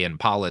a guy in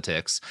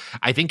politics.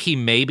 I think he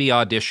may be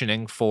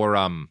auditioning for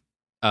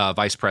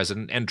vice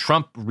president, and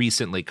Trump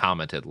recently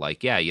commented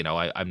like,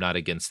 I'm not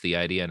against the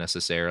idea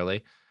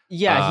necessarily.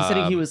 Yeah, he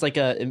said he was like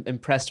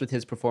impressed with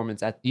his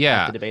performance at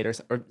the debate or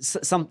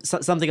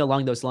something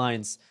along those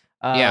lines.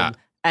 And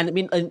I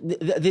mean,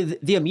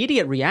 the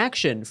immediate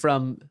reaction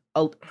from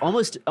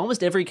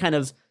almost every kind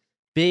of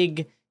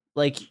big,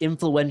 like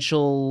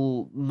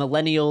influential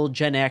millennial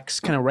Gen X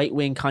kind of right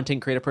wing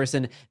content creator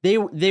person, they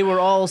were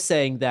all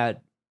saying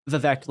that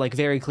Vivek like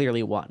very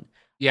clearly won.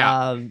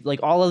 Yeah, like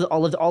all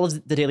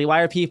of the Daily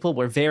Wire people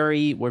were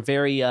very pro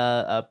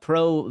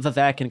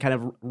Vivek and kind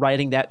of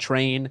riding that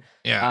train.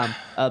 Yeah,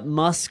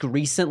 Musk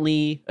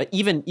recently,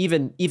 even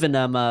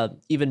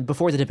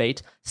before the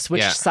debate,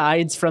 switched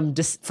sides from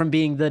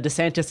being the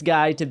DeSantis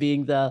guy to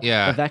being the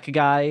Vivek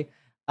guy.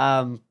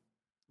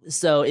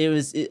 So it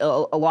was a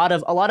lot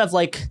of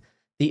like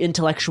the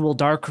intellectual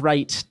dark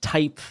right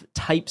type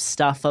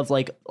stuff of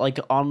like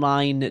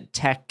online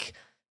tech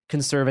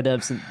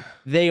conservatives, and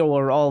they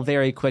were all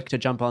very quick to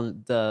jump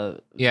on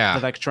the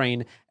Vivek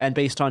train, and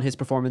based on his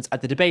performance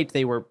at the debate,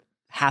 they were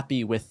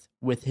happy with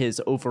his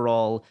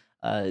overall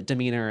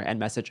demeanor and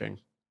messaging.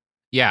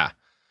 Yeah.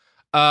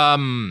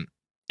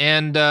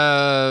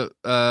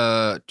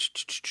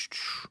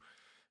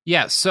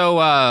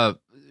 So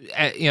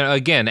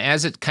again,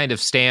 as it kind of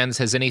stands,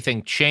 has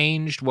anything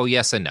changed? Well,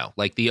 yes and no.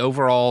 Like the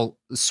overall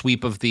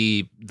sweep of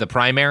the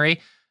primary,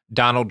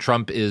 Donald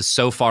Trump is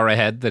so far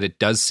ahead that it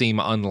does seem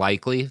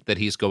unlikely that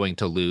he's going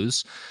to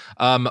lose.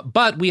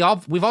 But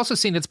we've also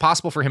seen it's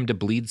possible for him to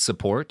bleed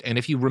support. And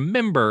if you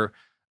remember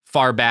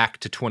far back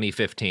to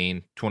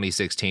 2015,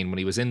 2016, when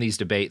he was in these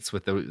debates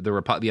with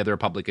the other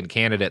Republican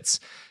candidates,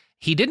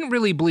 he didn't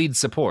really bleed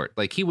support.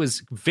 Like he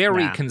was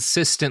very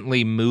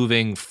consistently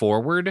moving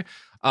forward.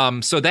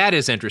 So that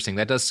is interesting.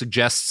 That does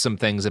suggest some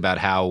things about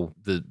how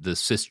the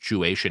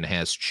situation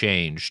has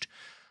changed.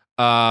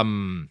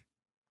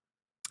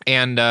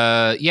 It's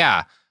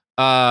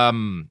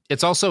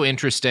also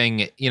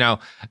interesting,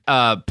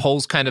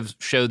 polls kind of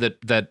show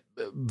that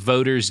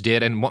voters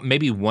did, and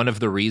maybe one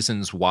of the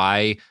reasons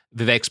why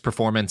Vivek's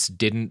performance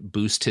didn't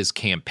boost his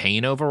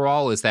campaign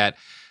overall is that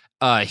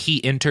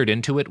he entered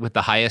into it with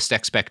the highest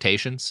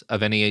expectations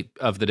of any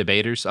of the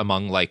debaters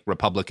among like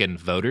Republican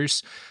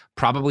voters.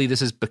 Probably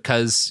this is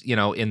because,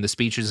 in the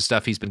speeches and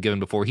stuff he's been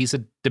given before, he's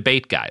a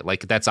debate guy.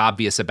 Like that's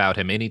obvious about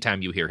him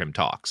anytime you hear him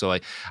talk. So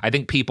I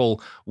think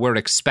people were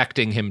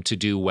expecting him to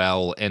do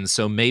well. And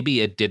so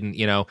maybe it didn't,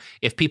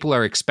 if people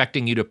are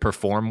expecting you to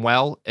perform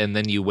well and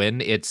then you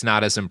win, it's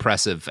not as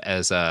impressive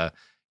as,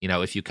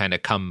 if you kind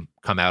of come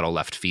out of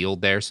left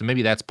field there. So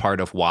maybe that's part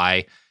of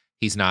why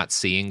he's not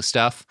seeing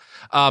stuff.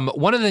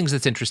 One of the things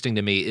that's interesting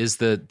to me is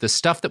the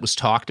stuff that was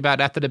talked about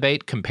at the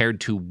debate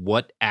compared to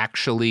what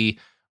actually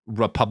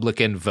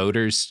Republican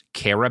voters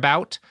care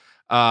about.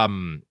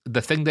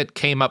 The thing that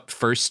came up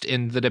first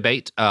in the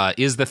debate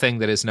is the thing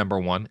that is number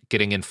one,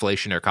 getting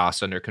inflation or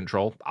cost under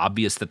control.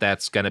 Obvious that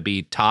that's going to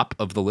be top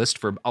of the list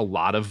for a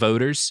lot of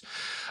voters.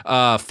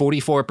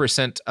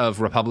 44%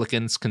 of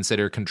Republicans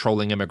consider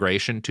controlling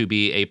immigration to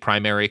be a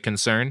primary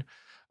concern,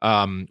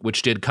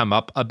 which did come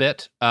up a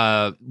bit.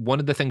 One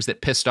of the things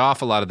that pissed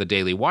off a lot of the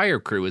Daily Wire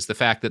crew is the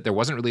fact that there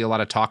wasn't really a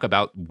lot of talk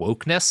about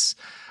wokeness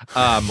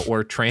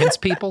or trans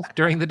people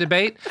during the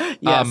debate.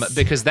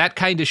 Because that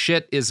kind of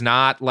shit is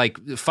not like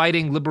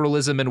fighting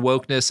liberalism and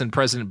wokeness and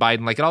President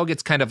Biden. Like it all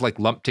gets kind of like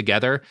lumped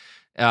together.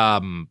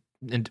 And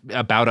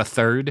about a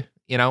third,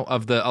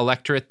 of the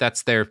electorate,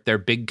 that's their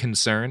big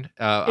concern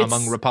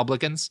among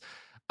Republicans.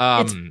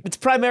 It's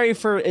primary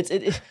for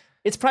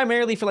It's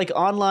primarily for like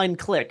online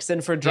clicks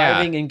and for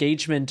driving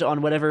engagement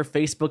on whatever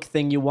Facebook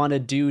thing you want to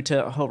do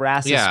to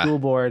harass a school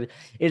board.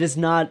 It is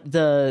not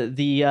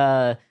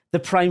the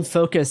prime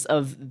focus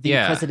of the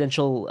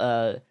presidential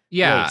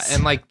race.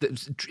 And like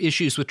the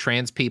issues with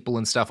trans people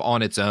and stuff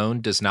on its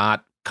own does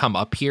not come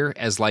up here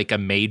as like a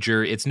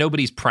major, it's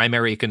nobody's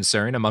primary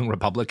concern among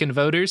Republican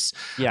voters.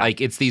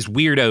 Like it's these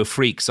weirdo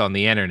freaks on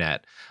the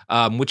internet.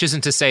 which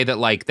isn't to say that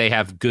like they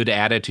have good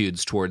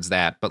attitudes towards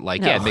that, but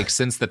like, yeah, it makes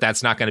sense that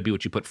that's not going to be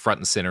what you put front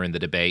and center in the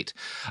debate.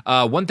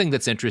 One thing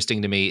that's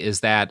interesting to me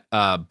is that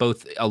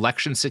both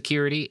election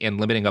security and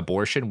limiting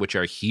abortion, which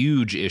are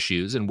huge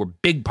issues and were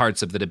big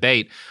parts of the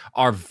debate,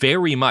 are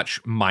very much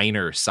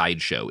minor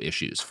sideshow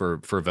issues for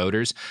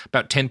voters.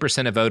 About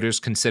 10% of voters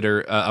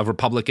of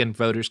Republican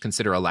voters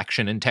consider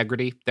election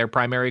integrity their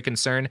primary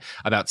concern.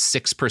 About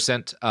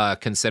 6%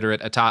 consider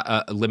it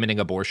limiting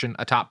abortion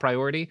a top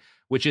priority,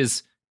 which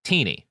is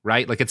teeny,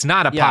 right? Like it's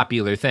not a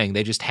popular thing.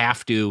 They just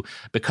have to,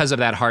 because of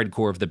that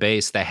hardcore of the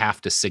base, they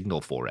have to signal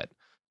for it.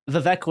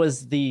 Vivek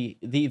was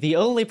the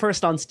only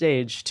person on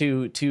stage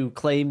to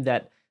claim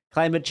that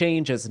climate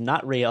change is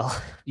not real.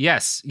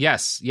 Yes,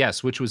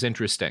 which was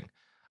interesting,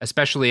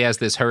 especially as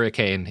this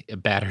hurricane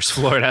batters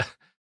Florida.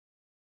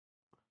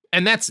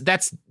 And that's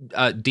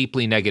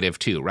deeply negative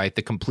too, right?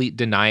 The complete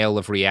denial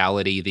of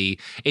reality.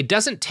 It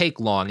doesn't take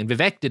long, and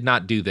Vivek did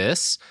not do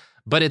this,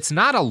 but it's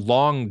not a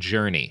long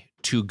journey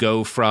to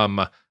go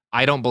from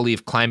I don't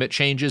believe climate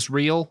change is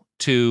real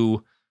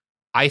to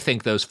I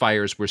think those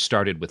fires were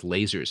started with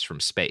lasers from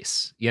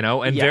space,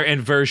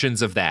 and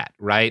versions of that,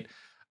 right?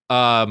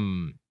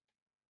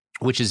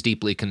 Which is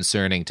deeply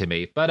concerning to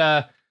me.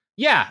 But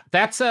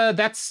that's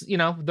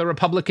the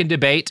Republican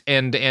debate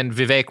and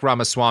Vivek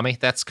Ramaswamy.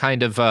 That's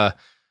kind of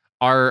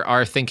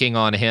our thinking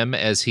on him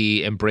as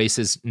he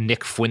embraces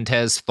Nick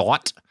Fuentes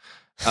thought.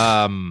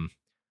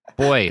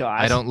 Boy,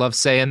 I don't love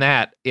saying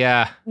that.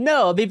 Yeah.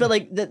 No, I mean, but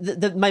like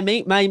my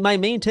main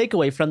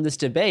takeaway from this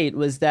debate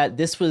was that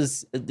this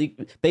was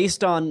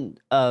based on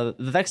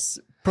Vivek's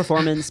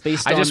performance,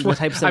 based on the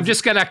types of... I'm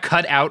just gonna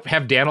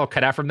have Daniel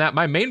cut out from that.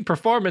 My main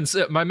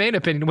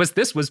opinion was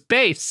this was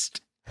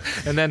based,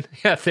 and then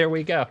there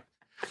we go.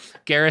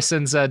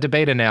 Garrison's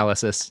debate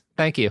analysis.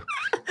 Thank you.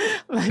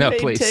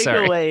 Please,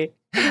 sorry.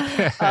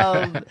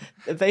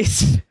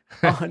 Based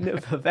on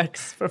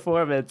Vivek's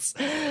performance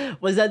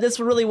was that this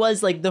really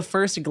was like the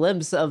first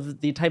glimpse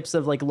of the types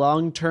of like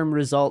long-term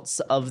results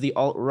of the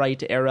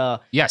alt-right era.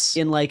 Yes.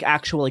 In like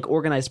actual like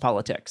organized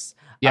politics.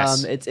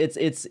 Yes. It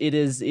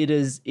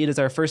is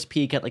our first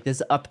peek at like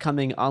this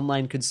upcoming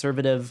online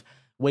conservative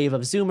wave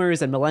of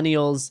Zoomers and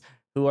millennials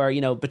who are,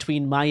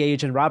 between my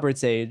age and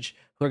Robert's age,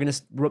 who are going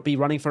to be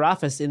running for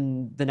office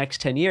in the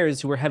next 10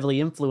 years, who are heavily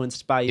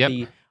influenced by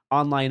the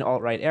online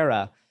alt-right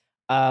era.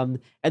 And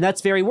that's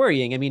very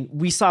worrying. I mean,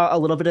 we saw a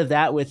little bit of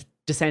that with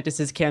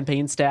DeSantis's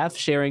campaign staff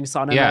sharing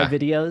Sauna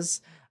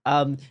videos,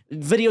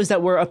 videos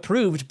that were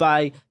approved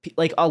by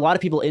like a lot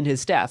of people in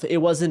his staff. It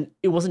wasn't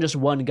just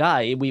one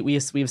guy. We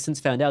have since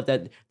found out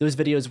that those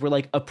videos were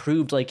like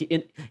approved, like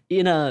in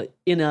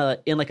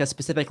like a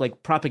specific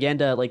like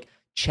propaganda like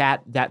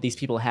chat that these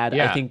people had.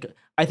 I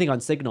think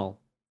on Signal.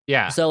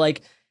 Yeah. So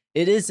like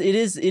it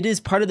is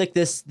part of like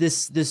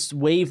this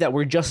wave that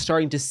we're just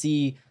starting to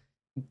see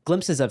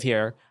glimpses of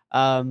here.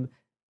 And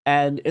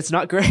it's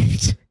not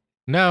great.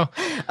 No,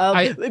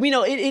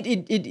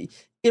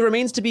 it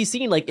remains to be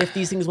seen, like if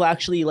these things will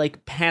actually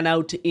like pan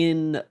out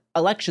in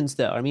elections,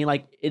 though. I mean,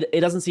 like it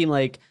doesn't seem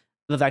like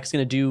Vivek's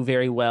going to do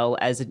very well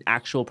as an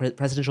actual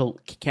presidential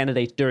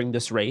candidate during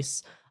this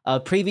race.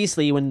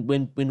 Previously,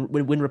 when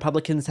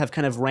Republicans have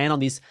kind of ran on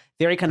these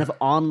very kind of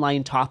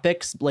online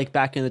topics, like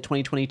back in the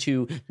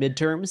 2022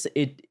 midterms,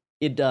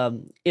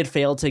 it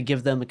failed to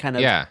give them kind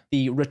of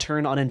the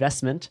return on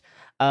investment.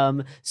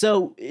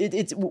 So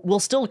we'll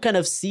still kind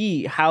of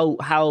see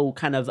how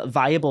kind of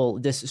viable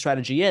this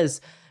strategy is.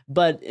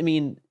 But I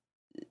mean,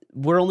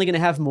 we're only going to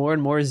have more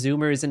and more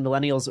Zoomers and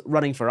millennials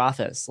running for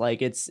office.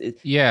 Like as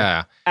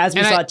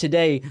we saw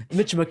today,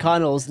 Mitch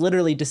McConnell's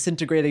literally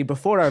disintegrating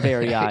before our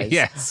very eyes.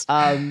 Yes.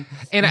 And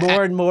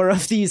more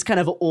of these kind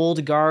of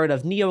old guard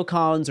of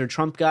neocons or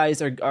Trump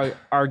guys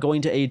are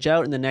going to age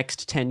out in the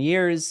next 10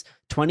 years,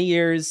 20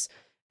 years.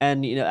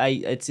 And, we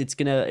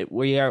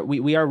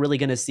are really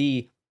going to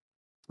see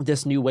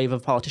this new wave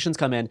of politicians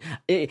come in.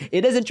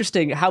 It is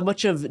interesting how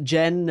much of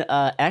Gen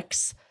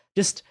X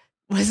just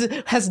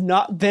has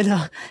not been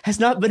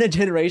a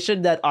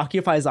generation that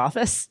occupies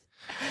office.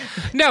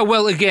 No,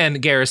 well, again,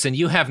 Garrison,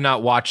 you have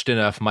not watched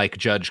enough Mike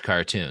Judge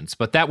cartoons,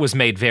 but that was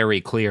made very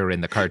clear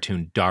in the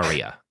cartoon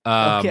Daria.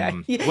 Okay.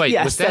 Wait,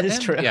 yes, was that is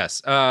true.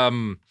 Yes.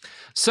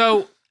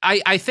 So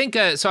I think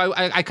I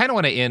kind of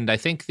want to end. I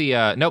think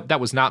nope, that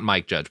was not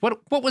Mike Judge.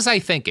 What was I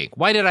thinking?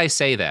 Why did I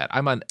say that?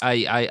 I'm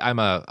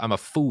a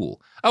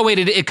fool. Oh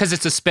wait, because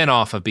it's a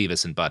spinoff of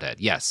Beavis and Butthead.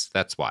 Yes,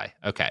 that's why.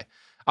 Okay,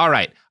 all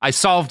right. I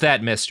solved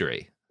that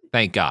mystery.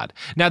 Thank God.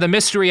 Now the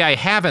mystery I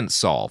haven't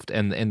solved,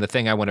 and the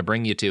thing I want to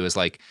bring you to is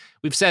like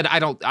we've said. I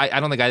don't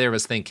think either of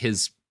us think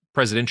his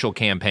presidential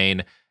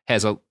campaign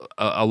has a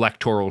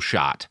electoral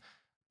shot.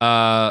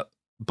 But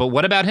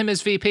what about him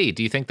as VP?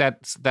 Do you think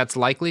that's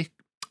likely?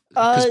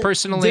 Because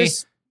personally,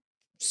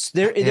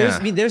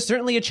 there's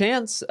certainly a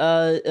chance.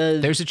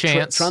 There's a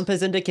chance. Trump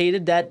has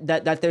indicated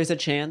that there's a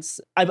chance.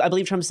 I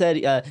believe Trump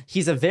said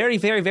he's a very,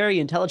 very, very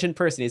intelligent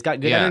person. He's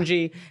got good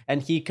energy,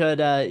 and he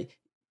could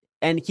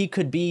and he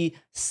could be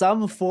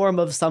some form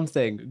of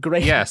something.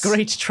 Great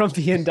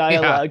Trumpian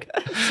dialogue.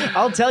 Yeah.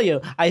 I'll tell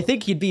you, I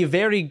think he'd be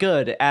very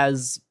good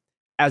as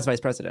vice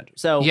president.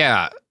 So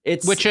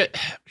it's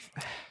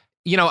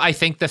I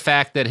think the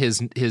fact that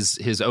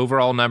his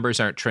overall numbers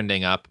aren't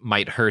trending up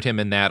might hurt him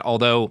in that.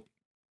 Although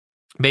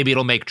maybe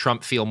it'll make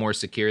Trump feel more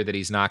secure that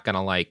he's not going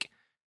to like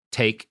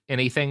take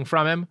anything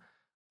from him.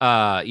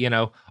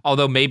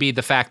 Although maybe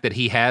the fact that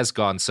he has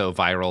gone so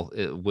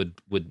viral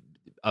would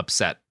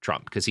upset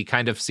Trump, because he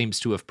kind of seems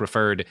to have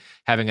preferred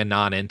having a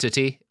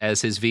non-entity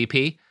as his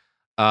VP.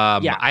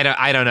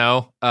 I don't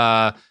know.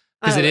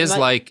 Because it is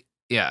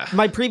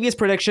my previous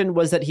prediction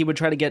was that he would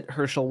try to get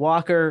Herschel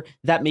Walker.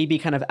 That may be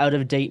kind of out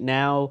of date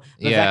now.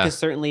 Vivek is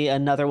certainly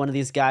another one of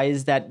these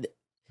guys that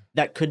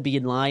could be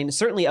in line.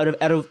 Certainly out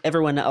of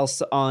everyone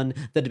else on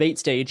the debate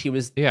stage, he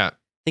was I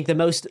think the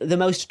most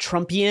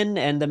Trumpian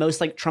and the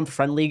most like Trump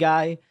friendly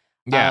guy.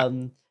 Yeah.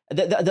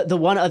 The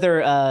one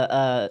other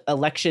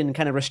election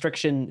kind of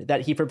restriction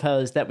that he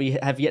proposed that we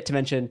have yet to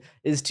mention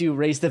is to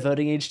raise the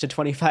voting age to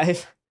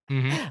 25.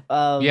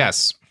 Mm-hmm.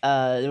 Yes.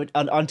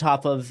 On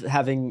top of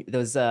having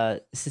those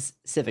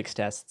civics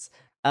tests.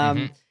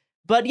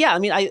 But yeah, I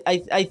mean, I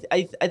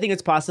think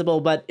it's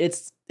possible, but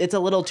it's a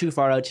little too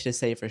far out to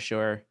say for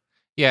sure.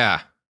 Yeah,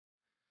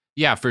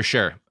 for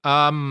sure.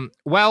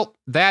 Well,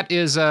 that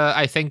is,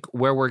 I think,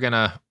 where we're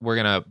gonna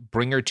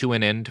bring her to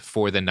an end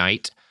for the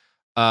night.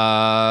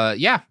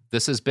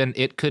 This has been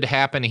It Could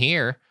Happen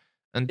Here.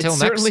 Until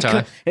next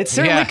time. It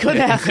certainly could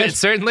happen. It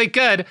certainly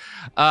could.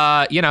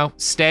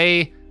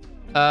 Stay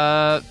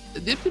a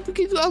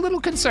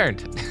little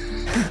concerned.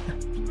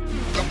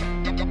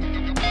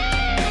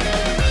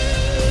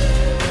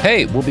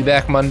 Hey, we'll be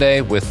back Monday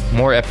with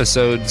more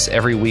episodes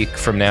every week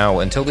from now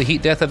until the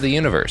heat death of the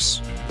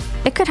universe.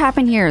 It Could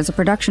Happen Here is a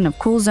production of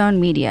Cool Zone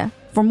Media.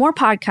 For more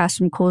podcasts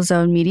from Cool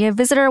Zone Media,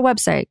 visit our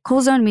website,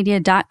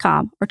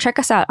 coolzonemedia.com, or check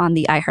us out on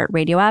the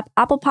iHeartRadio app,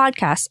 Apple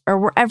Podcasts, or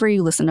wherever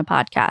you listen to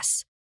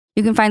podcasts.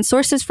 You can find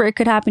sources for It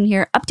Could Happen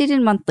Here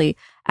updated monthly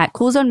at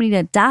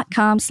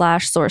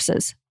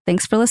coolzonemedia.com/sources.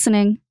 Thanks for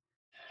listening.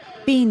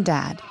 Bean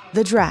Dad,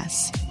 The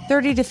Dress,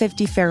 30 to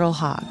 50 Feral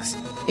Hogs.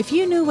 If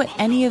you knew what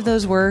any of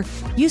those were,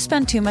 you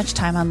spend too much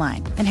time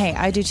online. And hey,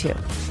 I do too.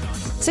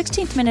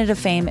 16th Minute of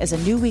Fame is a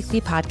new weekly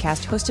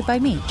podcast hosted by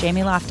me,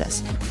 Jamie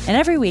Loftus. And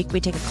every week we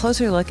take a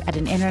closer look at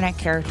an internet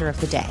character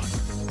of the day.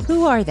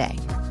 Who are they?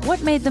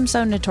 What made them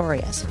so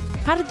notorious?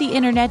 How did the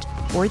internet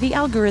or the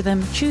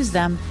algorithm choose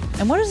them?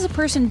 And what does a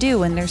person do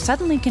when they're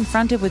suddenly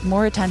confronted with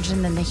more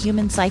attention than the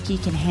human psyche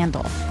can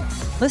handle?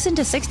 Listen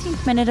to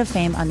 16th Minute of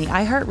Fame on the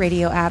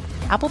iHeartRadio app,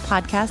 Apple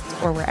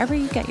Podcasts, or wherever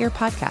you get your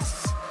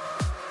podcasts.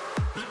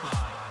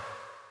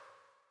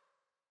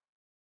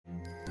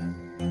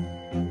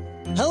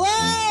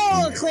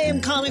 Hello,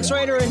 acclaimed comics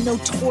writer and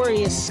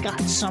notorious Scott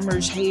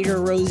Summers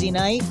hater, Rosie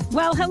Knight.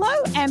 Well, hello,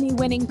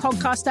 Emmy-winning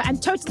podcaster and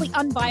totally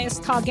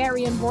unbiased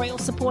Targaryen royal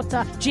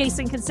supporter,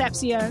 Jason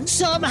Concepcion.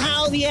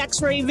 Somehow the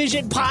X-Ray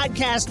Vision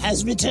podcast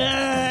has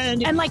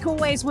returned. And like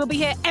always, we'll be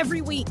here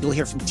every week. You'll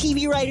hear from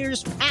TV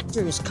writers,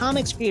 actors,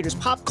 comics creators,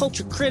 pop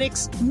culture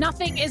critics.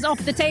 Nothing is off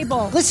the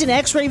table. Listen to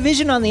X-Ray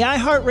Vision on the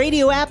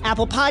iHeartRadio app,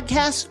 Apple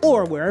Podcasts,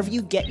 or wherever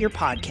you get your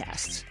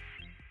podcasts.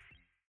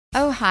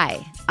 Oh,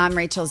 hi, I'm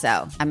Rachel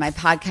Zoe, and my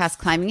podcast,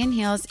 Climbing in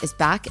Heels, is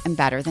back and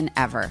better than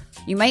ever.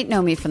 You might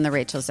know me from the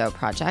Rachel Zoe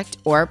Project,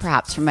 or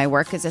perhaps from my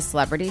work as a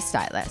celebrity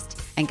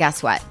stylist. And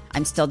guess what?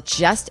 I'm still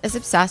just as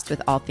obsessed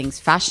with all things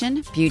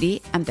fashion,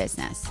 beauty, and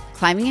business.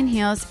 Climbing in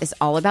Heels is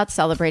all about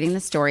celebrating the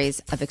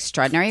stories of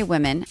extraordinary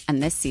women,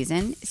 and this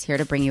season is here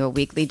to bring you a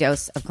weekly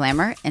dose of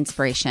glamour,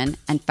 inspiration,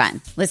 and fun.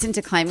 Listen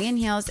to Climbing in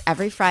Heels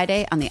every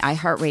Friday on the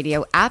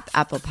iHeartRadio app,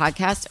 Apple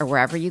Podcasts, or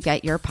wherever you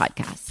get your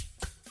podcasts.